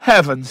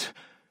 heavens!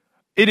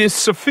 It is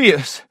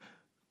Sophia's!"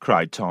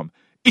 cried Tom.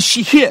 "Is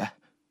she here?"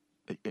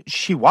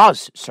 "She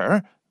was,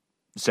 sir,"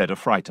 said a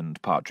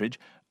frightened partridge.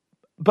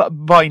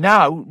 "But by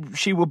now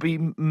she will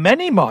be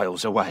many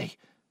miles away."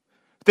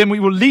 "Then we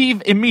will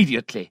leave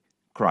immediately,"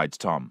 cried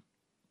Tom.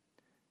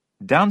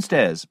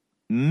 Downstairs,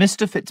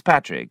 Mr.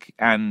 Fitzpatrick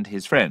and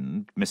his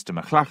friend, Mr.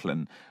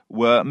 McLachlan,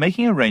 were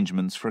making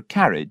arrangements for a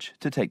carriage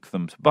to take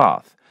them to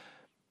Bath.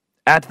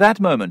 At that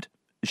moment,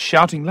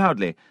 shouting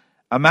loudly,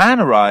 a man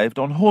arrived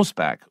on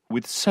horseback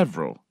with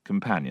several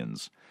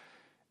companions.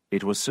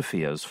 It was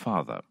Sophia's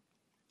father.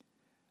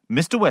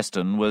 Mr.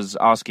 Weston was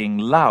asking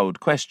loud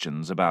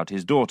questions about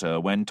his daughter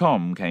when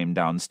Tom came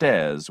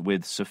downstairs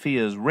with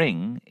Sophia's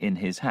ring in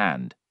his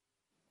hand.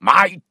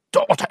 "My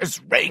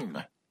daughter's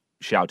ring!"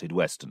 shouted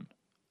Weston.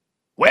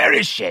 "Where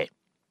is she?"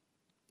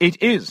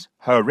 "It is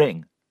her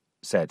ring,"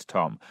 said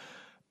Tom,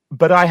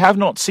 "but I have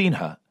not seen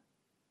her."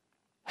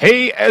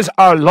 "He is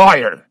a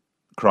liar!"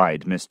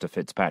 cried Mr.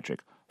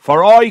 Fitzpatrick,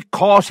 "for I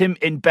caught him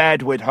in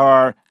bed with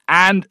her,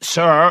 and,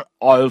 sir,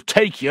 I'll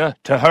take you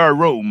to her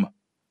room."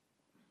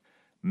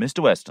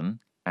 Mr. Weston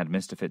and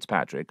Mr.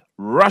 Fitzpatrick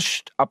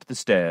rushed up the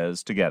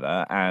stairs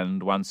together,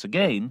 and once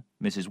again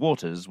Mrs.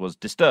 Waters was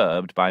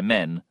disturbed by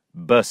men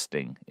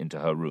bursting into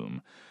her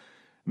room.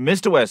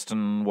 Mr.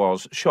 Weston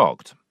was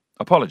shocked,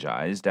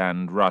 apologized,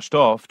 and rushed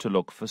off to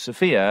look for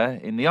Sophia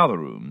in the other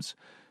rooms.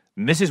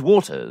 Mrs.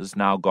 Waters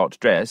now got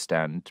dressed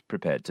and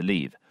prepared to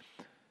leave.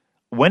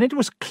 When it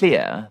was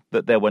clear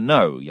that there were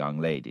no young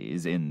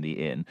ladies in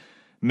the inn,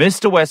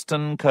 Mr.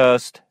 Weston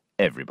cursed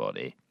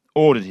everybody,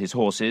 ordered his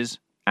horses,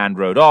 and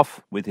rode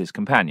off with his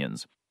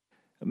companions.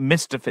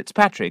 Mr.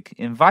 Fitzpatrick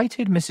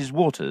invited Mrs.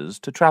 Waters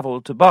to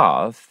travel to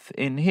Bath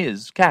in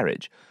his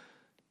carriage.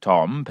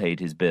 Tom paid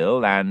his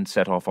bill and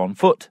set off on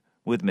foot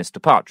with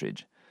Mr.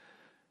 Partridge.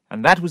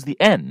 And that was the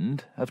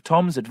end of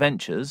Tom's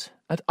adventures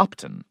at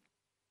Upton.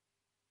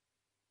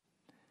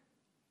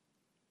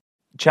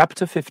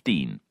 Chapter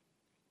 15.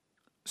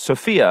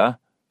 Sophia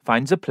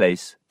finds a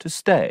place to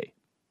stay.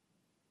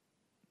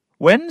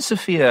 When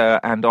Sophia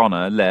and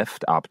Honor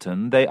left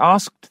Upton, they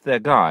asked their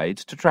guide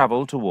to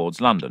travel towards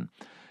London.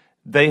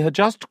 They had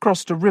just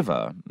crossed a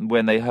river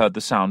when they heard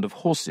the sound of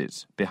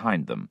horses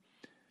behind them.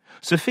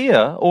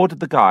 Sophia ordered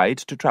the guide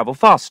to travel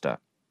faster.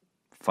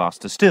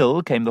 Faster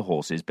still came the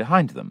horses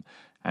behind them,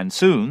 and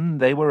soon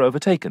they were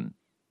overtaken.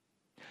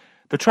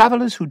 The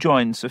travellers who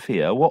joined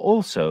Sophia were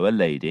also a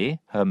lady,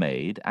 her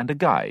maid, and a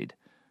guide.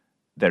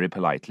 Very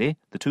politely,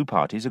 the two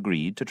parties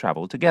agreed to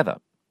travel together.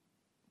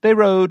 They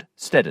rode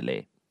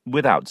steadily,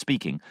 without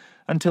speaking,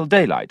 until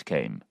daylight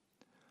came.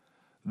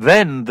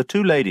 Then the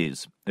two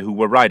ladies, who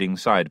were riding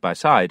side by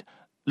side,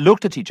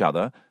 looked at each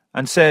other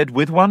and said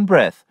with one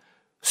breath,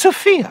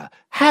 "Sophia!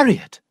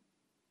 Harriet!"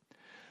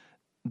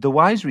 The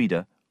wise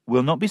reader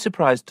will not be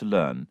surprised to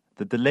learn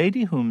that the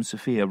lady whom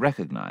Sophia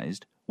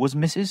recognized was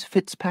Mrs.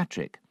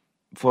 Fitzpatrick,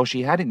 for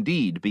she had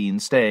indeed been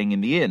staying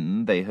in the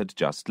inn they had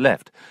just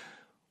left.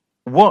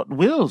 What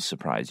will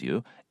surprise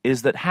you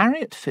is that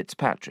Harriet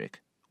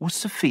Fitzpatrick was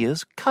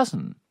Sophia's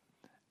cousin.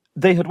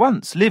 They had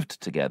once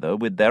lived together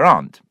with their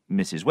aunt,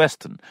 Mrs.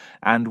 Weston,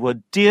 and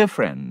were dear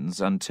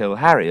friends until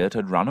Harriet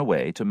had run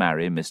away to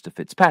marry Mr.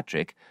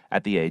 Fitzpatrick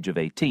at the age of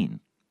 18.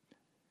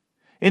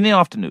 In the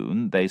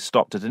afternoon they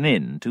stopped at an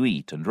inn to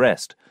eat and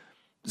rest.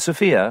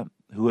 Sophia,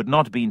 who had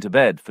not been to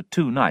bed for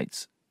 2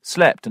 nights,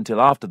 slept until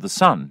after the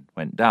sun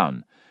went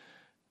down.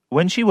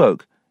 When she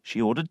woke,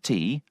 she ordered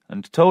tea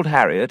and told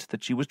Harriet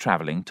that she was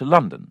travelling to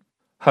London.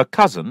 Her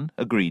cousin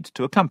agreed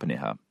to accompany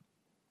her.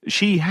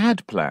 She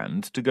had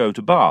planned to go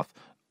to Bath,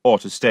 or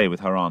to stay with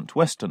her Aunt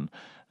Weston,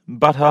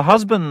 but her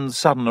husband's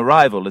sudden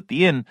arrival at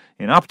the inn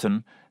in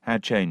Upton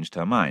had changed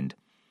her mind.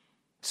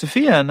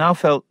 Sophia now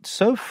felt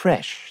so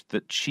fresh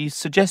that she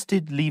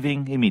suggested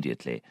leaving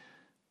immediately.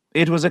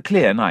 It was a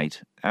clear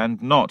night,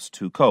 and not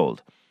too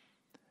cold.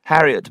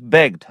 Harriet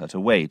begged her to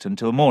wait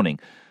until morning,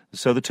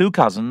 so the two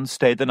cousins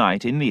stayed the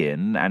night in the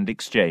inn and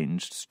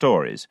exchanged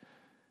stories.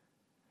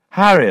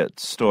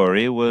 Harriet's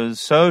story was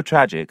so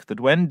tragic that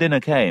when dinner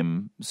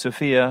came,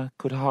 Sophia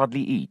could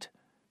hardly eat.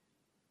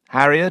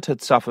 Harriet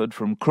had suffered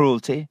from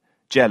cruelty,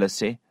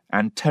 jealousy,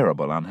 and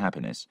terrible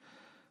unhappiness,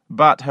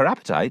 but her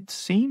appetite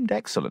seemed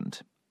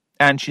excellent,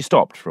 and she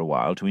stopped for a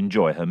while to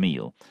enjoy her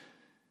meal.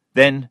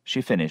 Then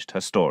she finished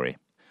her story.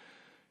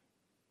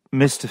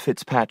 "Mr.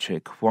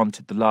 Fitzpatrick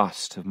wanted the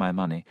last of my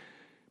money.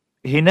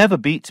 He never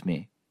beat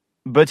me,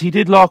 but he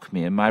did lock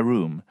me in my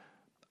room.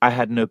 I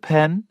had no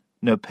pen,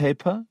 no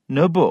paper,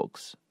 no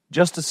books,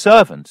 just a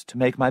servant to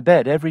make my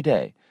bed every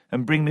day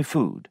and bring me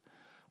food.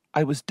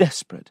 I was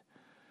desperate.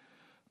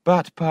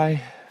 But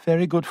by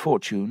very good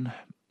fortune,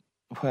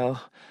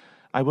 well,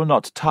 I will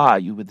not tire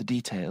you with the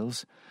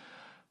details.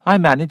 I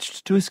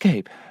managed to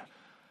escape.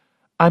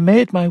 I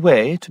made my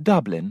way to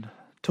Dublin,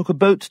 took a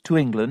boat to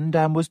England,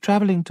 and was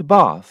travelling to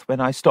Bath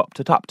when I stopped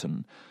at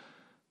Upton.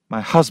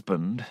 My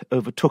husband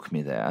overtook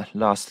me there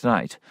last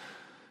night,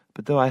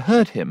 but though I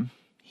heard him,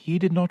 he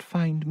did not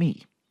find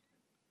me.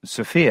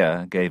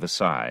 Sophia gave a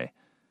sigh.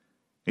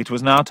 It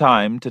was now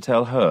time to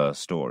tell her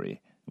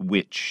story,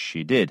 which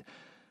she did,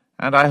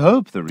 and I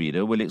hope the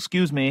reader will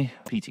excuse me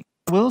repeating.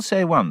 I will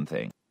say one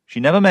thing. She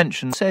never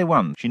mentioned to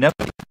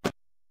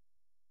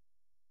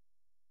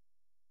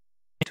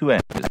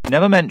end.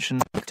 Never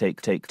mentioned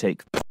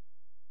take.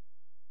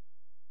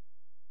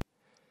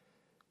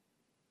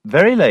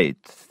 Very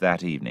late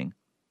that evening,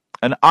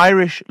 an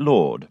Irish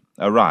lord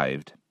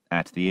arrived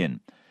at the inn.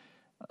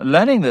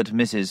 Learning that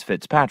Mrs.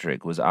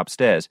 Fitzpatrick was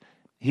upstairs,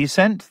 he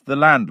sent the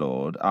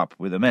landlord up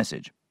with a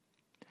message.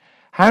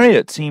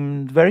 Harriet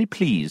seemed very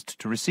pleased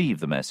to receive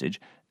the message,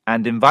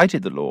 and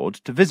invited the lord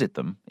to visit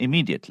them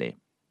immediately.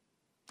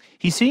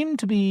 He seemed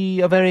to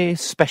be a very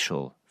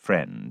special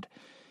friend.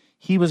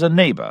 He was a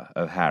neighbour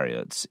of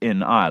Harriet's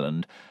in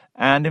Ireland,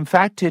 and in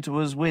fact it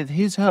was with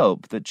his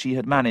help that she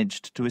had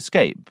managed to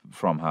escape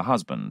from her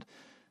husband.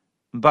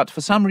 But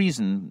for some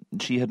reason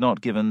she had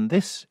not given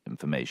this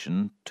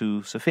information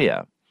to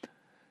Sophia.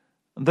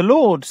 The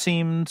lord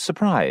seemed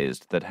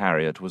surprised that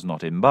Harriet was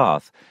not in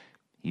Bath.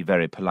 He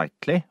very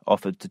politely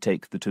offered to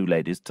take the two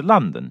ladies to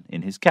London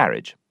in his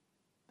carriage.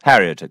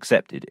 Harriet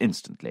accepted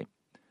instantly.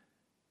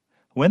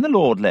 When the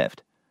lord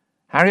left,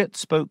 Harriet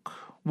spoke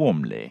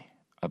warmly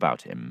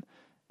about him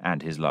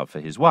and his love for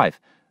his wife,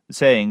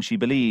 saying she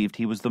believed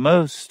he was the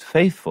most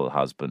faithful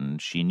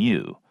husband she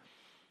knew.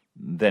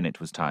 Then it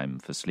was time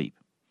for sleep.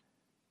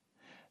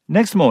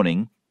 Next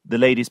morning, the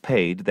ladies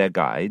paid their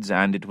guides,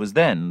 and it was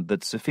then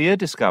that Sophia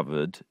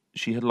discovered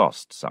she had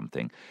lost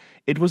something.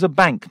 It was a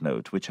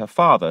banknote which her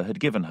father had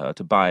given her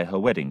to buy her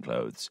wedding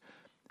clothes.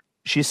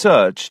 She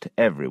searched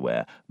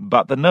everywhere,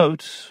 but the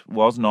note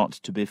was not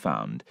to be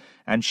found,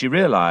 and she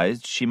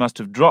realized she must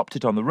have dropped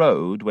it on the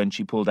road when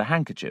she pulled a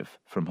handkerchief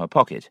from her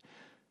pocket.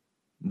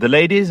 The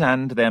ladies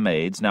and their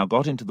maids now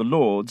got into the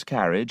lord's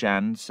carriage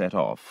and set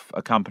off,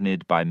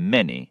 accompanied by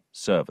many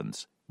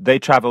servants. They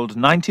travelled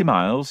 90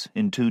 miles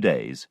in 2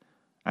 days,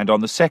 and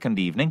on the second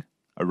evening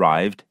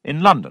arrived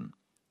in London.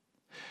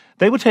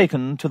 They were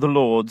taken to the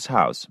lord's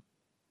house.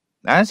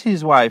 As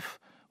his wife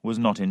was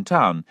not in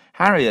town,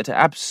 Harriet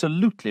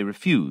absolutely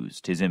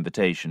refused his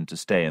invitation to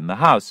stay in the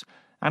house,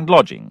 and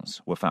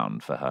lodgings were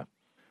found for her.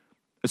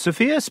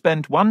 Sophia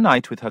spent one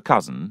night with her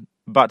cousin,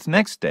 but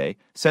next day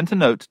sent a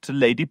note to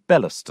Lady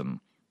Bellaston,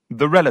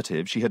 the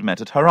relative she had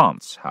met at her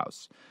aunt's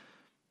house.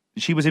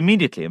 She was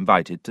immediately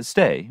invited to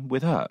stay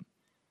with her.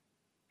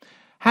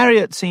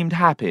 Harriet seemed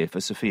happy for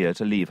Sophia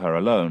to leave her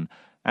alone,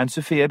 and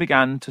Sophia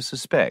began to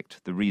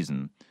suspect the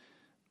reason.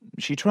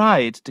 She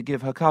tried to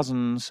give her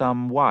cousin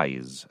some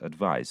wise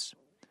advice.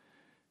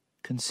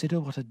 "Consider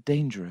what a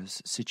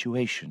dangerous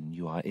situation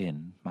you are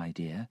in, my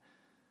dear.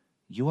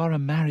 You are a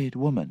married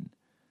woman,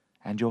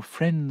 and your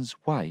friend's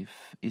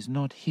wife is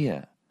not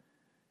here.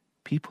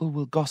 People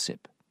will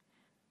gossip."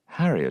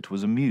 Harriet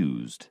was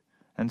amused,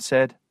 and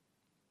said,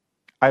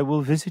 "I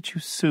will visit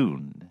you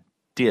soon,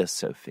 dear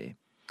Sophie.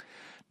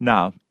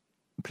 Now,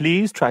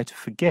 please try to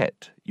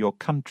forget your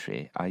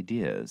country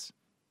ideas."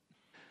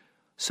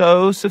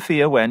 So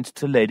Sophia went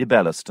to Lady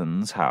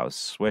Bellaston's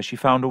house, where she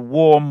found a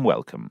warm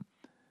welcome.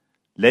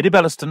 Lady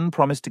Bellaston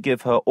promised to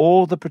give her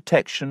all the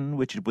protection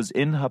which it was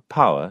in her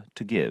power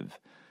to give.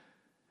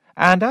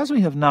 And as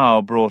we have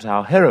now brought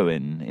our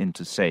heroine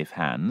into safe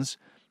hands,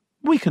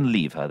 we can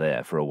leave her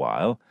there for a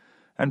while,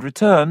 and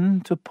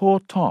return to poor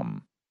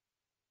Tom.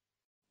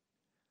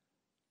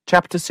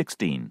 Chapter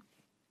 16.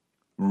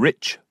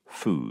 Rich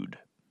Food.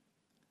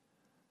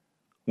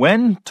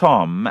 When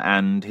Tom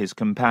and his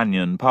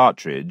companion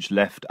Partridge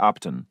left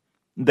Upton,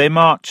 they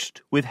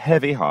marched with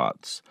heavy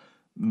hearts,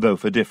 though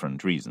for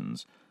different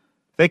reasons.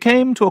 They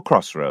came to a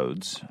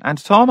crossroads, and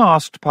Tom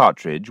asked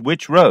Partridge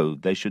which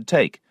road they should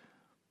take.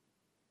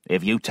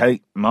 "If you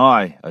take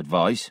my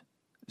advice,"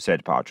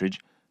 said Partridge,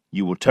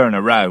 "you will turn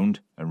around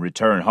and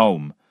return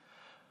home."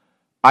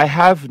 "I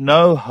have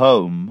no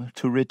home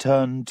to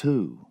return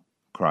to,"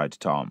 cried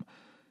Tom.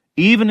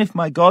 "Even if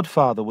my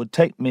godfather would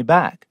take me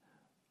back,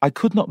 I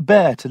could not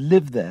bear to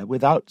live there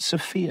without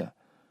Sophia.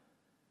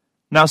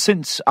 Now,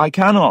 since I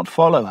cannot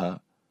follow her,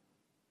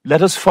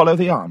 let us follow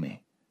the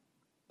army.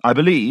 I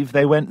believe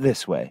they went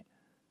this way."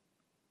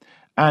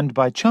 And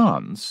by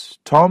chance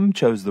Tom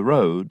chose the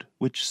road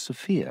which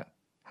Sophia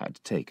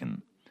had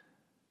taken.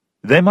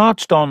 They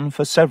marched on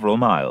for several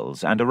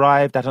miles, and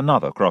arrived at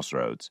another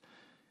crossroads.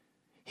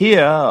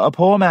 Here a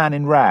poor man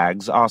in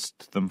rags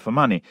asked them for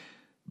money.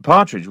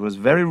 Partridge was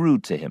very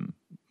rude to him,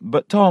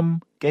 but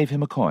Tom gave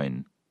him a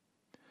coin.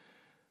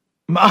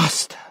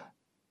 "Master,"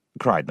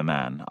 cried the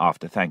man,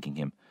 after thanking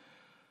him,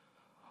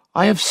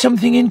 "I have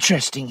something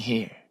interesting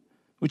here,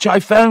 which I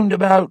found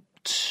about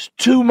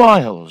 2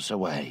 miles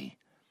away.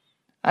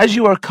 As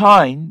you are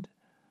kind,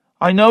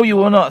 I know you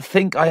will not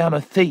think I am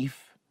a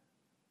thief.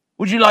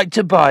 Would you like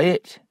to buy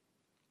it?"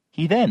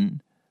 He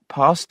then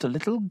passed a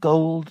little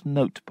gold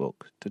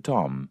notebook to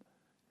Tom.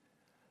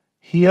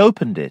 He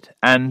opened it,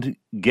 and,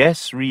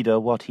 guess, reader,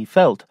 what he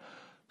felt,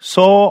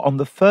 saw on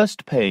the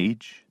first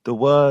page the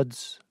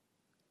words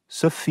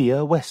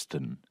Sophia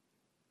Weston,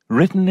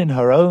 written in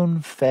her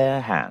own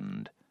fair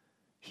hand.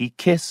 He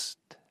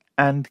kissed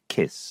and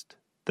kissed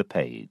the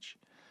page.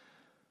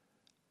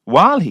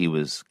 While he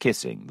was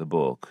kissing the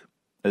book,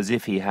 as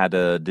if he had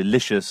a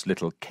delicious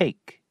little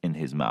cake in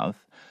his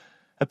mouth,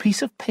 a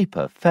piece of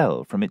paper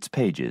fell from its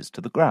pages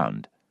to the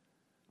ground.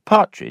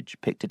 Partridge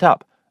picked it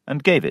up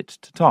and gave it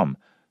to Tom,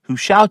 who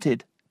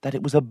shouted that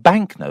it was a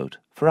banknote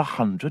for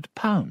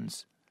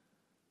 £100.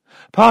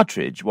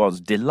 Partridge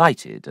was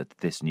delighted at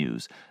this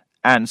news,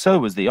 and so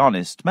was the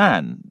honest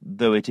man,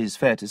 though it is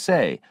fair to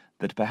say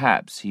that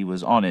perhaps he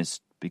was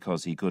honest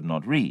because he could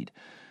not read.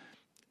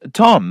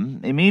 Tom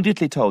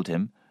immediately told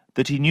him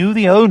that he knew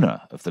the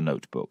owner of the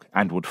notebook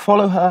and would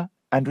follow her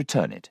and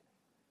return it.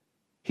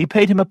 He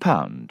paid him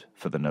 £1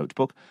 for the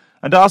notebook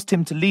and asked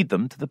him to lead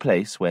them to the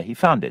place where he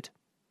found it.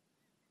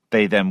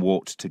 They then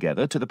walked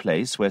together to the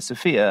place where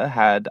Sophia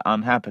had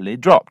unhappily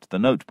dropped the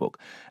notebook,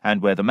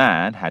 and where the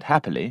man had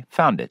happily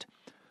found it.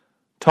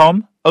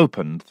 Tom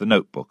opened the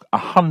notebook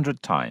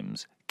 100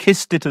 times,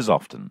 kissed it as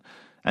often,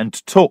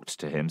 and talked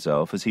to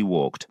himself as he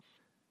walked.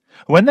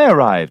 When they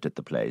arrived at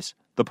the place,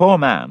 the poor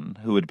man,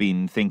 who had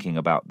been thinking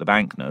about the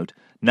banknote,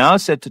 now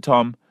said to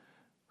Tom,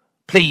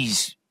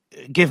 "Please,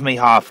 give me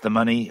half the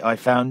money I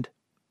found."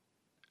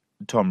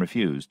 Tom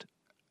refused.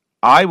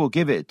 "I will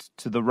give it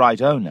to the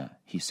right owner,"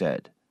 he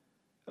said.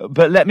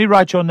 "But let me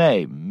write your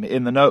name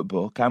in the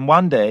notebook, and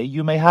one day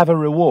you may have a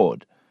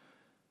reward."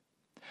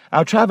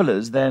 Our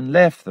travellers then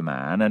left the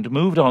man and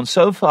moved on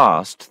so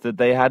fast that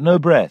they had no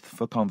breath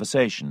for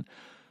conversation.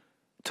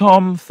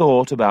 Tom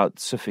thought about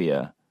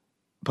Sophia.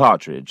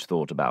 Partridge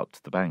thought about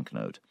the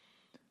banknote.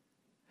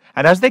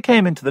 And as they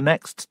came into the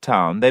next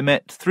town, they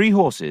met 3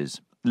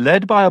 horses,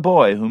 led by a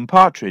boy whom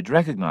Partridge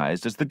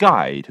recognized as the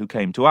guide who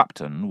came to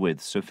Upton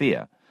with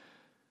Sophia.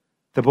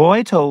 The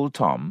boy told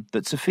Tom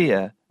that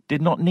Sophia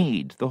did not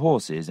need the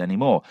horses any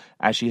more,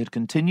 as she had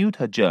continued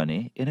her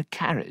journey in a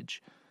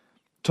carriage.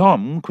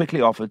 Tom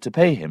quickly offered to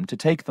pay him to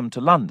take them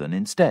to London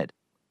instead.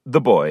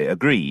 The boy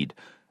agreed,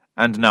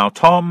 and now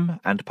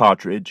Tom and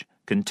Partridge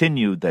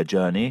continued their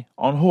journey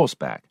on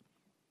horseback.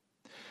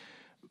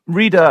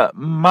 Reader,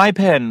 my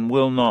pen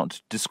will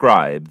not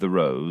describe the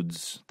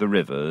roads, the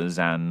rivers,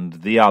 and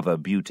the other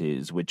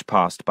beauties which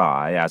passed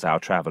by as our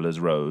travellers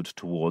rode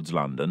towards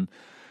London,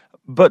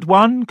 but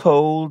one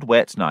cold,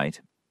 wet night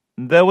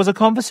there was a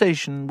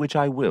conversation which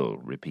I will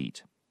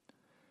repeat.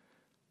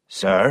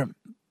 "Sir,"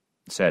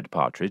 said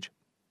Partridge,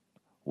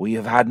 "we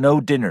have had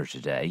no dinner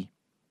today,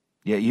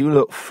 yet you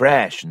look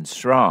fresh and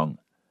strong.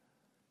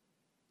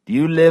 Do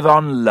you live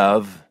on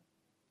love?"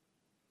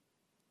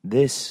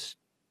 "This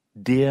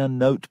dear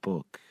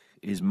notebook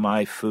is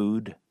my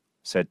food,"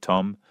 said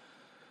Tom,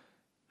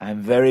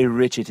 "and very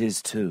rich it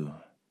is too."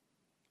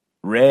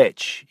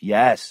 "Rich,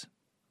 yes,"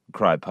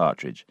 cried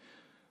Partridge,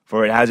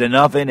 "for it has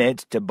enough in it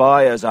to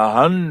buy us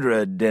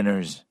 100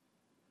 dinners."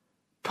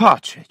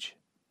 "Partridge,"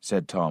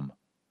 said Tom,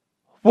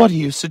 "what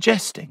are you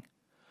suggesting?"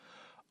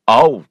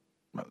 "Oh,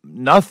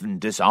 nothing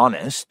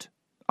dishonest,"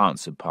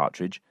 answered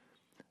Partridge.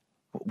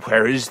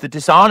 "Where is the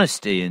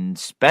dishonesty in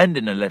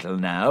spending a little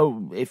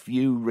now, if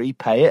you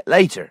repay it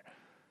later?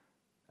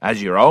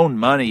 As your own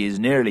money is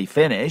nearly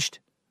finished,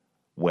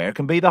 where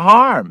can be the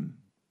harm,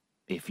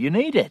 if you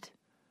need it?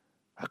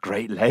 A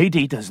great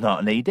lady does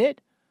not need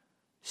it,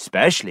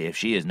 especially if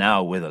she is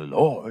now with a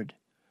lord."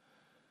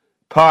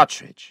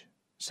 "Partridge,"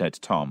 said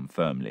Tom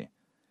firmly,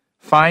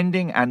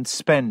 "finding and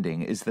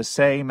spending is the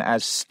same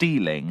as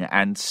stealing,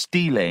 and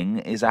stealing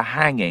is a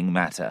hanging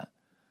matter.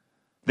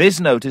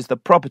 This note is the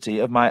property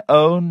of my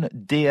own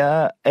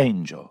dear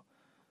angel,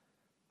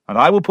 and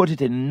I will put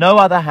it in no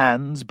other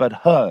hands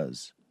but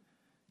hers,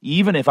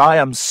 even if I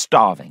am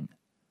starving."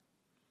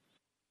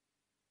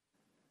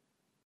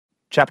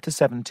 Chapter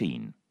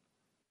 17.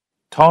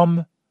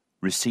 Tom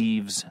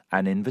receives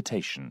an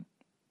invitation.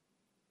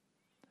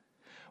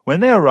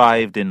 When they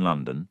arrived in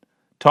London,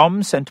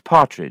 Tom sent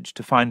Partridge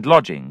to find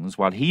lodgings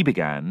while he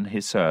began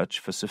his search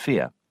for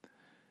Sophia.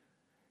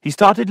 He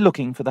started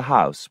looking for the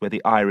house where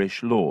the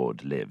Irish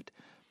lord lived.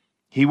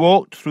 He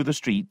walked through the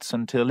streets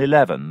until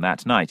 11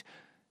 that night,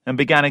 and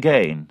began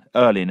again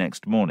early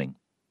next morning.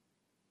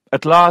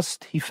 At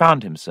last he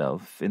found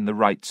himself in the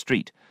right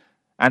street,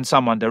 and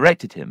someone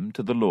directed him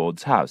to the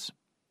lord's house.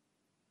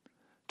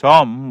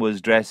 Tom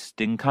was dressed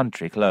in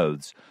country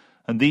clothes,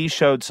 and these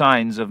showed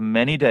signs of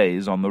many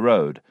days on the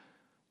road,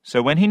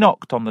 so when he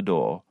knocked on the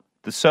door,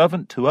 the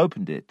servant who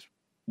opened it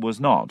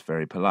was not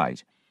very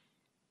polite.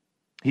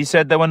 He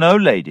said there were no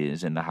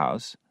ladies in the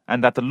house,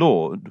 and that the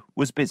lord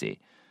was busy.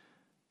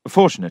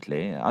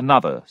 Fortunately,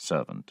 another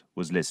servant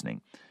was listening.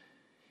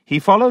 He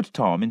followed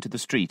Tom into the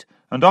street,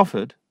 and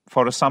offered,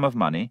 for a sum of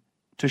money,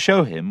 to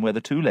show him where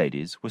the 2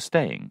 ladies were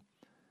staying.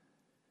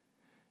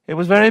 It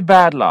was very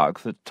bad luck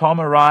that Tom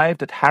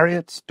arrived at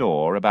Harriet's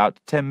door about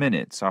 10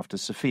 minutes after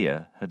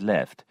Sophia had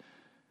left.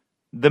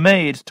 The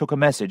maid took a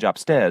message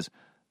upstairs,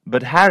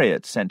 but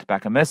Harriet sent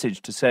back a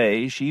message to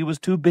say she was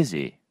too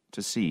busy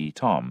to see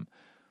Tom.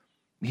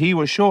 He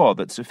was sure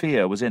that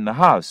Sophia was in the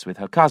house with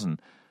her cousin,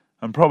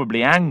 and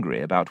probably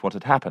angry about what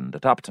had happened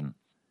at Upton.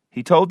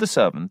 He told the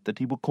servant that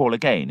he would call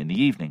again in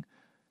the evening,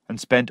 and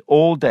spent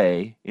all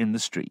day in the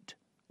street,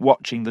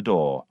 watching the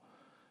door,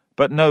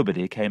 but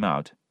nobody came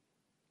out.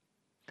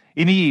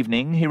 In the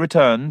evening he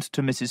returned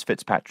to Mrs.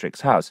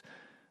 Fitzpatrick's house.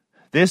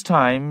 This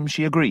time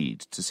she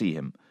agreed to see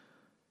him.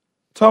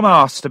 Tom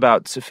asked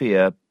about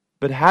Sophia,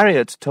 but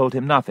Harriet told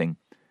him nothing.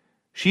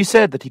 She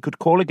said that he could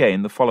call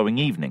again the following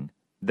evening,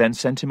 then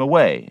sent him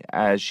away,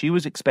 as she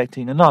was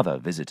expecting another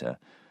visitor.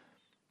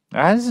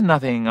 As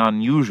nothing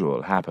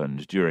unusual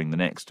happened during the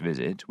next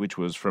visit, which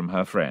was from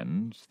her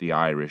friend, the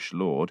Irish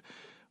lord,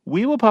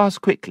 we will pass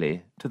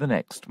quickly to the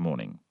next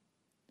morning.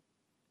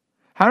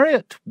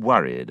 Harriet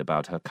worried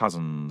about her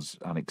cousin's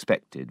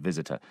unexpected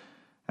visitor,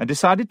 and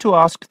decided to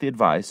ask the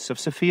advice of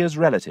Sophia's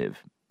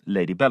relative,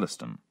 Lady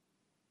Bellaston.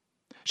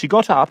 She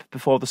got up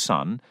before the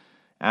sun,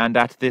 and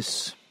at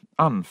this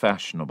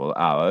unfashionable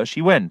hour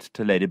she went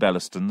to Lady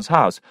Bellaston's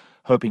house,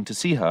 hoping to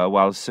see her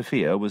while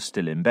Sophia was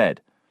still in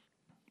bed.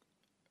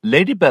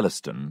 Lady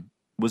Bellaston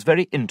was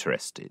very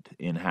interested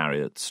in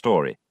Harriet's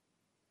story.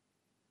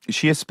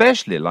 She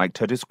especially liked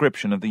her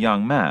description of the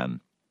young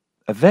man,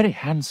 a very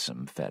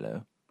handsome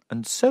fellow,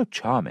 and so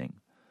charming.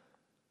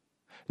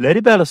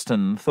 Lady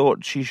Bellaston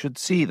thought she should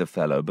see the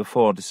fellow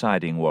before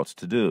deciding what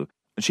to do.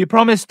 She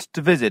promised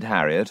to visit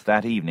Harriet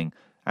that evening,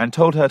 and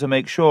told her to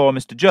make sure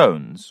Mr.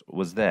 Jones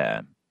was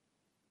there.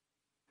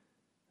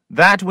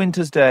 That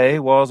winter's day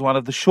was one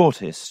of the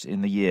shortest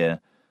in the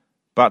year,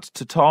 but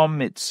to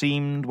Tom it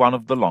seemed one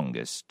of the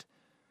longest.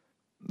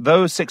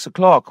 Though 6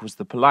 o'clock was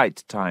the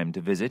polite time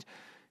to visit,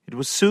 it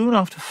was soon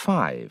after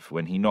 5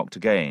 when he knocked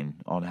again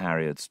on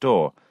Harriet's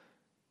door.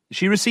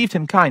 She received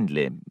him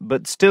kindly,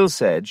 but still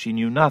said she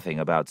knew nothing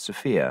about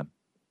Sophia.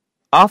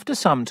 After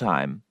some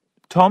time,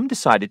 Tom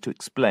decided to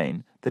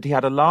explain that he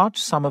had a large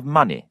sum of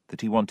money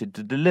that he wanted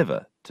to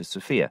deliver to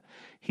Sophia.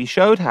 He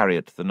showed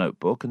Harriet the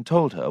notebook and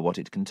told her what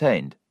it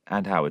contained,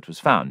 and how it was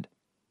found.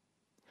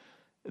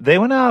 They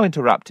were now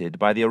interrupted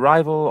by the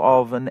arrival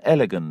of an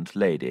elegant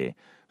lady,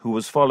 who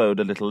was followed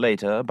a little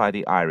later by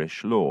the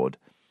Irish lord.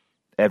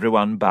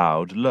 Everyone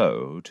bowed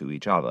low to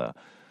each other.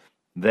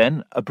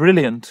 Then a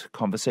brilliant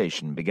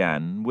conversation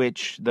began,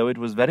 which, though it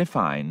was very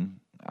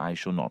fine, I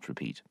shall not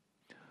repeat.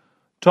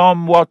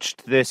 Tom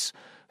watched this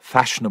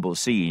fashionable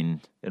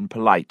scene in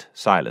polite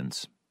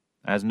silence,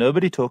 as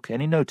nobody took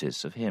any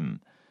notice of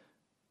him.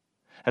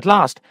 At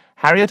last,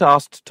 Harriet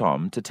asked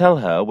Tom to tell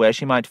her where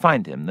she might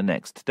find him the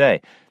next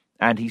day,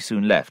 and he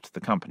soon left the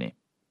company.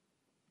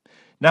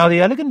 Now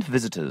the elegant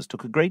visitors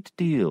took a great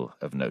deal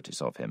of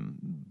notice of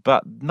him,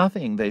 but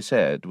nothing they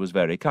said was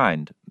very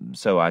kind,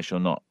 so I shall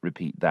not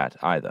repeat that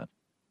either.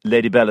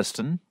 Lady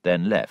Bellaston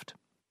then left.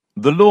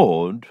 The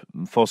lord,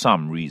 for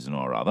some reason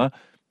or other,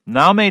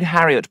 now made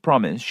Harriet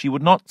promise she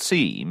would not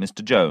see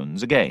Mr.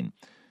 Jones again,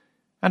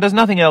 and as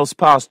nothing else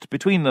passed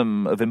between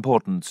them of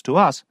importance to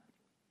us,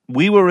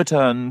 we will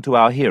return to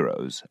our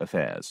hero's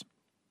affairs.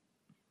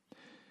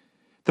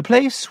 The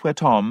place where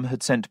Tom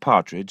had sent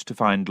Partridge to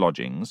find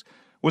lodgings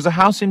was a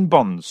house in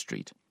Bond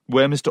Street,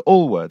 where Mr.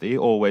 Allworthy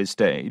always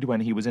stayed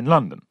when he was in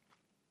London.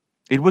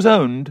 It was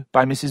owned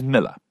by Mrs.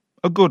 Miller,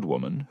 a good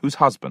woman whose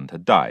husband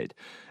had died,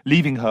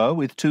 leaving her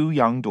with 2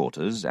 young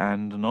daughters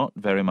and not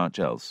very much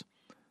else.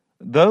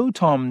 Though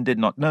Tom did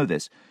not know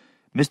this,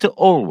 Mr.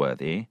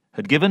 Allworthy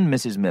had given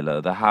Mrs. Miller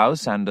the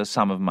house and a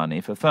sum of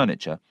money for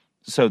furniture,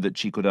 so that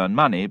she could earn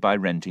money by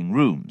renting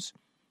rooms.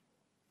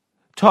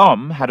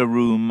 Tom had a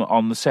room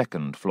on the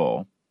 2nd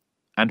floor,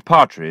 and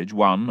Partridge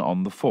one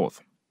on the 4th.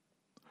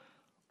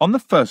 On the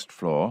 1st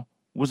floor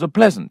was a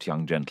pleasant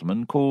young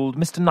gentleman called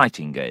Mr.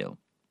 Nightingale.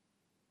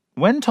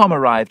 When Tom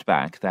arrived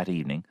back that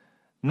evening,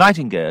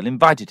 Nightingale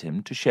invited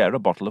him to share a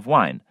bottle of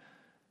wine.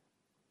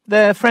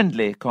 Their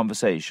friendly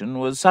conversation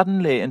was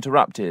suddenly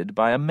interrupted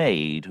by a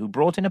maid who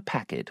brought in a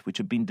packet which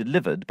had been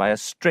delivered by a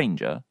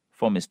stranger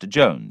for Mr.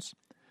 Jones.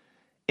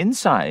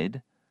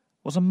 Inside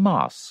was a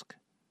mask,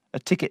 a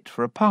ticket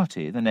for a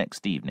party the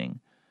next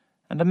evening,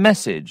 and a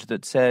message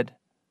that said,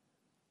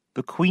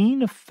 "The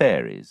Queen of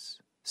Fairies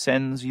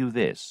sends you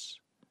this.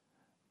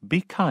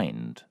 Be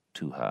kind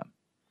to her."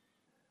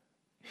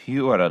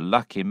 "You are a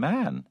lucky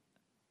man,"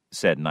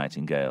 said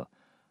Nightingale.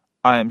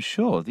 "I am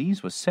sure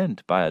these were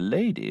sent by a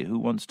lady who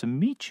wants to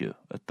meet you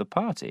at the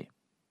party."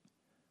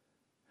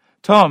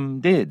 Tom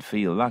did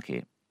feel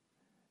lucky.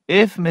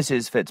 If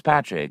Mrs.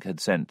 Fitzpatrick had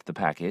sent the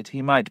packet,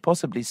 he might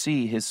possibly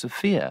see his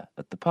Sophia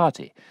at the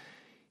party.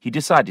 He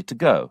decided to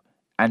go,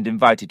 and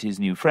invited his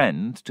new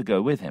friend to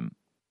go with him.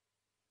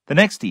 The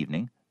next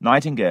evening,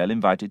 Nightingale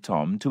invited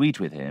Tom to eat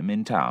with him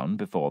in town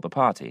before the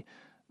party,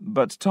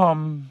 but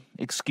Tom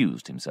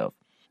excused himself.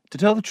 To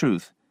tell the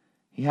truth,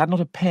 he had not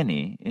a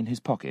penny in his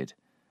pocket,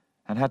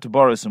 and had to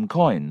borrow some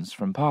coins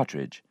from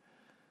Partridge.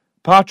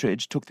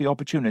 Partridge took the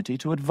opportunity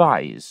to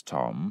advise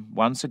Tom,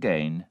 once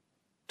again,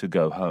 to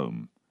go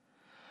home.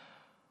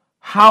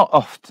 "How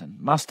often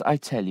must I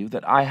tell you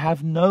that I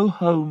have no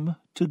home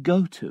to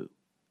go to?"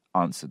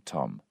 answered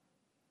Tom.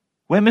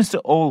 "When Mr.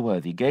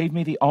 Allworthy gave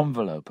me the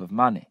envelope of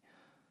money,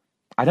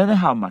 I don't know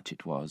how much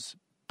it was,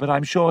 but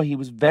I'm sure he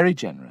was very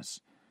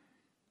generous.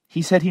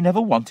 He said he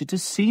never wanted to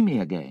see me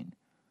again."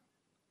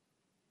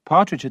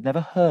 Partridge had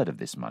never heard of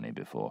this money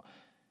before.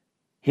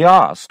 He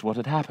asked what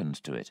had happened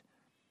to it.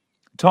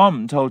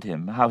 Tom told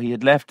him how he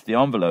had left the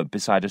envelope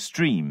beside a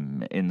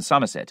stream in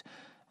Somerset,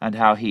 and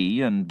how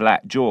he and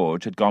Black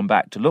George had gone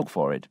back to look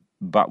for it,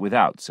 but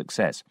without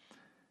success.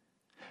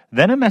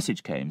 Then a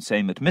message came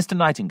saying that Mr.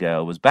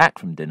 Nightingale was back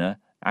from dinner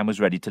and was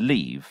ready to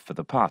leave for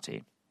the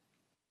party.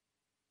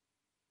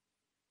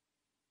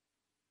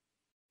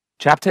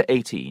 Chapter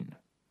 18.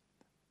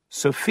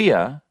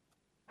 Sophia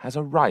has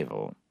a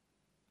rival.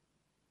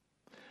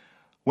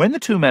 When the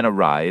two men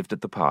arrived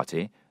at the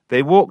party,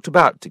 they walked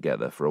about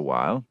together for a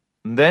while.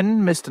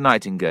 Then Mr.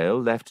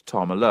 Nightingale left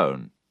Tom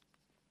alone.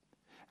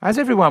 As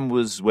everyone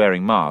was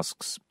wearing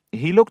masks,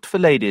 he looked for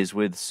ladies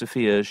with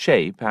Sophia's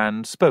shape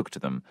and spoke to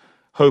them,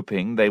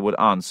 hoping they would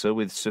answer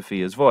with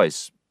Sophia's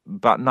voice,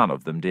 but none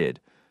of them did.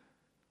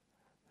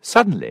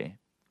 Suddenly,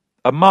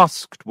 a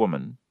masked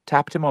woman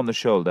tapped him on the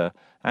shoulder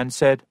and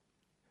said,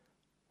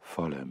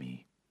 "Follow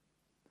me."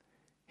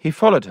 He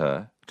followed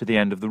her to the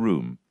end of the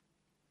room,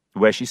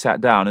 where she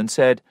sat down and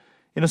said,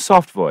 in a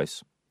soft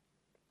voice,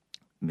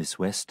 "Miss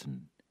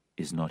Weston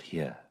is not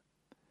here."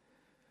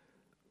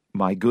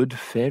 "My good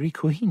fairy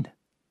queen,"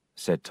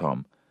 said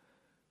Tom,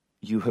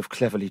 "you have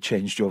cleverly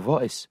changed your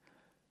voice.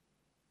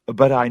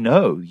 But I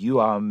know you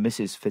are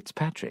Mrs.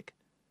 Fitzpatrick.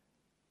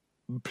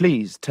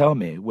 Please tell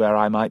me where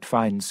I might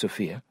find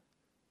Sophia."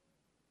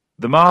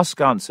 The mask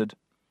answered,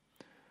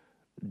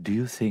 "Do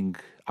you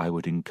think I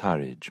would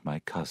encourage my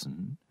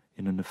cousin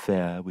in an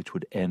affair which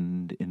would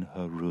end in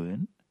her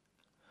ruin?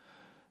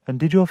 And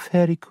did your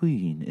fairy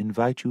queen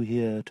invite you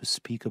here to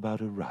speak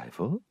about a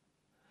rival?"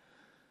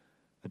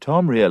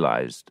 Tom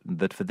realized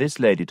that for this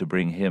lady to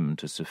bring him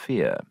to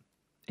Sophia,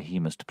 he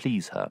must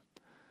please her.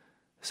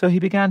 So he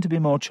began to be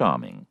more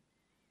charming.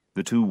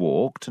 The two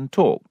walked and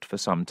talked for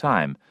some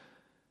time.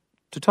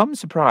 To Tom's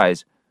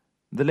surprise,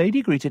 the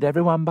lady greeted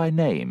everyone by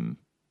name,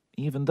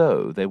 even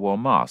though they wore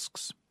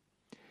masks.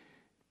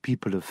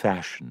 "People of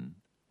fashion,"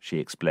 she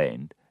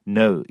explained,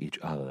 "know each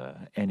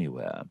other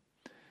anywhere,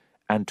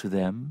 and to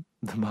them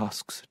the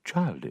masks are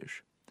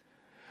childish.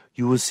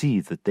 You will see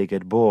that they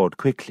get bored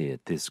quickly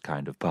at this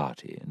kind of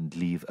party and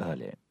leave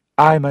early.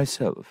 I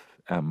myself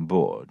am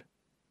bored,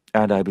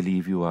 and I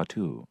believe you are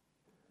too.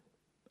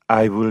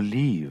 I will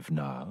leave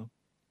now,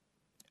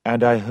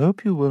 and I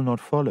hope you will not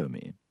follow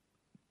me.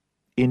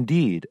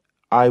 Indeed,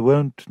 I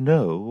won't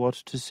know what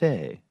to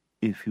say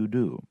if you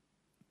do."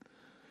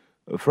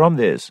 From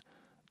this,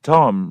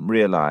 Tom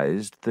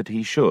realized that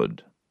he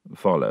should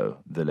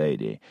follow the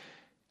lady,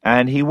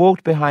 and he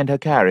walked behind her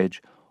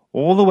carriage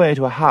all the way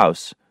to a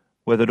house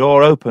where the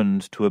door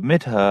opened to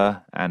admit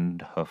her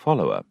and her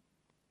follower.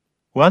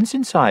 Once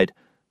inside,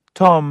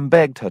 Tom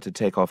begged her to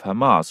take off her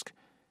mask,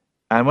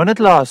 and when at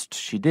last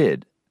she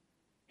did,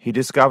 he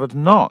discovered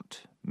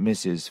not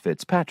Mrs.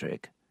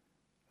 Fitzpatrick,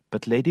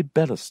 but Lady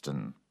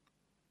Bellaston.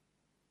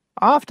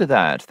 After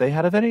that they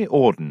had a very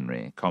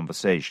ordinary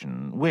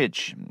conversation,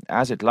 which,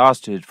 as it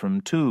lasted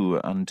from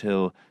 2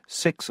 until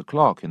 6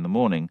 o'clock in the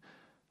morning,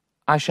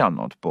 I shall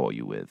not bore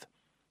you with.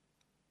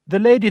 The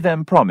lady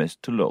then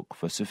promised to look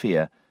for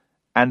Sophia,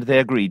 and they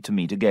agreed to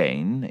meet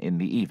again in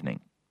the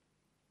evening.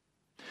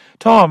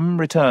 Tom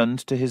returned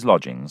to his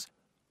lodgings.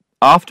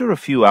 After a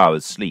few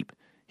hours' sleep,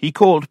 he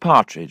called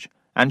Partridge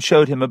and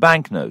showed him a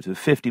banknote of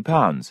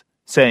 £50,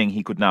 saying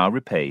he could now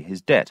repay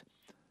his debt.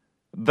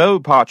 Though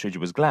Partridge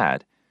was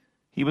glad,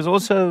 he was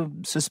also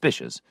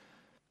suspicious.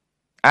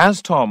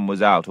 As Tom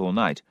was out all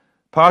night,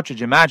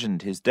 Partridge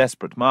imagined his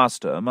desperate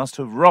master must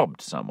have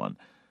robbed someone.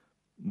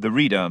 The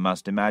reader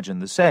must imagine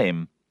the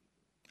same,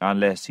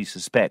 unless he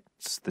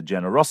suspects the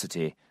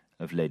generosity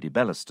of Lady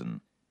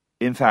Bellaston.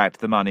 In fact,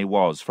 the money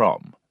was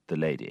from the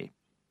lady.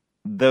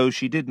 Though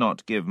she did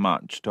not give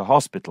much to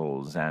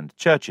hospitals and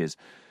churches,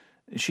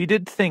 she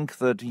did think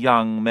that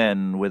young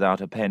men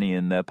without a penny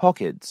in their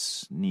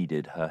pockets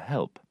needed her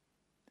help.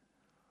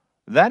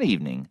 That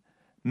evening,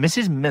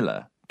 Mrs.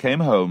 Miller came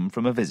home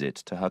from a visit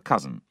to her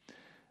cousin.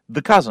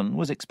 The cousin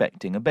was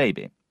expecting a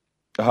baby.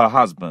 Her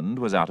husband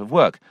was out of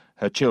work,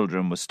 her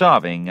children were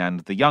starving,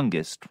 and the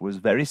youngest was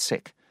very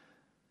sick.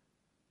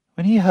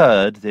 When he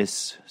heard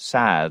this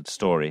sad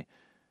story,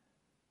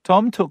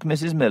 Tom took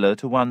Mrs. Miller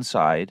to one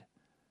side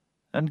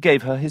and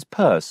gave her his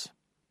purse,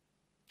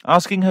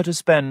 asking her to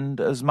spend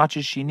as much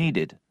as she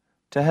needed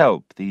to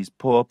help these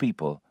poor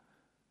people.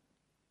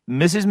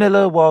 Mrs.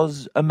 Miller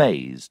was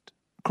amazed,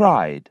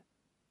 cried,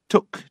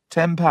 took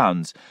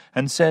 £10,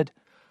 and said,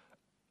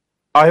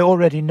 "I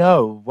already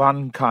know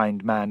one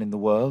kind man in the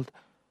world.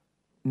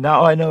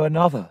 Now I know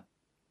another."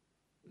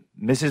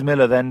 Mrs.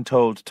 Miller then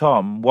told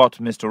Tom what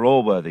Mr.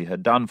 Allworthy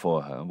had done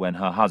for her when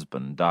her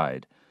husband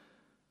died.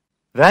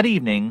 That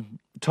evening,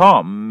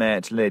 Tom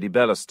met Lady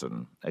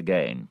Bellaston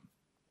again.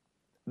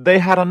 They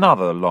had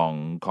another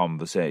long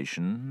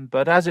conversation,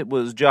 but as it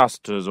was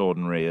just as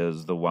ordinary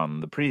as the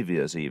one the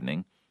previous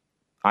evening,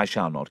 I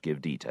shall not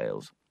give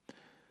details.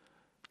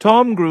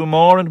 Tom grew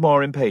more and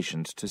more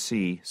impatient to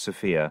see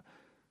Sophia,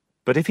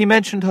 but if he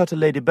mentioned her to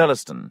Lady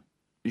Bellaston,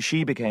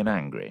 she became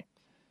angry.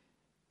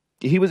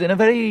 He was in a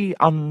very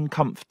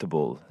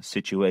uncomfortable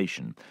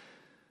situation.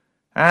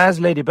 As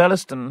Lady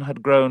Bellaston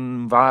had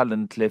grown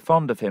violently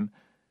fond of him,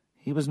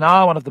 he was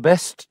now one of the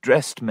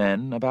best-dressed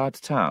men about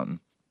town.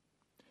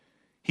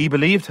 He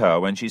believed her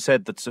when she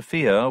said that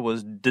Sophia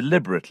was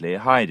deliberately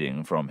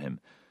hiding from him,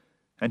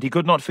 and he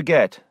could not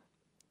forget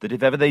that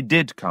if ever they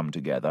did come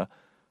together,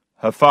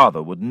 her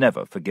father would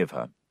never forgive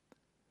her.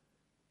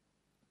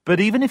 But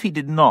even if he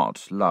did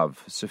not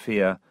love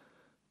Sophia,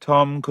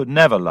 Tom could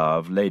never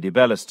love Lady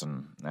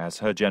Bellaston, as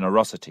her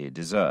generosity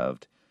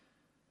deserved.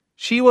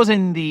 She was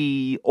in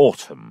the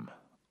autumn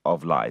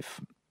of life,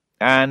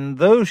 and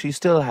though she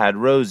still had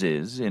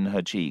roses in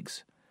her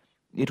cheeks,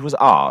 it was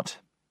art,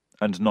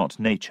 and not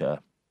nature,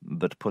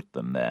 that put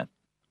them there.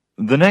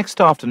 The next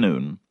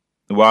afternoon,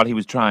 while he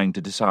was trying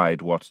to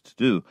decide what to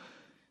do,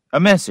 a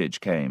message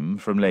came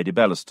from Lady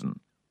Bellaston.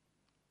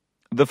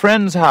 The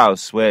friend's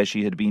house where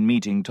she had been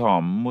meeting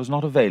Tom was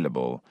not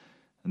available,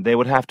 and they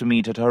would have to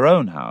meet at her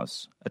own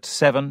house at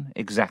 7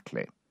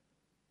 exactly.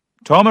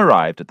 Tom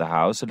arrived at the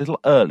house a little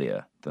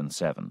earlier than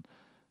 7,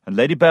 and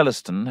Lady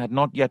Bellaston had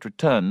not yet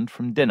returned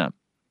from dinner.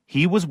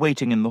 He was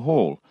waiting in the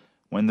hall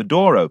when the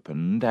door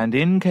opened, and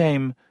in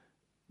came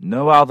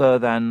no other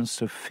than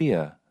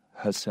Sophia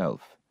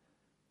herself.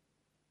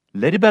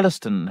 Lady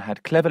Bellaston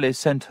had cleverly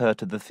sent her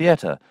to the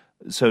theatre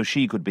so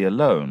she could be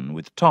alone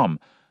with Tom,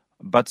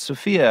 but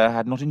Sophia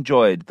had not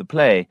enjoyed the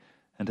play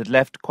and had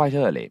left quite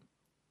early.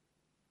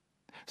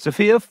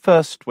 Sophia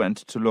first went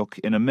to look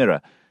in a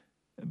mirror.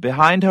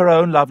 Behind her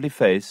own lovely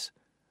face,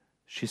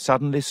 she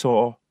suddenly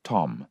saw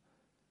Tom.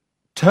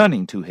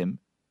 Turning to him,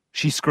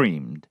 she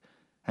screamed,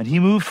 and he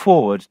moved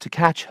forward to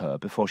catch her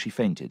before she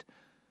fainted.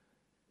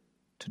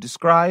 To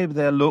describe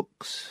their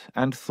looks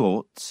and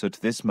thoughts at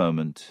this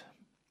moment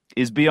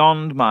is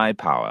beyond my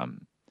power.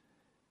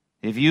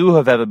 If you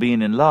have ever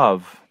been in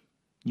love,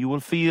 you will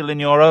feel in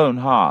your own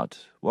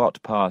heart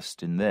what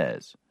passed in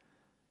theirs.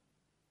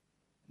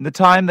 In the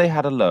time they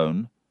had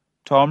alone,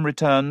 Tom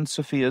returned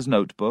Sophia's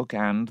notebook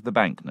and the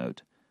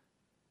banknote.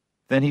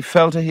 Then he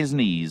fell to his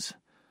knees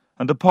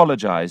and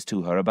apologized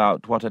to her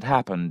about what had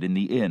happened in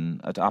the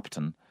inn at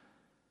Upton.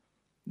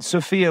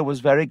 Sophia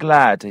was very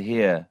glad to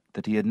hear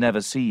that he had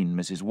never seen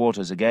Mrs.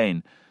 Waters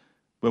again,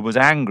 but was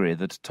angry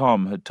that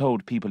Tom had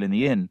told people in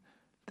the inn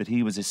that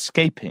he was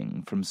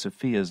escaping from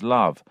Sophia's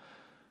love.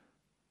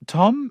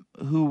 Tom,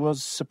 who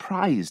was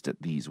surprised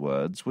at these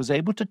words, was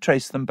able to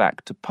trace them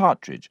back to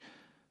Partridge,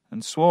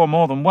 and swore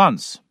more than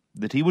once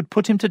that he would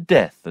put him to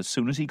death as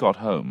soon as he got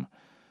home.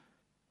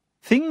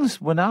 Things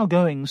were now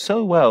going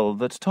so well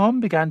that Tom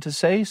began to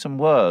say some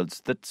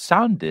words that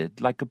sounded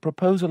like a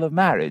proposal of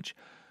marriage,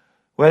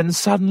 when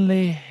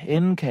suddenly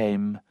in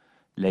came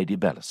Lady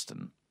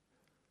Bellaston.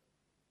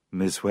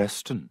 "Miss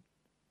Weston,"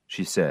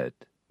 she said,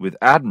 with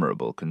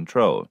admirable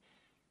control,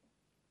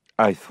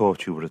 "I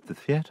thought you were at the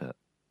theatre."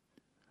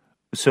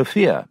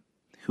 Sophia,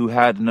 who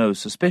had no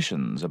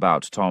suspicions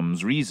about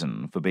Tom's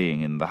reason for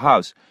being in the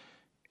house,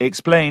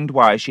 explained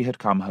why she had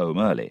come home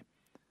early.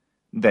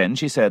 Then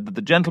she said that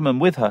the gentleman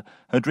with her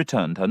had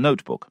returned her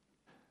notebook.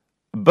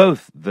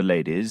 Both the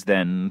ladies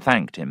then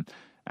thanked him,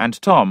 and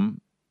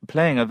Tom,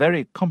 playing a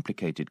very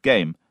complicated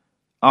game,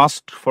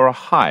 asked for a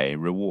high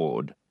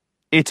reward.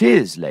 "It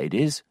is,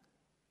 ladies,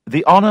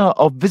 the honour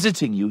of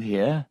visiting you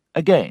here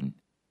again."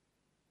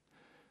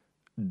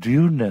 "Do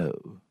you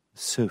know,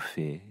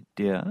 Sophie,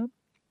 dear,"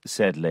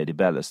 said Lady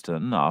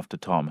Bellaston after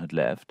Tom had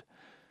left,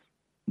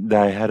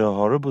 "I had a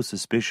horrible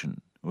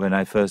suspicion when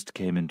I first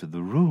came into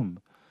the room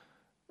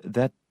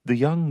that the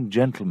young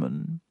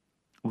gentleman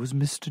was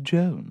Mr.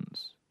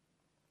 Jones."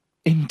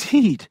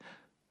 "Indeed!"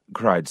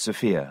 cried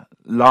Sophia,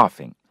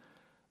 laughing.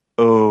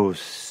 "Oh,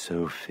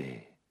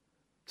 Sophie,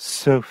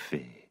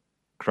 Sophie,"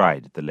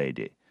 cried the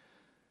lady,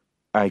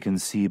 "I can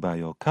see by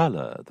your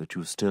colour that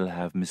you still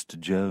have Mr.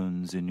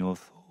 Jones in your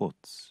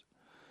thoughts."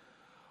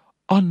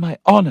 "On my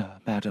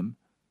honour, madam,"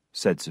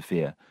 said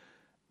Sophia,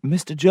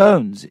 "Mr.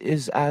 Jones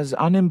is as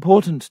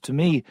unimportant to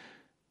me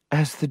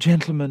as the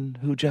gentleman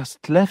who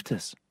just left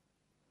us."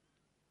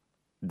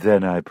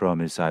 "Then I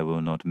promise I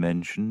will not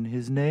mention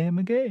his name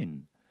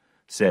again,"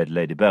 said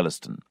Lady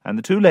Bellaston, and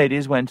the two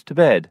ladies went to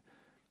bed,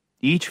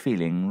 each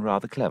feeling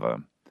rather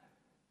clever.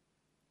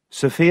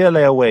 Sophia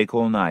lay awake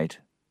all night,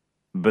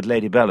 but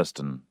Lady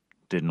Bellaston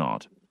did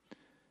not.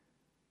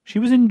 She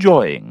was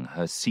enjoying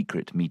her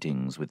secret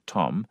meetings with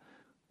Tom,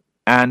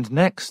 and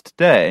next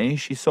day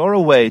she saw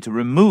a way to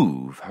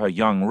remove her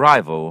young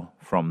rival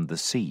from the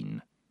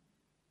scene.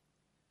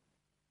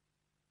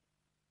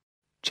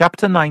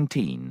 Chapter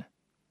 19.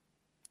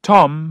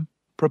 Tom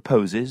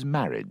proposes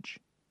marriage.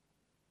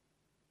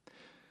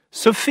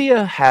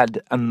 Sophia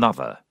had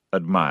another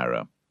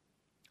admirer,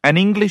 an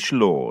English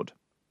lord,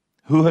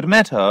 who had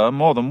met her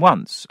more than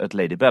once at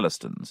Lady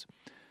Bellaston's.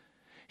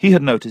 He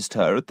had noticed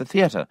her at the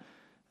theatre,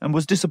 and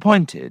was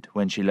disappointed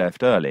when she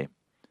left early.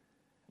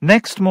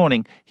 Next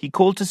morning he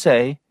called to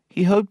say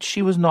he hoped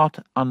she was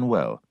not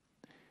unwell.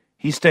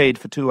 He stayed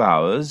for 2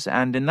 hours,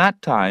 and in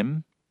that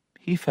time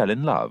he fell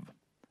in love.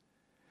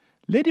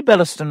 Lady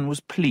Bellaston was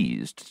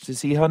pleased to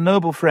see her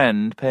noble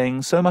friend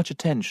paying so much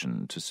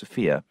attention to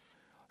Sophia.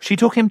 She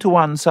took him to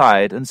one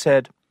side and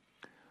said,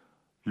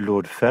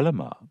 Lord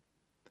Fellamar,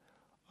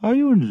 are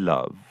you in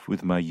love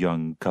with my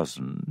young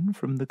cousin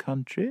from the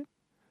country?"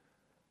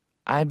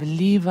 "I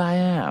believe I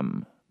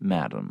am,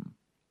 madam,"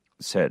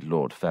 said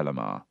Lord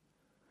Fellamar.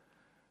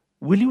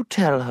 "Will you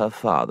tell her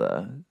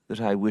father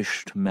that I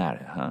wish to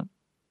marry her?"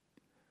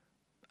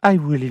 "I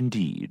will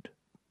indeed,"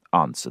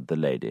 answered the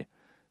lady,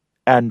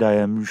 "and I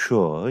am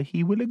sure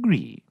he will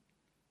agree.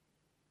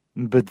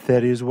 But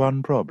there is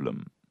one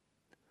problem.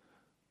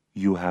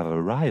 You have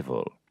a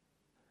rival."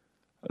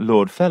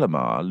 Lord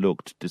Fellamar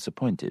looked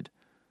disappointed.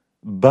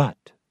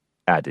 "But,"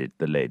 added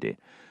the lady,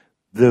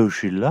 "though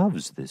she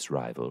loves this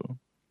rival,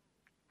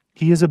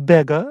 he is a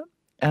beggar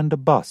and a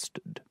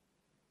bastard.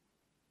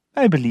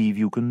 I believe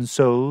you can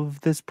solve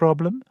this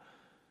problem,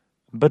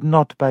 but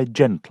not by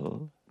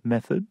gentle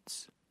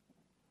methods."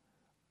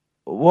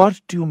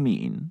 "What do you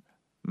mean,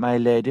 my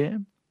lady?"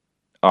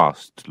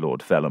 asked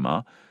Lord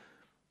Fellamar.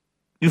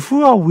 "If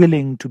you are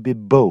willing to be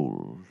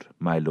bold,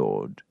 my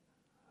lord,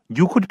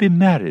 you could be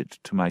married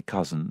to my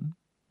cousin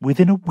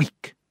within a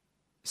week,"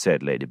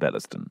 said Lady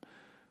Bellaston.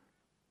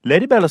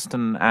 Lady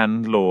Bellaston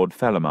and Lord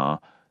Fellamar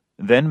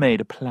then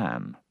made a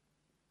plan.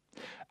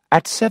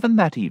 At 7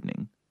 that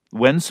evening,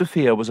 when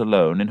Sophia was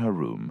alone in her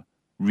room,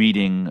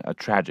 reading a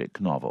tragic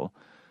novel,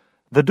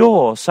 the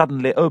door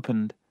suddenly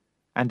opened,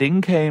 and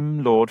in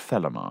came Lord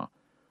Fellamar.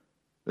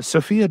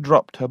 Sophia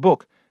dropped her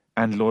book,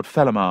 and Lord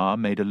Fellamar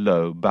made a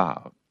low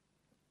bow.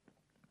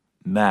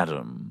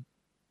 "Madam,"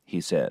 he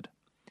said,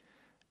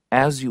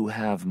 "as you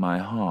have my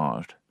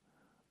heart,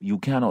 you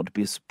cannot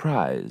be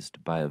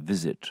surprised by a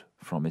visit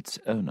from its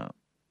owner."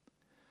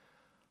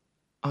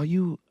 "Are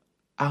you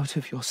out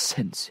of your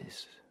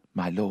senses,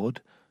 my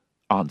lord?"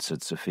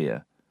 answered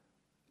Sophia.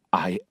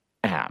 "I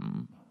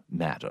am,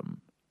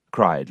 madam,"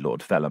 cried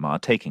Lord Fellamar,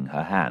 taking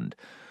her hand.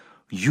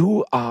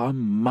 "You are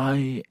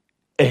my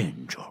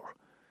angel,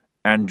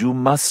 and you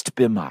must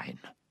be mine."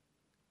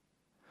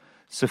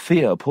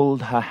 Sophia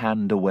pulled her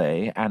hand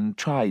away and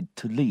tried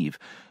to leave,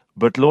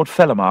 but Lord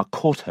Fellamar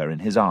caught her in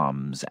his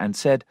arms and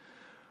said,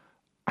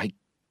 "I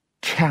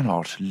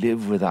cannot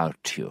live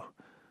without you,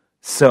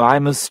 so I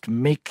must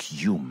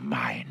make you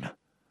mine."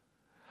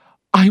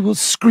 "I will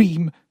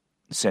scream,"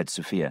 said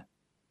Sophia,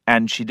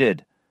 and she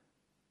did.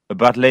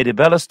 But Lady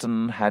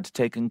Bellaston had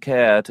taken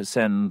care to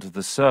send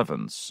the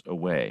servants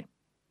away.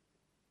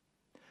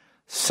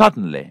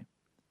 Suddenly,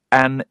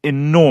 an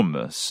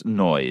enormous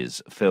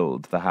noise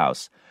filled the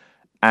house,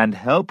 and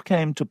help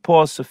came to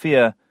poor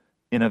Sophia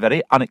in a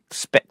very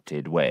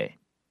unexpected way.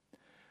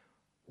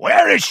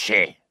 "Where is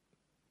she?"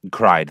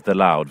 cried the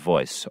loud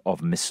voice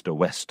of Mr.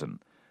 Weston.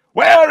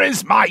 "Where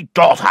is my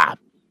daughter?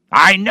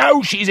 I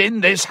know she's in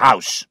this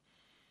house."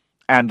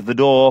 And the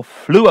door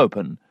flew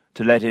open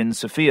to let in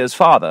Sophia's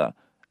father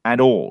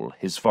and all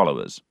his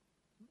followers.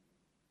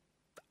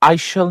 I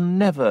shall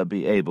never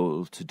be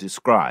able to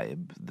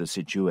describe the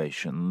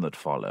situation that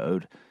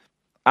followed,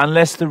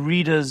 unless the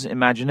reader's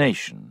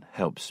imagination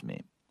helps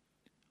me.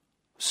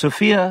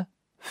 Sophia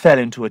fell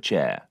into a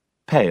chair,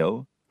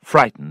 pale,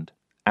 frightened,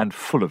 and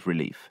full of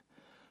relief.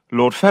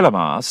 Lord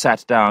Fellamar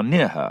sat down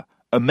near her,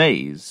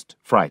 amazed,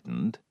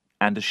 frightened,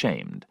 and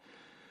ashamed.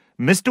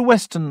 Mr.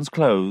 Weston's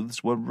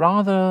clothes were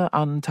rather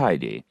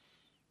untidy.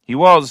 He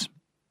was,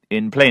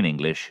 in plain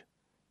English,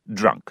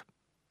 drunk.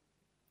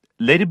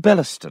 Lady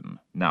Bellaston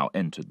now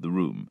entered the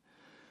room.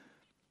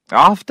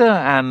 After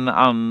an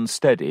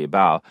unsteady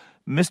bow,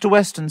 Mr.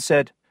 Weston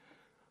said,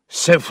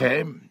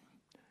 "Sophie,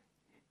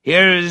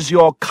 here is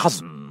your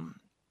cousin.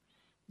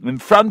 In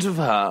front of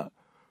her,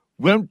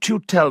 won't you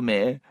tell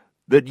me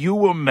that you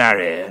will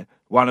marry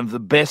one of the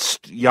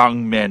best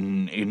young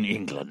men in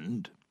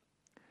England?"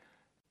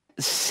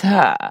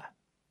 "Sir,"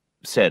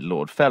 said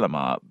Lord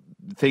Fellamar,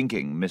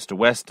 thinking Mr.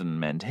 Weston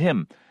meant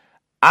him,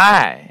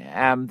 "I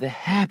am the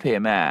happy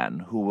man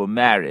who will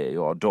marry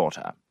your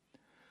daughter."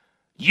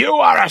 "You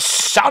are a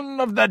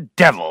son of the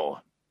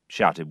devil,"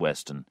 shouted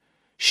Weston.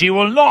 "She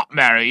will not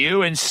marry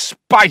you in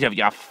spite of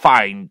your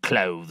fine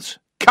clothes.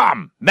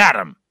 Come,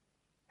 madam."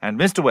 And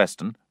Mr.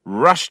 Weston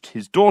rushed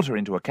his daughter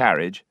into a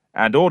carriage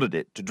and ordered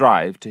it to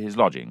drive to his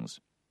lodgings.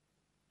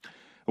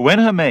 When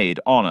her maid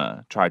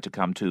Honour tried to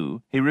come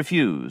too, he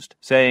refused,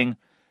 saying,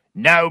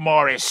 "No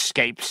more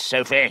escapes,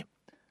 Sophie.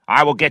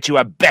 I will get you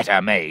a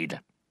better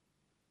maid."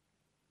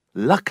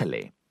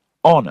 Luckily,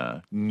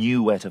 Honour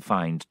knew where to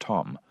find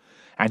Tom,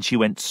 and she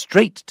went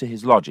straight to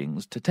his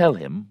lodgings to tell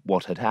him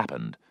what had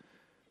happened.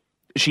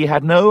 She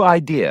had no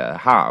idea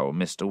how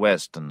Mr.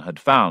 Weston had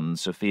found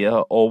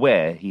Sophia or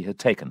where he had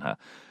taken her.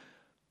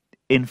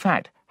 In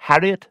fact,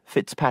 Harriet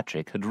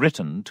Fitzpatrick had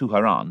written to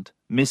her aunt,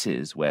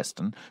 Mrs.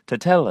 Weston, to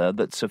tell her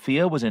that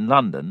Sophia was in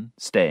London,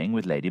 staying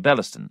with Lady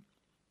Bellaston.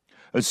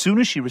 As soon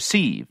as she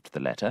received the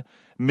letter,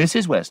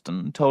 Mrs.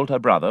 Weston told her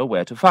brother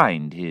where to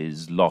find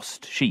his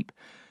lost sheep.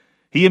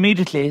 He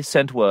immediately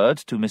sent word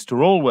to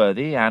Mr.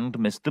 Allworthy and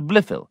Mr.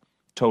 Blifil,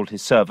 told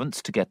his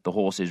servants to get the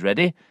horses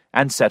ready,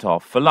 and set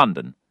off for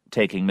London,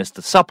 taking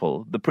Mr.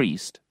 Supple, the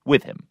priest,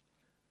 with him.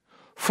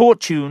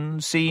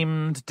 Fortune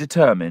seemed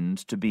determined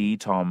to be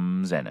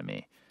Tom's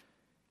enemy.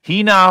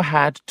 He now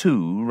had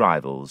two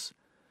rivals,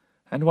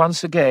 and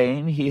once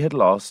again he had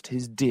lost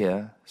his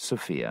dear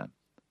Sophia.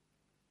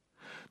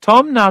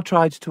 Tom now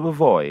tried to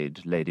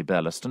avoid Lady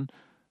Bellaston,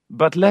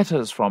 but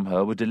letters from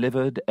her were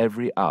delivered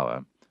every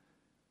hour.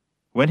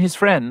 When his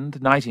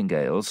friend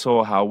Nightingale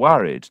saw how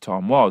worried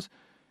Tom was,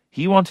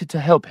 he wanted to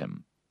help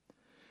him.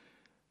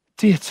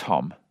 "Dear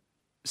Tom,"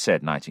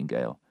 said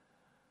Nightingale,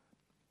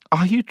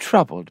 "are you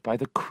troubled by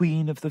the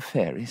Queen of the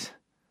Fairies?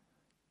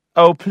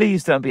 Oh,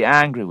 please don't be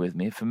angry with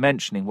me for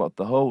mentioning what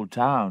the whole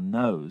town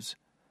knows.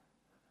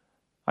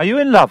 Are you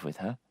in love with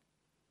her?"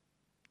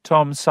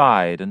 Tom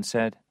sighed and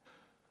said,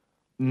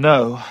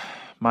 "No,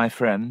 my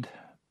friend,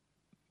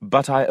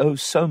 but I owe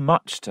so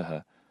much to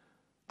her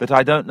that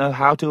I don't know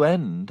how to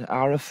end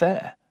our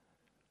affair.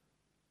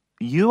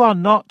 You are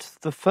not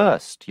the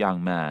first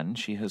young man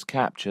she has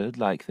captured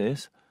like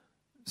this,"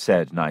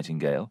 said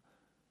Nightingale,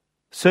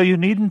 "so you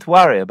needn't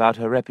worry about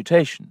her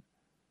reputation.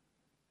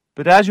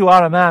 But as you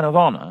are a man of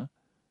honour,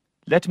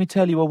 let me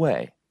tell you a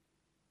way.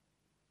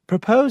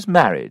 Propose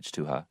marriage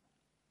to her."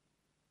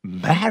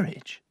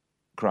 "Marriage?"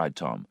 cried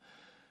Tom.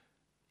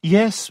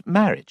 "Yes,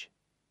 marriage,"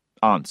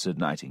 answered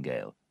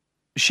Nightingale.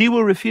 "She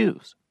will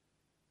refuse."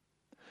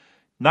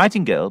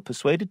 Nightingale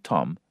persuaded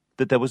Tom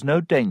that there was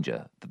no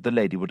danger that the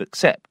lady would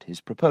accept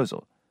his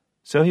proposal,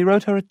 so he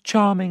wrote her a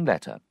charming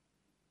letter.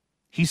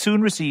 He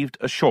soon received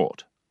a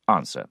short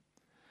answer.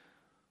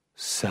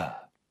 "Sir,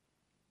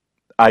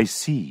 I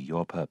see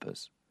your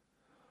purpose.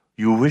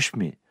 You wish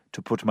me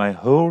to put my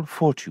whole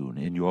fortune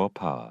in your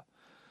power.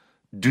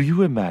 Do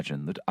you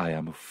imagine that I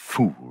am a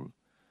fool?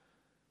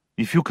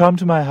 If you come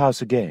to my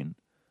house again,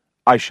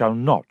 I shall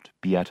not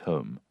be at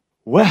home."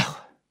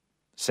 "Well,"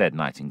 said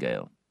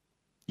Nightingale,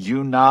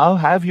 "you now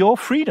have your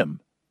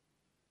freedom."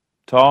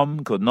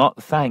 Tom could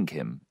not thank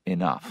him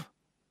enough.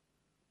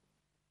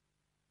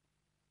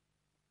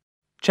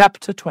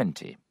 Chapter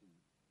 20.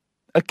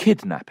 A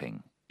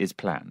kidnapping is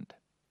planned.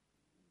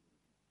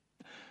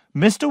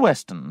 Mr.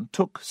 Weston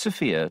took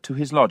Sophia to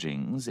his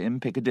lodgings in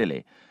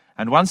Piccadilly,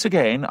 and once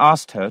again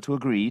asked her to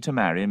agree to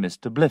marry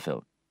Mr.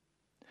 Blifil.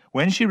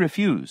 When she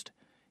refused,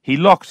 he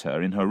locked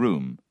her in her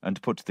room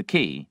and put the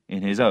key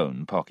in his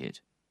own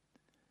pocket.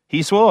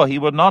 He swore he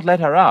would not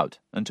let her out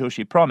until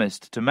she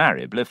promised to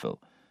marry Blifil.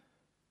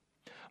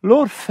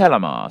 Lord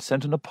Fellamar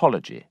sent an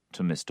apology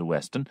to Mr.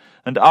 Weston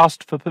and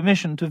asked for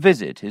permission to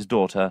visit his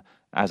daughter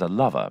as a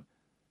lover.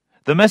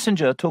 The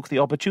messenger took the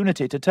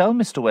opportunity to tell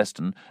Mr.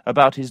 Weston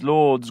about his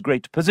lord's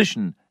great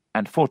position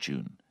and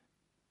fortune.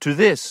 To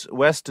this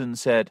Weston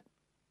said,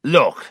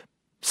 "Look,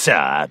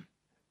 sir,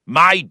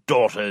 my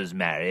daughter's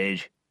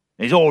marriage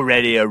is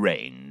already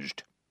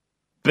arranged.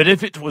 But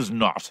if it was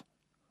not,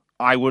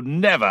 I would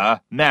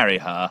never marry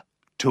her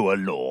to a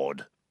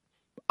lord.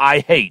 I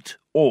hate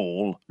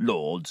all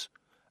lords,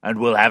 and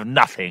will have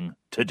nothing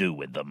to do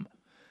with them."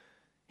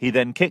 He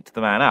then kicked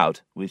the man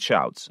out with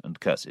shouts and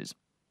curses.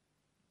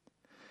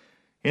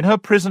 In her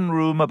prison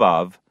room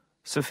above,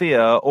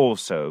 Sophia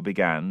also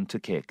began to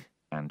kick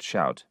and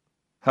shout.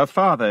 Her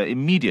father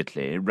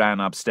immediately ran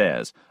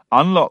upstairs,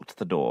 unlocked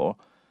the door,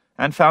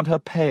 and found her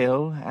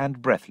pale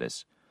and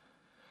breathless.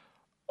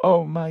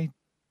 "Oh, my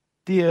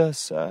dear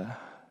sir,"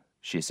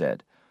 she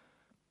said,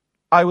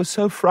 "I was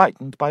so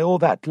frightened by all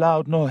that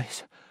loud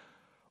noise.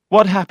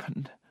 What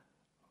happened?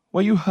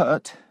 Were you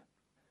hurt?"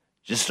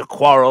 "Just a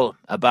quarrel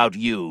about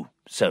you,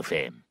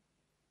 Sophie.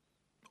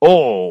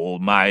 All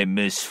my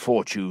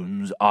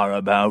misfortunes are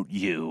about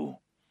you.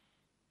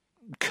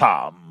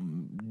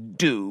 Come,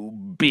 do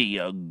be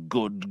a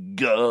good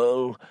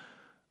girl.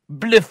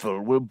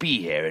 Blifil will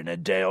be here in a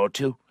day or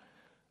two.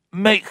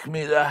 Make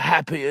me the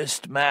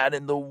happiest man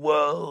in the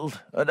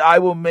world, and I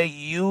will make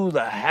you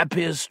the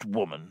happiest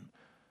woman.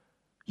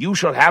 You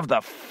shall have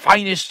the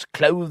finest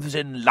clothes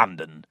in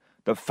London,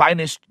 the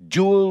finest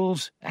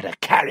jewels, and a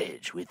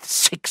carriage with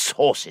 6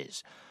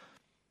 horses.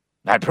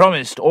 I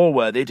promised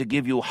Allworthy to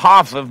give you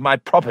half of my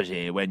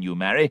property when you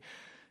marry,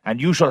 and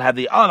you shall have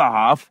the other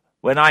half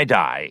when I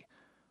die.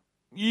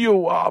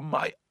 You are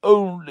my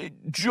only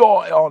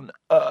joy on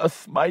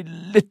earth, my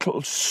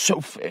little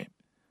Sophie."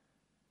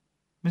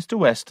 Mr.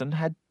 Weston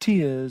had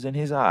tears in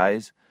his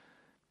eyes,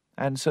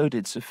 and so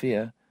did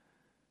Sophia.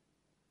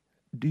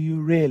 "Do you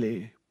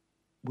really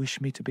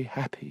wish me to be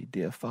happy,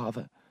 dear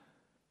father?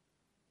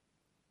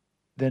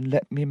 Then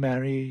let me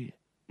marry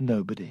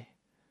nobody.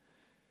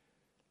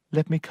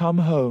 Let me come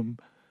home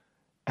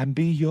and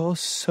be your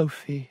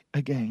Sophie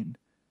again."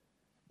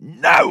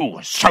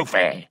 "No,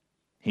 Sophie!"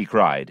 he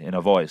cried in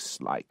a voice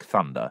like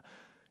thunder.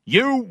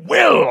 "You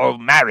will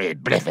marry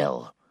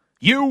Blifil.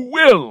 You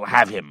will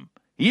have him,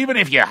 even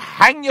if you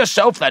hang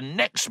yourself the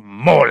next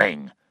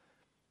morning."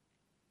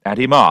 And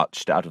he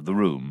marched out of the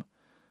room,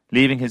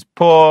 leaving his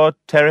poor,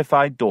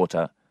 terrified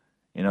daughter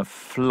in a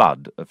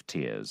flood of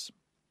tears.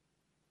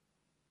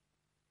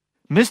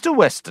 Mr.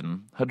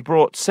 Weston had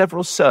brought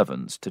several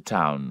servants to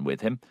town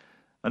with him,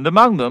 and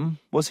among them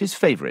was his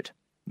favourite,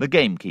 the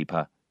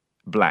gamekeeper,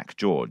 Black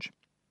George.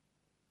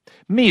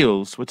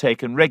 Meals were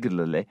taken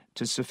regularly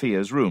to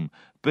Sophia's room,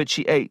 but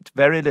she ate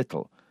very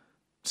little,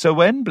 So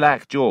when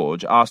Black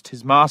George asked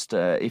his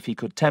master if he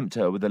could tempt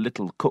her with a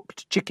little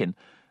cooked chicken,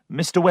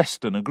 Mr.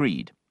 Weston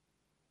agreed.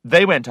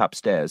 They went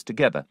upstairs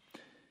together.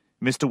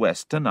 Mr.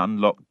 Weston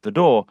unlocked the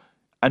door,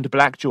 and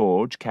Black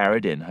George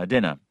carried in her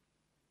dinner.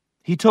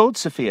 He told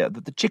Sophia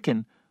that the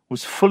chicken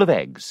was full of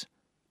eggs,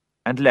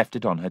 and left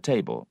it on her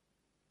table.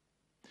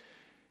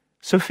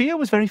 Sophia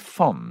was very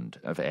fond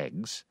of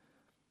eggs,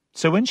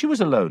 so when she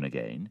was alone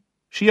again,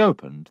 she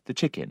opened the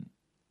chicken.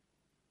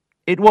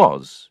 It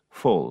was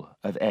full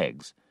of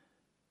eggs.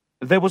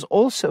 There was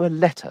also a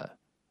letter,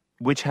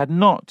 which had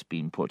not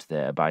been put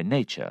there by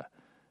nature,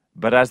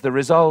 but as the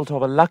result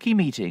of a lucky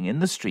meeting in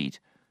the street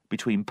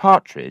between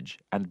Partridge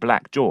and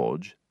Black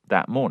George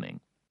that morning.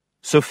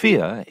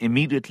 Sophia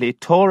immediately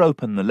tore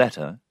open the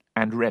letter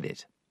and read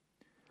it.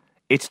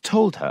 It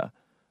told her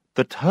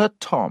that her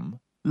Tom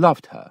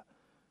loved her,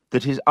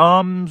 that his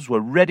arms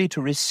were ready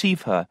to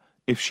receive her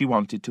if she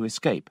wanted to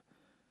escape,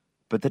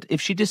 but that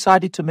if she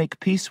decided to make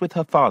peace with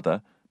her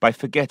father by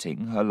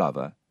forgetting her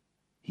lover,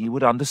 he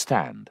would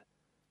understand.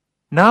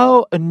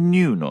 Now a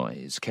new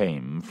noise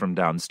came from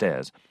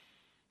downstairs.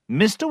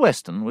 Mr.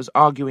 Weston was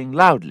arguing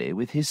loudly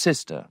with his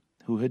sister,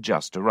 who had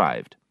just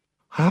arrived.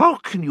 "How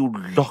can you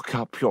lock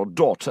up your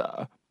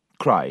daughter?"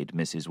 cried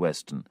Mrs.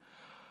 Weston.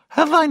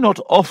 "Have I not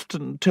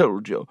often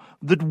told you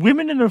that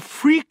women in a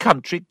free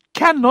country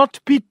cannot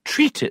be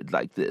treated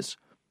like this?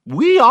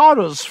 We are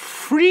as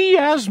free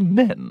as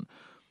men.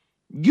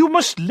 You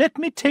must let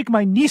me take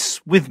my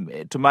niece with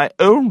me to my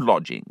own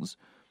lodgings.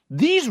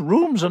 These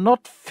rooms are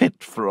not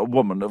fit for a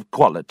woman of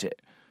quality."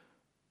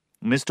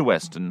 Mr.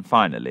 Weston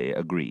finally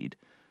agreed.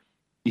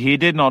 He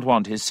did not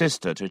want his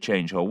sister to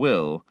change her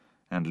will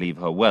and leave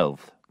her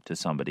wealth to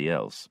somebody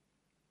else.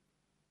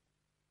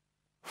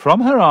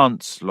 From her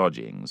aunt's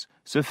lodgings,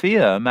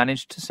 Sophia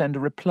managed to send a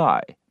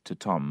reply to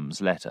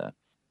Tom's letter.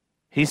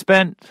 He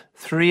spent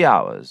 3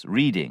 hours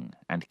reading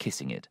and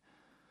kissing it,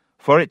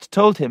 for it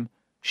told him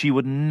she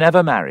would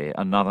never marry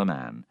another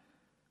man.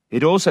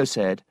 It also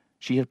said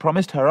she had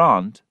promised her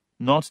aunt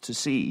not to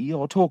see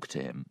or talk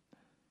to him.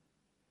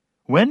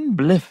 When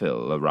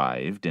Blifil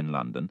arrived in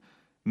London,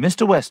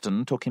 Mr.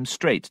 Weston took him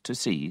straight to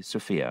see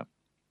Sophia.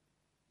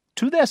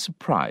 To their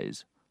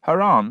surprise,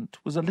 her aunt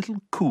was a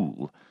little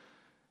cool.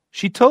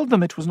 She told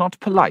them it was not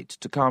polite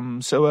to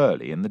come so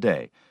early in the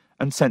day,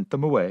 and sent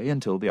them away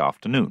until the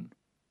afternoon.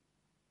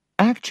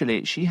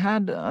 Actually, she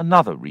had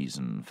another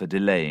reason for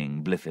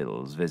delaying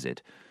Blifil's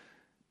visit.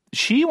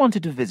 She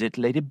wanted to visit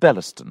Lady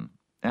Bellaston,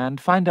 and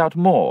find out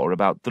more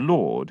about the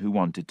lord who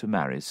wanted to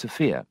marry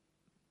Sophia.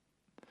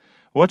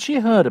 What she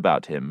heard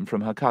about him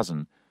from her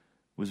cousin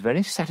was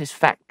very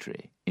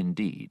satisfactory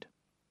indeed.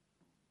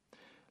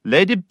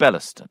 Lady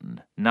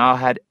Bellaston now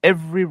had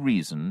every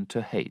reason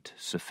to hate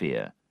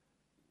Sophia,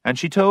 and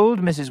she told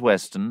Mrs.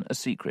 Weston a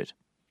secret.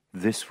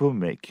 "This will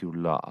make you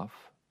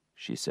laugh,"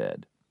 she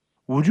said.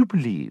 "Would you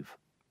believe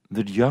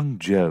that young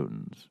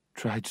Jones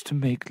tried to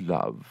make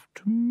love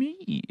to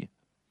me?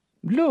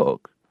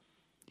 Look,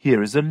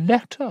 here is a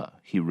letter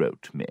he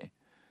wrote me."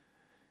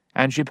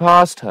 And she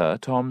passed her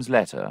Tom's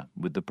letter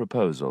with the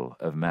proposal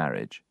of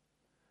marriage.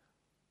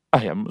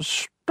 "I am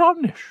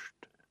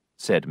astonished,"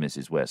 said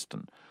Mrs.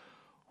 Weston.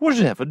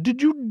 "Whatever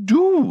did you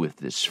do with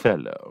this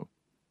fellow?"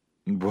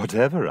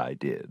 "Whatever I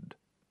did,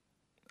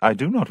 I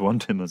do not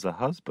want him as a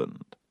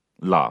husband,"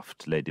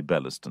 laughed Lady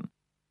Bellaston.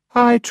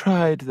 "I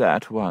tried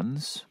that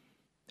once,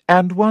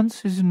 and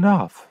once is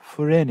enough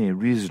for any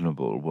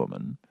reasonable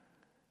woman.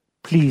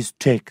 Please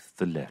take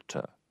the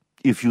letter,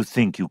 if you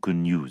think you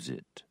can use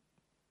it."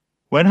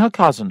 When her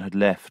cousin had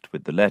left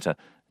with the letter,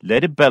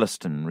 Lady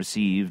Bellaston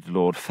received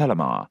Lord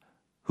Fellamar,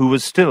 who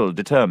was still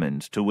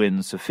determined to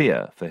win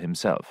Sophia for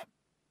himself.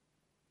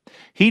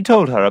 He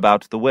told her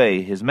about the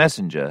way his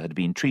messenger had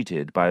been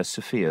treated by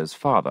Sophia's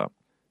father.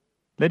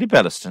 Lady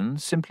Bellaston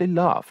simply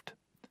laughed.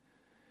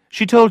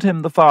 She told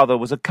him the father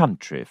was a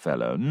country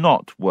fellow,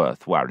 not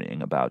worth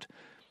worrying about.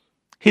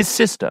 His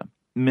sister,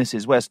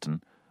 Mrs.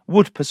 Weston,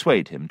 would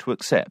persuade him to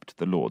accept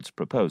the lord's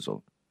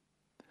proposal.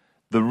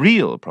 The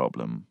real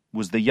problem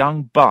was the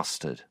young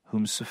bastard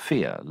whom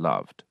Sophia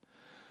loved.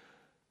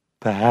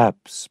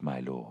 "Perhaps, my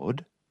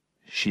lord,"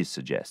 she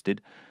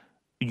suggested,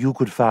 "you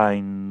could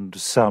find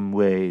some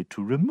way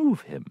to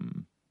remove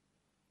him.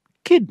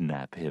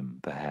 Kidnap him,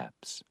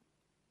 perhaps.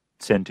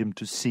 Send him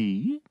to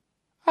sea.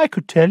 I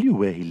could tell you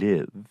where he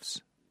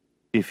lives,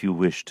 if you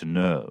wish to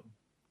know."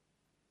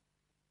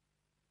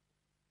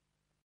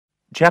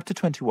 Chapter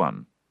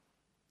 21.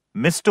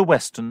 Mr.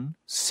 Weston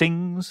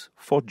sings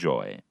for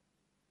joy.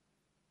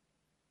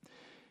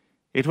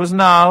 It was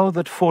now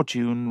that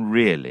fortune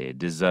really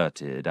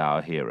deserted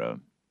our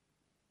hero.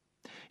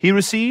 He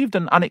received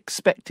an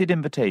unexpected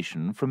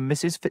invitation from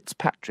Mrs.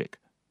 Fitzpatrick,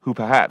 who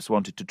perhaps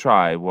wanted to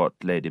try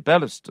what Lady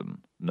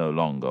Bellaston no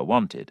longer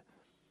wanted.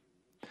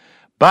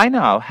 By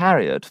now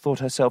Harriet thought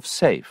herself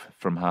safe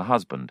from her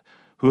husband,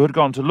 who had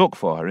gone to look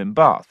for her in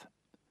Bath.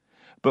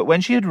 But when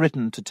she had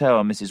written to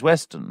tell Mrs.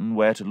 Weston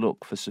where to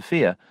look for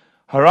Sophia,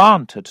 her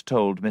aunt had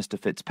told Mr.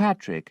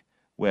 Fitzpatrick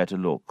where to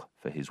look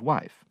for his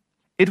wife.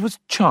 It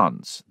was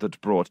chance that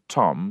brought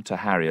Tom to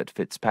Harriet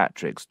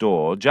Fitzpatrick's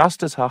door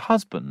just as her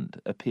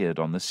husband appeared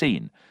on the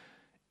scene.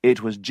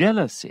 It was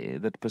jealousy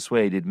that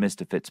persuaded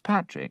Mr.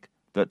 Fitzpatrick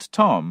that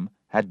Tom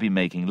had been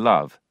making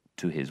love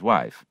to his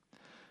wife,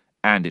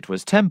 and it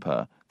was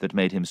temper that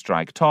made him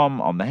strike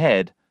Tom on the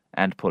head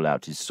and pull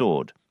out his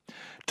sword.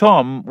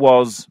 Tom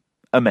was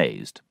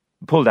amazed,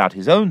 pulled out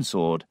his own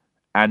sword,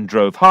 and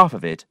drove half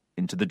of it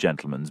into the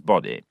gentleman's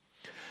body.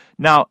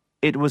 Now,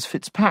 it was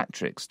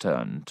Fitzpatrick's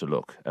turn to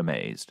look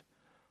amazed.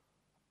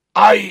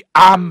 "I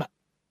am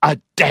a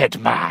dead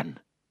man,"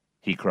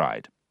 he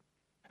cried.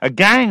 A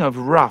gang of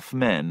rough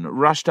men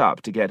rushed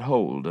up to get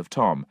hold of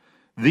Tom.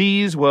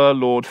 These were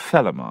Lord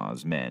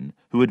Felamar's men,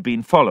 who had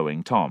been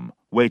following Tom,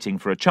 waiting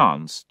for a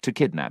chance to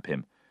kidnap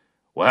him.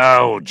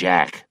 "Well,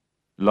 Jack,"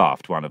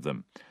 laughed one of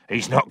them,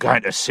 "he's not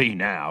going to see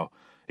now.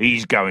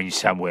 He's going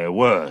somewhere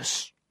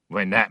worse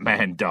when that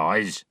man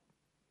dies."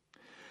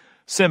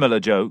 Similar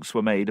jokes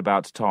were made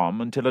about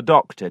Tom until a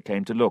doctor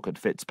came to look at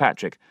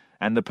Fitzpatrick,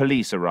 and the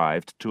police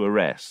arrived to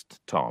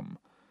arrest Tom.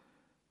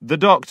 The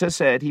doctor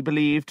said he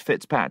believed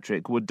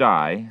Fitzpatrick would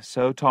die,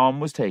 so Tom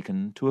was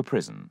taken to a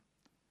prison.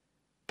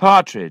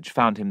 Partridge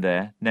found him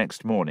there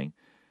next morning.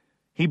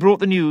 He brought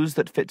the news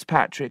that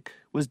Fitzpatrick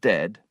was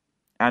dead,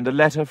 and a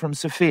letter from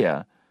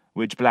Sophia,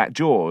 which Black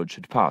George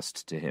had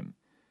passed to him.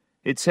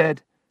 It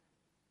said,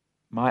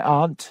 "My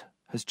aunt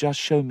has just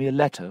shown me a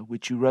letter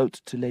which you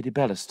wrote to Lady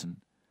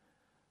Bellaston.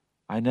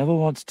 I never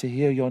want to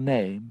hear your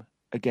name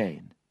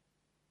again.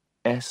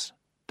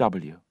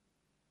 S.W."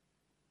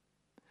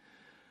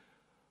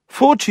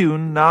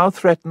 Fortune now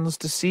threatens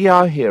to see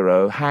our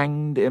hero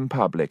hanged in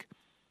public,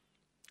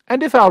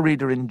 and if our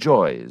reader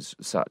enjoys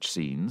such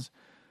scenes,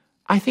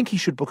 I think he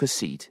should book a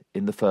seat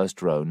in the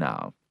first row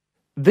now.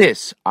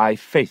 This I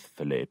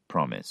faithfully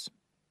promise.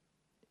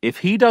 If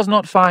he does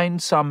not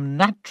find some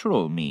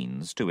natural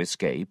means to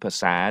escape a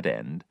sad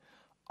end,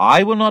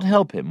 I will not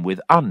help him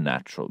with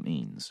unnatural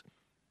means.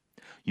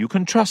 You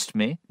can trust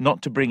me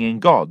not to bring in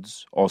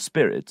gods, or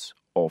spirits,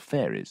 or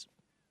fairies.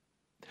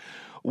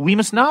 We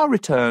must now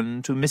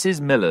return to Mrs.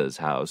 Miller's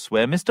house,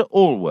 where Mr.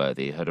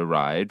 Allworthy had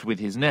arrived with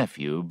his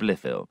nephew,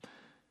 Blifil.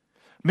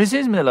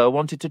 Mrs. Miller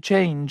wanted to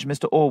change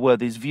Mr.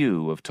 Allworthy's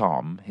view of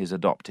Tom, his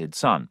adopted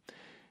son.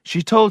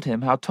 She told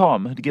him how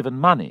Tom had given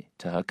money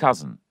to her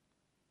cousin.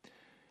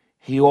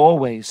 "He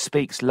always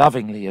speaks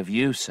lovingly of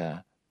you,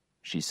 sir,"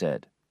 she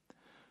said.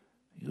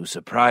 "You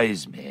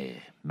surprise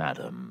me,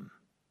 madam,"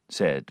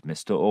 said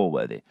Mr.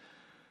 Allworthy.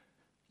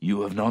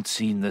 "You have not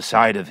seen the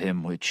side of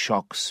him which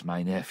shocks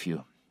my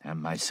nephew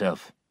and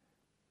myself."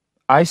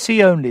 "I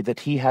see only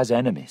that he has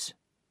enemies,"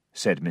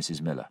 said Mrs.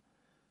 Miller.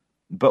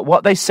 "But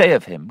what they say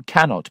of him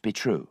cannot be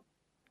true."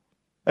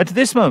 At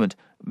this moment,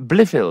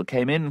 Blifil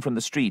came in from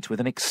the street with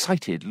an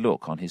excited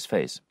look on his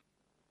face.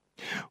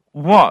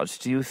 "What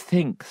do you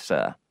think,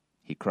 sir?"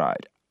 he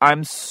cried.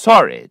 "I'm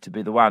sorry to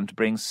be the one to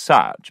bring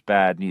such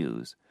bad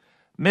news.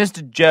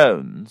 Mr.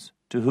 Jones,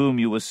 to whom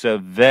you were so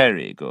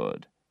very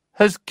good,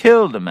 has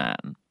killed a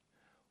man."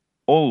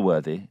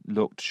 Allworthy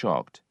looked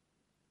shocked.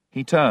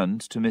 He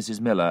turned to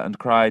Mrs. Miller and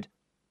cried,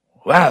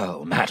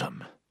 "Well,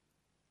 madam,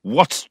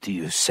 what do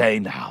you say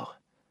now?"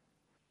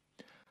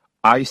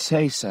 "I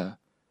say, sir,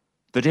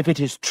 that if it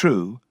is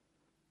true,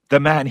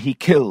 the man he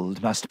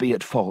killed must be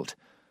at fault.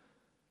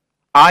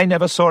 I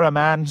never saw a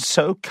man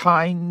so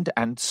kind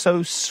and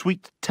so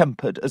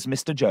sweet-tempered as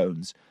Mr.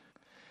 Jones.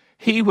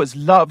 He was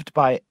loved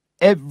by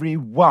every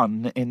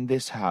one in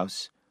this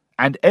house,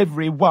 and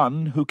every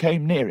one who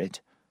came near it."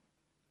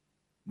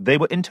 They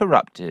were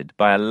interrupted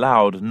by a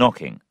loud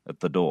knocking at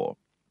the door.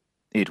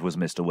 It was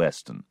Mr.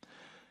 Weston.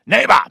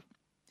 "Neighbour,"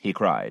 he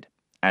cried,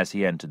 as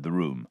he entered the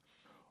room,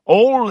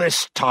 "all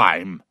this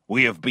time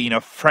we have been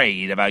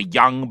afraid of a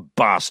young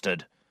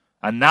bastard,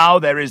 and now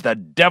there is the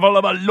devil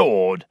of a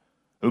lord,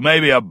 who may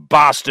be a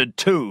bastard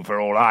too for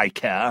all I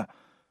care,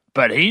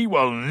 but he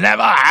will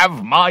never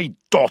have my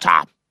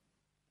daughter."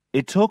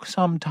 It took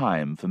some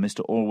time for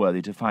Mr.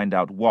 Allworthy to find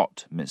out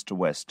what Mr.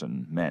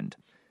 Weston meant.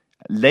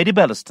 Lady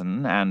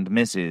Bellaston and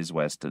Mrs.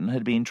 Weston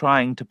had been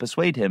trying to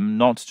persuade him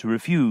not to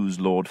refuse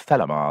Lord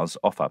Felamar's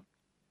offer.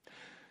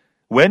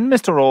 When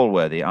Mr.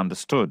 Allworthy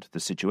understood the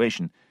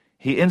situation,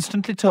 he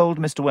instantly told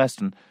Mr.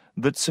 Weston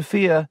that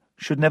Sophia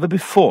should never be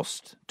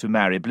forced to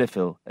marry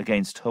Blifil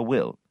against her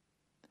will.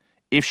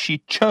 If she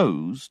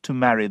chose to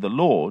marry the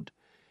lord,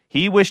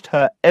 he wished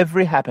her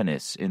every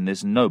happiness in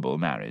this noble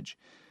marriage.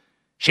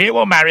 "She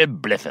will marry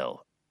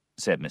Blifil,"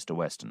 said Mr.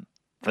 Weston,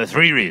 "for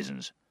 3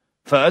 reasons.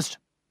 First,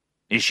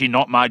 is she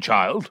not my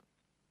child?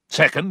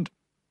 Second,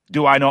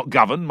 do I not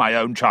govern my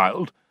own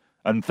child?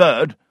 And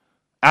third,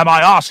 am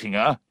I asking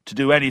her to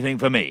do anything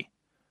for me?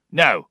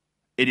 No,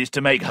 it is to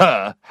make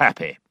her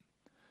happy."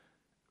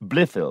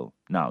 Blifil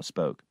now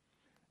spoke.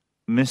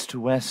 "Mr.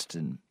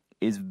 Weston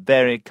is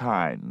very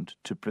kind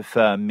to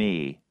prefer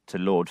me to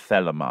Lord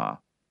Felamar,"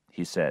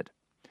 he said.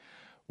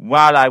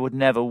 "While I would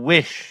never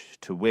wish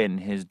to win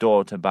his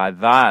daughter by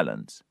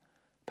violence,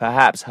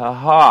 perhaps her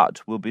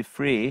heart will be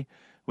free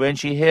when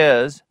she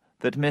hears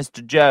that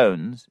Mr.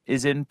 Jones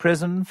is in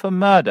prison for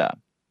murder."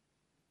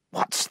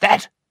 What's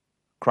that?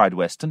 Cried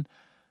Weston.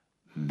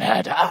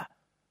 Murder?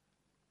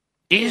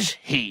 Is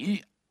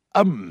he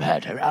a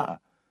murderer?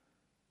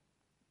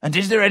 And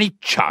is there any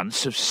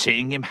chance of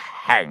seeing him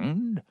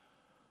hanged?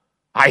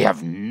 I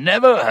have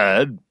never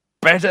heard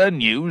better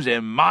news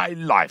in my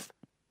life.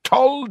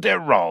 Tol de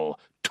rol,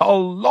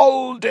 tol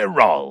lol de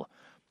rol.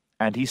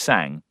 And he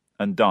sang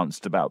and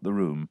danced about the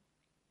room.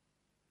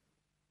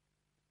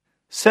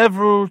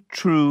 Several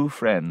true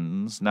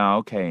friends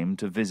now came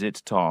to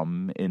visit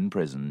Tom in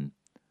prison.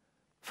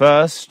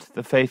 First,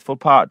 the faithful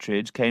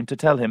Partridge came to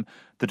tell him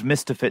that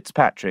Mr.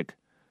 Fitzpatrick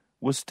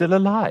was still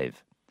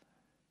alive.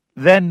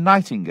 Then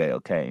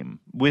Nightingale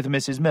came, with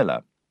Mrs.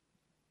 Miller.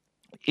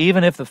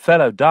 "Even if the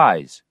fellow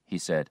dies," he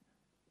said,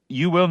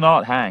 "you will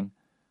not hang.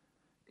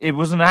 It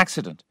was an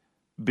accident,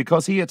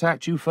 because he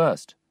attacked you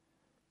first."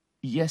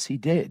 "Yes, he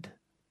did,"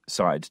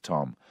 sighed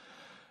Tom,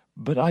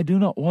 "but I do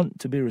not want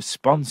to be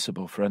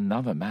responsible for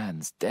another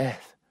man's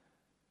death.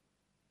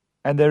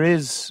 And there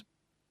is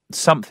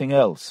something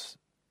else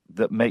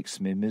that makes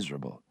me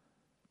miserable."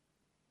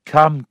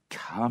 "Come,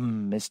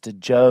 come, Mr.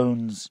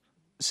 Jones,"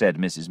 said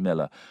Mrs.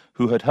 Miller,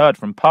 who had heard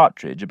from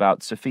Partridge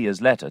about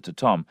Sophia's letter to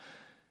Tom.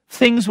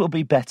 "Things will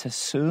be better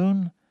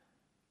soon.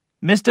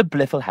 Mr.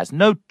 Blifil has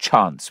no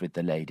chance with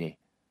the lady."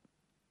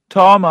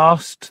 Tom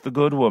asked the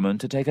good woman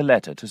to take a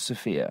letter to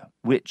Sophia,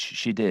 which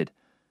she did,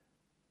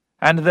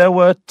 and there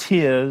were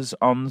tears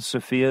on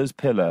Sophia's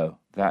pillow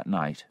that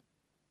night.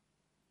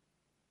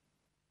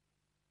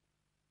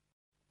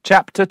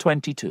 Chapter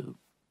 22.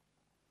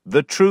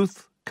 The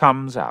Truth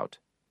Comes Out.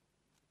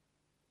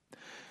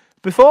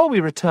 Before we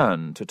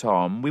return to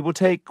Tom, we will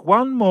take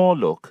one more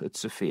look at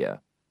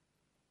Sophia.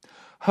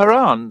 Her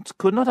aunt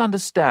could not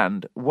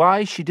understand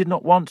why she did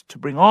not want to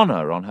bring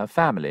honour on her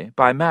family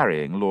by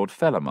marrying Lord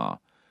Fellamar.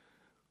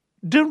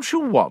 "Don't you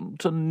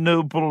want a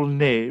noble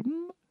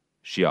name?"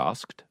 she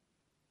asked.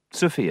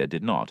 Sophia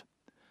did not.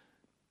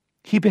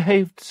 "He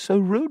behaved so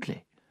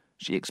rudely,"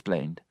 she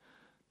explained.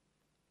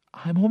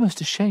 "I'm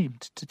almost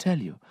ashamed to tell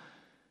you.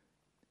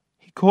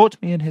 He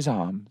caught me in his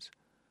arms,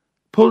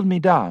 pulled me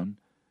down,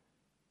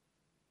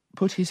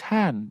 put his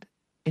hand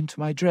into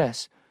my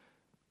dress,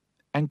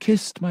 and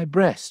kissed my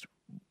breast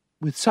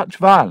with such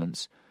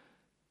violence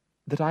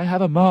that I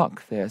have a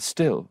mark there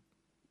still."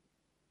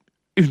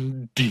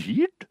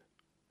 "Indeed?"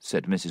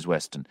 said Mrs.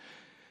 Weston.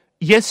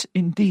 "Yes,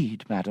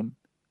 indeed, madam,"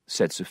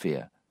 said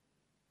Sophia.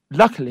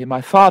 "Luckily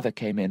my father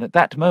came in at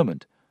that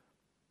moment."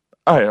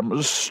 "I am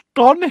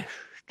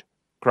astonished,"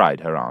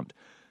 cried her aunt.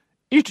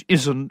 "It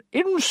is an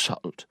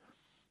insult.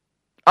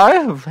 I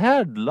have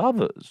had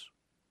lovers,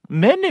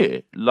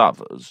 many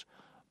lovers,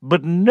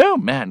 but no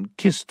man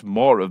kissed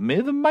more of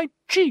me than my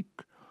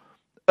cheek.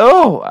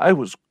 Oh, I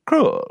was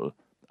cruel.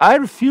 I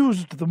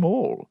refused them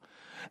all."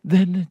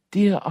 "Then,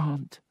 dear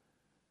aunt,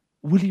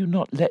 will you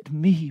not let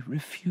me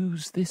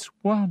refuse this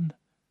one?"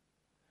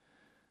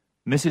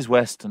 Mrs.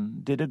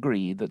 Weston did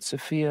agree that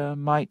Sophia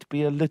might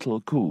be a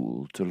little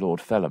cool to Lord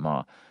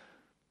Fellamar,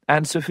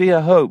 and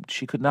Sophia hoped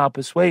she could now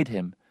persuade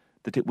him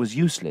that it was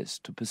useless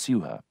to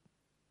pursue her.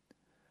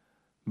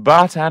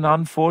 But an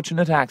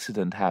unfortunate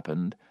accident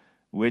happened,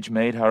 which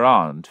made her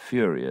aunt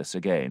furious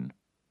again.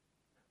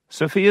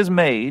 Sophia's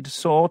maid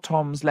saw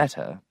Tom's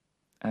letter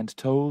and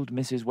told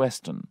Mrs.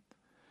 Weston.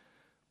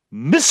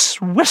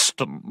 "Miss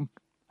Weston,"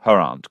 her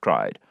aunt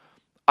cried,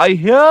 "I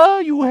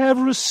hear you have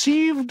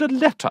received a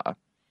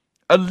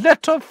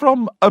letter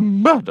from a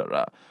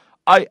murderer.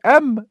 I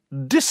am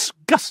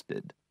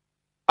disgusted.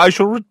 I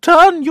shall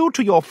return you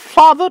to your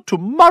father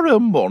tomorrow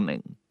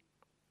morning."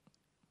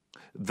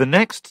 The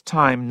next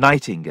time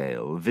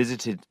Nightingale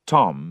visited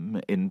Tom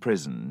in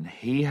prison,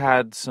 he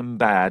had some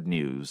bad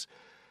news.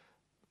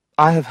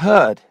 "I have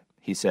heard,"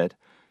 he said,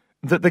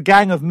 "that the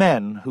gang of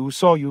men who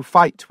saw you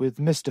fight with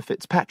Mr.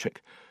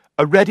 Fitzpatrick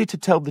are ready to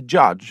tell the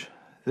judge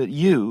that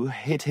you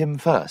hit him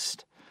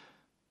first."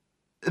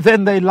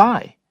 "Then they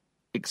lie,"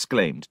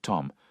 exclaimed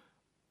Tom.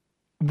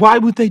 "Why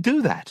would they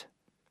do that?"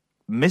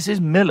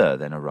 Mrs. Miller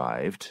then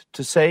arrived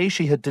to say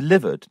she had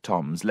delivered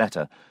Tom's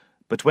letter,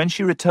 but when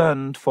she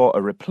returned for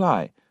a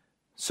reply,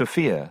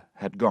 Sophia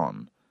had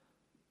gone.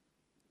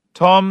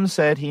 Tom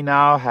said he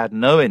now had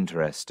no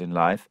interest in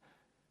life,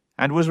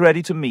 and was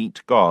ready to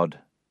meet God.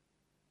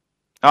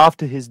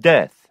 After his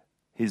death,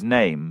 his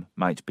name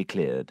might be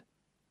cleared.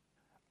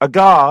 A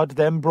guard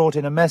then brought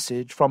in a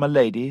message from a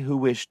lady who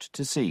wished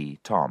to see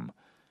Tom.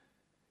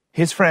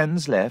 His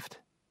friends left,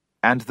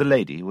 and the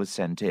lady was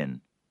sent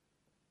in.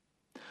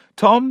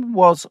 Tom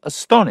was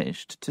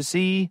astonished to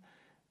see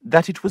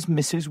that it was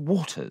Mrs.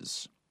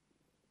 Waters.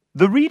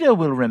 The reader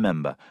will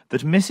remember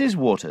that Mrs.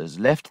 Waters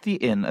left the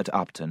inn at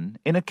Upton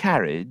in a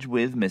carriage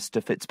with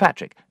Mr.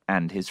 Fitzpatrick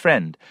and his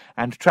friend,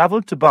 and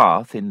travelled to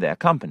Bath in their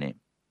company.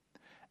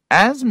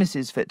 As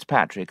Mrs.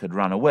 Fitzpatrick had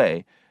run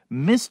away,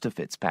 Mr.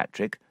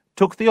 Fitzpatrick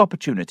took the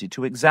opportunity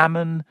to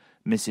examine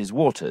Mrs.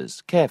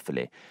 Waters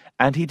carefully,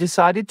 and he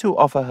decided to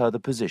offer her the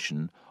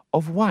position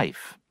of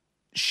wife.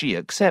 She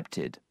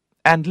accepted,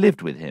 and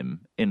lived with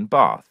him in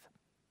Bath.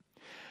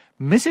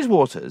 Mrs.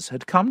 Waters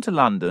had come to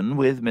London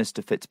with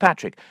Mr.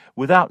 Fitzpatrick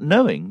without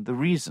knowing the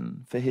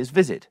reason for his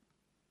visit.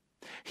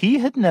 He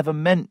had never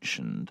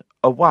mentioned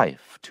a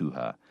wife to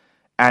her,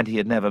 and he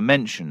had never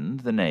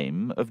mentioned the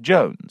name of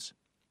Jones.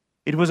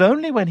 It was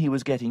only when he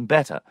was getting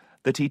better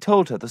that he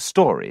told her the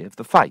story of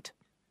the fight.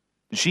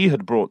 She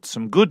had brought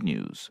some good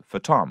news for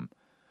Tom.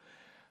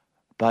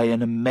 "By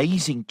an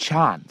amazing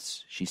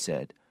chance," she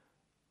said,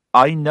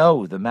 "I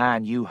know the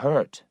man you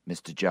hurt,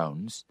 Mr.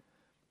 Jones,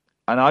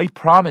 and I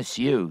promise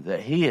you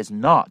that he is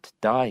not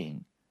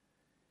dying.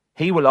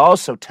 He will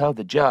also tell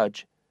the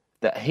judge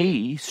that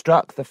he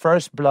struck the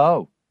first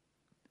blow."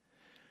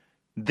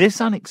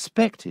 This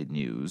unexpected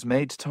news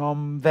made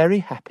Tom very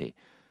happy,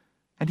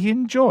 and he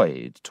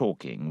enjoyed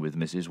talking with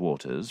Mrs.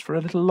 Waters for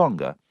a little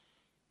longer,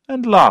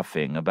 and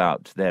laughing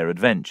about their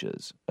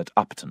adventures at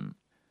Upton.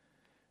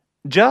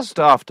 Just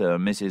after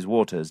Mrs.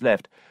 Waters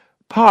left,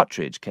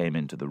 Partridge came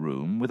into the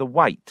room with a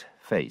white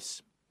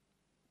face.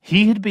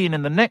 He had been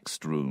in the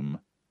next room,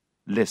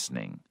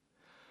 listening.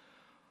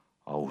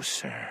 "Oh,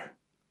 sir,"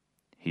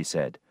 he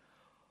said,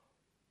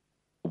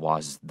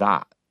 "was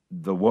that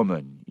the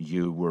woman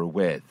you were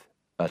with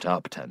at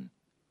Upton?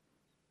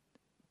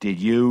 Did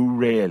you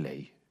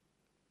really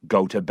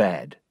go to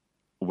bed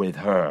with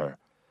her?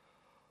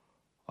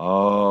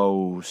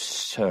 Oh,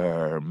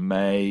 sir,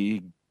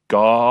 may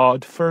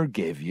God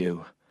forgive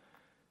you.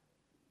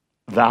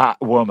 That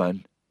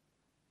woman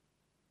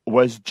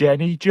was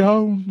Jenny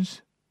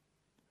Jones.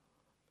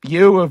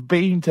 You have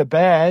been to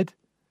bed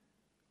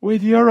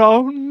with your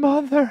own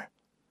mother."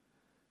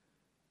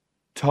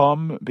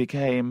 Tom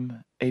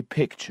became a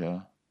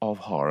picture of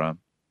horror.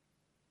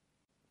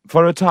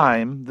 For a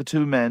time the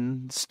two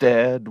men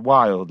stared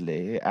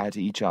wildly at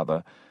each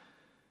other.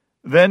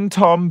 Then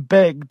Tom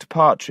begged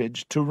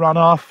Partridge to run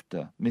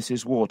after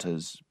Mrs.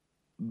 Waters,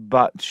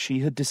 but she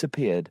had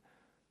disappeared.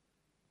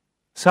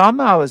 Some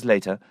hours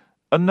later,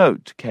 a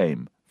note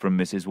came from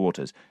Mrs.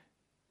 Waters.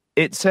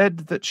 It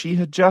said that she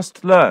had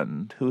just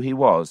learned who he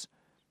was,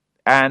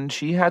 and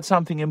she had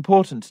something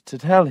important to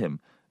tell him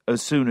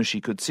as soon as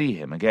she could see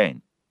him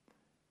again.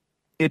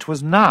 It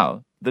was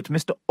now that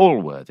Mr.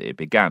 Allworthy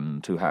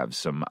began to have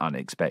some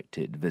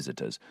unexpected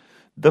visitors.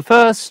 The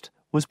first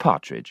was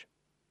Partridge.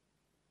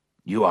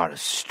 "You are a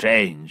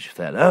strange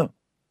fellow,"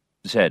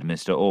 said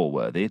Mr.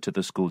 Allworthy to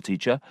the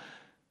schoolteacher.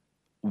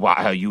 "Why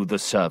are you the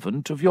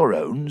servant of your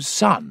own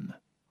son?"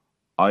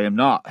 "I am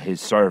not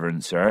his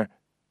servant, sir,"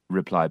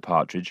 replied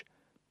Partridge,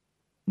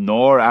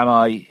 "nor am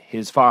I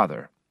his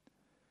father.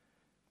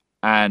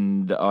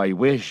 And I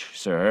wish,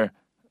 sir,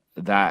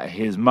 that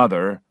his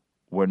mother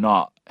were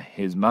not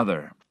his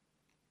mother."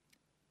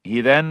 He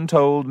then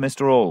told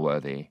Mr.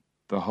 Allworthy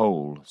the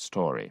whole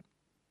story.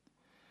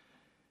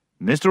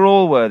 Mr.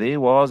 Allworthy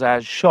was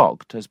as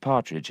shocked as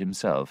Partridge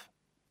himself.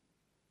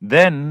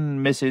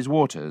 Then Mrs.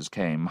 Waters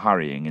came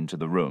hurrying into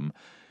the room.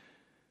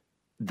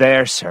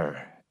 "There,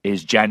 sir,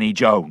 is Jenny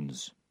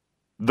Jones,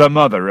 the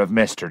mother of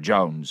Mr.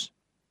 Jones.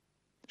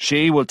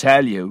 She will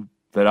tell you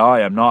that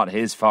I am not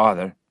his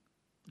father,"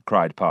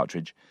 cried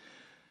Partridge.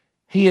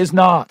 "He is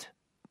not,"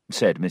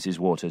 said Mrs.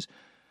 Waters.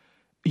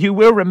 "You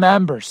will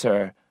remember,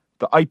 sir,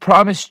 that I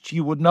promised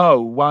you would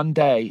know one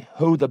day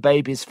who the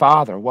baby's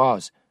father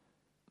was.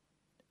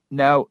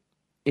 Now,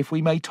 if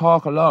we may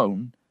talk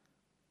alone,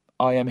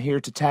 I am here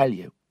to tell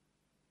you."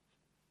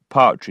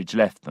 Partridge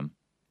left them,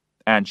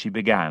 and she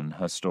began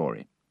her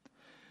story.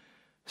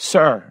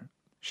 "Sir,"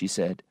 she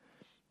said,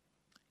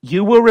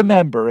 "you will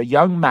remember a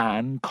young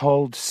man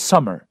called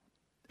Summer,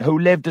 who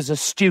lived as a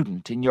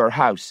student in your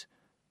house,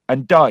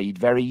 and died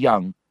very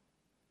young.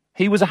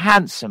 He was a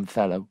handsome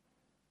fellow,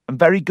 and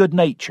very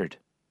good-natured."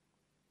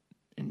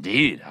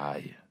 "Indeed,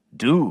 I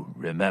do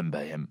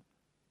remember him,"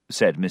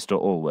 said Mr.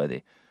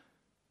 Allworthy.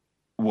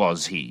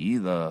 "Was he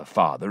the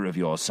father of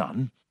your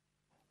son?"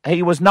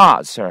 "He was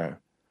not, sir.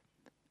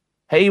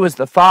 He was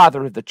the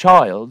father of the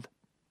child,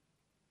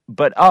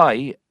 but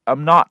I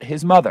am not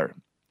his mother,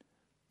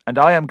 and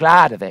I am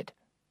glad of it."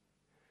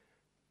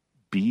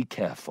 "Be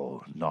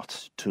careful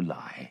not to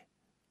lie,"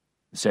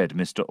 said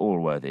Mr.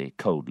 Allworthy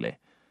coldly.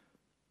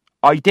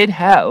 "I did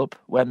help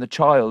when the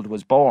child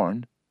was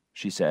born,"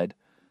 she said,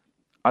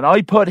 "and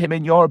I put him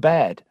in your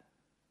bed.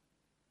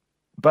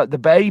 But the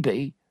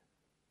baby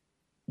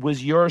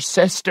was your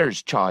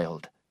sister's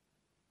child."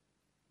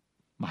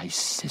 "My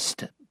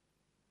sister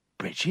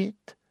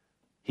Bridget?"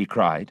 he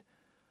cried.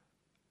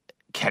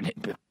 "Can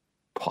it be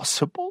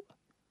possible?"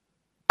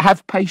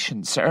 "Have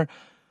patience, sir,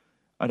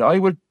 and I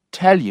will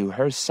tell you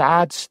her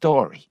sad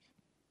story."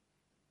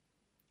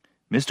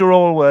 Mr.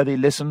 Allworthy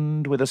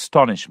listened with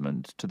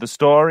astonishment to the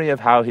story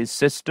of how his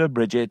sister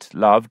Bridget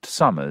loved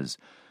Summers,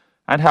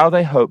 and how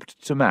they hoped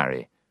to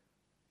marry,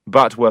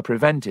 but were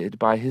prevented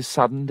by his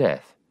sudden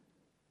death.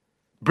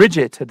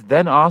 Bridget had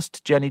then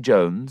asked Jenny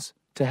Jones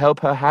to help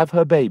her have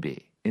her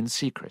baby in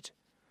secret.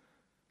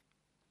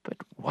 "But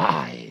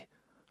why,"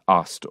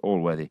 asked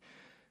Allworthy,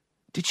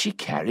 "did she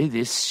carry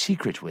this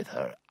secret with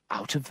her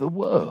out of the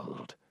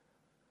world?"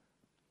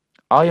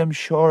 "I am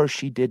sure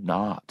she did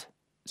not,"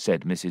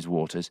 said Mrs.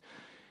 Waters.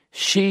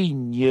 She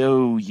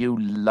knew you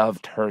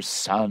loved her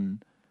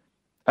son,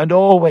 and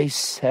always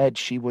said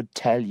she would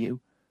tell you."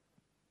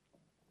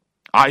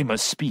 "I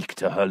must speak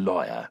to her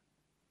lawyer,"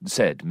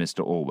 said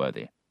Mr.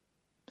 Allworthy.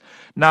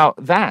 Now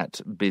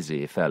that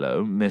busy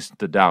fellow,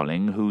 Mr.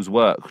 Dowling, whose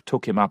work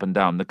took him up and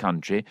down the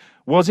country,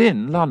 was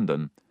in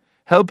London,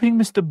 helping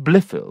Mr.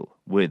 Blifil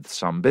with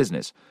some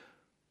business.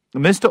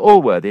 Mr.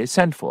 Allworthy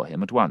sent for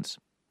him at once.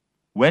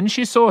 When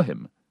she saw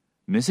him,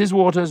 Mrs.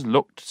 Waters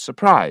looked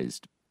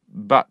surprised,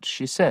 but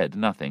she said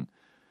nothing.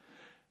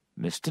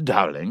 "Mr.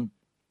 Dowling,"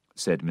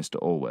 said Mr.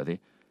 Allworthy,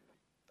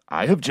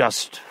 "I have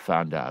just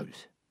found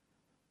out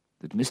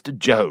that Mr.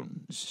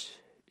 Jones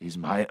is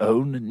my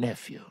own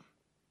nephew."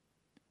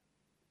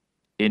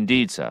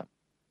 "Indeed, sir,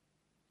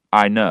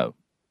 I know,"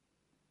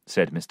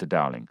 said Mr.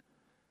 Dowling.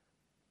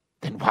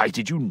 "Then why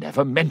did you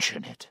never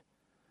mention it?"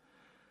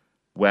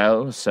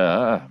 "Well,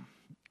 sir,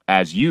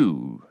 as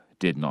you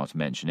did not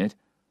mention it,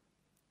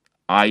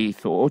 I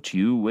thought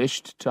you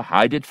wished to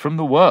hide it from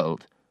the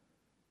world."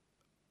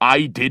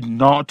 "I did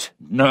not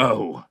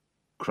know,"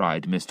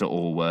 cried Mr.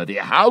 Allworthy.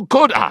 "How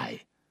could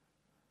I?"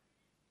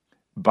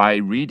 "By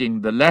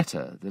reading the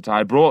letter that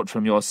I brought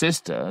from your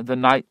sister the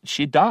night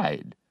she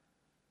died.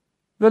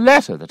 The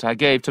letter that I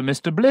gave to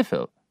Mr.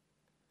 Blifil."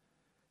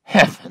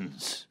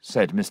 "Heavens,"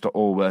 said Mr.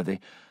 Allworthy,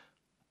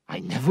 "I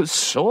never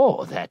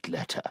saw that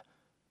letter."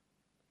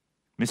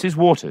 Mrs.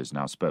 Waters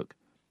now spoke.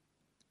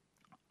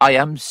 "I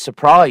am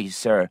surprised,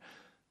 sir,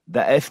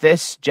 that if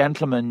this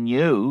gentleman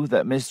knew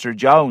that Mr.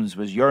 Jones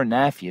was your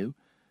nephew,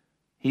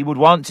 he would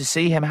want to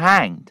see him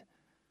hanged.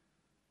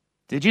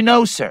 Did you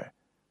know, sir,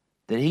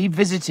 that he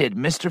visited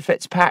Mr.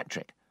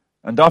 Fitzpatrick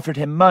and offered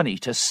him money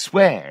to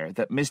swear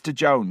that Mr.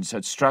 Jones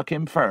had struck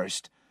him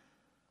first?"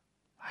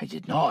 "I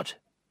did not,"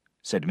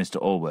 said Mr.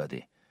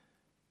 Allworthy.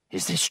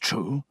 "Is this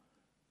true?"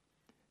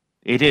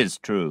 "It is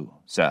true,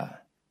 sir,"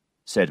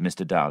 said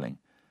Mr. Dowling.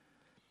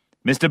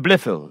 "Mr.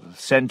 Blifil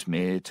sent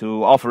me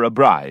to offer a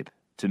bribe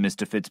to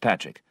Mr.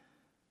 Fitzpatrick,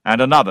 and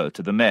another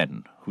to the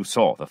men who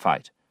saw the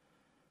fight."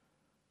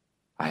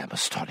 "I am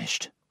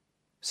astonished,"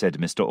 said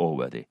Mr.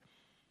 Allworthy.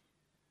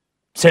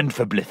 "Send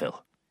for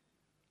Blifil,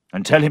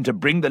 and tell him to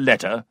bring the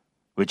letter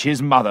which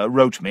his mother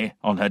wrote me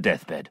on her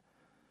deathbed.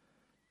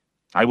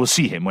 I will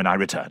see him when I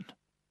return."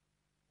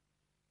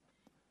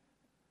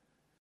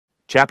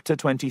 Chapter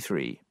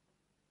 23.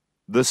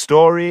 The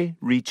story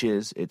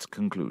reaches its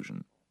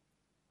conclusion.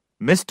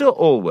 Mr.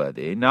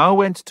 Allworthy now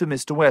went to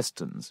Mr.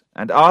 Weston's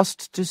and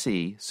asked to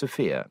see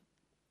Sophia.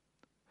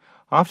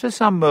 After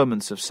some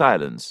moments of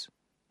silence,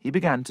 he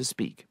began to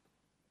speak.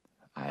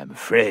 "I am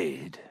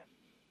afraid,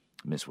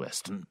 Miss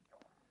Weston,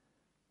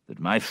 that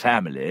my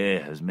family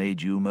has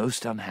made you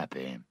most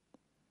unhappy,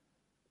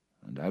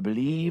 and I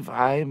believe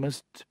I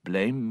must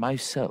blame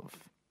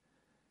myself.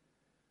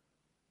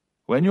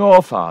 When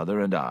your father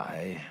and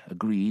I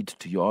agreed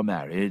to your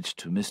marriage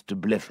to Mr.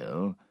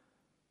 Blifil,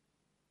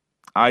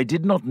 I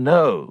did not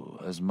know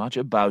as much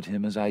about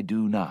him as I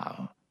do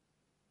now.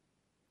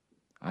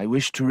 I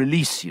wish to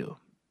release you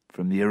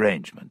from the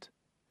arrangement."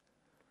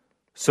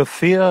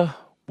 Sophia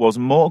was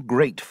more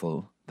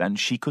grateful than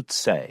she could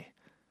say.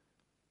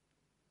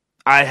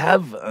 "I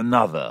have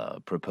another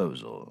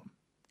proposal,"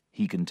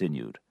 he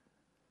continued.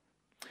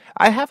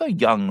 "I have a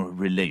young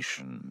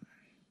relation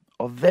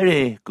of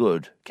very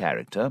good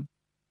character,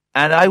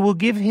 and I will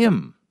give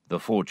him the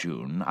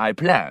fortune I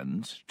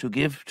planned to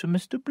give to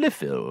Mr.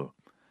 Blifil.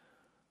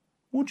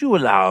 Would you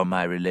allow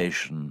my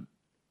relation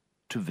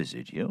to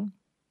visit you?"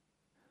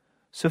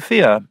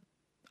 Sophia,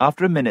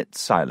 after a minute's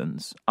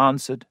silence,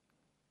 answered,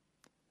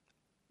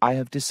 "I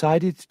have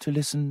decided to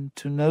listen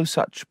to no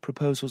such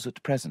proposals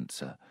at present,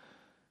 sir,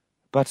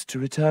 but to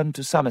return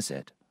to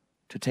Somerset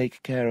to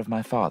take care of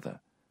my father."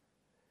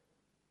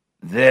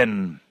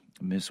 "Then,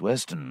 Miss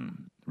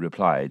Weston,"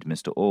 replied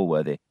Mr.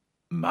 Allworthy,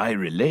 "my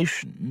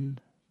relation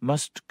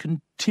must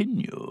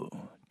continue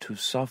to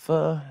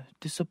suffer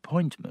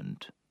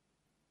disappointment."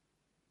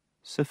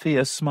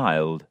 Sophia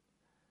smiled.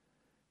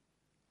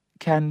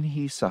 "Can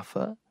he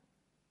suffer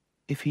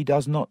if he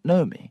does not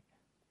know me?"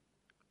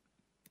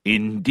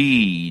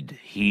 "Indeed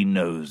he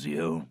knows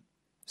you,"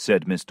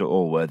 said Mr.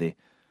 Allworthy,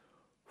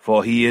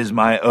 "for he is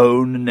my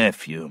own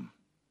nephew,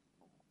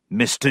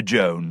 Mr.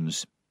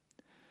 Jones."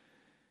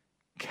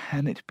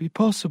 "Can it be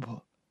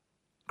possible?"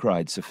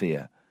 cried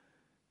Sophia.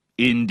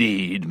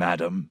 "Indeed,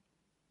 madam.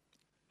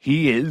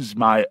 He is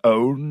my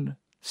own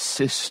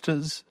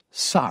sister's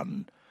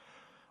son.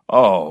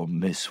 Oh,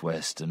 Miss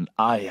Weston,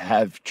 I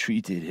have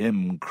treated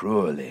him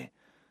cruelly.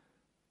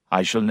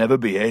 I shall never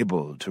be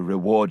able to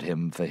reward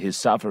him for his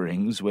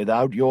sufferings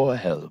without your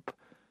help.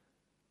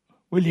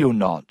 Will you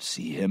not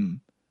see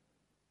him?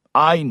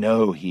 I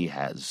know he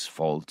has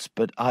faults,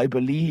 but I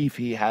believe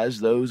he has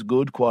those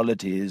good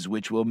qualities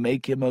which will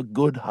make him a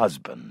good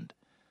husband."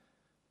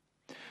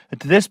 At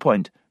this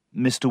point,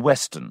 Mr.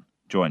 Weston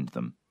joined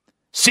them.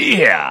 "See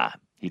here,"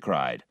 he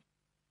cried.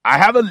 "I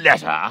have a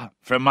letter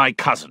from my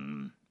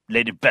cousin,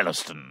 Lady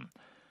Bellaston.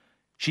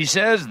 She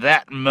says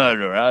that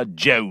murderer,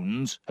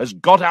 Jones, has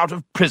got out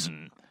of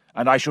prison,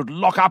 and I should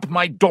lock up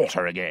my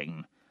daughter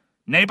again.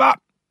 Neighbour,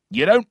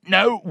 you don't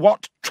know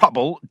what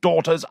trouble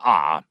daughters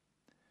are."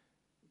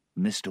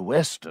 "Mr.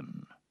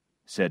 Weston,"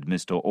 said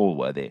Mr.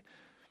 Allworthy,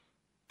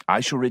 "I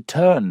shall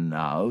return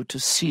now to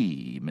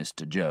see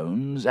Mr.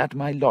 Jones at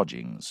my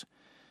lodgings,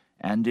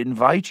 and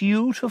invite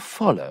you to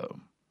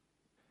follow."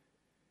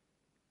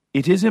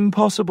 It is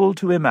impossible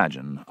to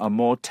imagine a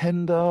more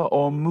tender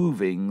or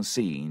moving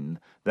scene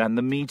than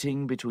the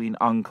meeting between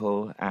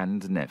uncle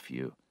and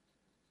nephew.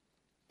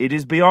 It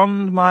is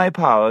beyond my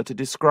power to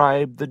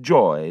describe the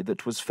joy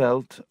that was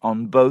felt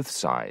on both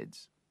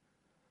sides.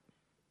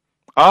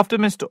 After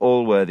Mr.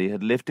 Allworthy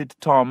had lifted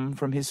Tom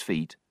from his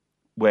feet,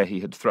 where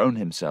he had thrown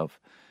himself,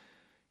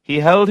 he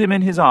held him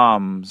in his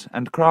arms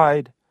and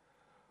cried,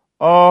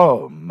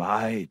 "Oh,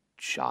 my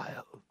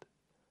child,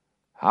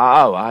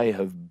 how I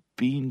have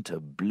been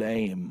to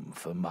blame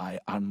for my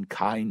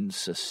unkind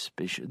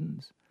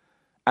suspicions,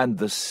 and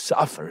the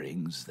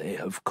sufferings they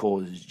have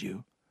caused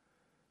you."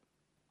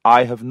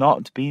 "I have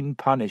not been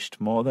punished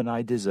more than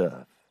I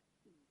deserve,"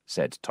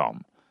 said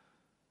Tom.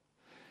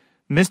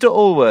 Mr.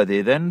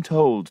 Allworthy then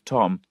told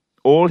Tom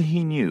all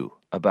he knew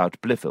about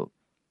Blifil,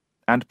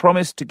 and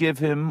promised to give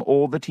him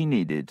all that he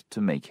needed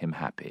to make him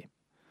happy.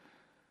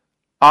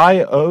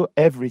 "I owe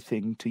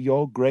everything to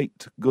your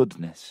great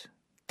goodness,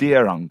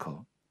 dear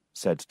uncle,"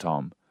 said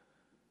Tom.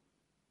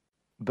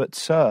 "But,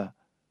 sir,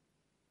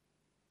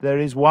 there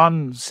is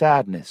one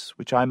sadness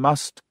which I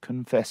must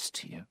confess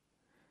to you.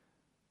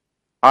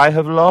 I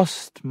have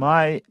lost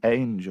my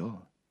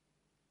angel."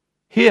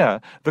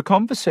 Here the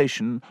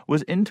conversation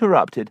was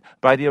interrupted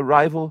by the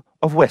arrival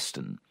of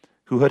Weston,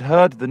 who had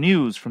heard the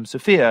news from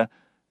Sophia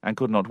and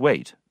could not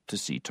wait to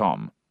see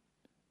Tom.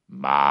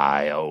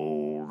 "My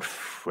old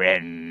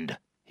friend,"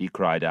 he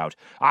cried out,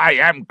 "I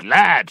am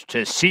glad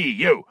to see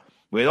you,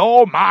 with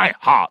all my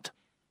heart.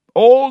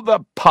 All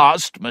the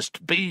past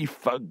must be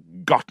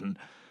forgotten.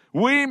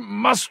 We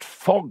must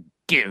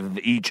forgive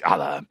each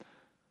other.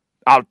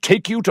 I'll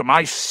take you to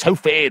my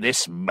Sophie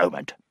this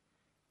moment."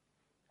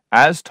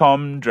 As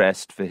Tom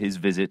dressed for his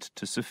visit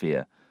to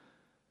Sophia,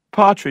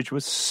 Partridge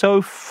was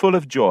so full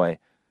of joy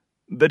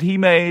that he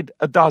made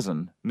a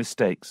dozen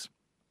mistakes.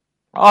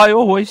 "I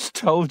always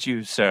told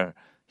you, sir,"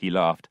 he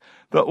laughed,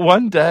 "that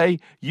one day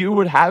you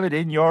would have it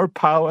in your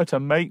power to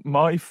make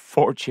my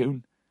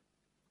fortune."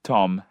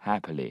 Tom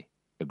happily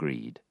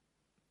agreed.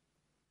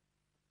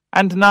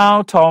 And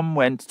now Tom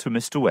went to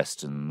Mr.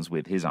 Weston's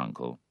with his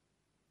uncle.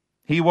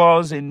 He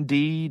was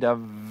indeed a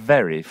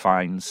very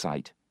fine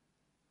sight.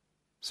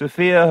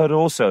 Sophia had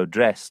also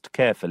dressed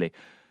carefully,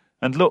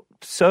 and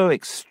looked so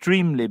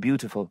extremely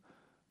beautiful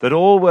that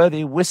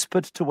Allworthy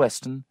whispered to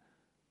Weston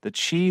that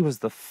she was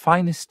the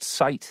finest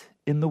sight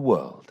in the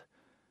world.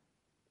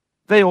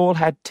 They all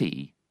had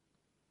tea,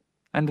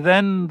 and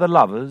then the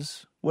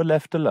lovers were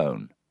left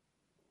alone.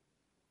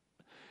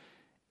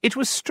 It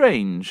was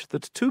strange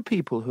that two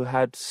people who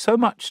had so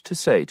much to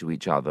say to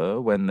each other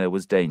when there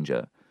was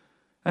danger,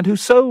 and who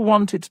so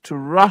wanted to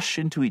rush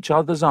into each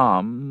other's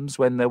arms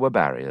when there were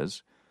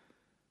barriers,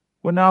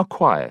 were now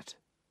quiet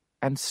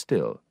and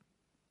still.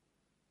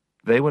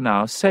 They were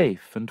now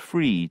safe and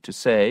free to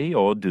say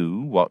or do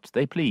what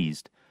they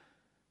pleased,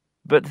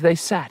 but they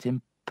sat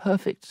in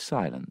perfect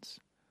silence.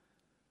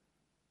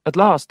 At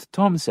last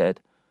Tom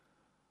said,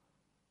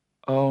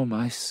 "Oh,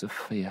 my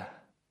Sophia,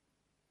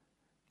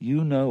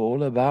 you know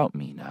all about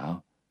me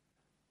now.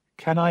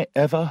 Can I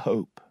ever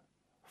hope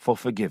for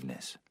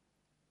forgiveness?"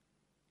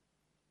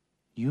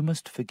 "You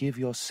must forgive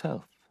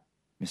yourself,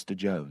 Mr.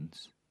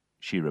 Jones,"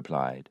 she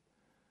replied.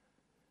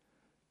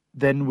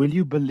 "Then will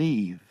you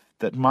believe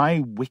that my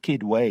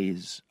wicked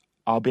ways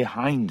are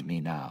behind me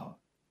now?"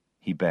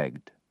 he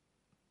begged.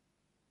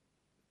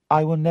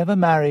 "I will never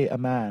marry a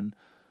man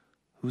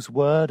whose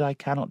word I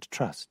cannot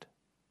trust,"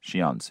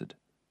 she answered.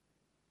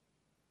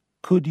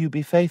 "Could you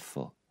be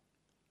faithful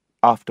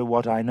after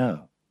what I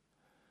know?"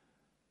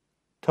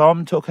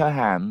 Tom took her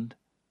hand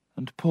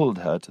and pulled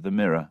her to the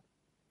mirror.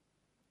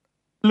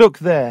 "Look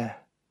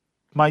there,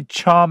 my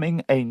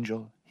charming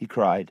angel," he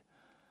cried.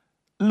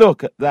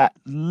 "Look at that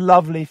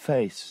lovely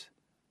face,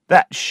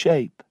 that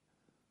shape,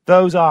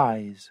 those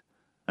eyes,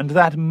 and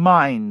that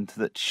mind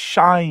that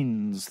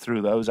shines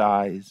through those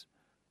eyes.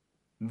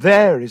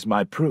 There is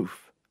my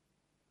proof.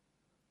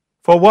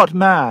 For what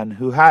man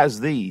who has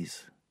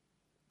these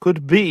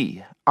could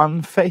be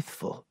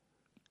unfaithful?"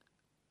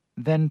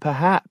 "Then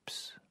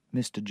perhaps,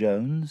 Mr.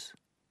 Jones,"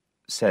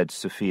 said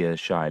Sophia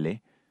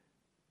shyly,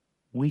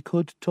 "we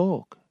could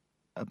talk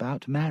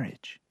about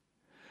marriage."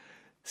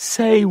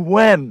 "Say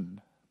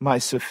when, my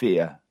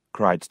Sophia,"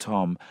 cried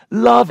Tom.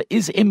 "Love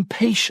is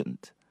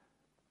impatient."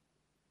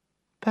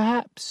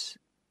 "Perhaps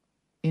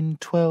in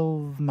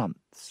 12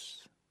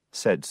 months,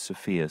 said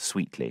Sophia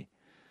sweetly,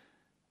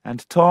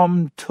 and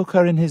Tom took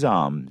her in his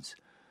arms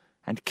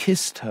and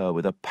kissed her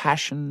with a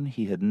passion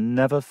he had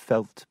never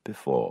felt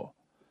before.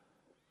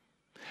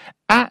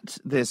 At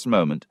this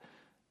moment,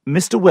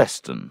 Mr.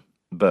 Weston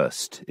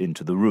burst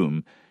into the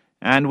room,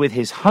 and with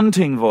his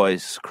hunting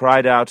voice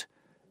cried out,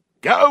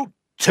 "Go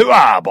to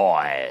her,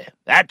 boy!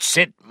 That's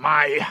it,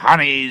 my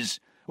honeys!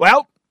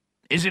 Well,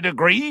 is it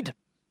agreed?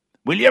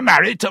 Will you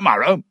marry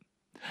tomorrow?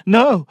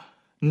 No,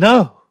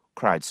 no,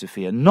 cried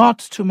Sophia, not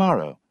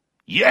tomorrow.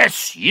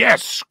 Yes,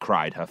 yes,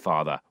 cried her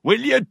father. Will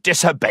you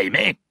disobey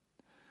me?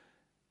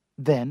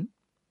 Then,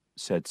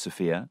 said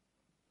Sophia,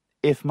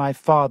 if my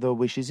father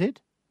wishes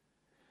it?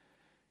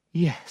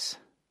 Yes.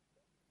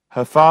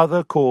 Her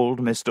father called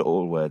Mr.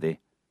 Allworthy.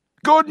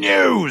 Good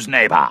news,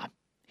 neighbour,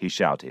 he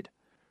shouted.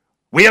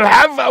 We'll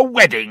have a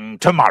wedding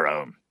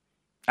tomorrow,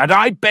 and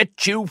I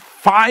bet you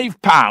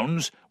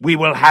 £5 we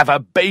will have a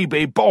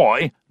baby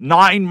boy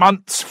 9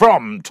 months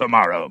from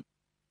tomorrow.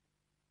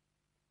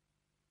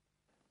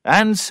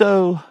 And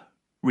so,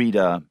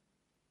 reader,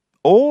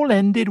 all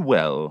ended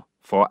well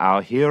for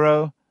our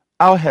hero,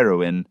 our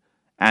heroine,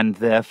 and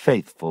their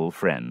faithful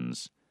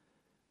friends.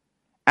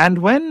 And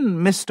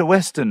when Mr.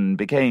 Weston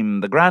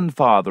became the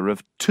grandfather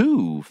of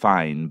 2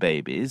 fine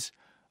babies,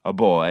 a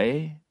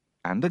boy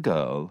and a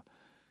girl,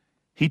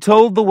 he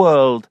told the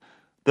world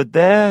that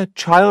their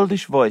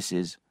childish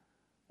voices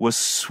were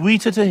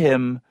sweeter to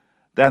him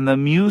than the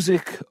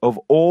music of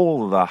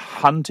all the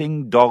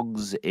hunting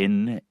dogs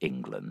in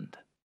England.